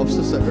of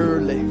Sister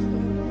Early.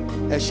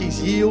 As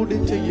she's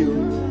yielded to you,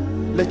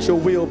 let your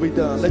will be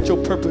done. Let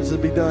your purposes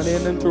be done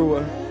in and through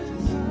her.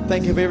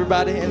 Thank you for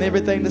everybody and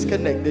everything that's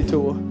connected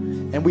to her.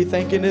 And we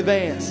thank you in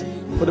advance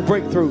for the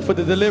breakthrough, for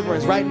the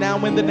deliverance right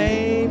now in the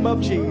name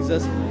of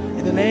Jesus.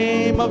 In the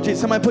name of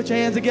Jesus. Somebody put your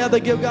hands together.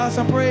 Give God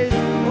some praise.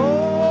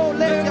 Oh,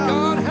 let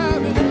God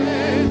have his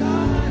way.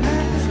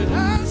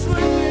 That's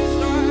what we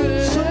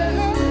started.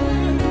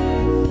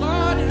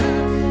 Lord, in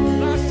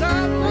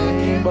the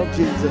name of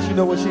Jesus. You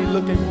know what she's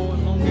looking for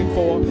and longing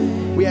for.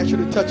 We ask you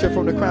to touch her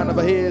from the crown of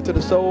her head to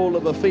the sole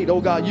of her feet.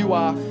 Oh God, you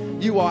are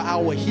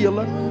our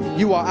healer.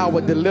 You are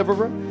our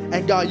deliverer.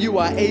 And God, you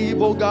are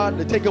able, God,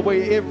 to take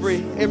away every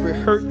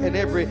hurt and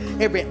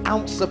every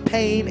ounce of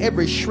pain,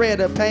 every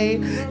shred of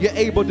pain. You're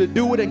able to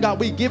do it. And God,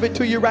 we give it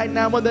to you right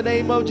now in the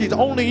name of Jesus.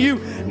 Only you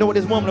know what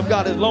this woman of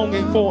God is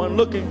longing for and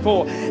looking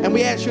for. And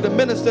we ask you to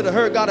minister to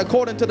her, God,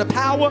 according to the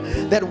power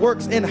that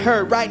works in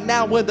her right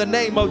now in the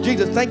name of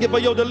Jesus. Thank you for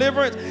your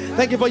deliverance.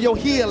 Thank you for your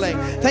healing.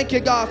 Thank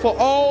you, God, for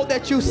all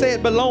that you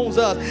said belongs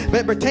to us,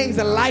 that pertains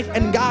to life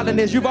and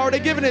godliness. You've already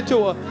given it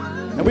to her.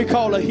 And we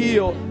call her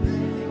healed.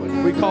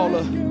 We call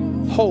her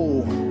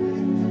whole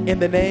in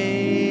the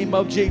name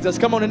of Jesus.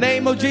 Come on, in the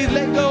name of Jesus,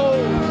 let go.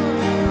 In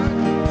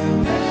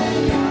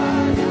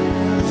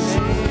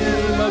the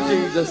name of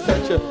Jesus,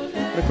 touch her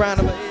from the crown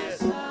of her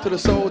head to the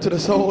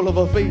sole of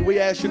her feet. We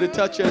ask you to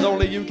touch her as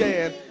only you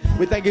can.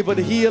 We thank you for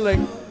the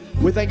healing.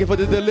 We thank you for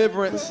the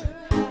deliverance.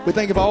 We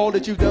thank you for all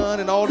that you've done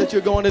and all that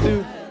you're going to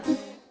do.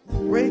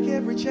 Break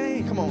every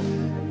chain. Come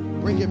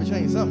on. Break every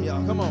chain. Something,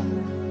 y'all. Come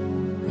on.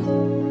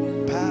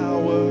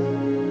 Power.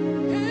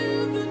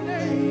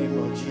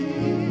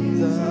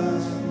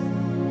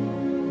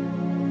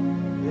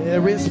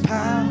 There is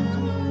power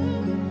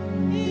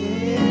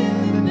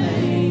in the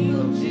name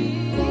of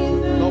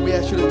Jesus. Lord, we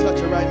ask you to touch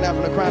her right now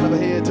from the crown of her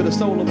head to the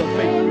sole of her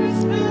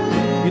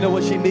feet. You know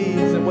what she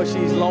needs and what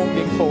she's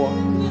longing for.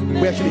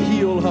 We ask you to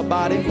heal her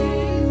body.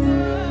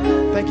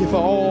 Thank you for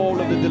all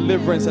of the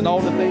deliverance and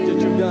all the things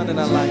that you've done in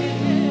her life.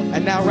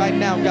 And now, right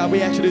now, God,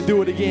 we ask you to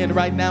do it again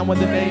right now in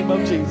the name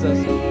of Jesus.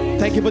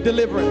 Thank you for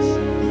deliverance.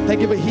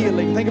 Thank you for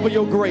healing. Thank you for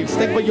your grace.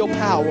 Thank you for your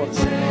power.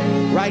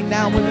 Right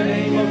now in the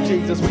name of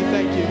Jesus, we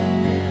thank you.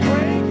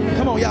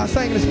 Come on, y'all,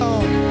 sing this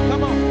song.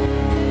 Come on.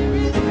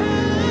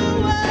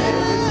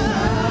 There is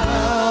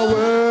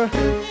power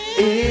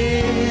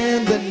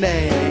in the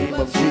name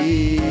of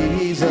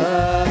Jesus.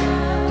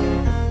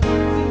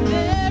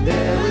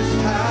 There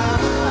is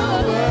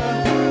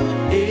power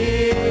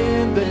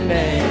in the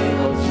name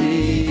of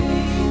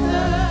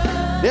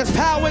Jesus. There's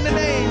power in the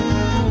name.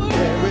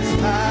 There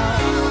is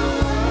power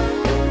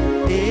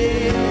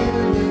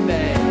in the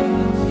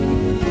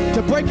name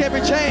to break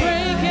every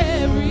chain.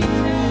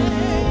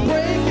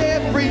 Break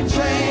every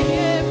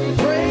chain,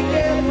 break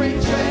every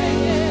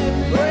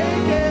chain,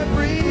 break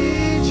every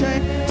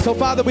chain. So,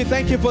 Father, we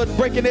thank you for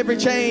breaking every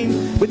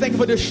chain. We thank you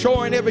for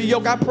destroying every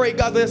yoke. I pray,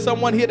 God, there's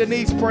someone here that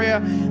needs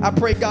prayer. I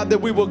pray, God,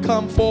 that we will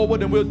come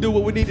forward and we'll do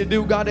what we need to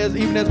do, God,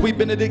 even as we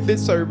benedict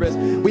this service.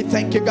 We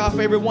thank you, God,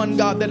 for everyone,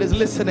 God, that is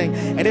listening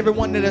and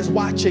everyone that is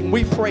watching.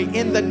 We pray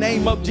in the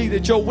name of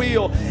Jesus, your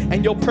will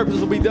and your purpose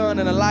will be done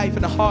in the life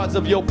and the hearts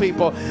of your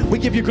people. We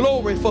give you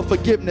glory for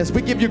forgiveness.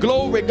 We give you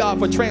glory, God,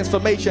 for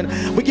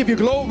transformation. We give you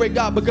glory,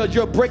 God, because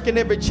you're breaking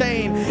every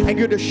chain and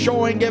you're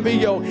destroying every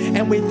yoke.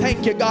 And we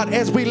thank you, God,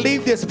 as we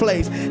leave this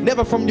place,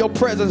 never from your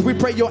presence. We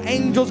pray your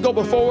angels go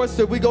before us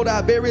till we go to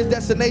our various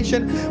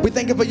destination. We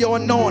thank you for your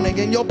anointing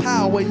and your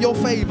power and your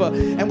favor.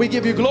 And we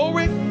give you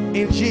glory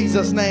in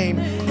Jesus' name.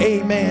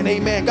 Amen.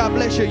 Amen. God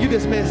bless you. You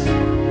dismissed.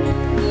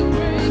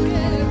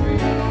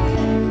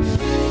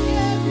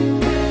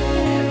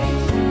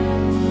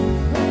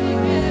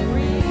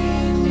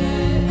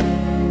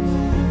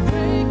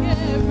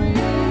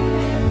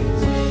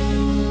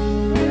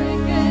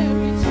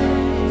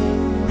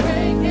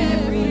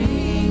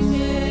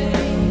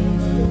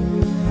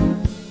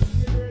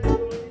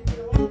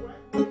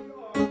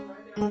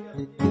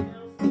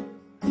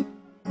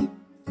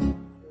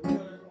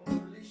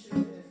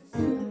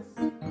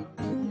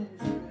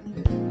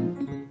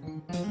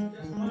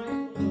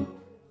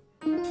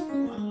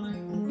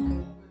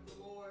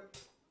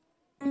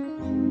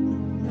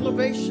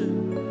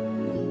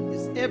 Elevation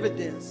is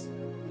evidence,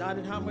 not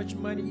in how much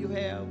money you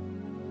have,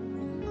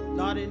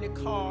 not in the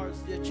cars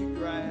that you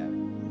drive,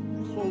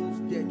 clothes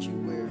that you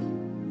wear.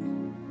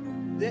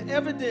 The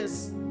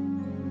evidence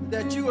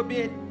that you are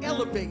being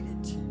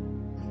elevated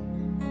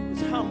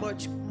is how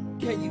much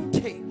can you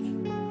take?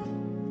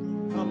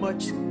 How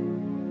much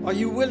are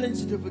you willing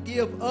to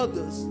forgive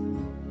others,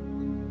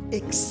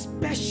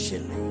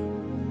 especially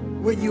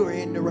when you are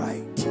in the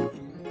right?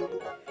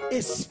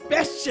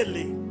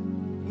 Especially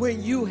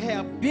when you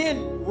have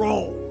been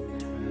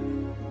wronged.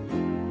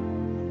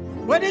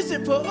 What is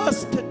it for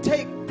us to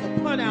take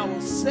upon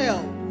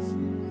ourselves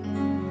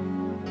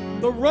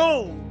the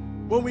wrong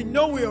when we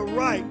know we are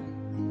right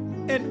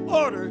in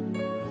order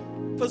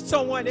for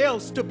someone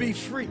else to be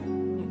free,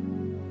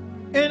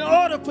 in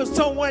order for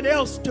someone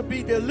else to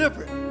be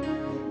delivered?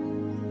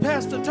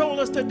 Pastor told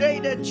us today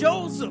that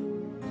Joseph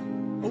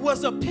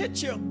was a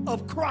picture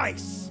of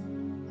Christ.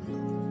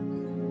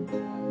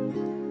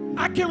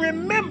 I can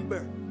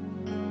remember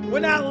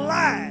when I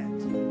lied,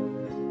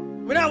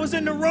 when I was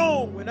in the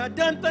wrong, when I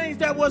done things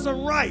that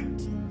wasn't right.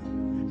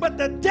 But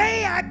the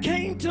day I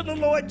came to the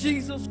Lord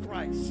Jesus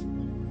Christ,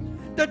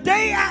 the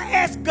day I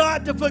asked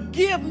God to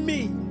forgive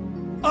me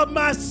of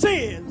my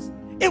sins,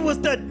 it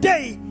was the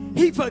day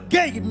he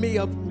forgave me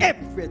of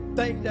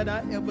everything that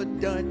I ever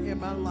done in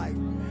my life.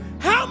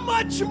 How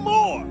much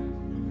more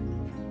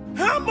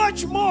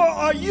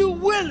are you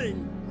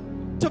willing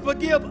to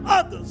forgive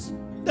others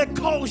that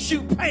cause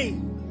you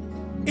pain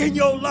in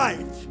your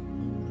life?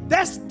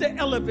 That's the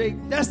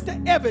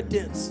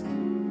evidence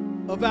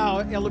of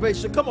our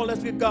elevation. Come on,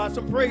 let's give God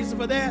some praise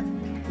for that.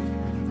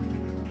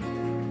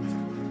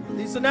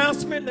 These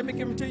announcements, let me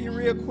give them to you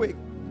real quick.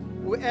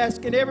 We're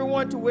asking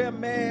everyone to wear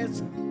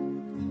masks,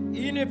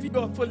 even if you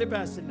are fully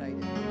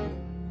vaccinated.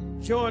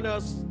 Join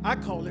us, I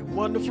call it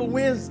Wonderful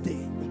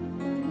Wednesday,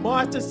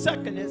 March the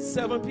 2nd at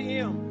 7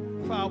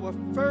 p.m. for our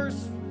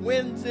first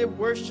Wednesday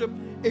worship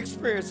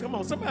experience. Come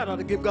on, somebody ought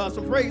to give God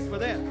some praise for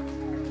that.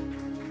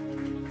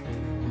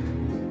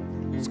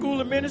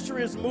 School of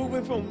Ministry is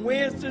moving from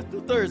Wednesday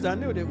to Thursday. I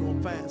knew they were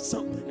going to find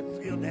something to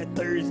fill that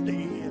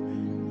Thursday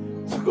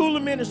in. School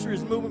of Ministry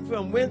is moving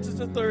from Wednesday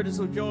to Thursday,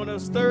 so join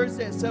us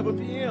Thursday at 7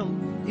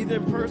 p.m., either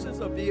in person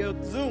or via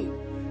Zoom,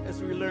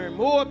 as we learn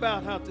more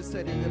about how to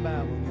study the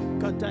Bible.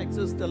 Contact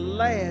Sister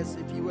Laz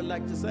if you would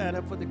like to sign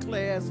up for the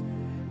class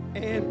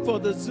and for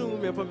the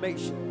Zoom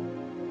information.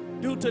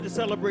 Due to the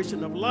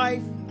celebration of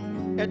life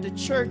at the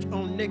church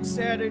on next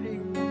Saturday,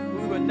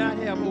 we will not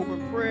have open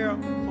prayer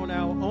on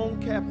our own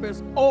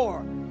campus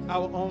or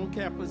our own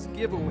campus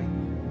giveaway.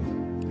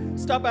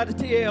 Stop by the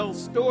TIL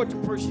store to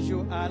purchase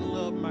your I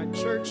Love My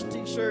Church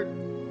t-shirt,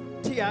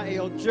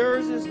 TIL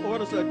jerseys.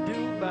 Orders are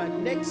due by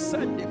next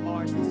Sunday,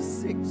 March the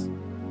 6th.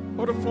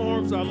 Order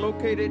forms are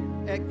located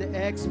at the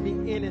Ask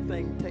Me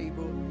Anything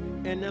table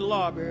in the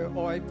lobby,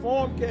 or a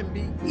form can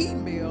be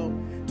emailed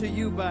to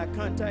you by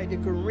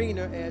contacting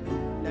Karina at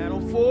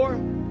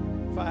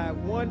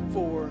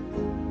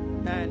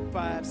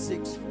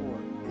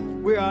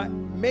 904-514-9564. We are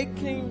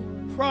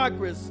making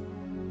progress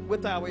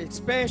with our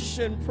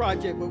expansion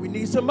project, but we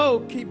need some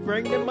more. Keep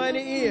bringing the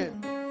money in.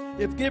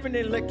 If given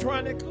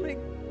electronically,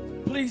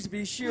 please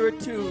be sure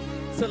to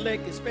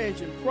select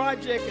expansion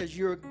project as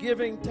your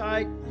giving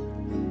type.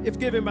 If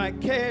given by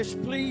cash,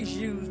 please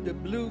use the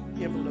blue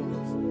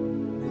envelopes.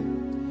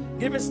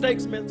 Giving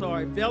statements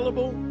are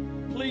available.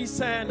 Please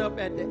sign up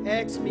at the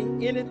Ask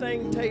Me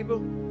Anything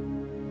table.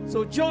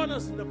 So join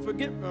us.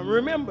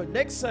 Remember,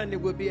 next Sunday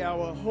will be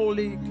our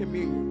Holy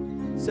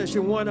Communion.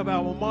 Session 1 of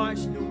our March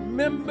New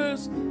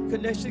Members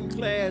Connection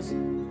class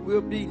we'll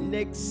be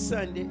next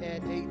Sunday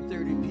at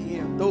 8:30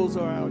 p.m. Those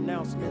are our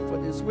announcements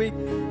for this week.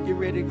 Get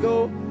ready to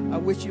go. I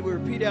wish you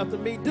would repeat after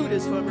me. Do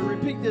this for me.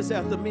 Repeat this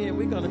after me, and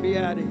we're going to be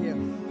out of here.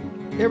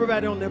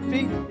 Everybody on their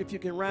feet, if you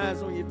can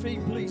rise on your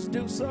feet, please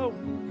do so.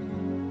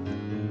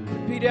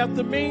 Repeat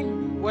after me.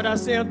 What I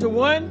say unto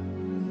one.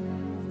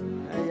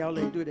 Hey, y'all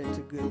ain't do that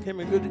too good. Can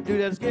we do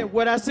that again?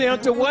 What I say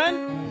unto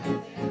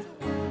one,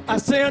 I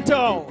say unto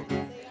all.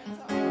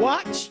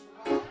 Watch,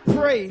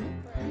 pray,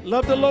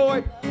 love the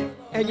Lord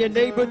and your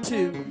neighbor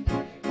too.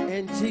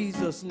 In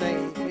Jesus'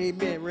 name,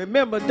 amen.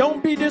 Remember,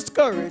 don't be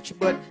discouraged,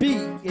 but be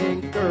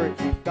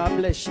encouraged. God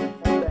bless you.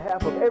 On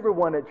behalf of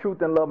everyone at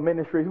Truth and Love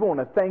Ministries, we want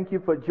to thank you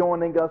for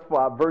joining us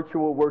for our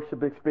virtual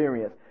worship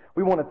experience.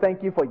 We want to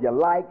thank you for your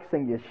likes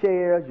and your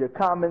shares, your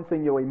comments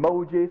and your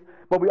emojis.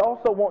 But we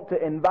also want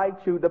to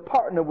invite you to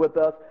partner with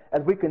us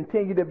as we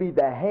continue to be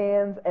the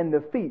hands and the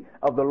feet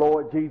of the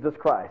Lord Jesus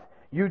Christ.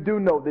 You do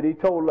know that he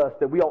told us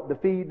that we ought to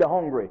feed the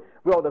hungry,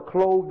 we ought to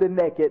clothe the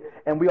naked,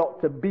 and we ought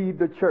to be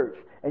the church.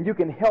 And you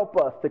can help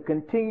us to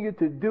continue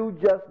to do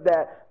just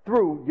that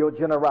through your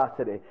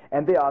generosity.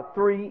 And there are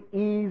 3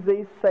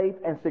 easy, safe,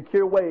 and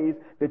secure ways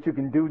that you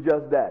can do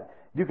just that.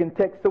 You can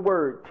text the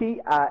word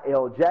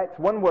TILJAX,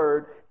 one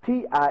word,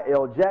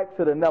 TILJAX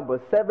to the number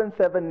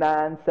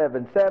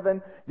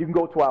 77977. You can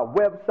go to our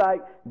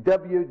website,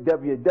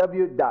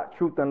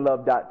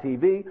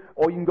 www.truthandlove.tv,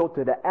 or you can go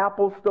to the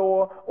Apple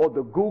Store or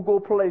the Google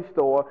Play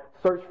Store,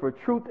 search for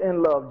Truth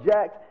and Love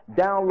Jax,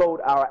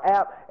 download our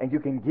app, and you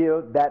can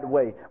give that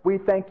way. We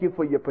thank you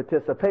for your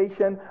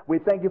participation. We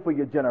thank you for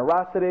your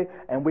generosity,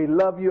 and we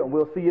love you, and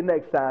we'll see you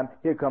next time.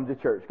 Here comes the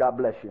church. God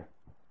bless you.